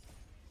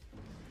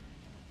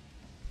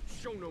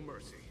 Show no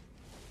mercy.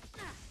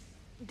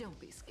 Don't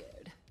be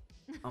scared.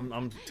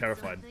 I'm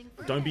terrified. Something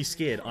for Don't be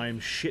scared. I am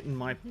shitting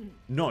my...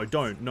 No,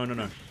 don't. No, no,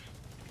 no.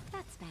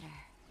 That's better.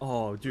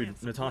 Oh, dude.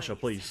 Lance Natasha,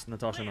 ablaze. please.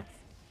 Natasha, no. Lance.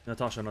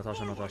 Natasha,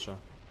 Natasha, Natasha.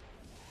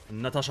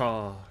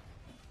 Natasha.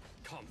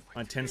 Conflict. I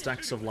had 10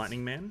 stacks of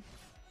Lightning Man.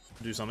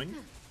 Do something.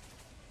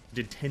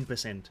 Did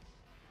 10%.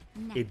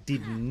 Nap It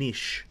did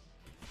niche.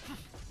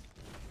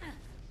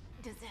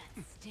 Does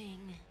that sting?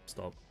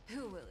 Stop.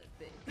 Who will it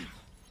be?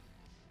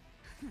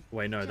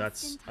 Wait, no, Just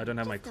that's... in I don't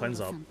have my time. Just a cleanse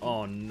little up. something.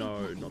 Oh, no.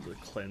 Nothing Not of the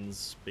it.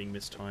 cleanse being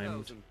mistimed.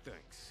 1,000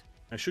 thanks.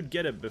 I should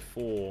get it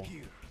before...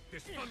 Here.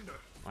 This thunder.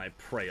 I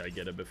pray I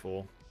get it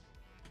before.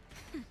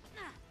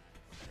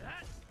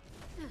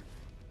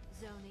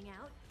 Zoning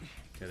out.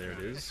 Okay, there it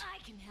is. I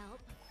can help.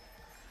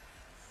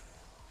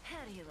 How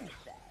do you like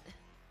that?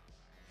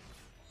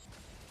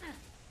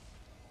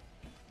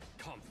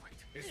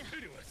 Conflict is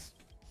pitiless.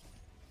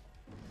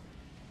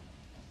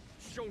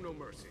 Show no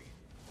mercy.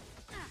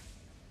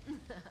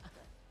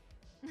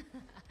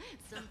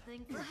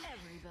 Something for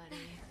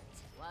everybody.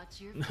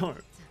 Watch your No,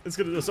 it's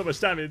gonna do so much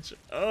damage.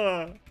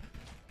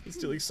 It's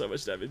dealing so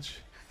much damage.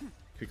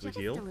 Quickly Just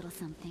a heal. little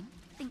something.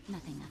 Think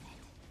nothing of it.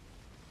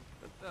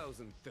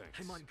 1,000 thanks.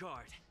 I'm on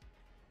guard.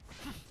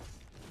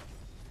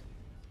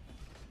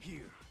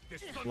 Here.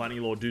 This thunder.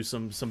 Lightning Lord, do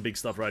some big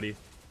stuff right here.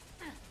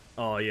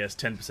 Oh yes,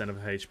 10% of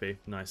HP.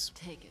 Nice.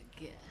 Take a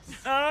guess.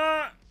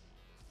 Ah!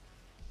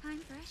 Time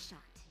for a shot.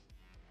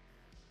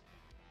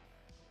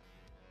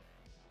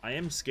 I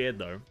am scared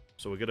though,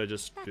 so we're gonna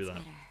just That's do that.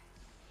 better.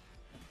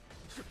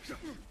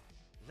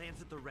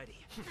 Lance at the ready.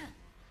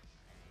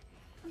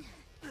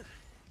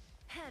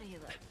 How do you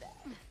like that?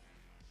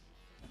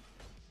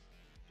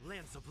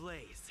 Lance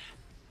ablaze.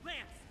 Lance!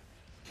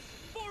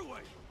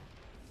 Forward!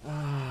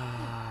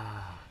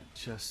 Ah,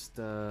 just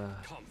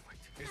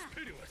Conflict is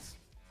pitiless.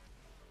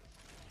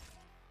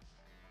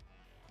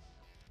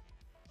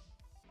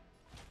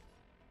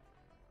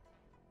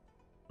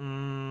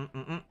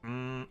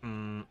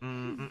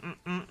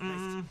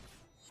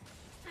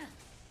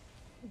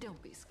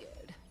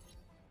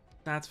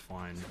 That's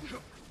fine.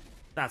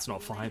 That's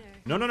not fine.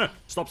 No, no, no.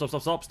 Stop, stop,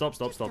 stop, stop, stop,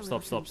 stop, stop,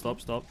 stop, stop,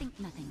 stop, stop. Think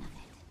nothing of it.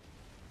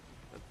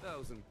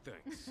 1,000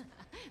 thanks.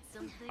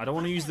 I don't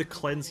want to use the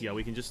cleanse here.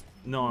 We can just...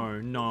 No,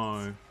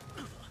 no.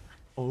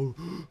 Oh.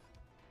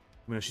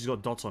 No, she's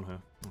got dots on her.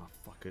 Oh,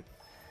 fuck it.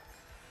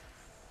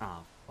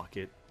 Ah, fuck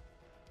it.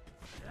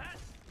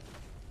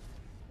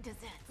 Does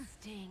that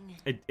sting?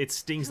 It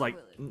stings like...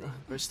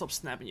 Bro, stop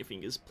snapping your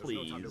fingers, There's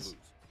no time to please. lose.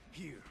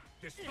 Here,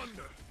 this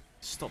thunder.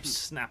 Stop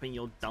snapping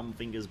your dumb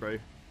fingers, bro.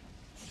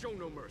 Show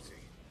no mercy.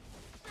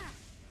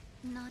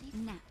 Not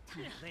even nap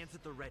time. Lance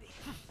at the ready.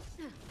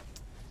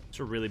 It's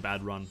a really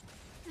bad run.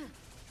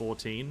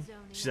 14.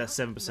 She's at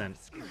 7%.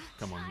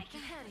 Come on. How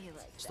do you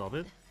like Stop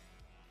it.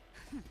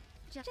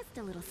 Just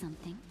a little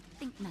something.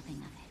 Think nothing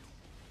of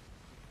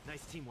it.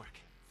 Nice teamwork.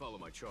 Follow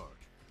my charge.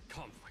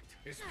 Conflict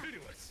is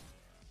pitiless.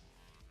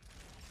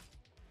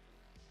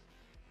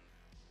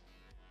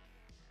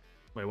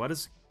 Wait, why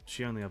does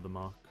she only have the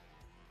mark?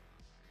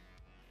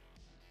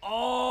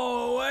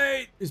 Oh,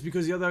 wait! It's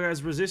because the other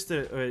guys resist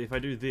it. Wait, if I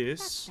do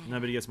this,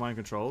 nobody gets mind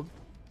controlled.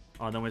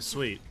 Oh, then we're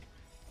sweet.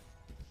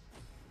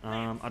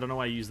 I don't know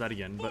why I used that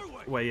again,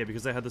 but wait, yeah,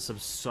 because they had the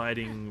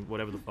subsiding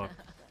whatever the fuck.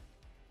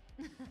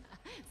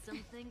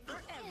 something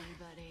for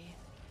everybody?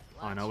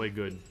 Oh, no, we're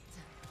good.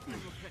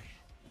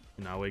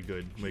 No, we're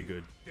good. We're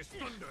good. This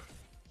thunder.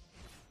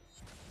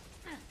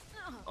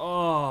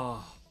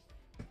 Oh.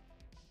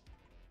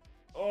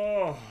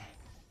 Oh.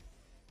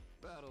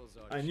 Battles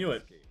are I knew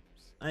it. chess games.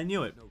 I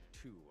knew it. No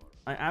two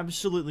are. I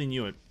absolutely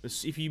knew it.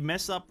 If you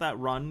mess up that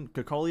run,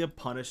 Cocolia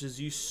punishes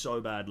you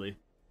so badly.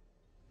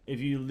 If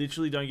you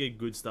literally don't get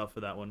good stuff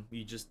for that one,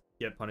 you just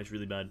get punished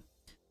really bad.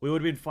 We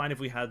would have been fine if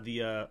we had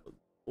the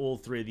all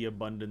three of the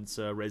abundance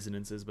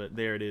resonances, but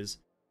there it is.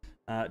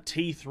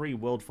 T3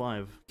 World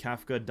 5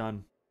 Kafka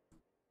done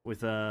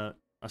with a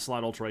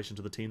slight alteration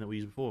to the team that we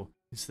used before.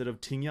 Instead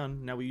of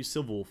Tingyun, now we use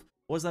Silverwolf.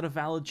 Was that a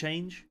valid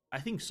change? I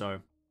think so.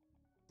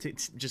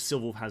 Just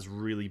Silverwolf has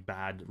really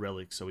bad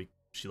relics, so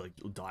she like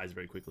dies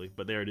very quickly.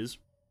 But there it is.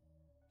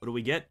 What do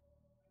we get?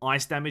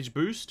 Ice damage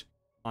boost.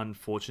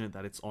 Unfortunate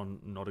that it's on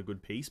not a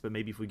good piece, but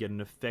maybe if we get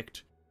an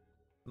effect,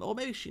 or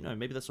maybe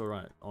maybe that's all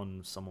right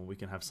on someone. We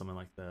can have something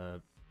like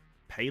the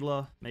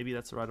Paler. Maybe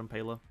that's all right on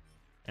Paler,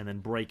 and then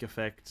break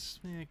effect.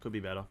 It could be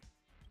better.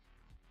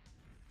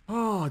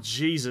 Oh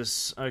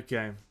Jesus.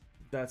 Okay,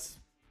 that's.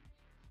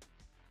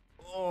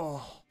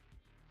 Oh.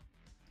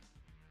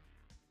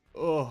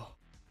 Oh.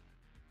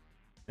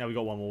 Now we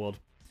got one more world.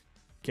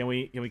 Can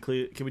we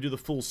do the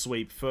full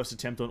sweep? First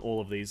attempt on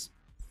all of these.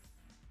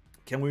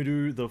 Can we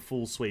do the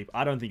full sweep?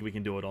 I don't think we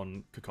can do it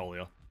on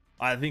Cocolia.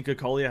 I think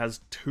Cocolia has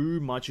too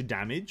much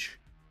damage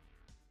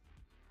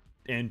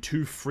and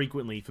too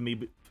frequently for me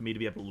to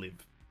be able to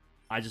live.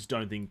 I just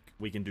don't think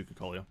we can do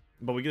Cocolia.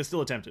 But we're gonna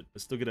still attempt it.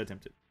 We're still gonna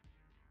attempt it.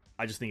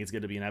 I just think it's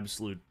gonna be an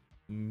absolute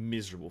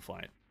miserable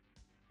fight.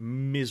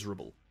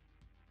 Miserable.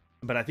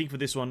 But I think for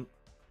this one,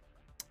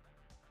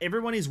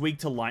 everyone is weak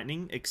to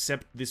lightning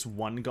except this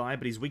one guy,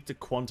 but he's weak to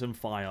quantum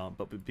fire.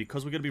 But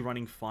because we're gonna be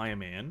running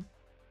Fireman.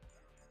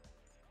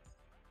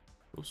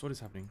 Oops, what is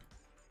happening?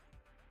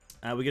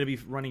 We're going to be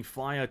running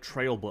Fire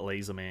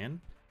Trailblazer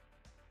Man.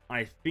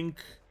 I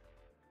think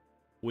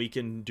we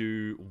can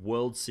do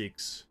World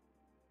 6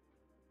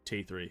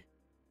 T3.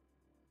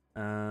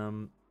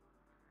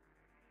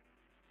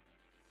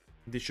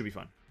 This should be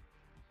fun.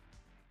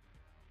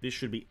 This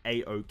should be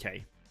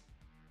A-OK.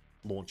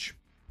 Launch.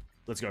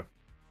 Let's go.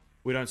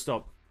 We don't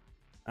stop.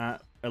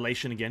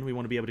 Elation again. We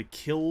want to be able to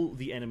kill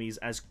the enemies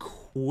as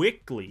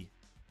quickly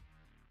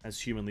as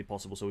humanly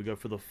possible, so we go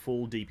for the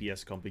full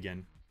DPS comp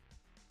again.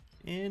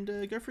 And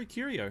go for a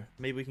Curio.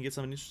 Maybe we can get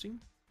something interesting.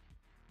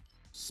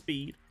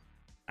 Speed.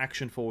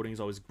 Action forwarding is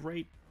always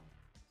great.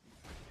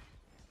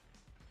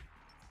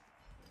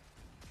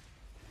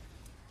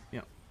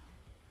 Yep.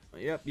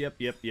 Yep.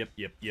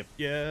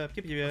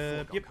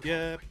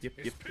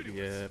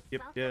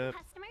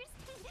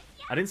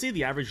 I didn't see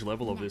the average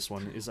level of this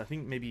one. I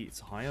think maybe it's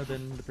higher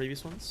than the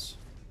previous ones.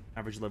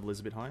 Average level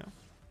is a bit higher.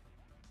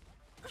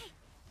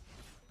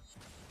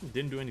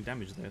 Didn't do any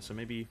damage there, so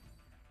maybe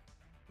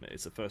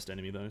it's the first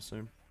enemy though,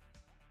 so.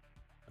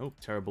 Oh,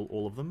 terrible,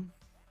 all of them.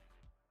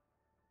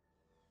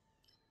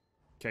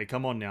 Okay,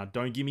 come on now.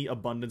 Don't give me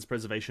Abundance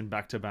Preservation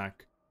back to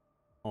back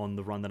on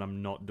the run that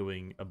I'm not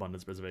doing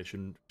Abundance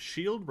Preservation.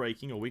 Shield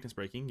breaking or weakness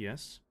breaking,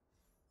 yes.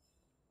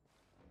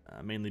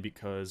 Mainly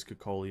because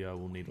Cocolia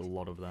will need a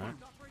lot of that.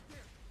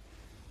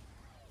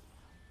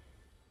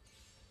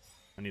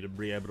 I need to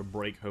be able to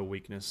break her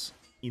weakness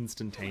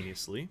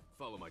instantaneously.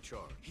 Follow my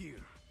charge. Here,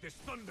 this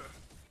thunder.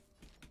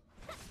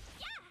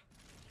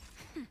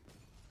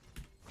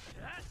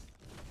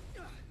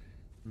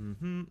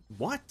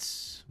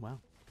 What? Wow.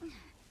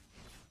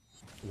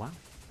 Wow.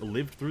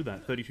 Lived through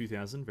that.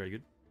 32,000. Very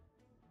good.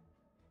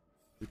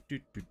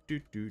 Where'd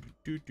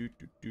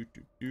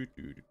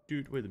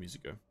the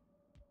music go?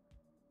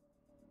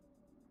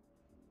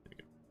 There we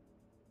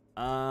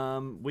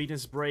go.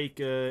 Weakness break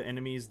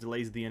enemies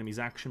delays the enemy's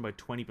action by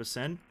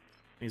 20%.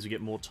 Means we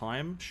get more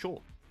time.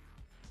 Sure.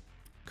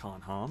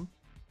 Can't harm.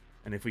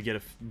 And if we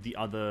get the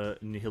other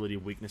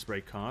Nihility Weakness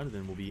Break card,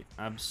 then we'll be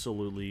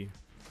absolutely,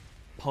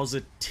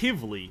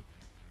 positively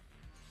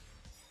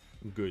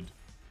good.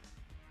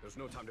 There's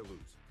no time to lose.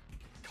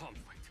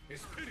 Conflict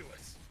is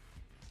pitiless.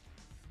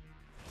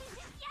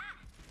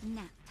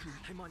 Nap time.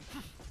 I'm on.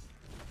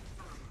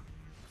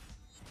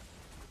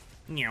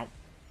 Meow.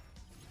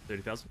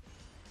 30,000.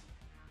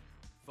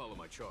 Follow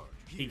my charge.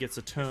 He gets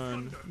a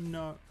turn.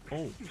 No.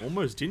 Oh,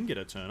 almost didn't get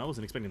a turn. I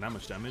wasn't expecting that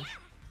much damage.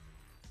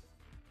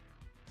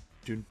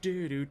 Gonna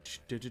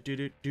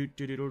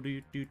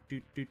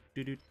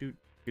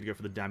go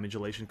for the damage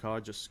elation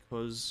card just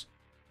because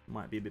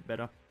might be a bit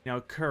better. Now,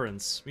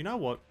 occurrence. You know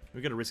what?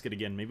 We're gonna risk it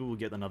again. Maybe we'll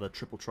get another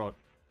triple trot.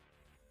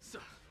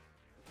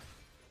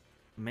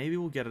 Maybe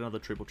we'll get another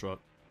triple trot.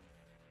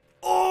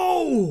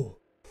 Oh!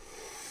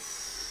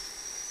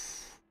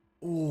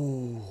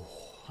 Oh,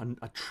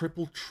 a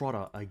triple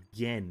trotter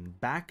again,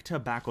 back to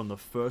back on the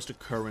first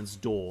occurrence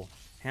door.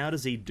 How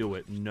does he do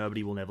it?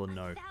 Nobody will never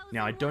know.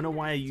 Now, I don't know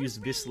why I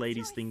used this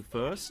lady's thing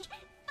first.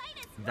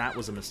 That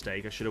was a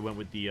mistake. I should have went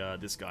with the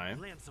this guy,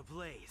 Lance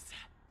ablaze.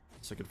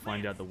 so I could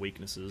find out the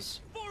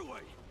weaknesses.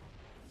 Forward.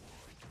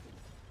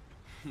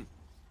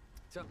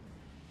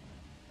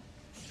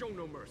 Show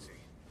no mercy.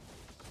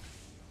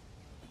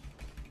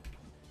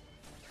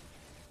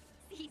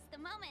 Seize the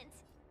moment.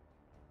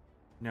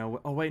 Now,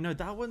 oh wait, no,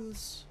 that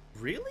one's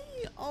really?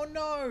 Oh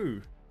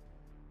no,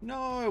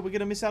 no, we're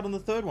gonna miss out on the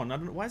third one. I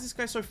don't know, why is this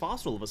guy so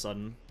fast all of a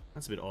sudden?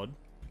 That's a bit odd.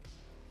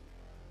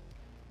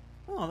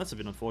 Oh, that's a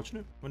bit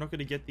unfortunate. We're not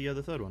gonna get the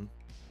third one.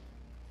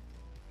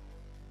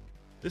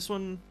 This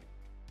one,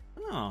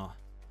 ah,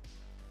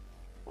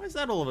 why is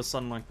that all of a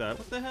sudden like that?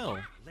 What the hell?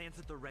 Lance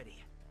at the ready.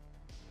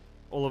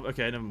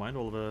 Okay, never mind.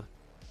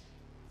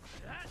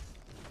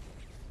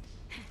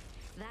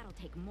 That'll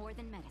take more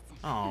than medicine.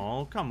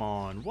 Oh, come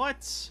on.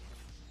 What?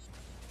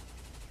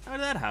 How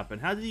did that happen?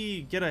 How did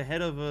he get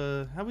ahead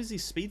of how is he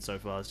speed so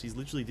fast? He's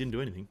literally didn't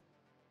do anything.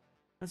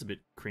 That's a bit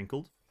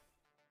crinkled.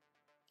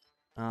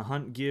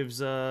 Hunt gives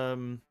that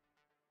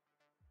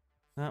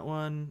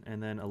one,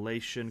 and then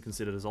Elation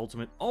considered as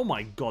ultimate. Oh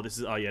my god, this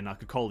is, oh yeah,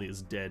 Nakakoli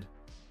is dead.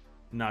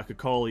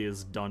 Nakakoli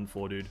is done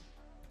for, dude.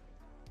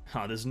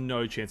 There's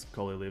no chance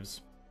Kakoli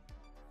lives.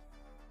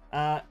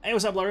 Hey,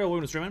 what's up, Larry?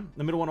 Welcome to stream, man.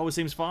 The middle one always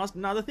seems fast.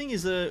 No, the thing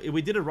is,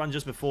 we did a run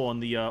just before on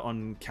the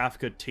on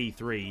Kafka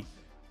T3,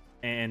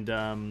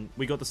 and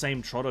we got the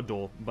same trotter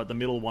door, but the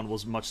middle one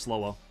was much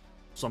slower.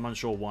 So I'm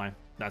unsure why.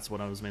 That's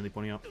what I was mainly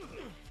pointing out.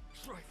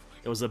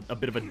 There was a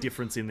bit of a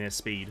difference in their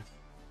speed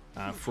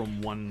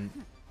from one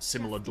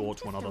similar door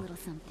to another. A little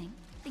something.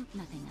 Think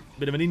nothing of it.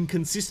 Bit of an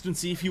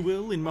inconsistency, if you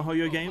will, in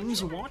Mihoyo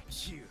games. What?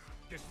 Here,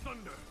 this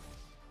thunder.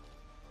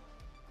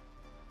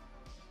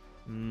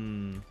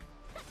 Hmm.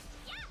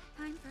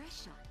 Time for a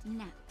shot.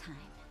 Nap time.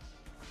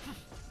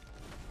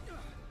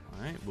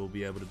 Alright, we'll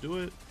be able to do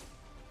it.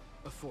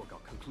 A foregone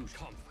conclusion.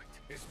 Conflict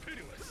is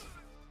pitiless.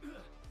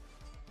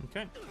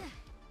 Okay.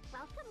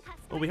 Welcome,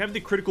 customer. Well, we have the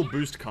critical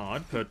boost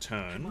card per I'm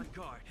turn, on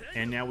guard.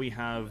 and now we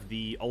have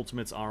the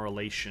ultimates are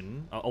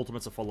elation.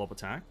 Ultimates a follow-up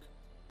attack.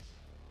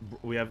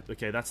 We have,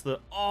 okay, that's the,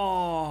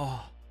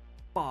 oh,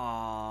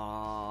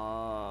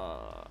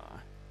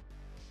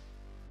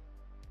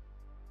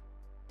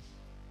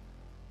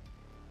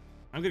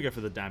 I'm gonna go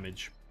for the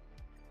damage.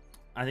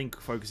 I think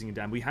focusing on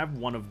damage. We have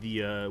one of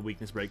the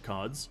weakness break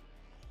cards.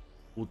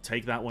 We'll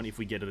take that one if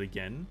we get it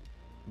again,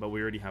 but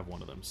we already have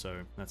one of them, so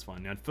that's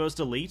fine. Now, first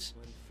elite,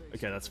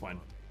 okay, that's fine.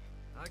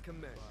 I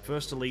command.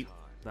 First elite,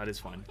 that is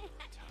fine.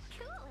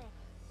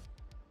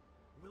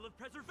 Will of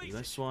preservation.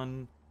 This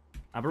one,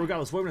 but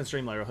regardless, welcome to the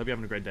stream later. I hope you're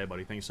having a great day,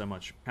 buddy. Thank you so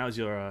much. How's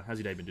your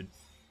day been, dude?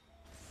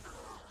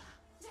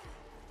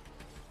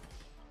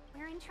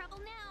 We're in trouble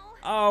now.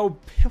 Oh,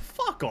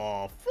 fuck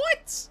off!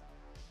 What?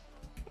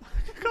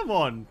 Come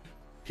on.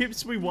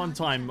 Hips me one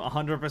time,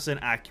 100%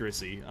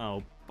 accuracy.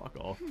 Oh, fuck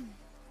off.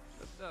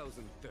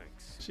 1,000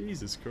 thanks.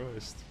 Jesus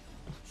Christ.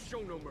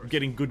 Show no mercy. I'm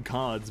getting good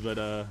cards,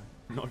 but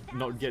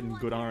not getting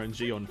good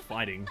RNG on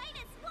fighting. Fight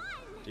is won.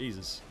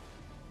 Jesus.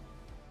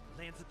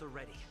 Lance at the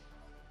ready.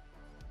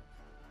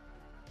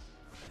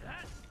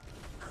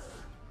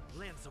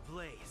 Lance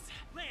ablaze.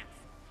 Lance!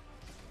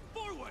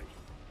 Forward!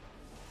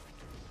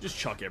 Just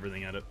chuck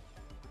everything at it.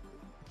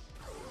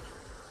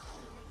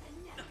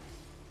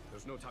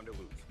 There's no time to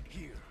lose.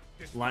 Here,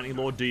 this Lightning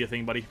Lord, do your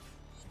thing, buddy.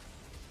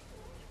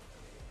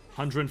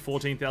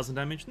 114,000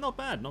 damage. Not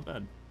bad, not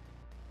bad.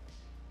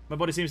 My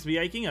body seems to be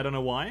aching. I don't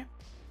know why.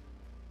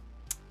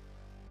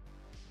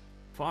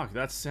 Fuck,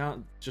 that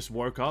sound just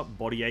woke up.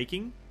 Body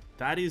aching.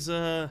 That is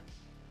that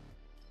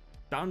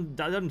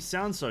doesn't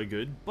sound so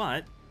good,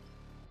 but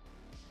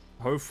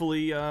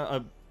hopefully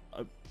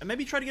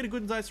maybe try to get a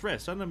good night's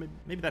rest. I don't know.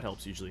 Maybe that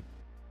helps usually.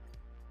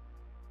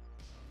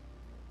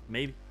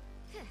 Maybe.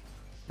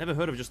 Never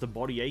heard of just the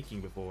body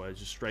aching before. It's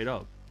just straight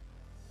up.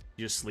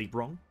 You just sleep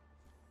wrong.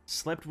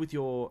 Slept with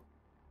your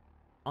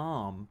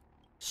arm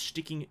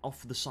sticking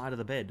off the side of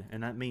the bed,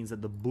 and that means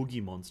that the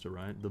boogie monster,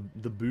 right?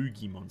 The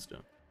boogie monster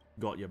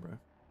got you, bro.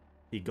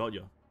 He got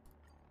you.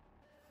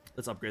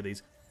 Let's upgrade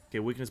these. Okay,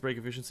 weakness break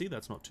efficiency,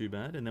 that's not too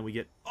bad. And then we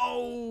get,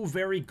 oh,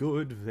 very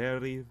good,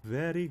 very,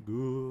 very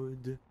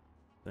good.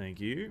 Thank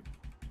you.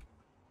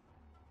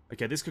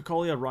 Okay, this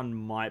Cocolia run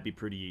might be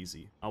pretty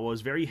easy. I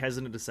was very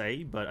hesitant to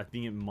say, but I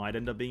think it might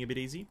end up being a bit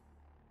easy.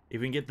 If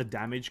we can get the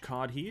damage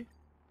card here,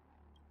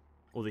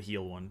 or the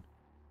heal one.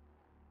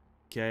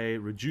 Okay,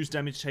 reduce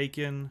damage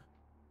taken,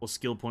 or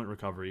skill point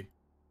recovery.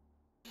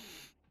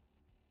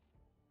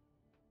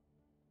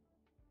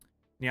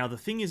 Now, the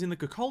thing is, in the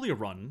Cocolia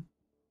run,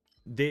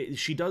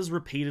 she does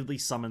repeatedly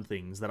summon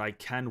things that I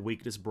can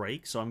weakness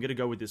break, so I'm going to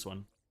go with this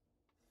one.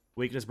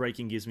 Weakness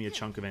breaking gives me a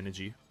chunk of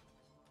energy.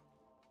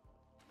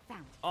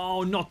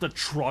 Oh, not the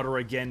Trotter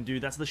again,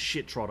 dude. That's the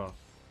shit Trotter.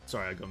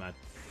 Sorry, I got mad.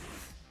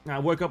 I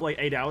woke up like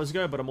 8 hours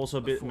ago, but I'm also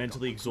a bit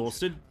mentally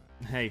exhausted.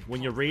 Hey,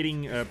 when you're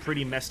reading a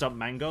pretty messed up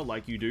manga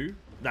like you do,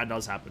 that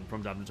does happen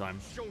from time to time.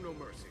 Show no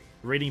mercy.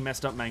 Reading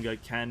messed up manga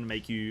can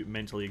make you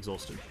mentally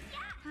exhausted.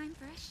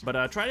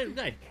 But try it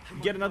today.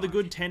 Get another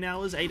good 10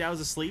 hours, 8 hours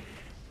of sleep.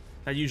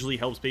 That usually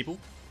helps people.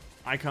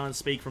 I can't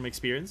speak from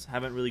experience.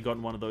 Haven't really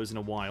gotten one of those in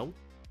a while.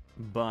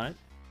 But,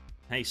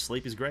 hey,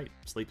 sleep is great.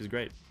 Sleep is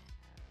great.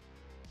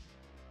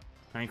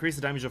 I increase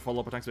the damage of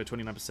follow-up attacks by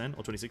 29%,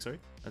 or 26, sorry.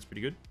 That's pretty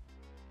good.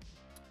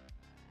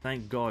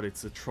 Thank God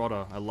it's a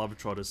Trotter. I love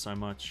Trotters so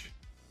much.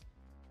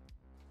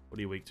 What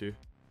are you weak to?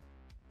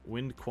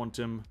 Wind,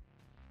 Quantum.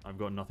 I've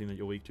got nothing that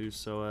you're weak to,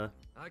 so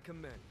I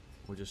commend.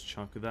 we'll just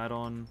chuck that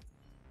on.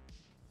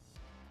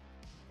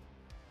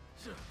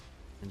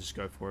 And just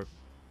go for it.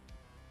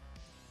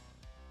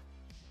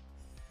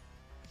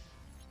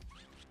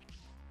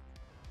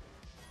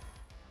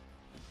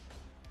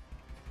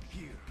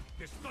 Here,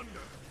 this thunder.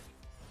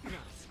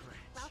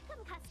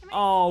 Welcome, customer.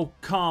 Oh,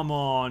 come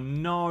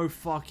on. No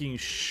fucking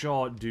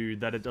shot, dude,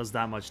 that it does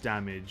that much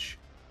damage.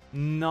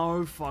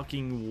 No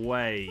fucking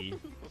way.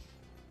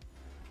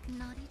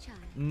 Naughty child.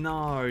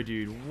 No,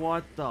 dude.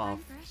 What the I'm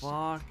fresh.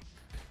 fuck?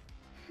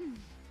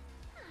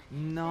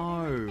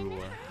 No.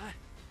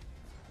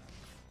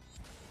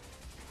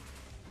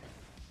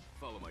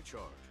 Follow my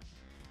charge.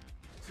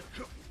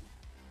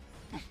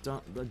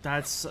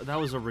 That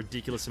was a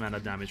ridiculous amount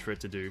of damage for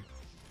it to do.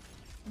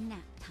 Nap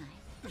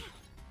time.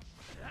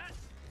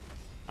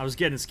 I was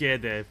getting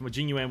scared there. If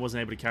Jingyuan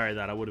wasn't able to carry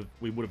that,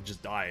 we would have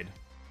just died.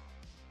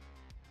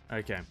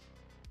 Okay.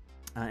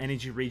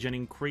 Energy regen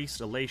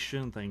increased.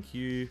 Elation, thank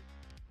you.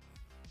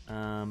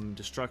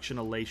 Destruction,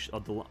 elation.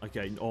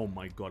 Okay, oh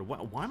my god.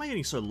 Why am I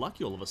getting so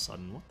lucky all of a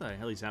sudden? What the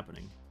hell is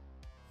happening?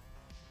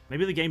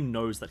 Maybe the game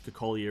knows that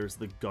Cocolia is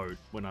the GOAT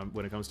when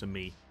it comes to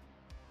me.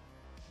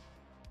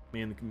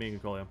 Me and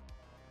Cocolia.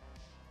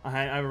 I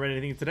haven't read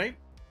anything today.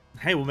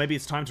 Hey, well maybe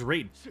it's time to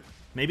read.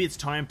 Maybe it's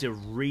time to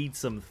read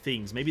some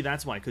things. Maybe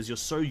that's why, because you're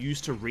so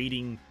used to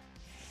reading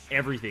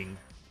everything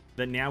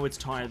that now it's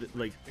time,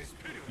 like,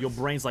 your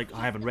brain's like,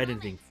 I haven't read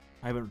anything.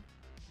 I haven't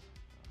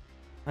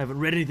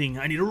read anything.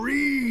 I need to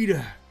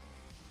read.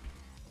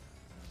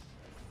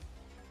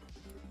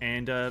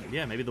 And,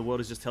 yeah, maybe the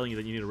world is just telling you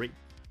that you need to read.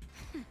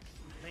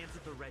 Lands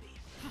at the ready.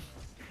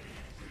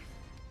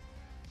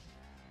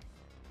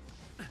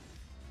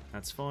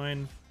 That's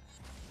fine.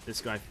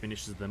 This guy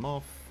finishes them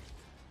off.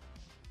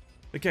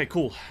 Okay,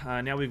 cool.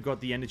 Now we've got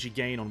the energy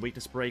gain on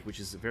weakness break, which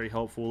is very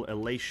helpful.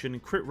 Elation,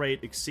 crit rate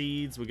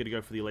exceeds. We're going to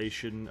go for the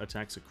elation.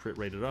 Attacks are crit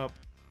rated up.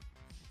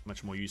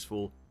 Much more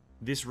useful.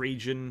 This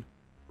region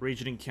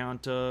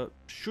encounter.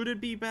 Should it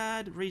be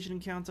bad? Region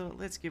encounter.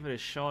 Let's give it a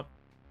shot.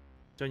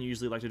 Don't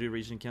usually like to do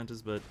region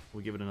encounters, but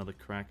we'll give it another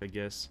crack, I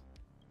guess.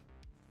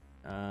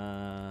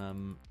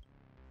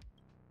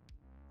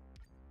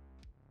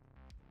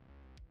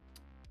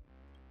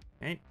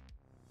 Okay.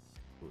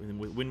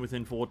 Win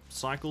within 4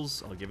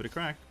 cycles. I'll give it a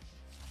crack.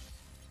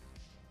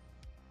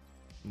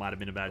 Might have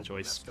been a bad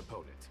choice.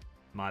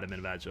 Might have been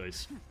a bad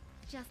choice.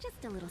 Just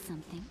a little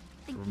something.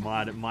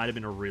 Might have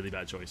been a really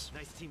bad choice.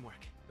 Nice teamwork.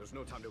 There's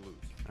no time to lose.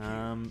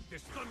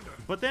 This thunder.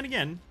 But then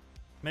again,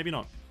 maybe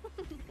not.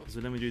 So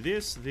then we do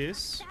this,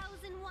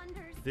 Thousand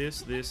wonders.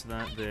 this,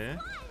 that, there.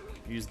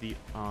 Use the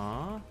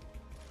R.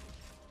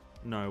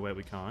 No, wait,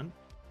 we can't.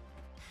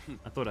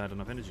 I thought I had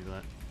enough energy for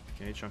that.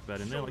 Okay, chuck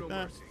that in there like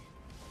that.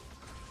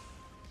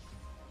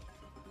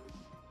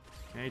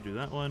 Okay, do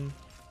that one.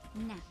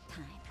 Nap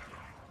time.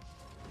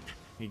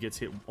 He gets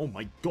hit. Oh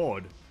my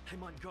god.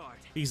 I'm on guard.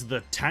 He's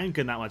the tank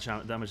and that much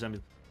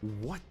damage.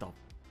 What the?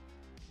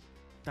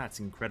 That's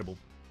incredible.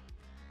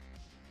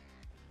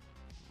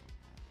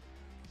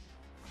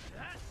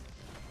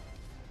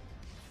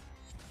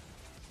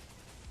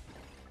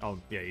 Oh,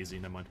 yeah, easy.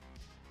 Never mind.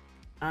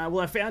 Well,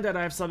 I found out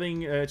I have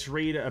something to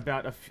read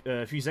about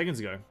a few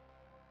seconds ago.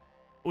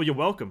 Oh, you're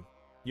welcome.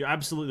 You're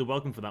absolutely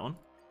welcome for that one.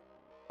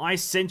 I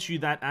sent you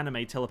that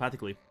anime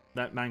telepathically.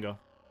 That manga.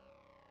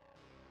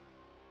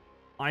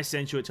 I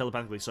sent you it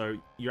telepathically, so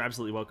you're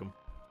absolutely welcome.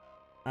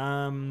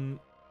 I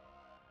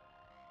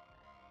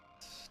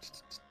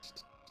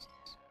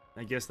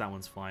guess that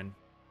one's fine.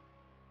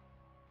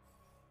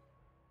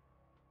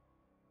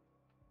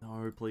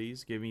 No,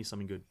 please. Give me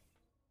something good.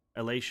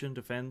 Elation,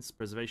 defense,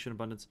 preservation,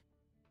 abundance.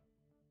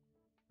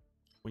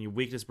 When your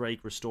weakness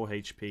break, restore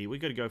HP. We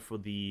gotta go for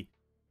the...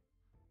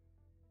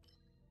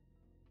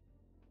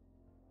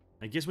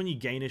 I guess when you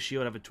gain a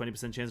shield, have a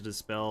 20% chance to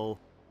dispel.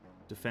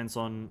 Defense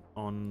on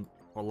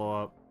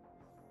follow-up.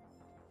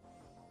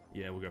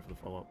 Yeah, we'll go for the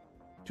follow-up.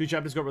 2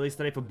 chapters got released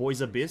today for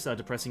Boys Abyss, a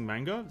depressing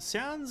manga.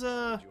 Sounds,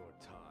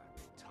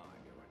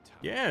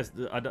 yeah,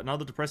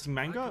 another depressing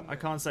manga. I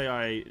can't say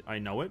I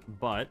know it,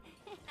 but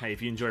hey,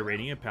 if you enjoy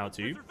reading it, power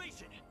to you.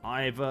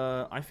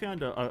 I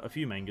found a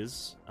few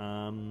mangas.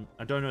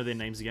 I don't know their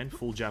names again,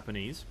 full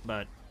Japanese,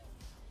 but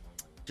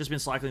just been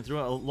cycling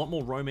through a lot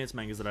more romance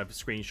mangas that I've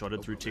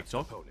screenshotted through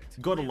TikTok.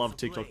 Gotta love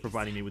TikTok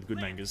providing me with good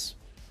mangas.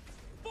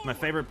 My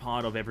favorite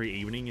part of every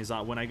evening is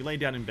when I lay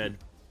down in bed,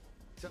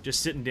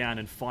 just sitting down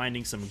and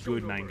finding some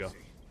good manga.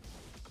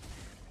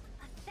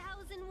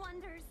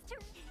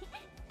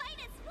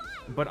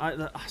 But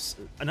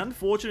an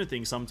unfortunate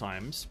thing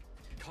sometimes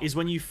is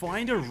when you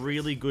find a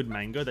really good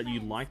manga that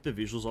you like the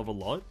visuals of a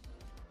lot,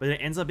 but it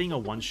ends up being a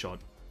one-shot.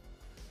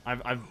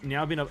 I've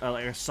now been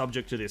a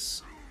subject to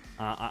this.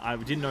 I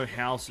didn't know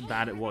how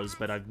bad it was,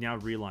 but I've now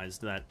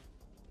realized that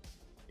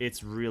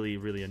it's really,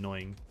 really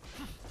annoying.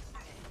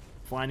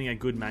 Finding a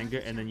good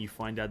manga and then you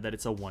find out that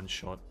it's a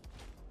one-shot.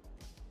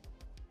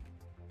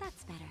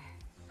 That's better.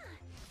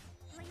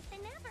 Late than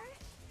ever.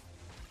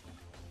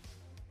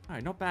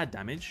 Alright, not bad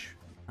damage.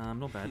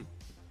 Not bad.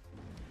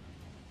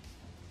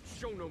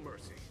 Show no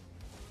mercy.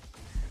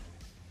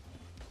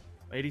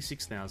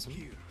 86,000.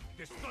 Here,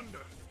 this thunder.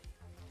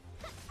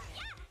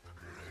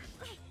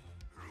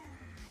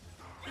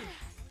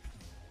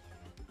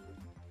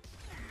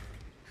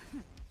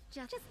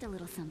 Just a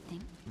little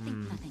something. Think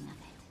nothing of it.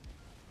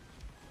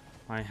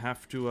 I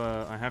have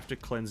to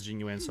cleanse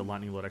Jingyuan so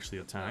Lightning Lord actually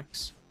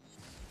attacks.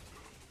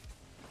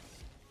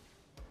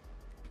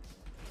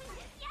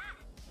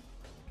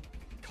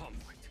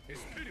 Conflict is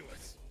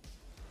pitiless.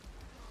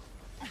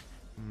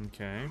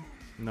 Okay.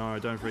 No,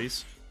 don't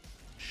freeze.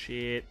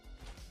 Shit.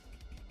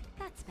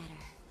 That's better.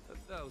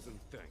 1,000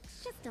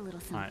 thanks. Just a little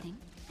something.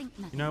 Think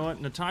nothing. You know what?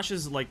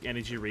 Natasha's like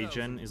energy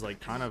regen is like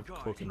kind of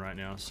cooking right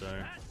now, so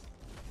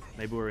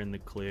maybe we're in the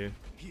clear.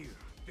 Here,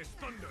 this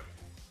thunder.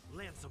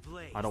 Lance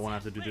ablaze. I don't want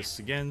to have to do this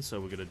again, so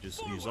we're gonna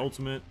just use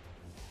ultimate.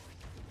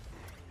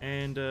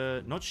 And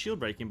not shield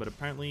breaking, but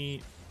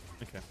apparently,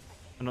 okay,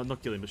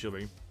 not killing, but shield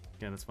breaking.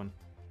 Okay, that's fun.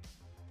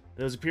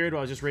 There was a period where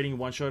I was just reading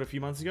one shot a few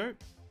months ago.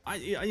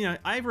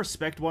 I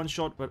respect one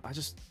shot, but I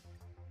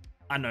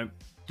don't know.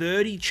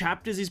 30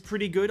 chapters is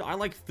pretty good. I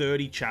like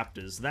 30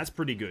 chapters. That's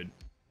pretty good.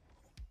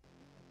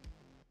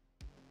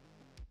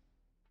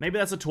 Maybe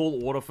that's a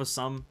tall order for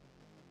some,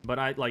 but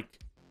I like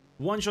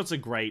one shots are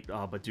great.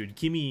 Oh, but dude,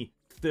 give me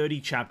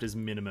 30 chapters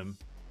minimum,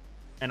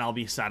 and I'll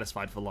be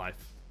satisfied for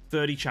life.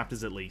 30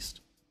 chapters at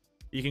least.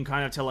 You can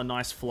kind of tell a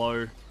nice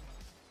flow,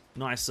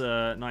 nice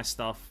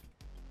stuff.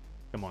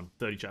 Come on,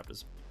 30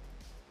 chapters.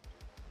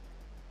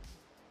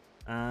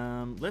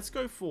 Let's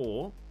go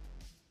for...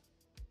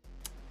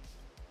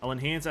 I'll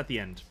enhance at the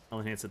end. I'll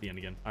enhance at the end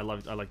again. I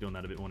like doing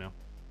that a bit more now.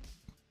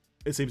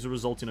 It seems to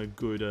result in a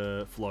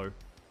good flow.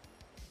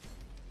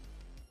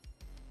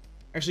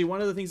 Actually,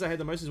 one of the things I hate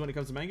the most is when it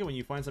comes to manga, when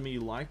you find something you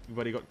like,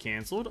 but it got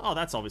cancelled. Oh,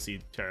 that's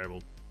obviously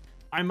terrible.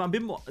 I'm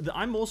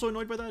also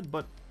annoyed by that,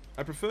 but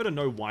I prefer to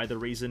know why the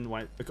reason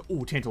why... Okay,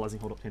 oh, tantalizing.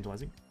 Hold up,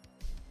 tantalizing.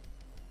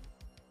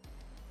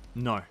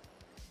 No.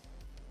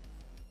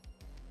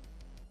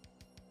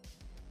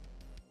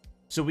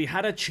 So we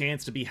had a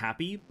chance to be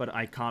happy, but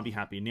I can't be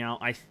happy. Now,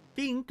 I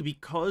think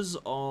because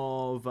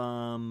of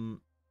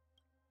the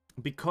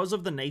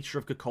nature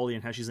of Kokoli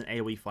and how she's an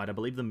AoE fight, I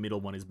believe the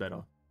middle one is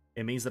better.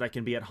 It means that I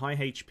can be at high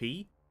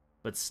HP,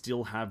 but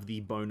still have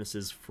the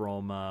bonuses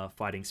from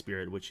Fighting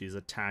Spirit, which is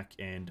attack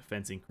and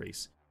defense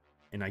increase.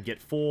 And I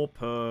get 4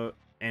 per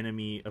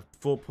enemy,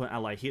 4 per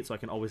ally hit, so I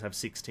can always have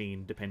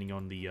 16, depending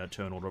on the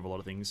turn order of a lot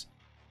of things.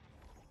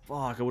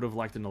 Fuck, I would have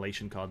liked an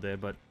Elation card there,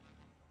 but...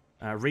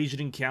 region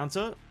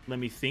encounter, let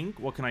me think.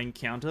 What can I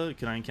encounter?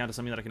 Can I encounter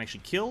something that I can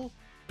actually kill?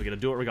 We're gonna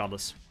do it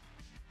regardless.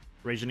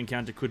 Region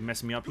encounter could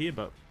mess me up here,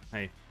 but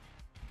hey.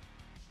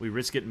 We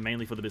risk it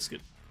mainly for the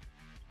biscuit.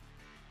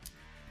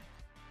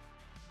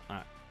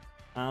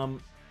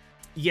 Alright.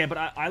 Yeah, but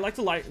I like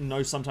to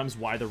know sometimes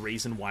why the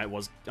reason why it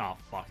was... Oh,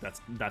 fuck,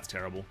 that's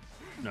terrible.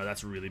 No,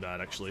 that's really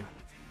bad, actually.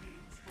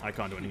 I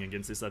can't do anything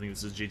against this. I think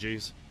this is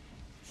GG's.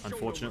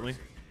 Unfortunately.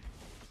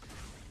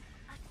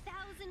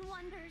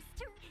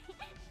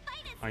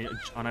 I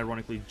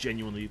unironically,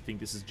 genuinely think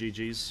this is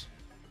GG's.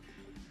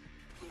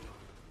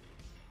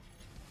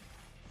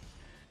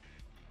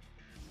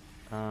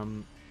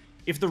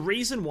 If the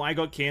reason why I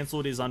got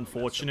cancelled is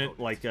unfortunate,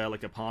 like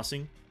a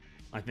passing,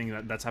 I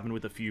think that's happened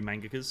with a few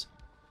mangakas,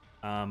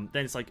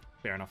 then it's like,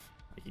 fair enough.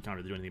 Like, you can't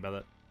really do anything about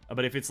that.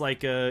 But if it's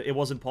like, it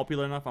wasn't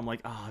popular enough, I'm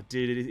like, ah,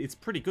 dude, it's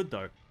pretty good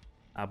though.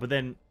 But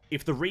then,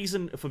 if the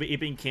reason for it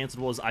being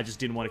cancelled was I just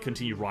didn't want to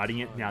continue writing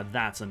it, now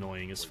that's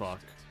annoying as fuck.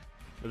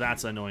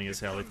 That's annoying as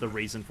hell if the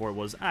reason for it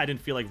was, I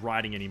didn't feel like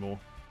writing anymore.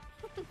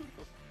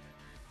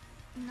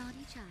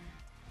 Naughty child.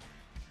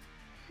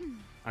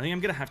 I think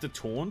I'm gonna have to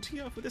taunt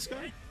here for this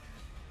guy.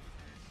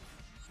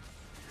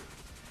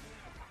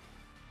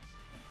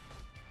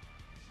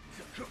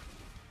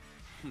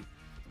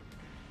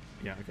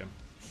 Yeah, okay.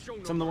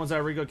 Some of the ones that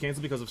already got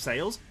cancelled because of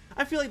sales.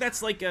 I feel like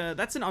that's like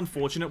that's an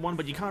unfortunate one,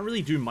 but you can't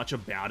really do much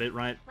about it,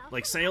 right?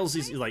 Like sales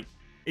is like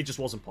it just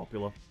wasn't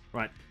popular,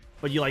 right?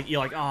 But you're like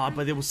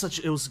but it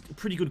was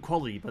pretty good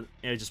quality, but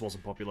it just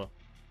wasn't popular.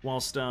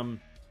 Whilst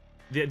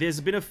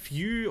there's been a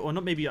few, or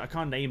not, maybe I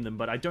can't name them,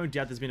 but I don't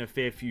doubt there's been a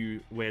fair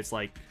few where it's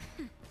like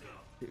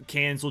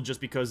cancelled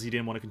just because he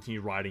didn't want to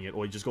continue writing it,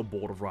 or he just got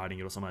bored of writing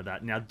it, or something like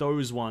that. Now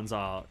those ones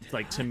are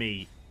like, to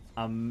me,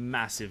 a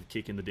massive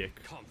kick in the dick.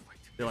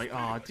 They're like,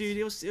 oh, dude,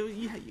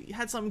 you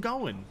had something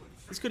going.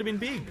 This could have been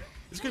big.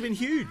 This could have been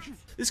huge.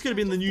 This could have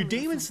been the new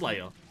Demon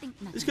Slayer.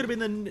 This could have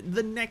been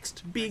the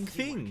next big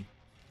thing.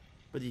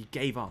 But he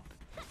gave up.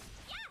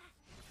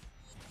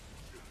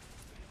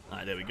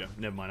 Alright, there we go.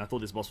 Never mind. I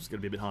thought this boss was going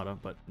to be a bit harder,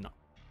 but no.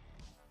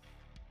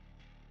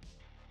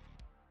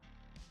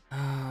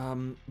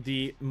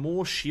 The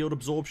more shield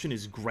absorption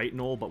is great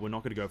and all, but we're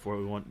not going to go for it.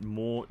 We want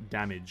more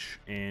damage,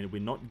 and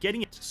we're not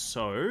getting it.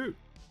 So...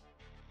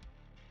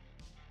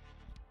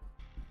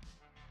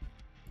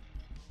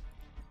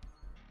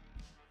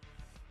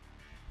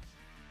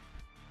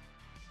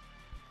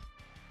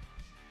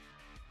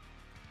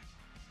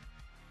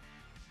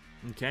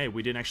 okay,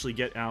 we didn't actually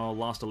get our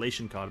last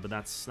elation card, but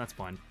that's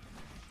fine.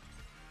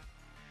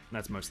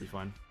 That's mostly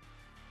fine.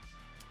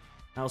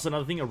 Also,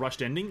 another thing, a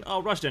rushed ending.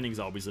 Oh, rushed endings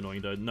are always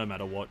annoying, though, no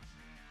matter what.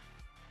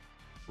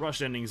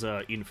 Rushed endings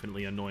are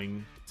infinitely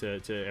annoying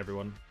to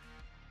everyone.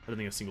 I don't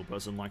think a single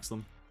person likes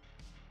them.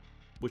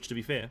 Which, to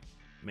be fair,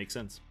 makes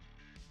sense.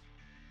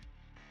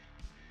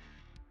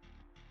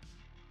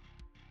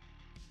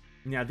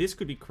 Now, this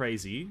could be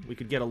crazy. We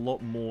could get a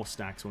lot more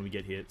stacks when we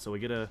get hit, so we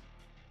get a...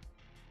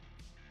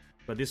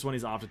 But this one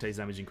is aftertaste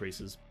damage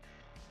increases.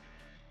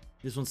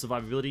 This one's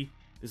survivability.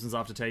 This one's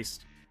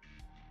aftertaste.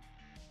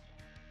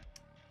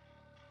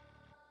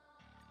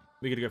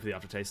 We're gonna go for the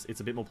aftertaste. It's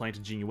a bit more plain to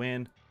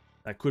Jinyuan.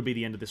 That could be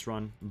the end of this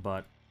run,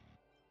 but...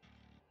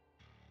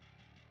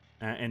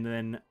 and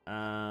then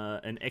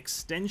an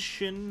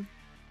extension...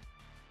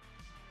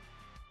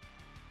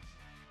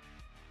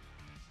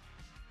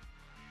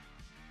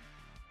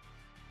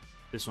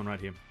 This one right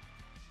here.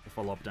 The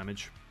follow-up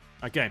damage.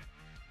 Okay.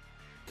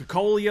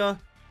 Cocolia,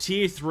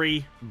 Tier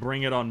 3.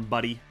 Bring it on,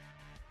 buddy.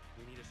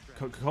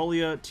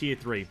 Cocolia, Tier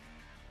 3.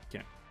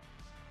 Okay.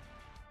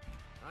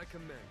 I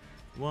commend.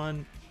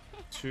 1,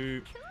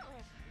 2,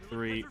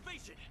 3.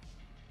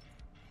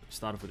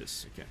 Start off with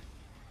this. Okay.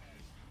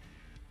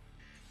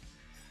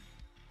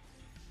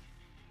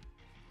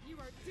 You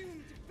are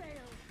doomed to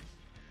fail.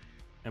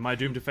 Am I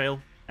doomed to fail?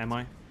 Am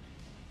I?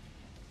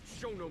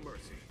 Show no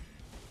mercy.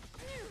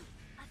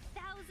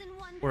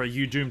 Or are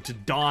you doomed to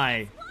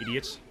die,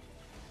 idiot?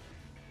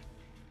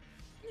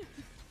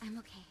 I'm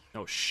okay.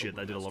 Oh shit,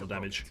 that did a lot of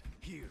damage.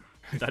 Here.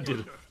 That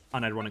did,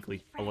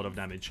 unironically, a lot of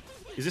damage.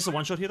 Is this a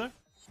one-shot here, though?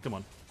 Come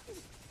on.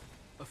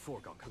 A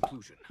foregone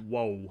conclusion.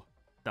 Whoa.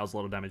 That was a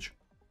lot of damage.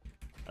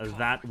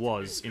 That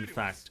was, in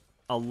fact,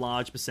 a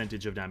large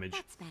percentage of damage.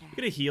 That's better. We're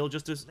gonna heal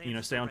just to, you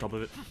know, stay on top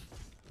of it.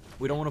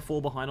 We don't want to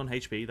fall behind on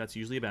HP. That's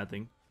usually a bad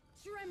thing.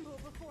 Tremble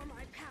before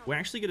my power. We're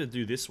actually gonna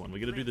do this one. We're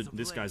gonna do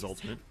this guy's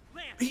ultimate.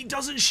 He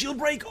doesn't shield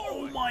break!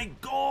 Oh my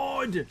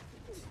god!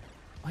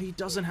 He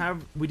doesn't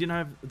have... We didn't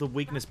have the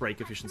weakness break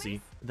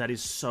efficiency. That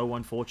is so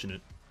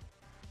unfortunate.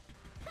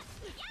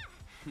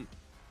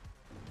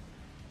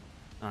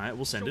 Alright,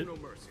 we'll send it.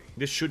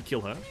 This should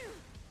kill her.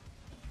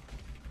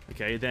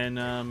 Okay, then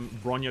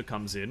Bronya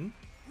comes in.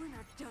 We're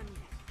not done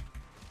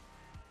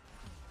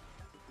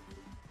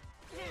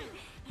yet.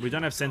 We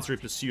don't have Sensory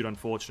Pursuit,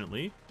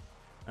 unfortunately.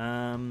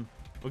 We're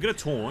gonna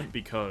taunt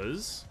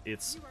because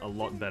it's a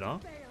lot better.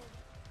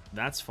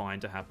 That's fine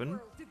to happen.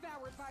 World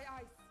devoured by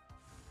ice.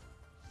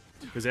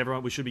 Because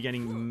everyone, we should be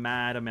getting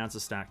mad amounts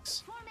of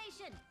stacks.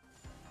 Formation.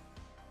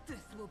 This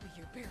will be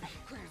your burial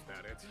ground. Is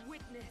that it?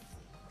 Witness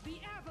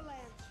the avalanche.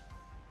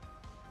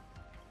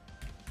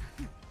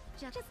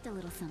 Just a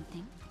little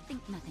something.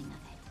 Think nothing of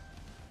it.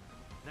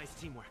 Nice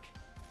teamwork.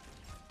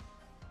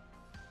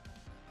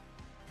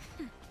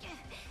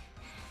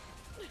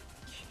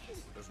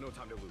 There's no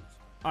time to lose.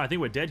 Oh, I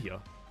think we're dead here.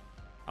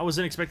 I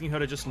wasn't expecting her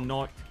to just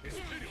not... Let's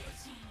be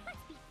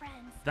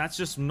friends. That's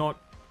just not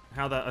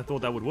how I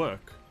thought that would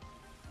work.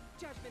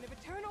 Judgment of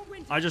eternal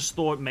winter. I just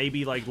thought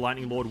maybe, like,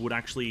 Lightning Lord would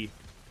actually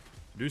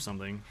do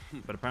something.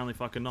 But apparently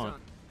fucking not.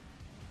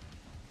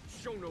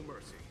 Show no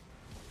mercy.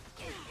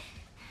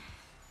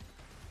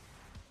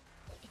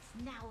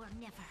 It's now or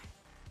never.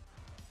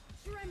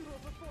 Tremble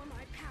before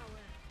my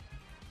power.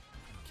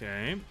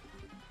 Okay.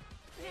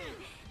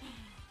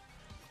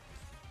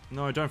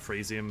 No, don't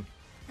freeze him.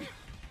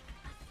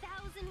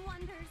 1,000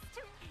 wonders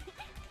to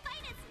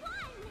fight as one.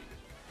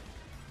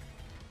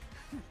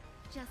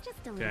 Just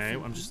a little. Okay,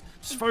 something. I'm just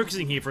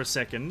focusing here for a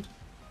second.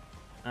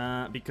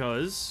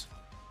 Because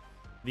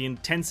the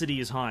intensity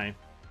is high.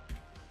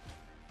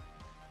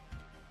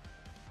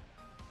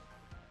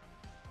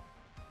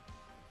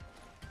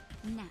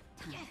 Nap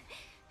time.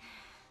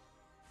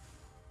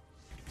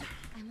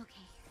 I'm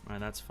okay. Right,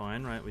 that's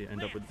fine, right? We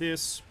end up with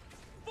this.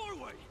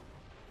 Forward!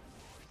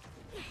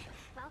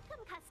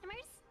 Welcome,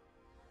 customers.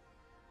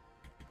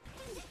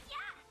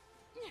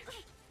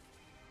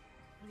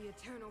 The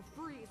eternal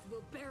freeze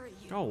will bury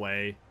you. Go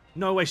away.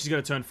 No way she's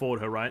gonna turn forward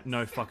her, right?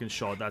 No fucking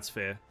shot. That's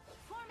fair.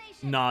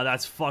 Formation. Nah,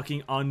 that's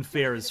fucking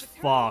unfair as Judgment of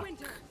eternal fuck.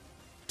 winter.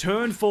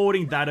 Turn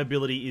forwarding that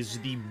ability is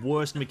the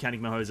worst mechanic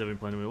Maho's ever been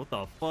playing with. What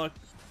the fuck?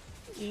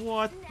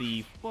 What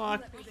the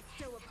fuck? Let me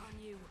bestow upon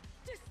you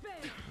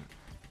despair.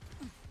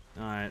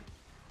 Alright. Lance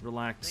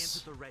Relax.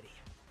 at the ready.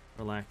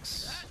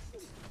 Relax.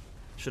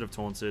 Should have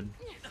taunted.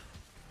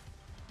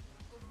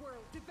 A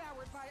world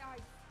devoured by ice.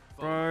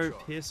 Bro,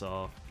 piss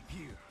off.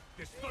 Here,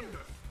 this thunder.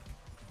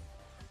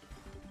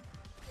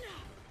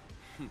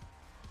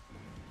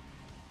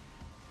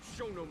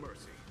 Show no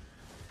mercy.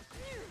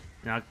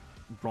 Now,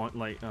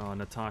 oh,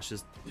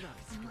 Natasha's...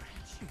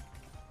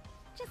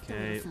 Just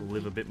Okay, we'll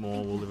live a bit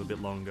more, we'll live a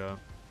bit longer.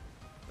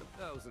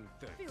 1,000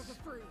 Feel thanks. the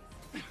freeze.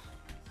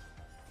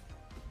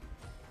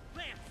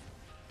 Lance!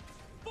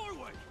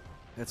 Forward!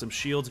 Had some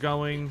shields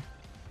going.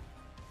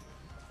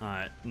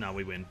 Alright, no,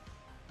 we win.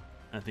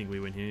 I think we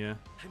win here, yeah.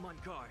 I'm on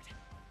guard.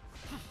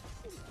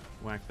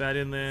 Whack that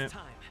in there.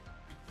 Time.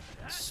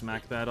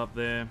 Smack that up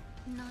there.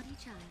 Naughty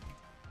child.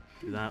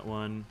 Do that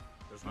one.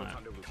 There's no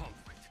time to lose.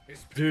 Conflict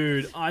is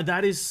Dude,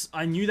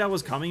 I knew that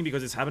was coming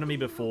because it's happened to me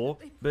before,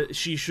 but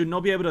she should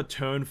not be able to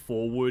turn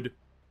forward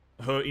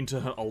her into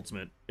her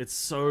ultimate. It's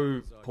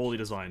so poorly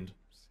designed.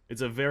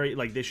 It's a very,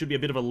 like, there should be a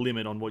bit of a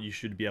limit on what you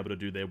should be able to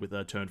do there with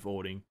turn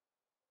forwarding.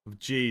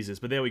 Jesus,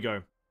 but there we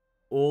go.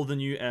 All the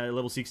new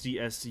level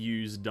 60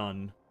 SUs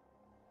done.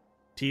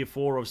 Tier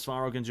 4 of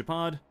Svarog and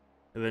Japad,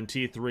 and then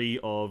Tier 3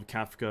 of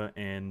Kafka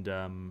and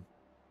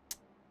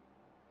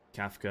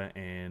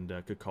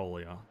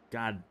Kokolia.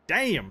 God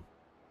damn!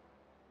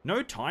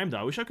 No time though.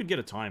 I wish I could get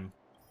a time.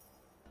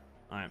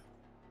 Alright.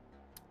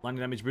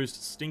 Lightning damage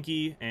boost,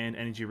 stinky, and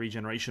energy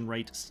regeneration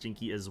rate,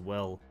 stinky as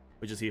well.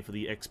 Which is here for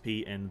the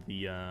XP and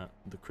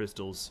the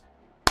crystals.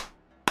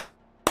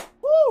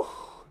 Woo!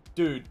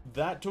 Dude,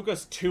 that took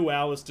us 2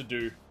 hours to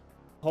do.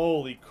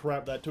 Holy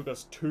crap, that took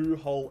us 2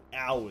 whole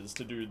hours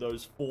to do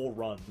those 4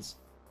 runs.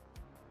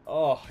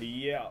 Oh,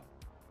 yeah.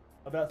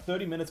 About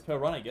 30 minutes per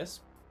run, I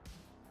guess.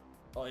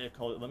 Oh, yeah,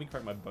 let me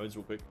crack my bones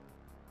real quick.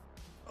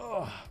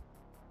 Oh.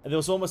 And there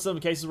was almost some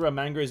cases where a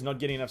manga is not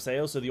getting enough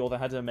sales, so the author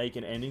had to make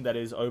an ending that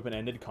is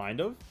open-ended, kind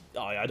of.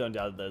 Oh, yeah, I don't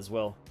doubt that as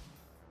well.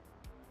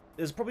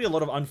 There's probably a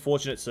lot of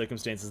unfortunate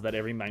circumstances that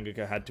every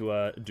mangaka had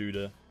to do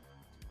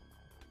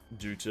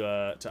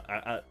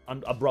to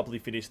abruptly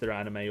finish their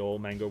anime or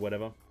manga or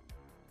whatever.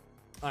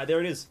 Alright, there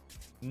it is.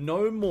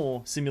 No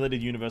more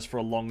simulated universe for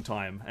a long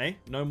time, eh?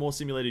 No more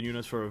simulated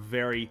universe for a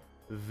very,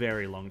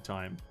 very long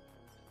time.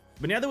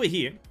 But now that we're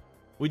here,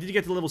 we did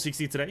get to level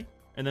 60 today.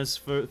 And there's,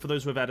 for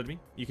those who have added me,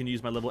 you can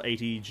use my level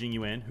 80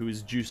 Jingyuan, who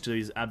is juiced to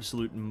his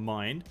absolute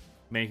mind.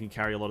 Man can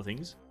carry a lot of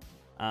things.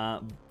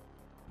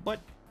 But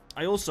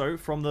I also,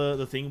 from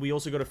the thing, we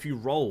also got a few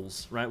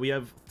rolls, right? We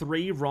have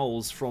 3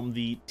 rolls from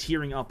the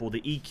tiering up, or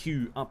the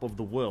EQ up of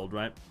the world,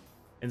 right?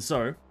 And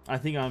so, I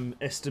think I'm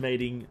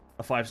estimating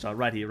a 5-star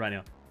right here, right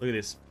now. Look at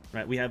this,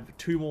 right? We have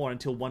 2 more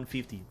until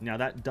 150. Now,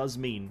 that does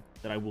mean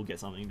that I will get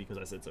something because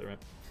I said so, right?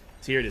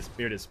 So here it is,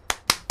 here it is.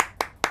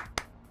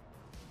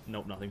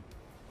 Nope, nothing.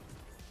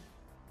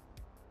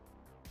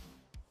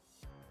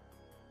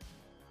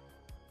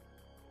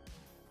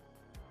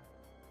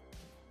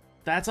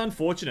 That's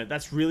unfortunate.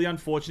 That's really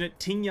unfortunate.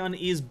 Tingyun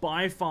is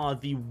by far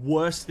the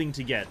worst thing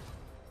to get.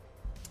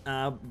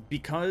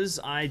 Because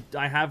I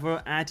have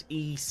her at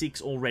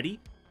E6 already.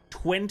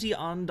 20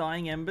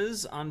 Undying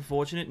Embers.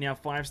 Unfortunate. Now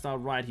 5-star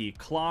right here.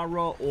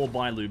 Clara or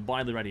Bailu.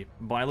 Bailu right here.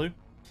 Bailu?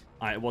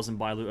 It wasn't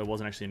Bailu. It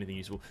wasn't actually anything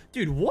useful.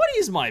 Dude, what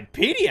is my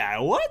pity at?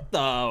 What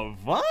the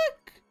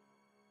fuck?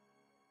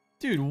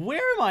 Dude,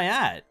 where am I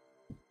at?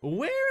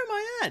 Where am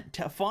I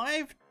at?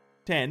 5,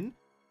 10,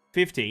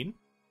 15,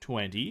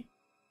 20...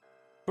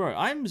 Bro,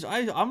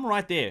 I'm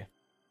right there.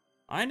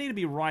 I need to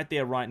be right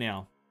there right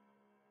now.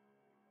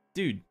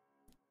 Dude.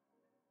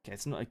 Okay,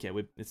 it's not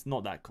it's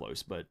not that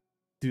close, but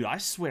dude, I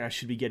swear I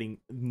should be getting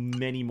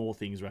many more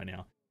things right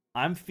now.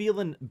 I'm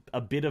feeling a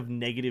bit of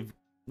negative,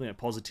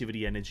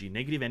 positivity energy,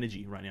 negative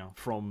energy right now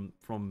from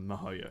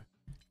Mihoyo.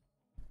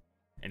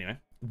 Anyway,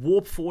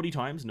 warp 40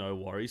 times, no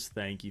worries.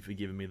 Thank you for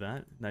giving me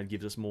that. That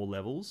gives us more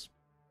levels.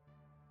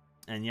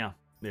 And yeah,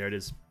 there it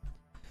is.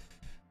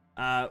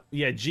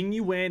 Yeah,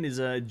 Jingyuan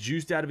is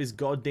juiced out of his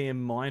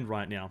goddamn mind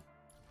right now.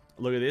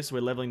 Look at this,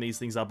 we're leveling these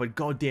things up, but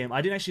goddamn,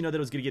 I didn't actually know that it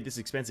was going to get this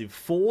expensive.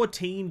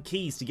 14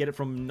 keys to get it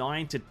from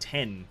 9 to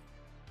 10.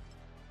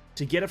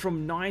 To get it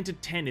from 9 to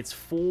 10, it's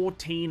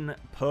 14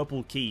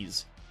 purple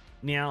keys.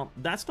 Now,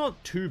 that's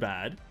not too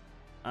bad.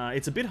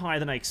 It's a bit higher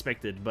than I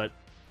expected, but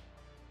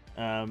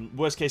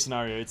worst case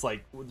scenario, it's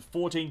like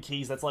 14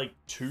 keys, that's like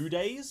 2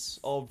 days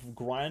of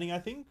grinding, I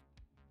think.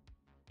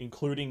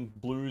 Including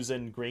blues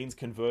and greens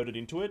converted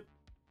into it.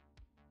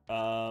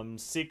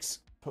 6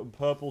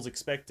 purples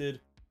expected.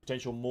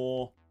 Potential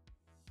more.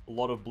 A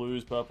lot of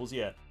blues, purples,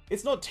 yeah.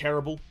 It's not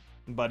terrible,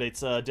 but it's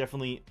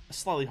definitely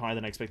slightly higher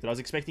than I expected. I was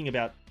expecting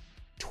about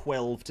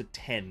 12 to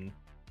 10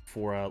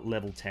 for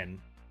level 10.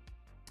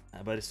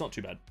 But it's not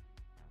too bad.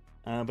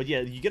 But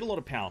yeah, you get a lot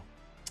of power.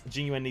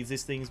 Jingyuan needs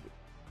these things.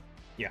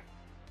 Yeah.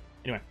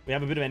 Anyway, we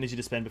have a bit of energy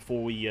to spend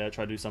before we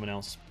try to do something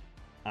else.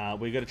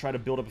 We're going to try to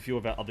build up a few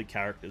of our other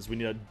characters. We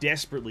need to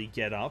desperately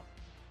get up.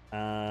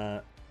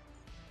 I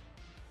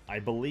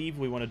believe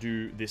we want to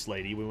do this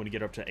lady. We want to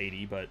get her up to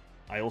 80, but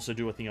I also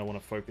do think I want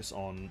to focus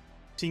on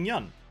Ting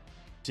Yun.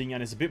 Ting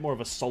Yun is a bit more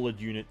of a solid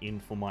unit in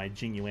for my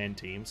Jingyuan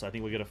team, so I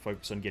think we're going to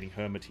focus on getting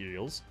her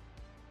materials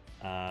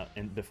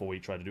and before we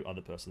try to do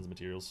other person's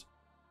materials.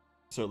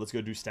 So let's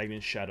go do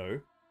Stagnant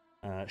Shadow,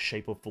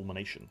 Shape of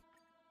Fulmination.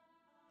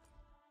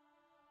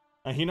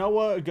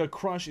 Hinawa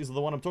Crush is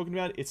the one I'm talking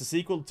about. It's a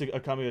sequel to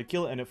Akame ga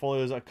Kill, and it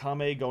follows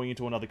Akame going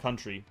into another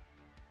country.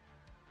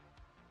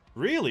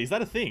 Really? Is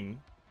that a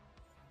thing?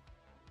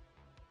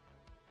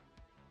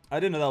 I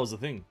didn't know that was a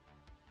thing.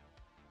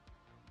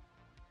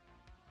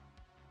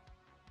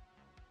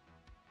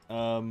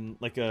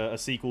 Like a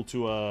sequel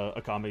to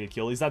Akame ga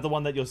Kill. Is that the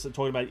one that you're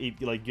talking about,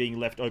 like, being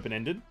left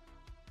open-ended?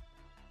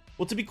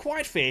 Well, to be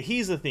quite fair,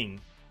 here's the thing.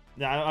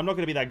 Now, I'm not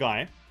going to be that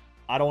guy.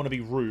 I don't want to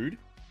be rude.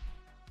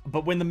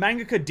 But when the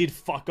mangaka did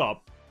fuck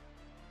up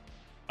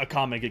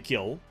Akame ga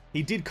Kill,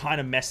 he did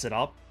kind of mess it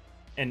up.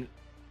 And,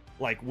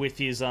 like, with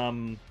his,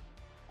 I'm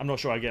not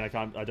sure, again, I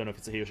don't know if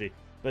it's a he or she.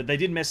 But they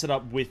did mess it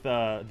up with,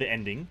 the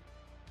ending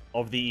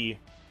of the,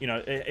 you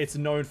know, it's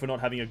known for not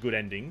having a good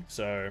ending,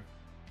 so...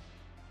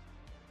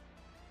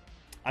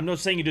 I'm not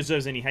saying it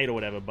deserves any hate or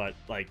whatever, but,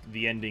 like,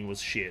 the ending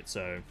was shit,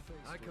 so...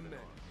 I commend.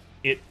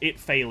 It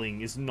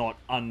failing is not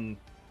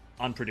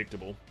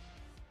unpredictable.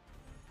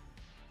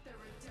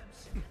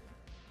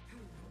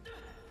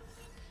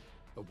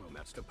 A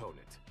well-matched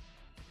opponent.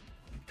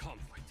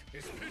 Conflict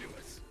is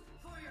pitiless.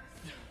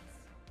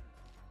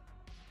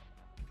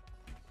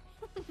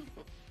 Can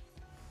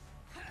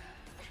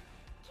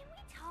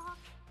we talk?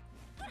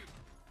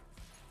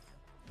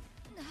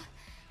 That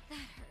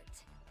hurt.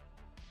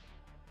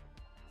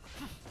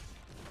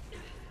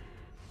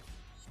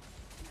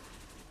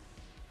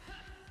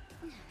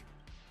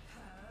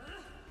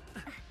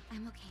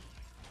 I'm okay.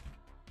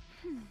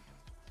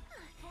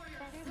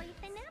 Better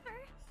late than never.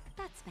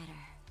 That's better.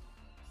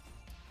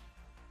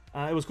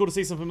 It was cool to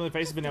see some familiar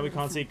faces, but now we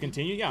can't see it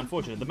continue. Yeah,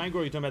 unfortunate. The manga,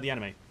 or you're talking about the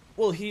anime?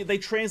 Well, they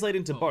translate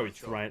into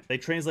both, right? They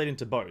translate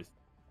into both.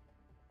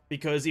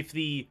 Because if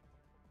the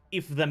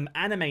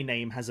anime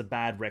name has a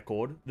bad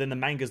record, then the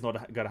manga's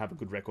not going to have a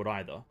good record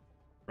either,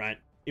 right?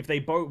 If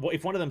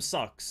one of them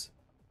sucks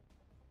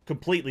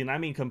completely, and I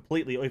mean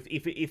completely,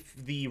 if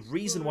the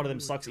reason one of them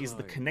sucks is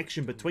the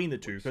connection between the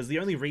two, because the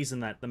only reason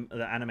that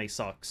the anime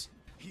sucks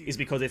is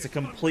because it's a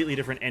completely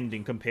different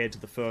ending compared to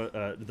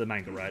the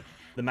manga, right?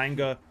 The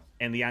manga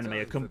and the anime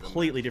are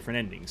completely different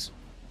endings.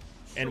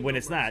 And when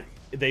it's that,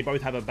 they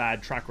both have a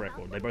bad track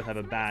record. They both have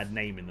a bad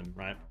name in them,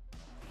 right?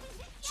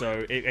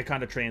 So it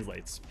kind of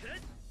translates.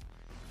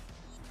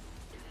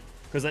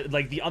 Because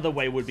like the other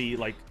way would be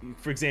like,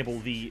 for example,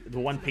 the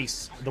One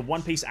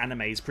Piece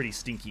anime is pretty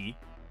stinky,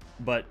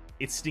 but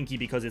it's stinky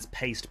because it's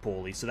paced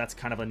poorly, so that's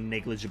kind of a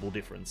negligible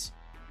difference.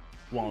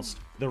 Whilst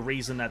the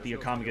reason that the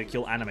Akame ga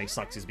Kill anime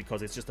sucks is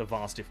because it's just a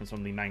vast difference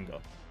from the manga.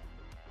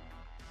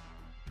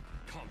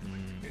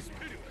 Conflict is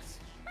pitiless.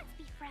 Let's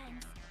be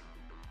friends.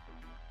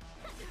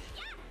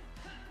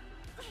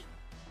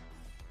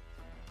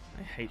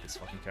 I hate this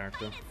fucking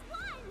character.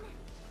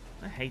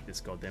 I hate this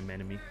goddamn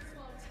enemy.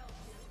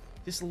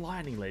 This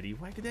lightning lady,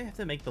 why could they have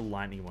to make the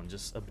lightning one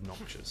just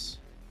obnoxious?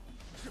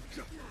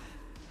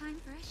 Time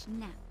for a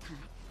nap time.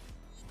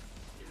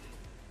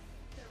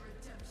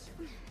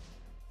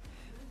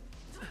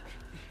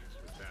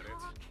 Is that it?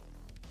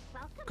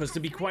 Because to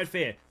be quite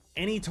fair,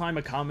 anytime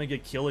Akame ga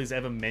Kill is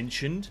ever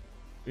mentioned,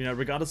 you know,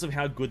 regardless of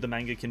how good the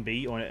manga can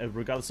be, or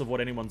regardless of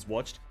what anyone's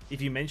watched,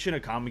 if you mention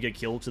Akame ga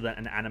Kill to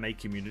an anime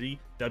community,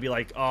 they'll be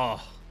like,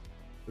 oh,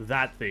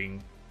 that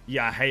thing.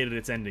 Yeah, I hated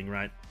its ending,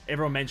 right?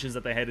 Everyone mentions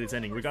that they hated its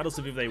ending, regardless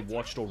of if they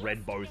watched or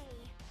read both,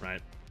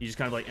 right? You just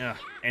kind of like,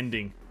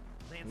 ending.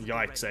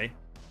 Yikes, eh?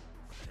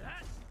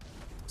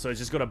 So it's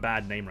just got a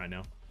bad name right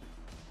now.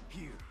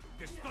 Here,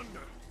 this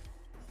thunder.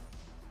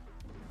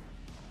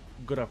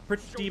 Got a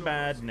pretty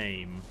bad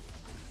name.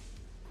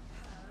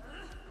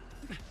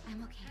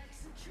 I'm okay.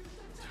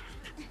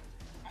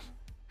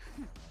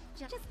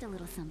 Just a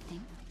little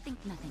something. Think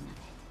nothing of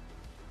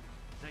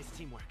it. Nice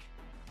teamwork.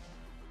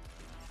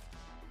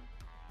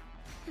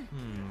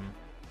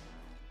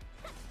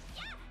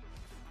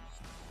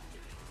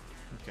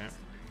 Okay.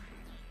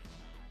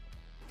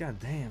 God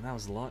damn, that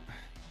was a lot.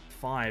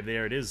 5,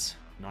 there it is.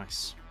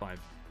 Nice. 5.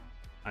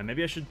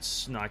 Maybe I should...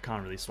 No, I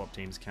can't really swap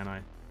teams, can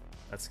I?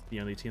 That's the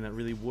only team that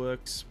really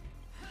works.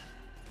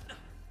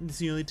 It's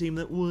the only team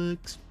that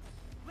works.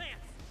 Lance!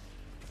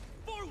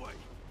 Forward!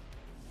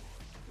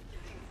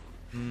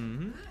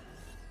 Mm-hmm.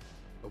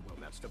 A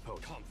well-matched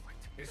opponent.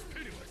 Conflict is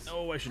pitiless.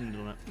 Oh, I shouldn't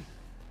have done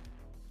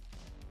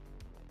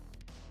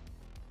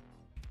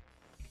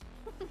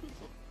that.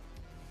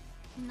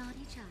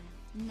 Naughty child.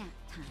 Nap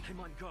time. I'm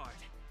on guard.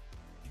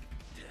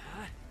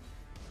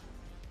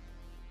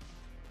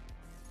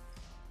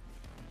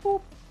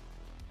 Boop.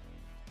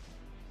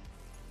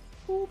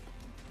 Boop.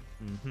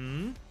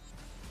 Mm-hmm.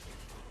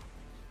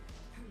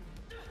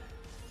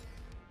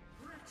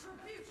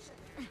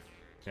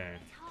 Okay.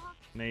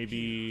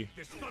 Maybe...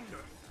 This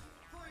thunder.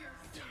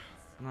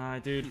 Nah,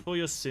 dude. For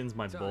your sins,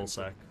 my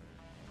ballsack.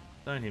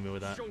 Don't hit me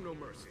with that. Show no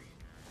mercy.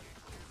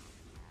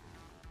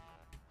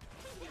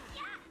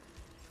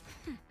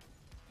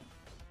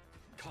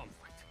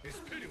 Conflict is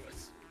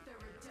pitiless.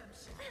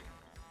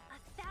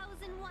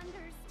 1,000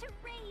 wonders to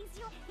raise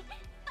your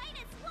fight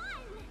as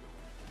one.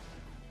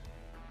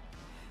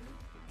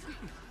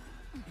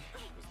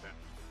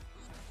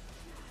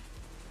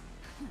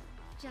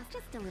 Was that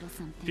Just a little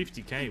something.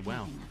 50k,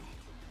 wow.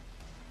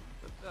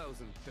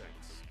 1,000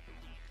 thanks?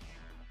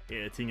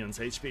 Yeah, Tingyun's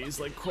HP is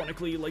like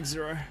chronically like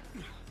 0.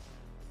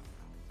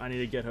 I need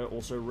to get her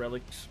also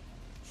relics.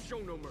 Show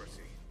no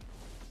mercy.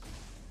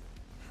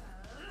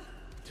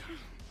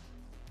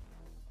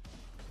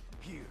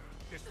 Here,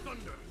 this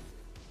thunder.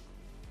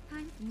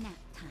 Time nap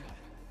time.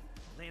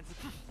 Lands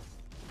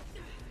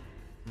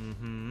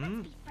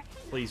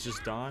Please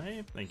just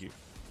die. Thank you.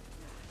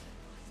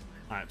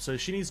 Alright, so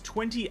she needs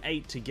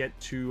 28 to get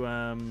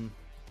to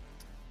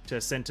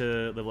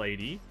center level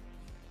 80.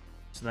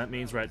 So that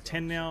means we're at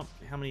 10 now.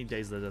 How many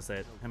days does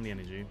that? How many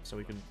energy? So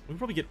we can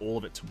probably get all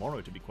of it tomorrow,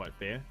 to be quite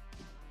fair.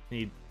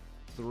 Need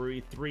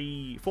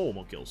 4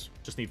 more kills.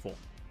 Just need 4.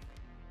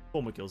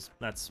 4 more kills.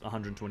 That's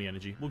 120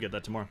 energy. We'll get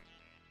that tomorrow.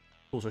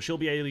 Cool, so she'll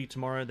be 80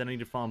 tomorrow. Then I need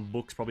to farm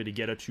books probably to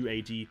get her to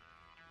 80.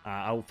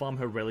 I'll farm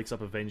her relics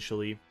up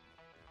eventually.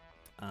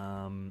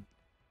 And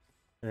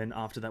then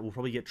after that, we'll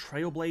probably get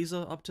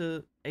Trailblazer up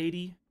to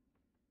 80.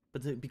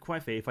 But to be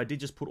quite fair, if I did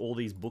just put all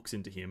these books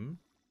into him,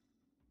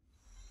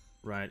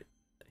 right,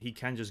 he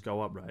can just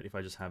go up, right, if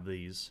I just have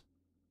these.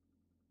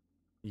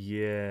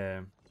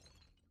 Yeah.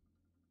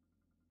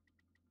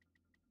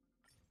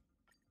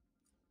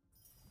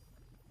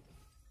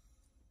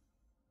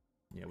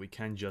 Yeah, we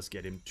can just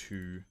get him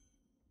to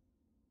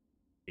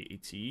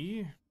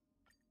 80.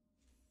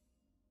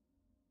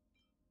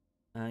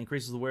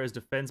 Increases the wearer's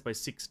defense by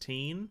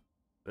 16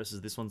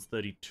 versus this one's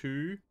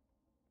 32.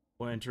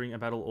 Or entering a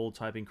battle, all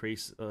type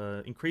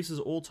increases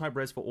all type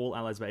res for all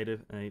allies by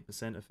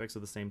 8%. Effects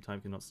of the same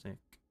type cannot stack.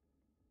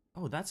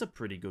 Oh, that's a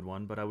pretty good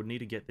one, but I would need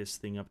to get this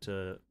thing up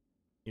to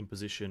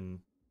imposition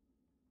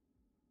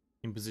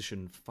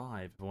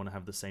 5 if I want to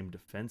have the same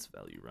defense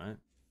value, right?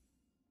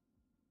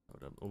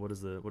 Hold up. Or what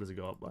does it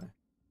go up by?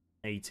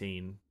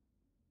 18.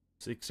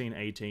 16,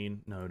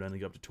 18. No, it'd only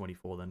go up to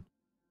 24 then.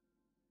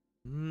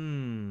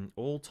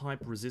 All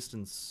type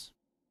resistance.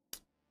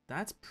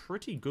 That's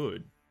pretty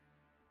good.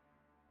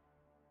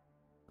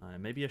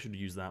 Maybe I should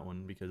use that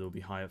one because it'll be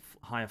higher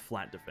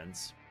flat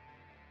defense.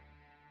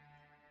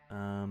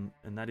 And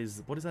that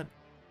is, what is that?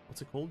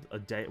 What's it called?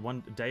 Day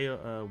one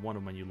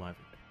of my new life.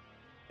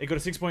 It got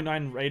a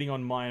 6.9 rating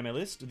on my anime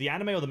list. The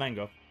anime or the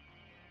manga?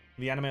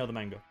 The anime or the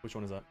manga? Which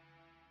one is that?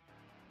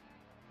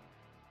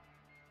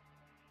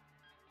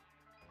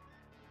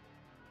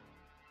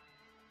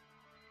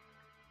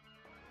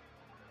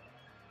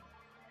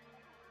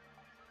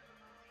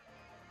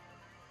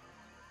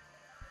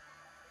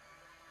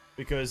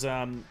 Because,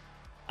 I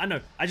don't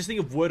know, I just think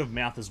of word of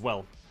mouth as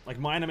well. Like,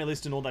 my anime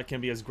list and all that can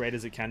be as great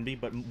as it can be,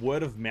 but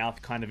word of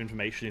mouth kind of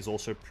information is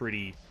also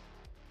pretty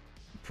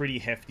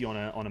hefty on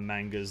a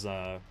manga's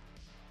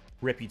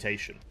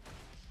reputation.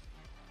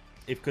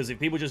 Because if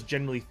people just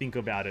generally think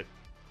about it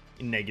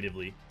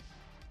negatively,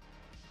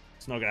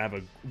 it's not gonna have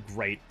a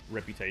great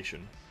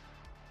reputation.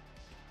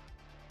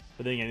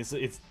 But then again,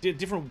 it's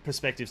different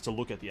perspectives to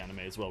look at the anime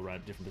as well,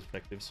 right? Different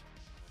perspectives.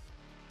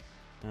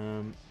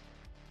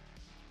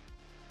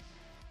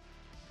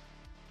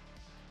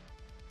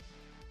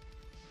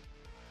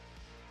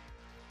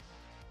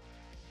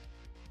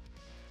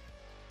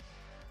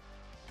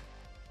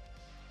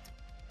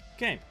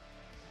 Okay,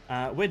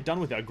 we're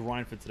done with our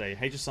grind for today.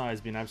 HSR has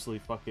been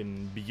absolutely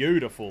fucking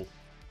beautiful.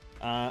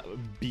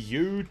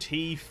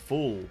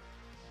 Beautiful.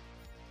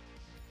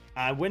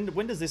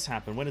 When does this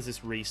happen? When does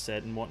this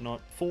reset and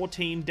whatnot?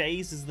 14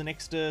 days is the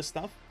next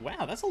stuff?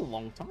 Wow, that's a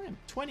long time.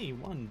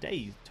 21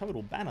 days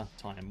total banner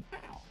time.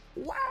 Wow.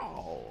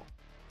 Wow.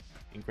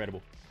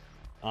 Incredible.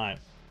 Alright.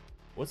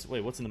 What's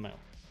in the mail?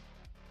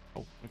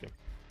 Oh, okay.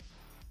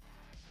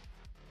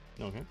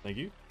 Okay, thank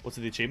you. What's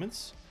the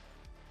achievements?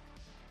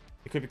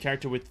 Equip a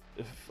character with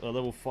a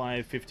level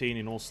 5, 15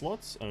 in all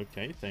slots.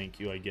 Okay, thank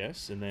you, I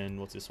guess. And then,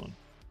 what's this one?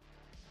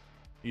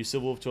 Use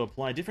Silver Wolf to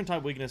apply a different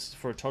type weakness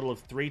for a total of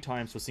 3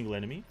 times for a single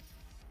enemy.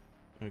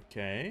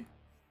 Okay.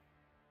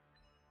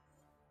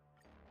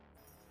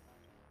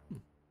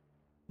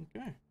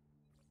 Okay.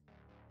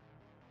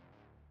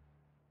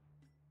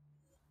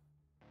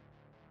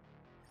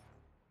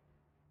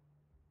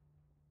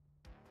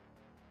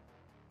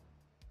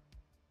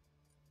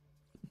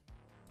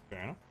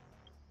 Fair enough.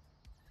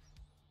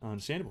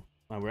 Understandable.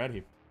 We're out of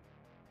here.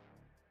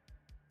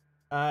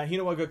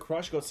 Hinawa got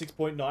Crush, got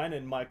 6.9,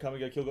 and My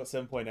Kamiga Kill got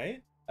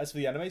 7.8. As for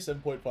the anime,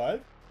 7.5.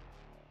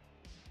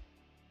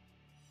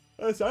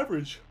 That's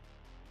average,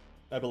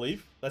 I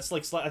believe. That's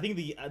like I think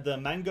the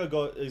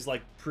manga is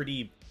like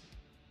pretty.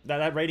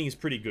 That rating is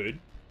pretty good.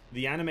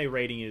 The anime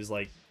rating is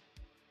like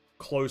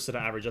closer to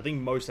average. I think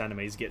most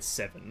animes get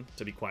 7,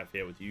 to be quite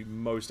fair with you.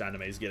 Most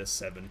animes get a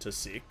 7 to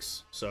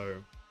 6,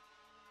 so...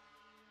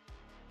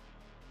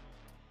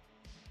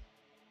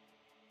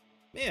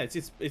 Yeah,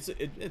 it's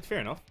fair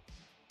enough.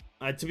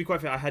 To be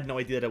quite fair, I had no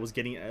idea that it was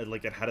getting,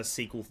 like, it had a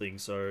sequel thing,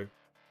 so...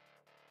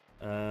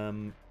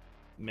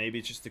 maybe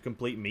it's just a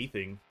complete me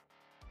thing.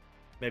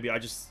 Maybe I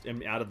just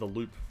am out of the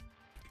loop.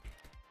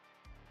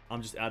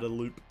 I'm just out of the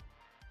loop.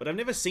 But I've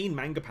never seen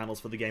manga panels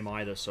for the game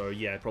either, so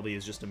yeah, it probably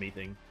is just a me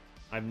thing.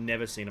 I've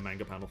never seen a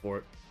manga panel for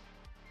it.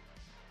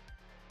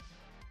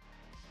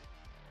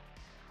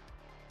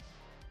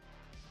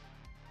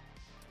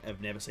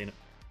 I've never seen it.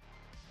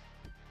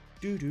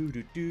 Okay.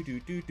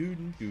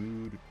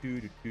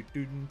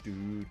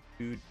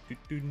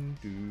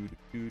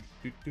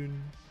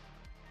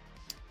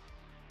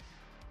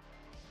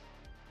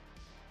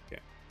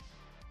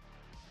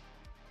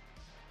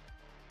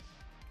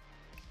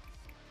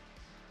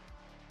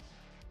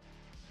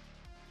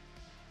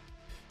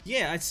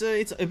 Yeah, it's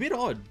a bit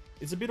odd.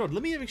 It's a bit odd.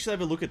 Let me actually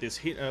have a look at this.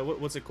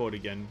 What's it called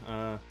again?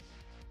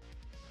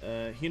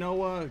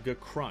 Hinowa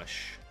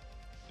Crush.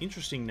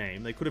 Interesting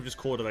name. They could have just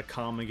called it a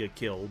Kamiga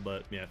Kill,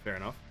 but yeah, fair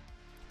enough.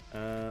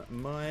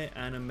 My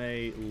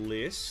anime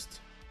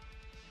list.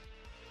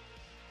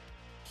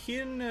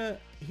 Hinowa?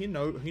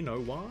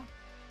 Hinowa?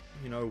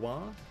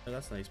 Oh,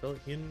 that's how you spell it.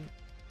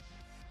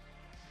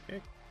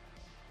 Okay.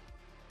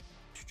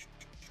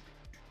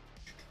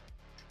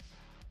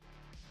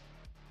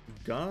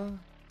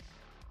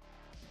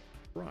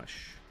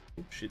 Rush.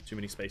 Oh shit, too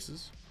many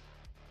spaces.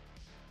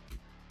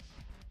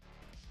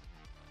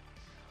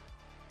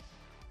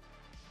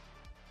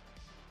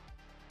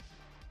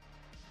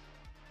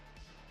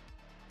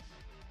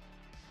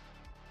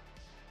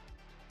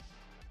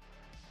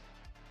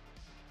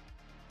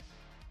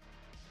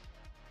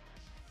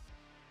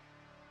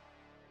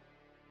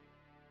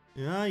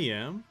 Yeah, I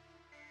am.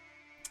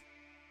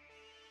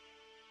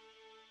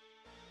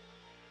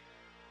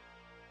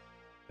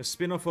 A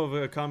spin-off of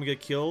Kamiga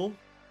Kill.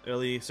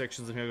 Early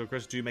sections of Hero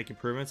Crush do make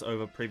improvements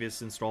over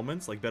previous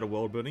installments, like better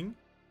world building.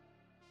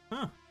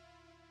 Huh.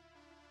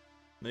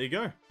 There you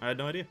go. I had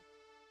no idea.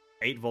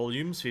 8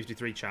 volumes,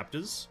 53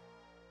 chapters.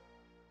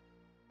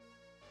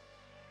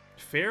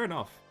 Fair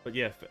enough. But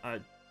yeah,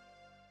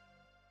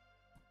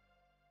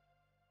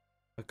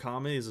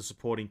 Akame is a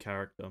supporting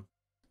character.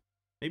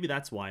 Maybe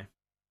that's why.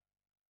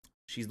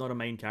 She's not a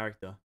main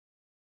character.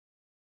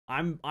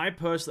 I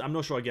personally, I'm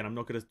not sure, again, I'm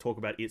not going to talk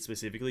about it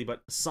specifically,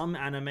 but some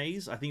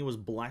animes, I think it was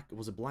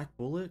was it Black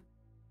Bullet?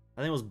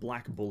 I think it was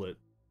Black Bullet.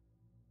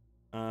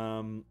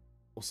 Or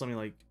something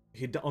like,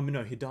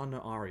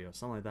 Hidano Aria,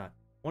 something like that.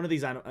 One of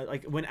these,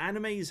 like, when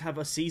animes have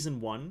a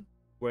season 1,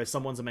 where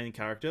someone's a main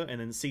character,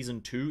 and then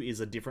season 2 is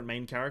a different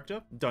main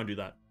character, don't do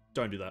that.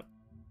 Don't do that.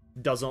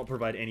 Does not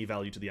provide any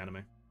value to the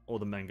anime, or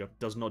the manga.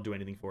 Does not do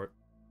anything for it.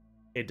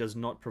 It does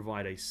not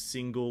provide a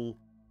single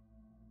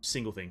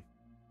thing.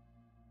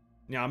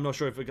 Now, I'm not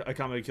sure if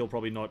Akame Kill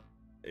probably not,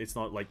 it's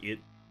not like it,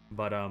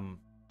 but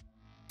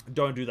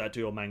don't do that to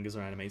your mangas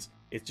or animes.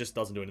 It just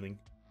doesn't do anything.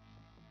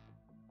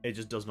 It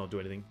just does not do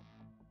anything.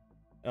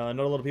 Not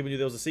a lot of people knew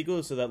there was a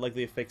sequel, so that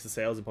likely affects the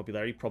sales and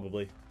popularity,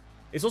 probably.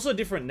 It's also a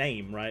different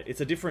name, right?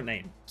 It's a different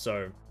name,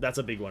 so that's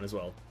a big one as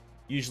well.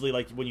 Usually,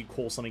 like, when you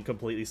call something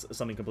completely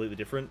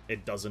different,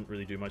 it doesn't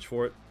really do much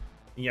for it.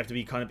 And you have to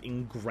be kind of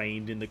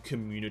ingrained in the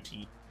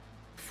community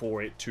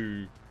for it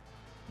to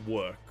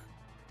work.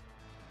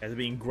 You have to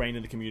be ingrained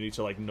in the community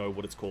to, like, know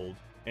what it's called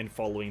and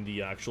following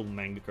the actual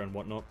mangaka and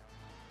whatnot.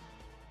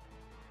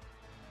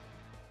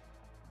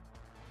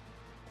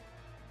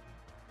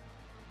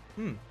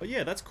 But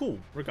yeah, that's cool,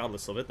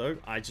 regardless of it, though.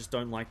 I just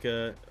don't like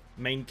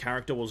main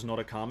character was not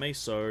Akame,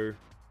 so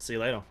see you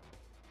later.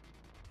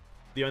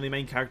 The only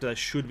main character that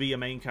should be a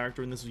main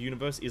character in this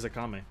universe is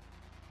Akame.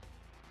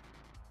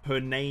 Her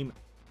name,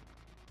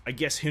 I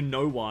guess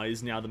Hinowa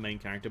is now the main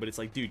character, but it's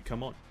like, dude,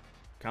 come on.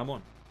 Come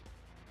on.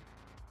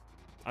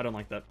 I don't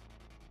like that.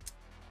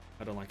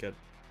 I don't like it.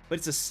 But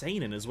it's a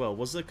seinen as well.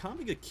 Was the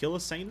Kamiga Kill a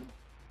seinen?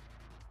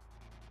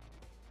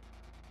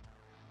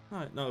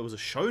 No, it was a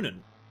shonen.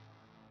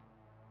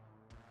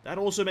 That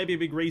also may be a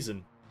big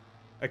reason.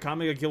 A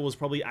Kamiga Kill was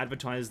probably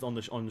advertised on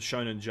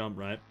Shonen Jump,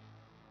 right?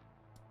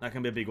 That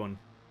can be a big one.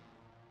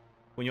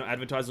 When you're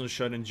advertised on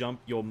Shonen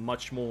Jump, you're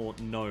much more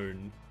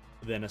known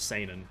than a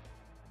seinen.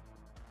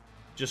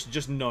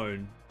 Just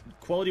known.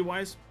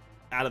 Quality-wise,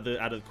 out of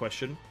the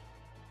question.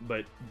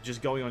 But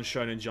just going on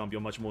Shonen Jump,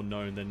 you're much more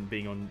known than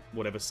being on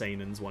whatever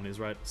seinen's one is,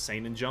 right?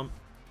 Seinen Jump?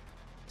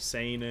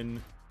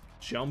 Seinen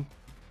Jump?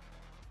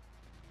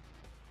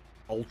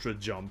 Ultra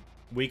Jump.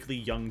 Weekly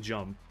Young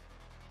Jump.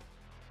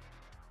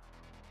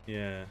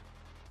 Yeah.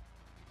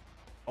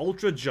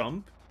 Ultra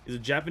Jump is a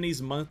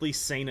Japanese monthly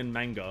seinen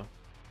manga.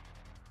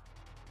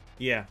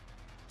 Yeah.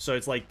 So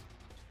it's like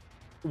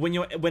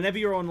whenever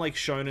you're on like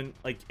shonen,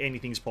 like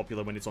anything's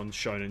popular when it's on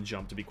Shonen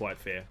Jump, to be quite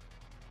fair.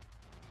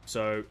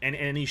 So and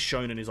any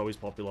shonen is always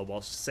popular,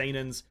 whilst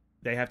seinens,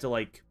 they have to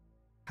like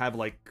have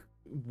like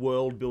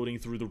world building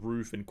through the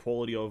roof and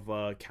quality of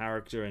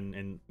character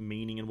and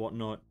meaning and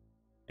whatnot.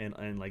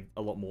 and like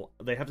a lot more.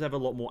 They have to have a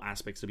lot more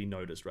aspects to be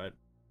noticed, right?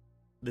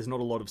 There's not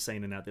a lot of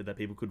seinen out there that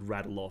people could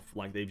rattle off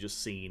like they've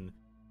just seen,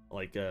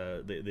 like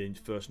the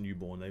first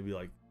newborn. They'd be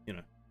like, you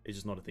know, it's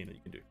just not a thing that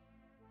you can do.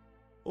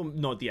 Or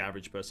not the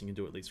average person can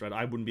do, at least, right?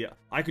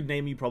 I could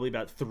name you probably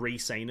about 3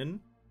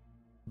 seinen.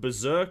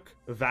 Berserk,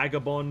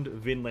 Vagabond,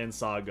 Vinland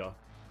Saga.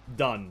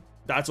 Done.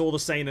 That's all the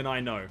seinen I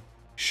know.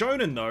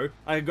 Shonen, though,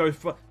 I could go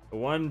for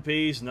One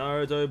Piece,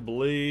 Naruto,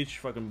 Bleach,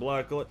 fucking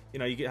Black... You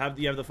know, you have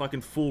the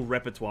fucking full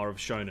repertoire of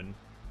shonen.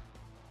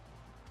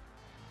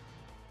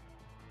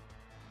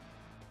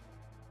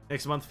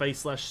 Next month,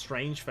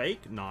 Face/Strange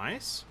Fake.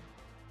 Nice.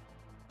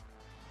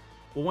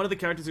 Well, one of the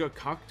characters got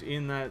cucked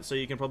in that, so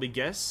you can probably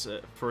guess.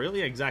 For real?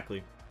 Yeah,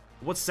 exactly.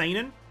 What's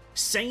seinen?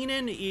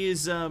 Seinen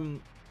is,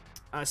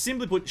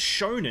 simply put,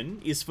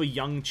 shonen is for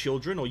young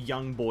children or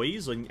young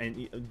boys,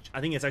 and I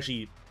think it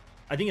actually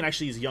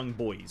is young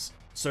boys.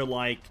 So,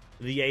 like,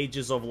 the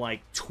ages of,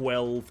 like,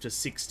 12 to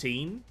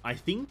 16, I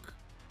think.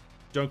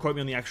 Don't quote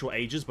me on the actual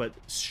ages, but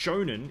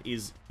shonen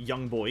is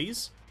young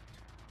boys.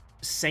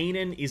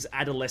 Seinen is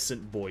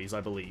adolescent boys,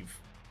 I believe.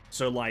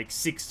 So, like,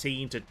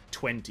 16 to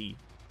 20.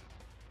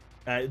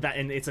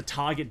 And it's a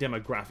target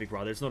demographic,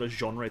 rather. It's not a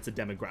genre, it's a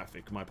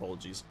demographic. My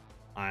apologies.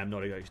 I am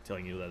not actually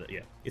telling you that.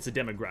 Yeah, it's a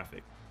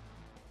demographic.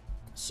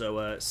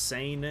 So,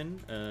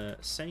 seinen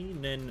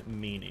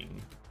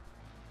meaning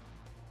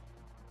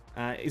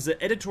is an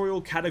editorial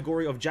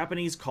category of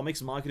Japanese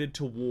comics marketed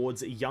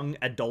towards young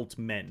adult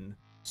men.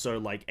 So,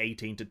 like,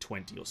 18 to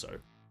 20 or so.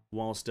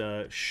 Whilst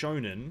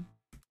shonen,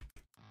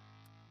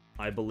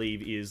 I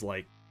believe, is,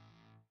 like,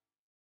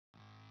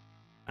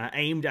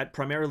 aimed at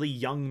primarily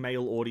young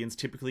male audience,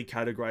 typically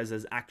categorized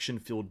as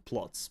action-filled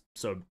plots.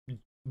 So,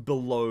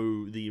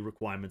 below the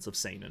requirements of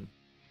seinen.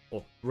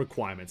 Or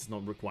requirements,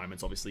 not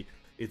requirements, obviously.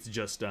 It's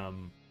just,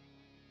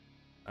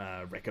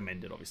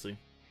 recommended, obviously.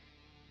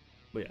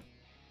 But yeah.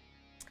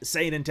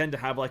 Seinen tend to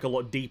have, like, a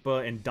lot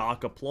deeper and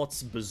darker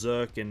plots,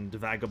 Berserk and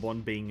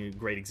Vagabond being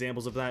great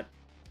examples of that.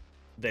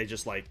 They're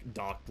just, like,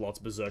 dark plots.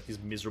 Berserk is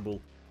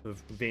miserable.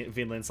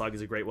 Vinland Saga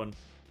is a great one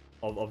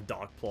of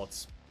dark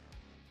plots.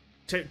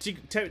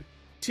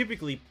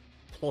 Typically,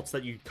 plots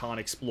that you can't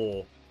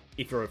explore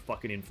if you're a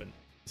fucking infant,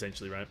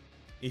 essentially, right?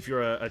 If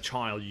you're a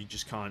child, you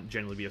just can't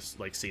generally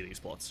see these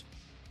plots.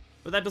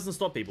 But that doesn't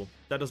stop people.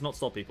 That does not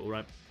stop people,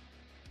 right?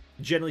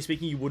 Generally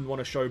speaking, you wouldn't want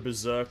to show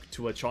Berserk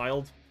to a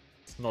child.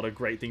 It's not a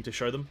great thing to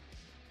show them.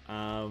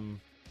 And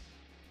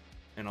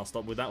I'll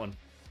stop with that one.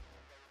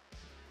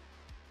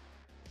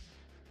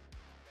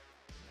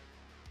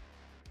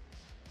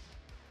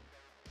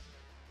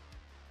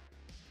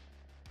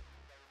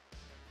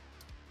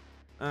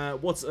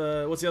 What's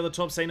the other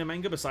top seinen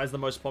manga besides the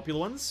most popular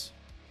ones?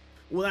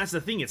 Well, that's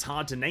the thing. It's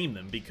hard to name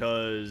them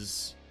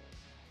because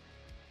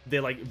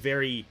they're like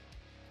very.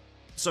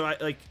 So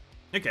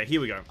okay, here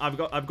we go. I've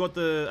got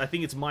the. I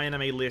think it's my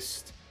anime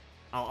list.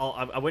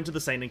 I went to the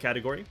seinen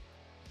category.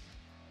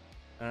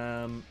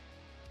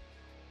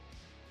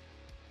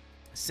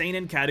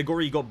 Seinen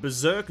category. You got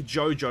Berserk,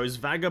 JoJo's,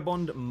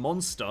 Vagabond,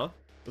 Monster,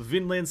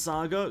 Vinland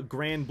Saga,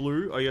 Grand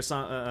Blue,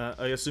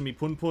 Oyasumi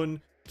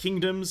Punpun,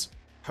 Kingdoms,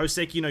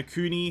 Hoseki no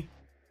Kuni,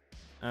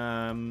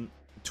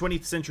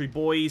 20th Century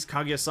Boys,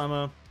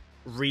 Kaguya-sama,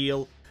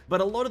 Real.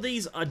 But a lot of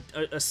these are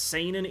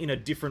seinen in a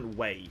different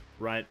way,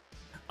 right?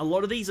 A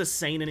lot of these are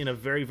seinen in a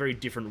very, very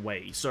different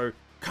way. So,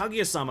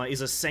 Kaguya-sama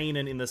is a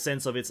seinen in the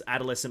sense of its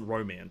adolescent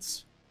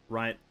romance,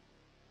 right?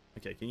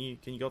 Okay, can you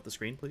go off the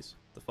screen, please?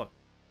 What the fuck?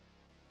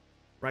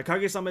 Right,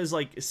 Kaguya-sama is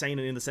like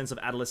seinen in the sense of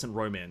adolescent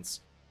romance.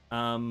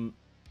 Grand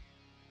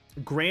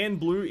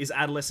Blue is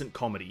adolescent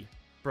comedy.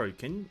 Bro,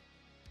 can you...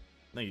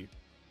 Thank you.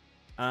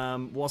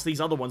 Whilst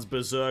these other ones,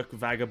 Berserk,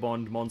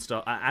 Vagabond,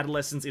 Monster, are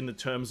adolescents in the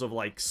terms of,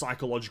 like,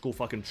 psychological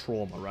fucking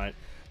trauma, right?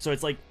 So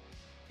it's like,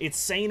 it's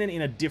seinen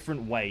in a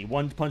different way.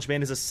 One Punch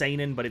Man is a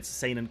seinen, but it's a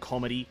seinen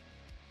comedy.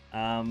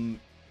 And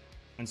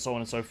so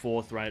on and so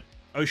forth, right?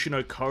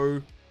 Oshino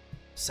Ko,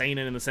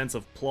 seinen in the sense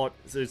of plot.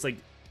 So it's like,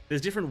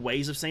 there's different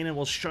ways of seinen.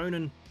 Well,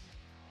 shonen...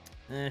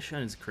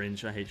 shonen's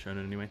cringe. I hate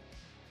shonen anyway.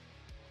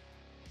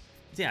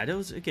 Yeah,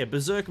 okay,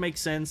 Berserk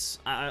makes sense.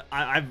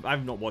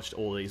 I've not watched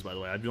all of these, by the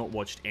way. I've not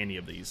watched any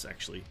of these,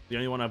 actually. The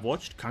only one I've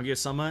watched,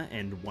 Kaguya-sama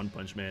and One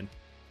Punch Man.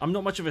 I'm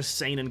not much of a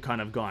seinen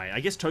kind of guy. I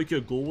guess Tokyo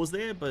Ghoul was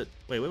there, but...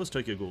 Wait, where was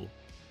Tokyo Ghoul?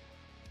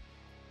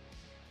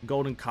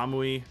 Golden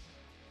Kamui.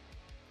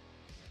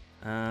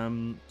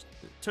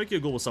 Tokyo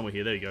Ghoul was somewhere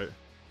here. There you go.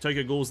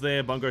 Tokyo Ghoul's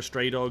there. Bungo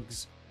Stray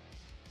Dogs.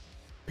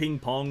 Ping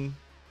Pong.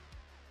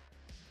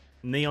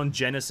 Neon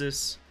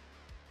Genesis.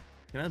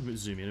 Can I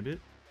zoom in a bit?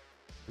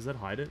 Does that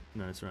hide it?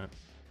 No, it's right.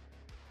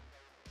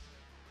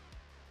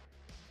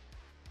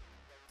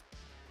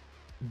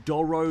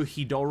 Doro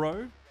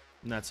Hidoro.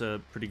 That's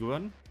a pretty good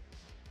one.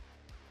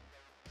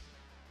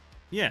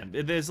 Yeah,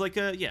 there's like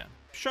a... Yeah.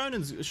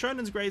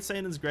 Shonen's great,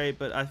 seinen's great,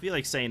 but I feel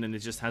like seinen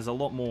just has a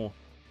lot more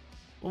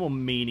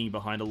meaning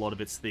behind a lot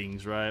of its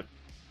things, right?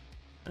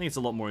 I think it's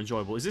a lot more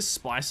enjoyable. Is this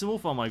Spice and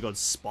Wolf? Oh my god,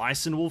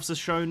 Spice and Wolf's a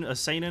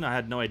seinen? I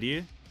had no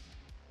idea.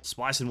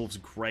 Spice and Wolf's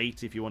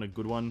great if you want a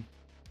good one.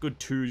 good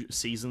 2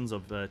 seasons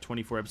of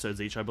 24 episodes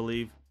each, I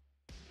believe.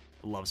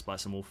 Love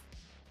Spice and Wolf.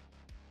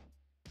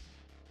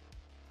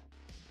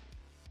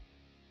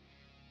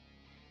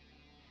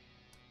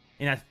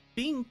 And I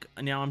think,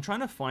 now I'm trying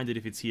to find it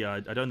if it's here. I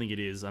don't think it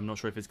is. I'm not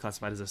sure if it's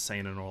classified as a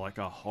seinen or like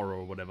a horror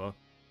or whatever.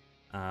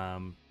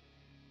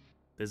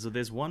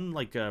 There's one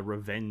like a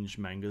revenge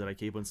manga that I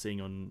keep on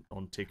seeing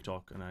on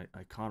TikTok, and I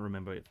can't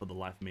remember it for the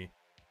life of me.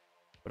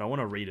 But I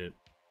want to read it.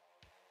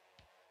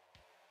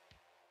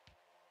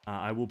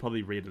 I will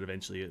probably read it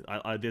eventually.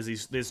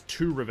 There's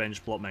 2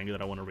 revenge plot manga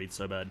that I want to read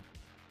so bad.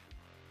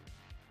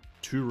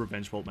 2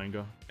 revenge plot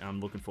manga. I'm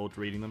looking forward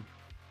to reading them.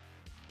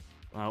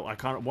 I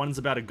can't. One's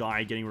about a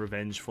guy getting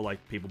revenge for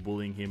like people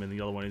bullying him, and the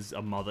other one is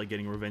a mother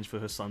getting revenge for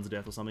her son's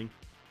death or something.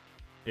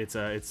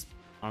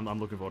 I'm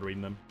looking forward to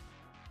reading them.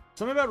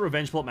 Something about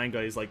revenge plot manga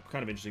is like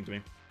kind of interesting to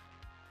me.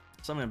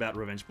 Something about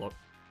revenge plot.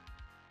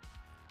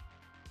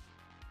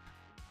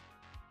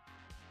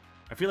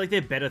 I feel like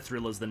they're better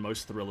thrillers than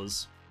most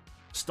thrillers.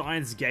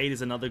 Steins Gate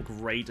is another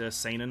great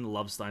seinen.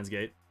 Love Steins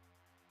Gate.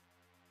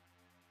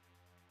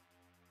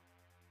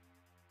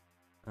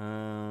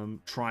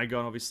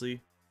 Trigun, obviously.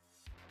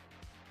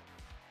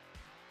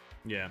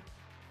 Yeah.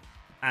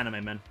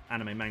 Anime, man.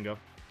 Anime manga.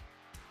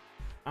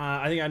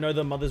 I think I know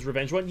the Mother's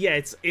Revenge one. Yeah,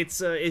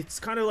 it's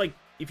kind of like,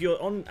 if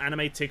you're on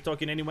anime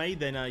TikTok in any way,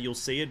 then you'll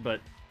see it,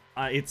 but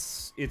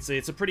it's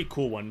a pretty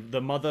cool one.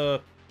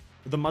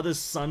 The mother's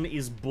son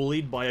is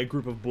bullied by a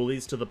group of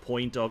bullies to the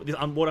point of...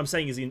 what I'm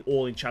saying is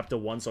all in chapter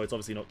 1, so it's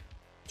obviously not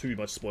too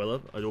much spoiler.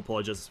 I do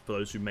apologize for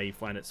those who may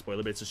find it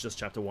spoiler, but it's just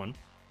chapter 1.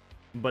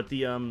 But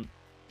the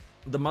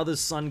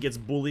mother's son gets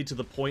bullied to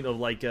the point of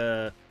like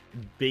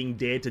being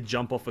dared to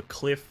jump off a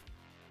cliff,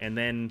 and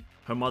then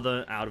her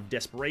mother, out of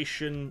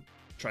desperation,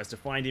 tries to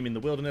find him in the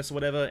wilderness or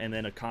whatever, and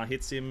then a car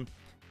hits him,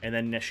 and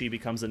then she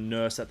becomes a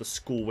nurse at the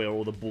school where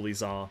all the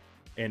bullies are,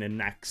 and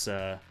enacts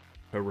her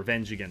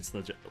revenge against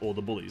all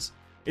the bullies.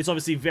 It's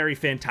obviously very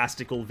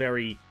fantastical,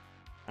 very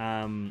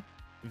out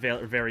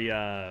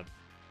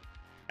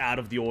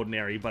of the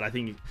ordinary, but I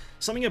think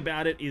something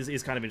about it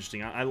is kind of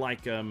interesting. I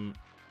like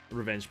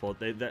revenge plot.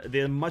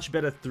 They're much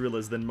better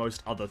thrillers than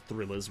most other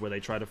thrillers, where they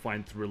try to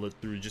find thriller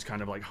through just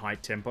kind of like high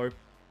tempo.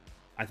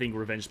 I think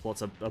revenge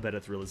plots are better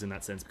thrillers in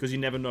that sense, because you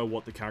never know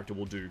what the character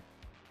will do.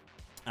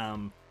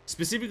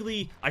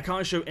 Specifically, I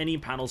can't show any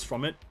panels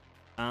from it,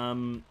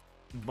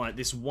 but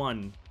this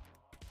one,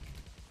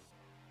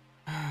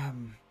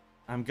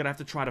 I'm gonna have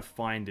to try to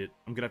find it.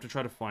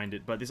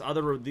 But this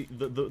other,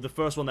 the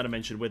first one that I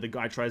mentioned, where the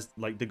guy tries,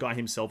 like, the guy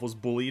himself was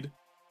bullied,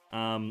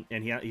 and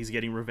he's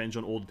getting revenge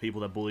on all the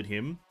people that bullied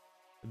him.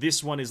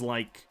 This one is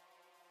like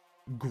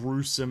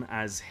gruesome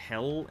as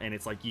hell, and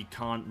it's like you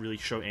can't really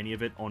show any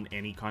of it on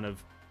any kind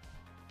of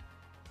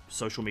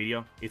social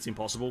media. It's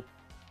impossible.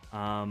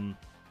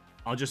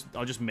 I'll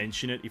just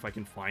mention it if I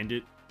can find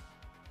it.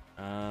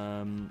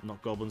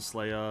 Not Goblin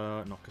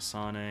Slayer, not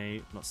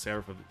Kasane, not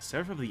Seraph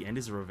of the End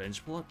is a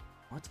revenge plot?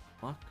 What the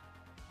fuck?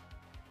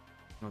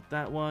 Not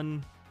that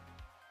one.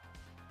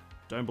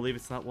 Don't believe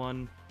it's that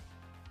one.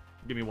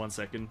 Give me 1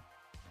 second.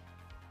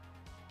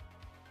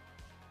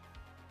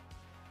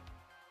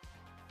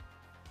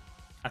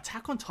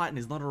 Attack on Titan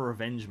is not a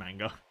revenge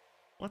manga.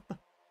 What the?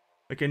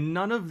 Okay,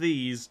 none of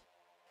these.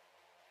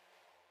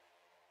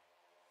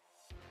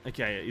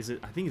 Okay, is it?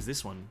 I think it's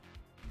this one.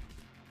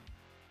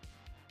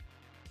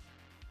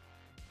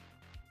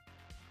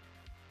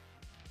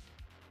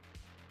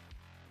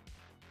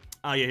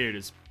 Ah, yeah, here it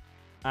is.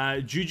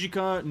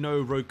 Jujika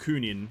no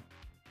Rokunin.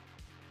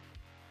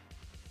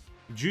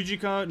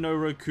 Jujika no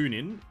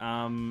Rokunin.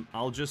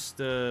 I'll just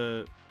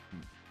show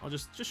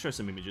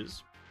some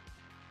images.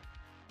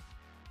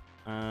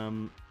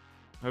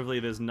 Hopefully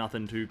there's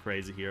nothing too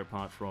crazy here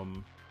apart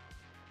from...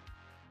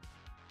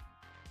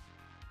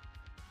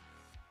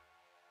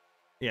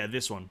 Yeah,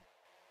 this one.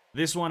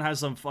 This one has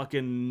some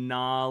fucking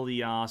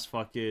gnarly-ass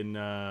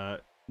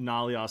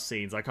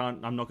scenes.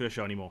 I'm not gonna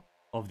show any more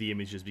of the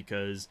images,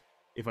 because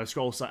if I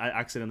scroll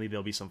accidentally,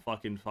 there'll be some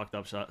fucking fucked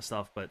up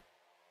stuff, but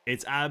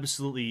it's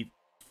absolutely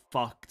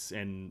fucked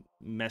and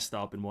messed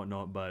up and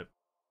whatnot, but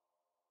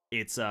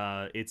it's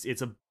a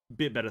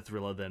bit better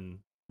thriller than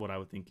what I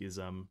would think is,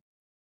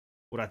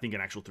 what I think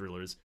an actual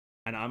thriller is.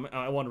 And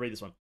I want to read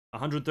this one.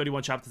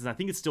 131 chapters, and I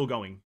think it's still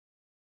going.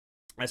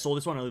 I saw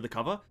this one earlier, the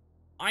cover.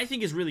 I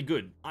think it's really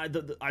good.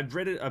 I've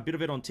read a bit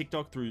of it on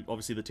TikTok through,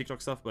 obviously, the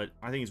TikTok stuff, but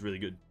I think it's really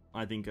good.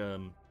 I think,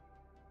 I'm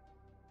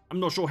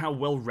not sure how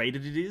well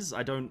rated it is.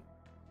 I don't,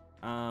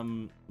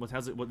 what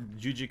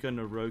Jujika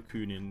no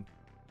Rokunin.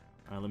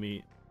 Let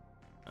me,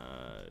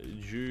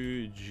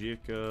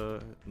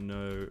 Jujika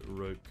no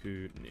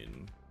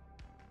Rokunin.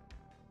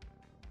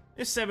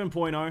 It's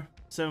 7.0,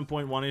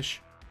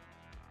 7.1-ish.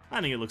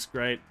 I think it looks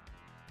great.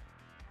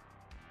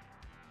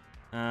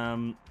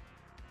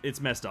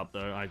 It's messed up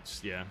though.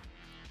 Yeah.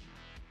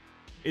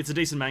 It's a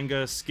decent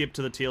manga. Skip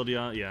to the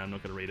TLDR. Yeah, I'm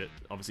not gonna read it,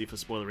 obviously for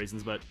spoiler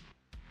reasons, but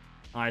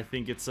I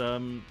think it's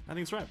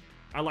right.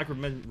 I like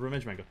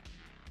revenge manga.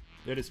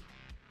 There it is.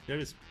 There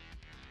it is.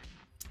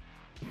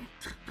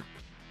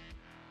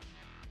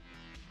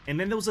 And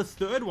then there was a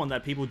third one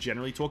that people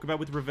generally talk about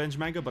with revenge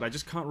manga, but I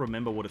just can't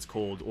remember what it's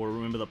called or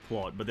remember the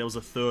plot. But there was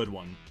a third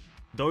one.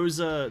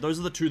 Those are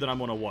the two that I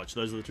want to watch.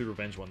 Those are the two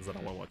revenge ones that I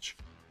want to watch.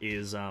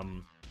 Is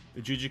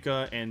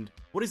Jujika and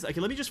what is?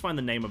 Okay, let me just find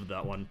the name of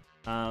that one.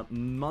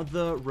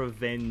 Mother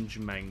Revenge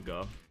Manga.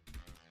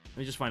 Let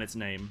me just find its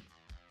name.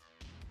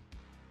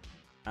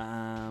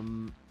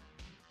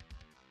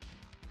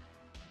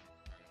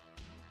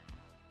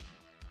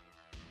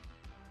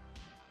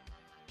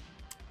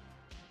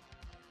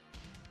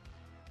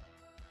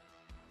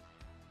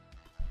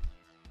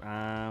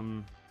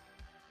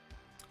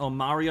 Oh,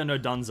 Mario no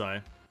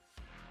Danzai.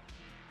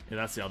 Yeah,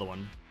 that's the other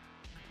one.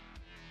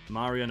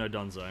 Mario no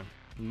Danzai.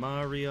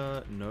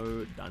 Mario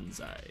no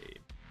Danzai.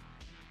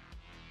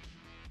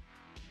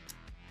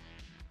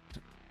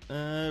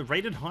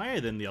 Rated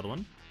higher than the other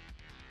one.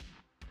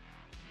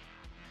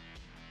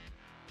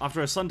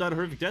 After her son died a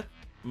horrific death,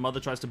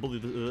 mother tries to bully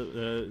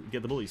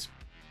get the bullies.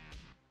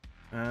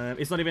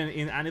 It's not even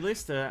in any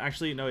list.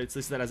 Actually, no, it's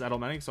listed as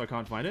adult manga, so I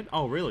can't find it.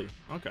 Oh, really?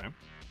 Okay.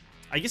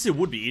 I guess it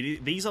would be.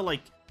 These are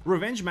like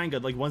revenge manga,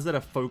 like ones that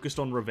are focused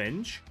on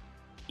revenge,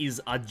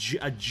 are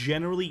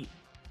generally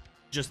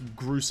just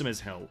gruesome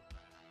as hell.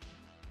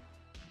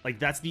 Like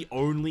that's the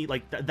only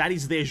that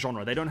is their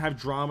genre. They don't have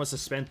drama,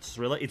 suspense,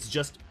 thriller. It's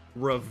just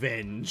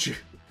revenge.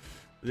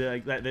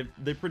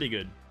 they're pretty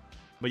good.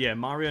 But yeah,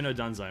 Mario no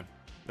Danzai.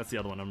 That's the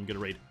other one I'm gonna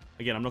read.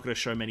 Again, I'm not gonna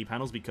show many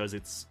panels because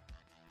it's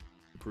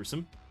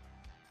gruesome.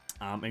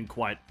 And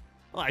quite.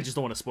 Well, I just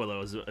don't want to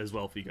spoil it as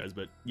well for you guys.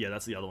 But yeah,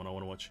 that's the other one I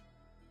want to watch.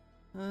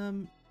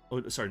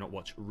 Oh, sorry, not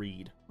watch,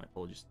 read. My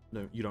apologies.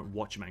 No, you don't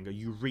watch manga,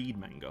 you read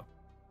manga.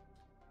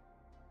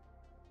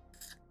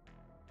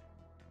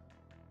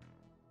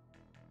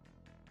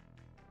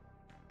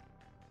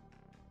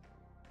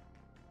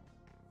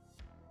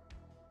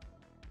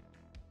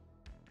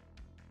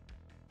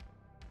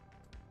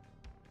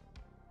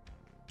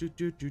 And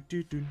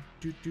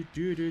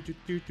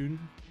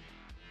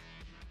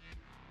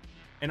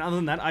other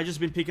than that, I've just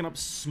been picking up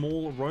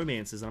small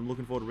romances, and I'm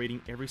looking forward to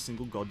reading every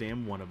single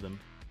goddamn one of them.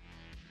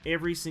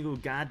 Every single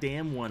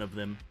goddamn one of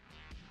them.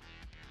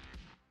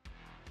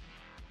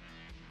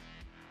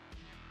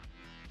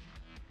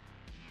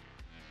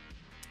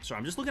 Sorry,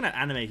 I'm just looking at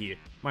anime here.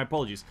 My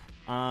apologies.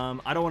 I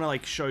don't want to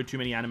like show too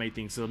many anime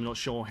things, so I'm not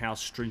sure how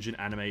stringent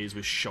anime is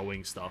with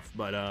showing stuff.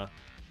 But,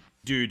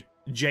 dude,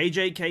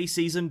 JJK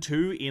Season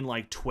 2 in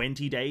like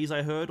 20 days,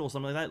 I heard, or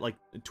something like that. Like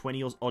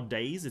 20 odd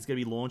days. It's going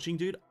to be launching,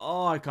 dude.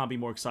 Oh, I can't be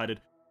more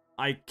excited.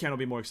 I cannot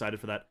be more excited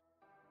for that.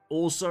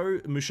 Also,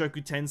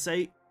 Mushoku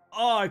Tensei.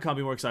 Oh, I can't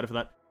be more excited for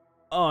that.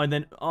 Oh, and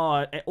then,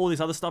 oh, all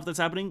this other stuff that's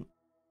happening.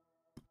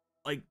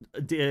 Like,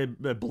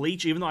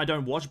 Bleach, even though I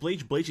don't watch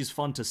Bleach, Bleach is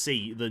fun to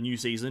see, the new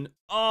season.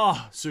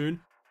 Oh,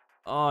 soon.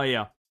 Oh,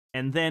 yeah.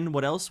 And then,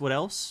 what else? What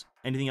else?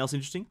 Anything else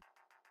interesting?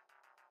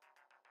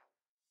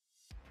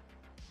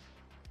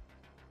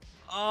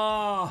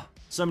 Oh,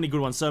 so many good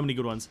ones, so many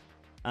good ones.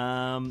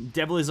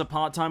 Devil is a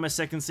Part-Timer,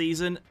 second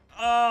season.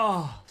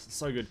 Oh,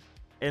 so good.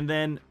 And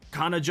then,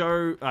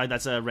 Kanajo,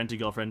 that's a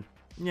Rent-A-Girlfriend.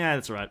 Yeah,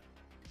 that's right.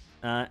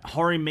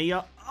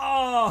 Horimiya.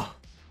 Oh!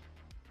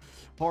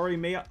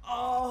 Horimiya.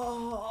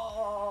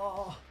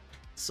 Oh!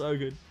 So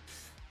good.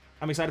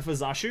 I'm excited for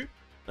Zashu.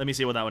 Let me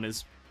see what that one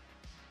is.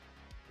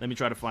 Let me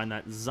try to find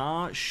that.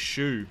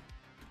 Zashu.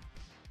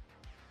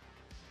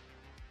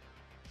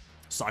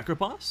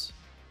 Psychopass?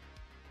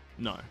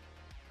 No.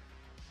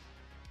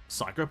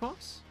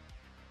 Psychopass?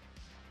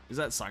 Is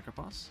that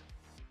Psychopass?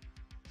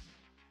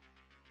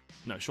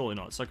 No, surely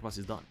not. Psychopass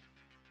is done.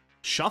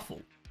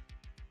 Shuffle?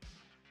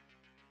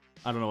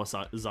 I don't know what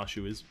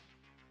Zashu is.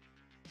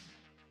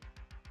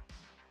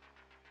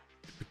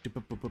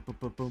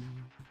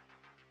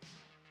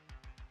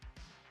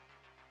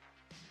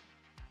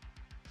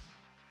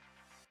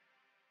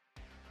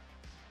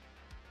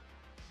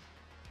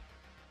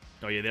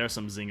 Oh yeah, there are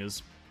some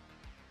zingers.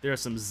 There are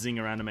some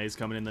zinger animes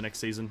coming in the next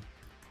season.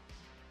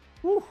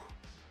 Woo!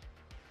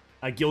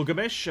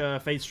 Gilgamesh,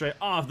 Fate Straight.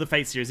 Oh, the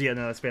Fate series. Yeah,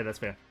 no, that's fair, that's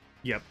fair.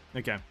 Yep,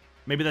 okay.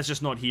 Maybe that's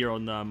just not here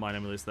on my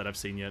anime list that I've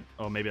seen yet.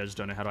 Or maybe I just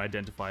don't know how to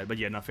identify it. But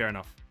yeah, no, fair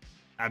enough.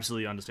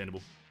 Absolutely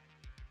understandable.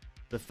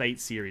 The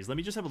Fate series. Let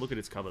me just have a look at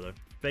its cover, though.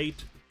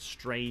 Fate,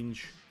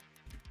 Strange.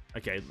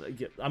 Okay,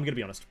 I'm gonna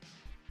be honest.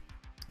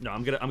 No,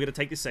 I'm gonna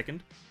take this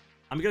second.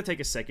 I'm gonna take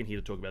a second here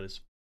to talk about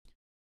this.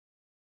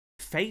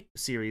 Fate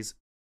series,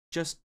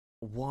 just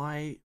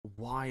why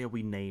are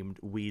we named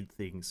weird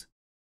things?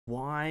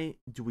 Why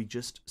do we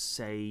just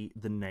say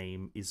the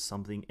name is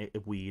something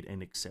weird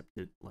and accept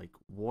it? Like,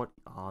 what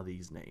are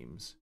these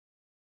names?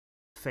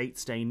 Fate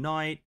Stay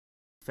Night,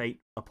 Fate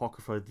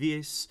Apocrypha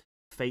this,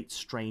 Fate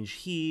Strange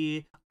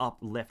here, up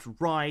left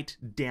right,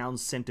 down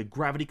center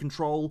gravity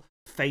control,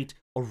 Fate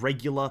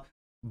Irregular,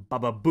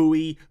 Baba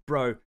Booey.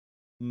 Bro,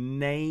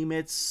 name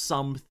it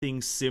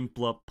something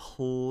simpler,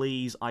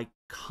 please. I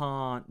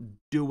can't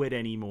do it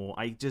anymore.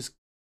 I just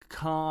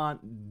can't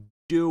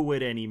do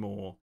it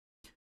anymore.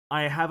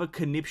 I have a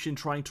conniption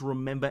trying to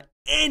remember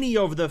any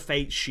of the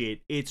Fate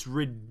shit. It's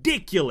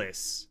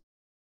ridiculous.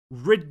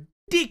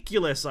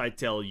 Ridiculous, I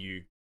tell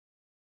you.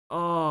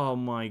 Oh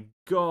my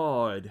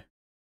god.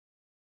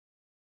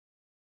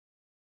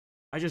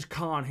 I just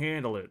can't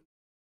handle it.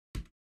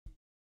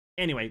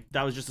 Anyway,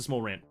 that was just a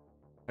small rant.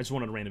 I just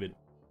wanted to rant a bit.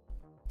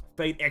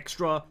 Fate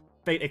Extra,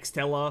 Fate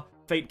Extella,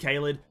 Fate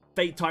Kaled,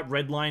 Fate Type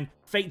Redline,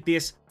 Fate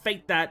this,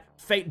 Fate that,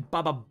 Fate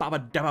Baba Baba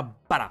Dabba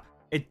Bada.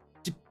 It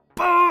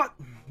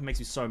makes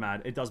me so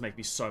mad. It does make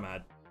me so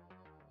mad.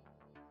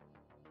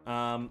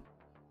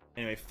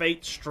 Anyway,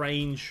 Fate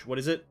Strange, what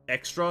is it?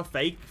 Extra,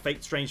 Fake,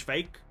 Fate Strange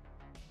Fake.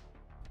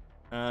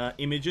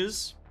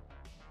 Images.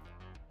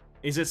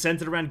 Is it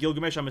centered around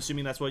Gilgamesh? I'm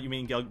assuming that's what you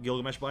mean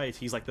Gilgamesh by.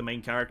 He's like the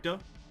main character.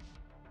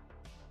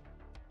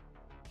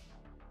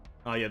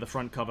 Oh yeah, the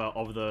front cover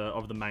of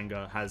the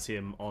manga has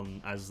him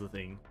on as the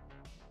thing.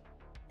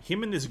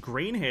 Him and this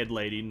green-haired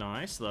lady,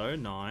 nice though,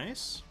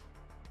 nice.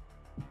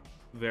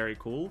 Very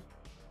cool.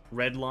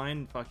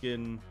 Redline,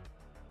 fucking...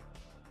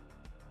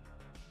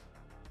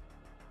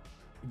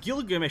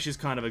 Gilgamesh is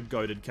kind of a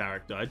goated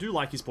character. I do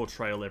like his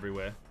portrayal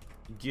everywhere.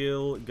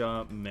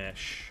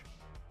 Gilgamesh.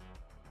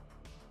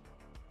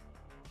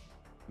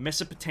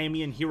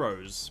 Mesopotamian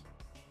heroes.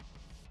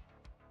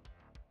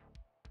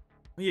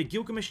 Oh yeah,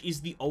 Gilgamesh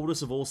is the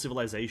oldest of all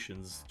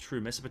civilizations.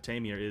 True,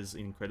 Mesopotamia is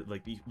incredible,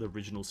 like the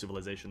original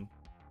civilization.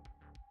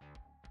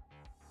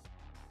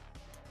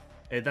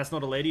 That's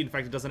not a lady. In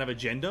fact, it doesn't have a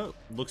gender.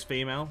 Looks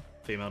female.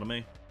 Female to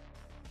me.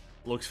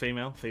 Looks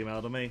female.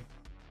 Female to me.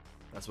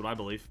 That's what I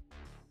believe.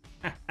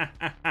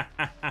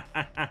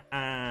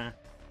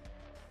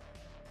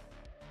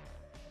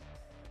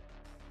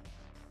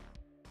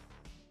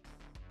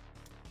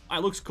 It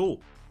looks cool.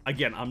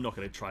 Again, I'm not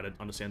going to try to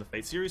understand the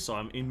Fate series, so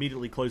I'm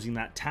immediately closing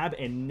that tab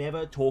and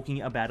never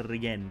talking about it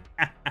again.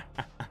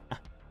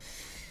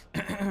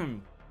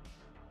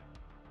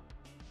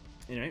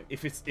 You know,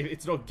 if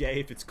it's not gay,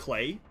 if it's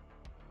clay.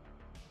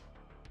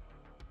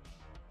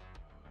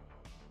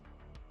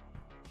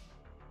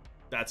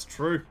 That's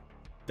true.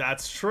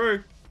 That's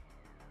true.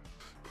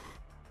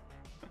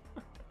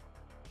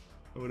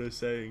 What a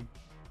saying.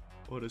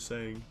 What a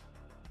saying.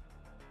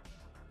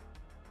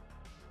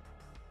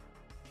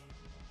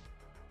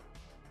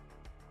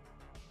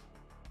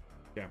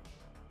 Yeah.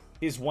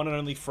 His one and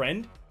only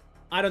friend?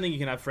 I don't think you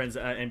can have friends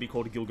and be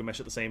called Gilgamesh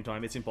at the same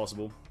time. It's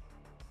impossible.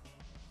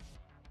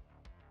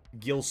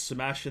 Gil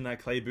smashing that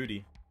clay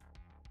booty.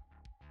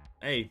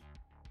 Hey.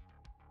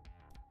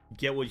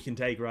 Get what you can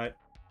take, right?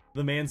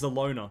 The man's a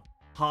loner.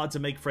 Hard to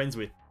make friends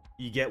with.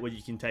 You get what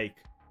you can take.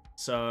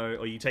 So,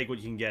 or you take what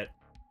you can get.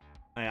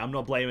 Hey, I'm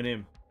not blaming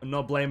him. I'm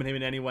not blaming him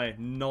in any way.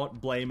 Not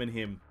blaming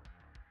him.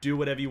 Do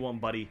whatever you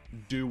want, buddy.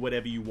 Do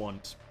whatever you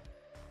want.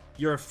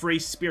 You're a free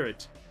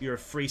spirit. You're a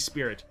free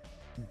spirit.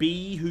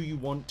 Be who you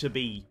want to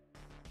be.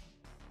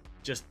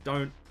 Just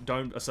don't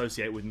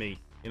associate with me.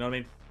 You know what I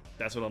mean?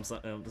 That's what I'm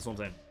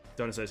saying.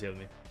 Don't associate with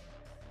me.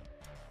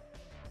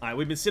 Alright,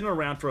 we've been sitting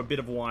around for a bit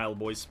of a while,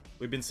 boys.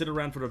 We've been sitting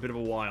around for a bit of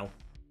a while.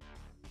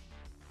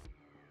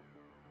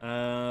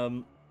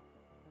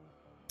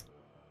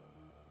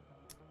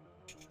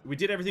 We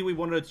did everything we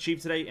wanted to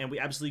achieve today, and we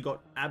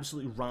got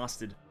absolutely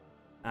rasted.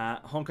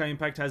 Honkai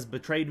Impact has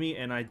betrayed me,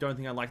 and I don't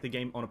think I like the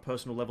game on a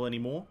personal level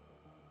anymore.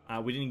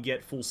 We didn't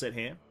get full set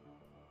hair.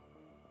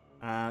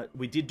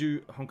 We did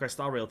do Honkai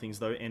Star Rail things,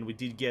 though, and we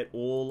did get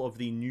all of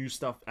the new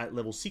stuff at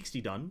level 60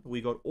 done.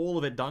 We got all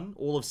of it done.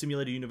 All of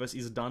Simulator Universe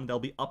is done. They'll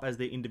be up as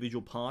their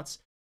individual parts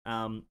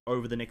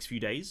over the next few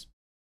days.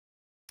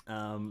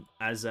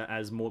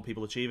 As more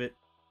people achieve it,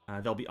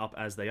 they'll be up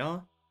as they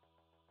are.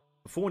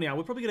 For now,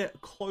 we're probably going to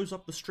close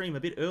up the stream a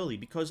bit early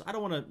because I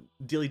don't want to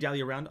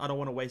dilly-dally around. I don't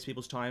want to waste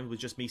people's time with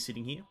just me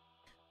sitting here.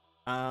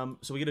 So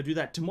we're going to do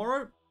that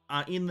tomorrow.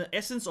 In the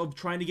essence of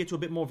trying to get to a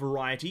bit more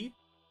variety,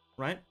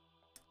 right?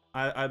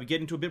 I'm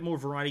getting to a bit more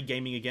variety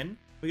gaming again.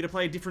 We're going to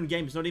play a different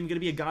game. It's not even going to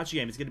be a gacha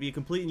game. It's going to be a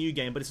completely new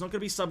game, but it's not going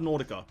to be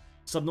Subnautica.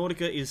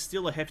 Subnautica is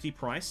still a hefty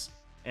price,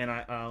 and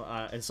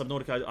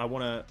Subnautica, I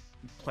want to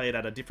play it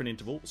at a different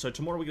interval. So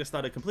tomorrow we're going to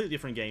start a completely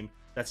different game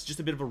that's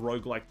just a bit of a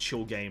roguelike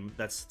chill game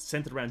that's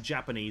centered around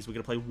Japanese. We're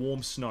going to play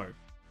Warm Snow.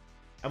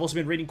 I've also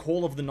been reading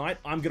Call of the Night.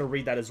 I'm going to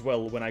read that as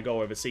well when I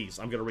go overseas.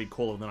 I'm going to read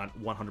Call of the Night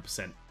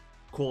 100%.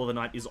 Call of the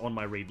Night is on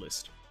my read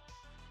list.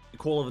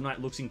 Call of the Night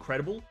looks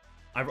incredible.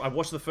 I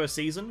watched the first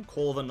season.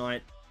 Call of the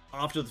Night,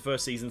 after the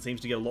first season, seems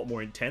to get a lot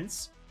more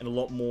intense and a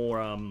lot more,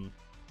 I'm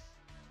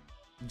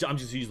just going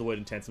to use the word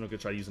intense. I'm not going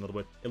to try to use another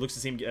word. It looks to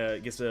seem,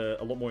 gets a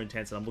lot more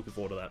intense, and I'm looking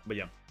forward to that. But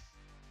yeah.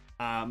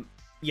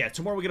 Yeah,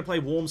 tomorrow we're going to play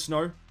Warm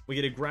Snow. We're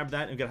going to grab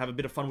that and we're going to have a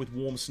bit of fun with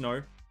Warm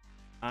Snow.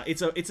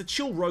 It's a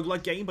chill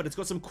roguelike game, but it's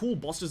got some cool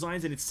boss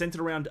designs, and it's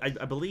centered around,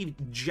 I believe,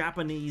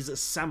 Japanese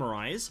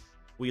samurais.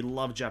 We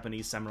love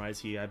Japanese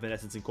samurais here at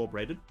Essence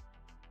Incorporated.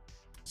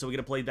 So we're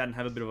going to play that and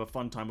have a bit of a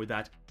fun time with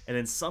that. And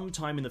then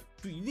sometime in the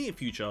near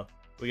future,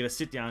 we're going to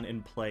sit down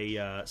and play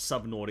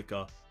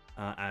Subnautica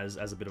as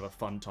a bit of a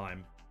fun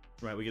time.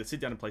 Right, we're going to sit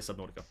down and play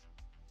Subnautica.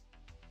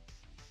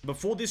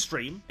 Before this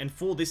stream, and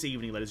for this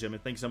evening, ladies and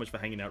gentlemen, thank you so much for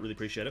hanging out. Really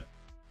appreciate it.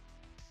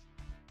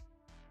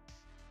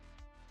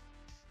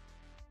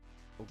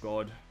 Oh,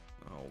 God.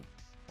 Oh,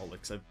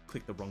 Alex, I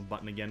clicked the wrong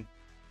button again.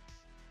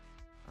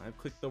 I've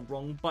clicked the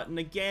wrong button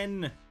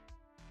again.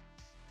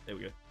 There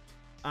we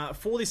go.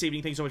 For this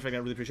evening, thanks so much for making.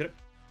 I really appreciate it.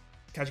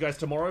 Catch you guys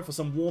tomorrow for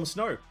some warm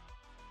snow.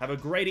 Have a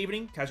great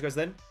evening. Catch you guys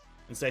then.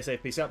 And stay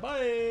safe. Peace out.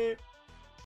 Bye.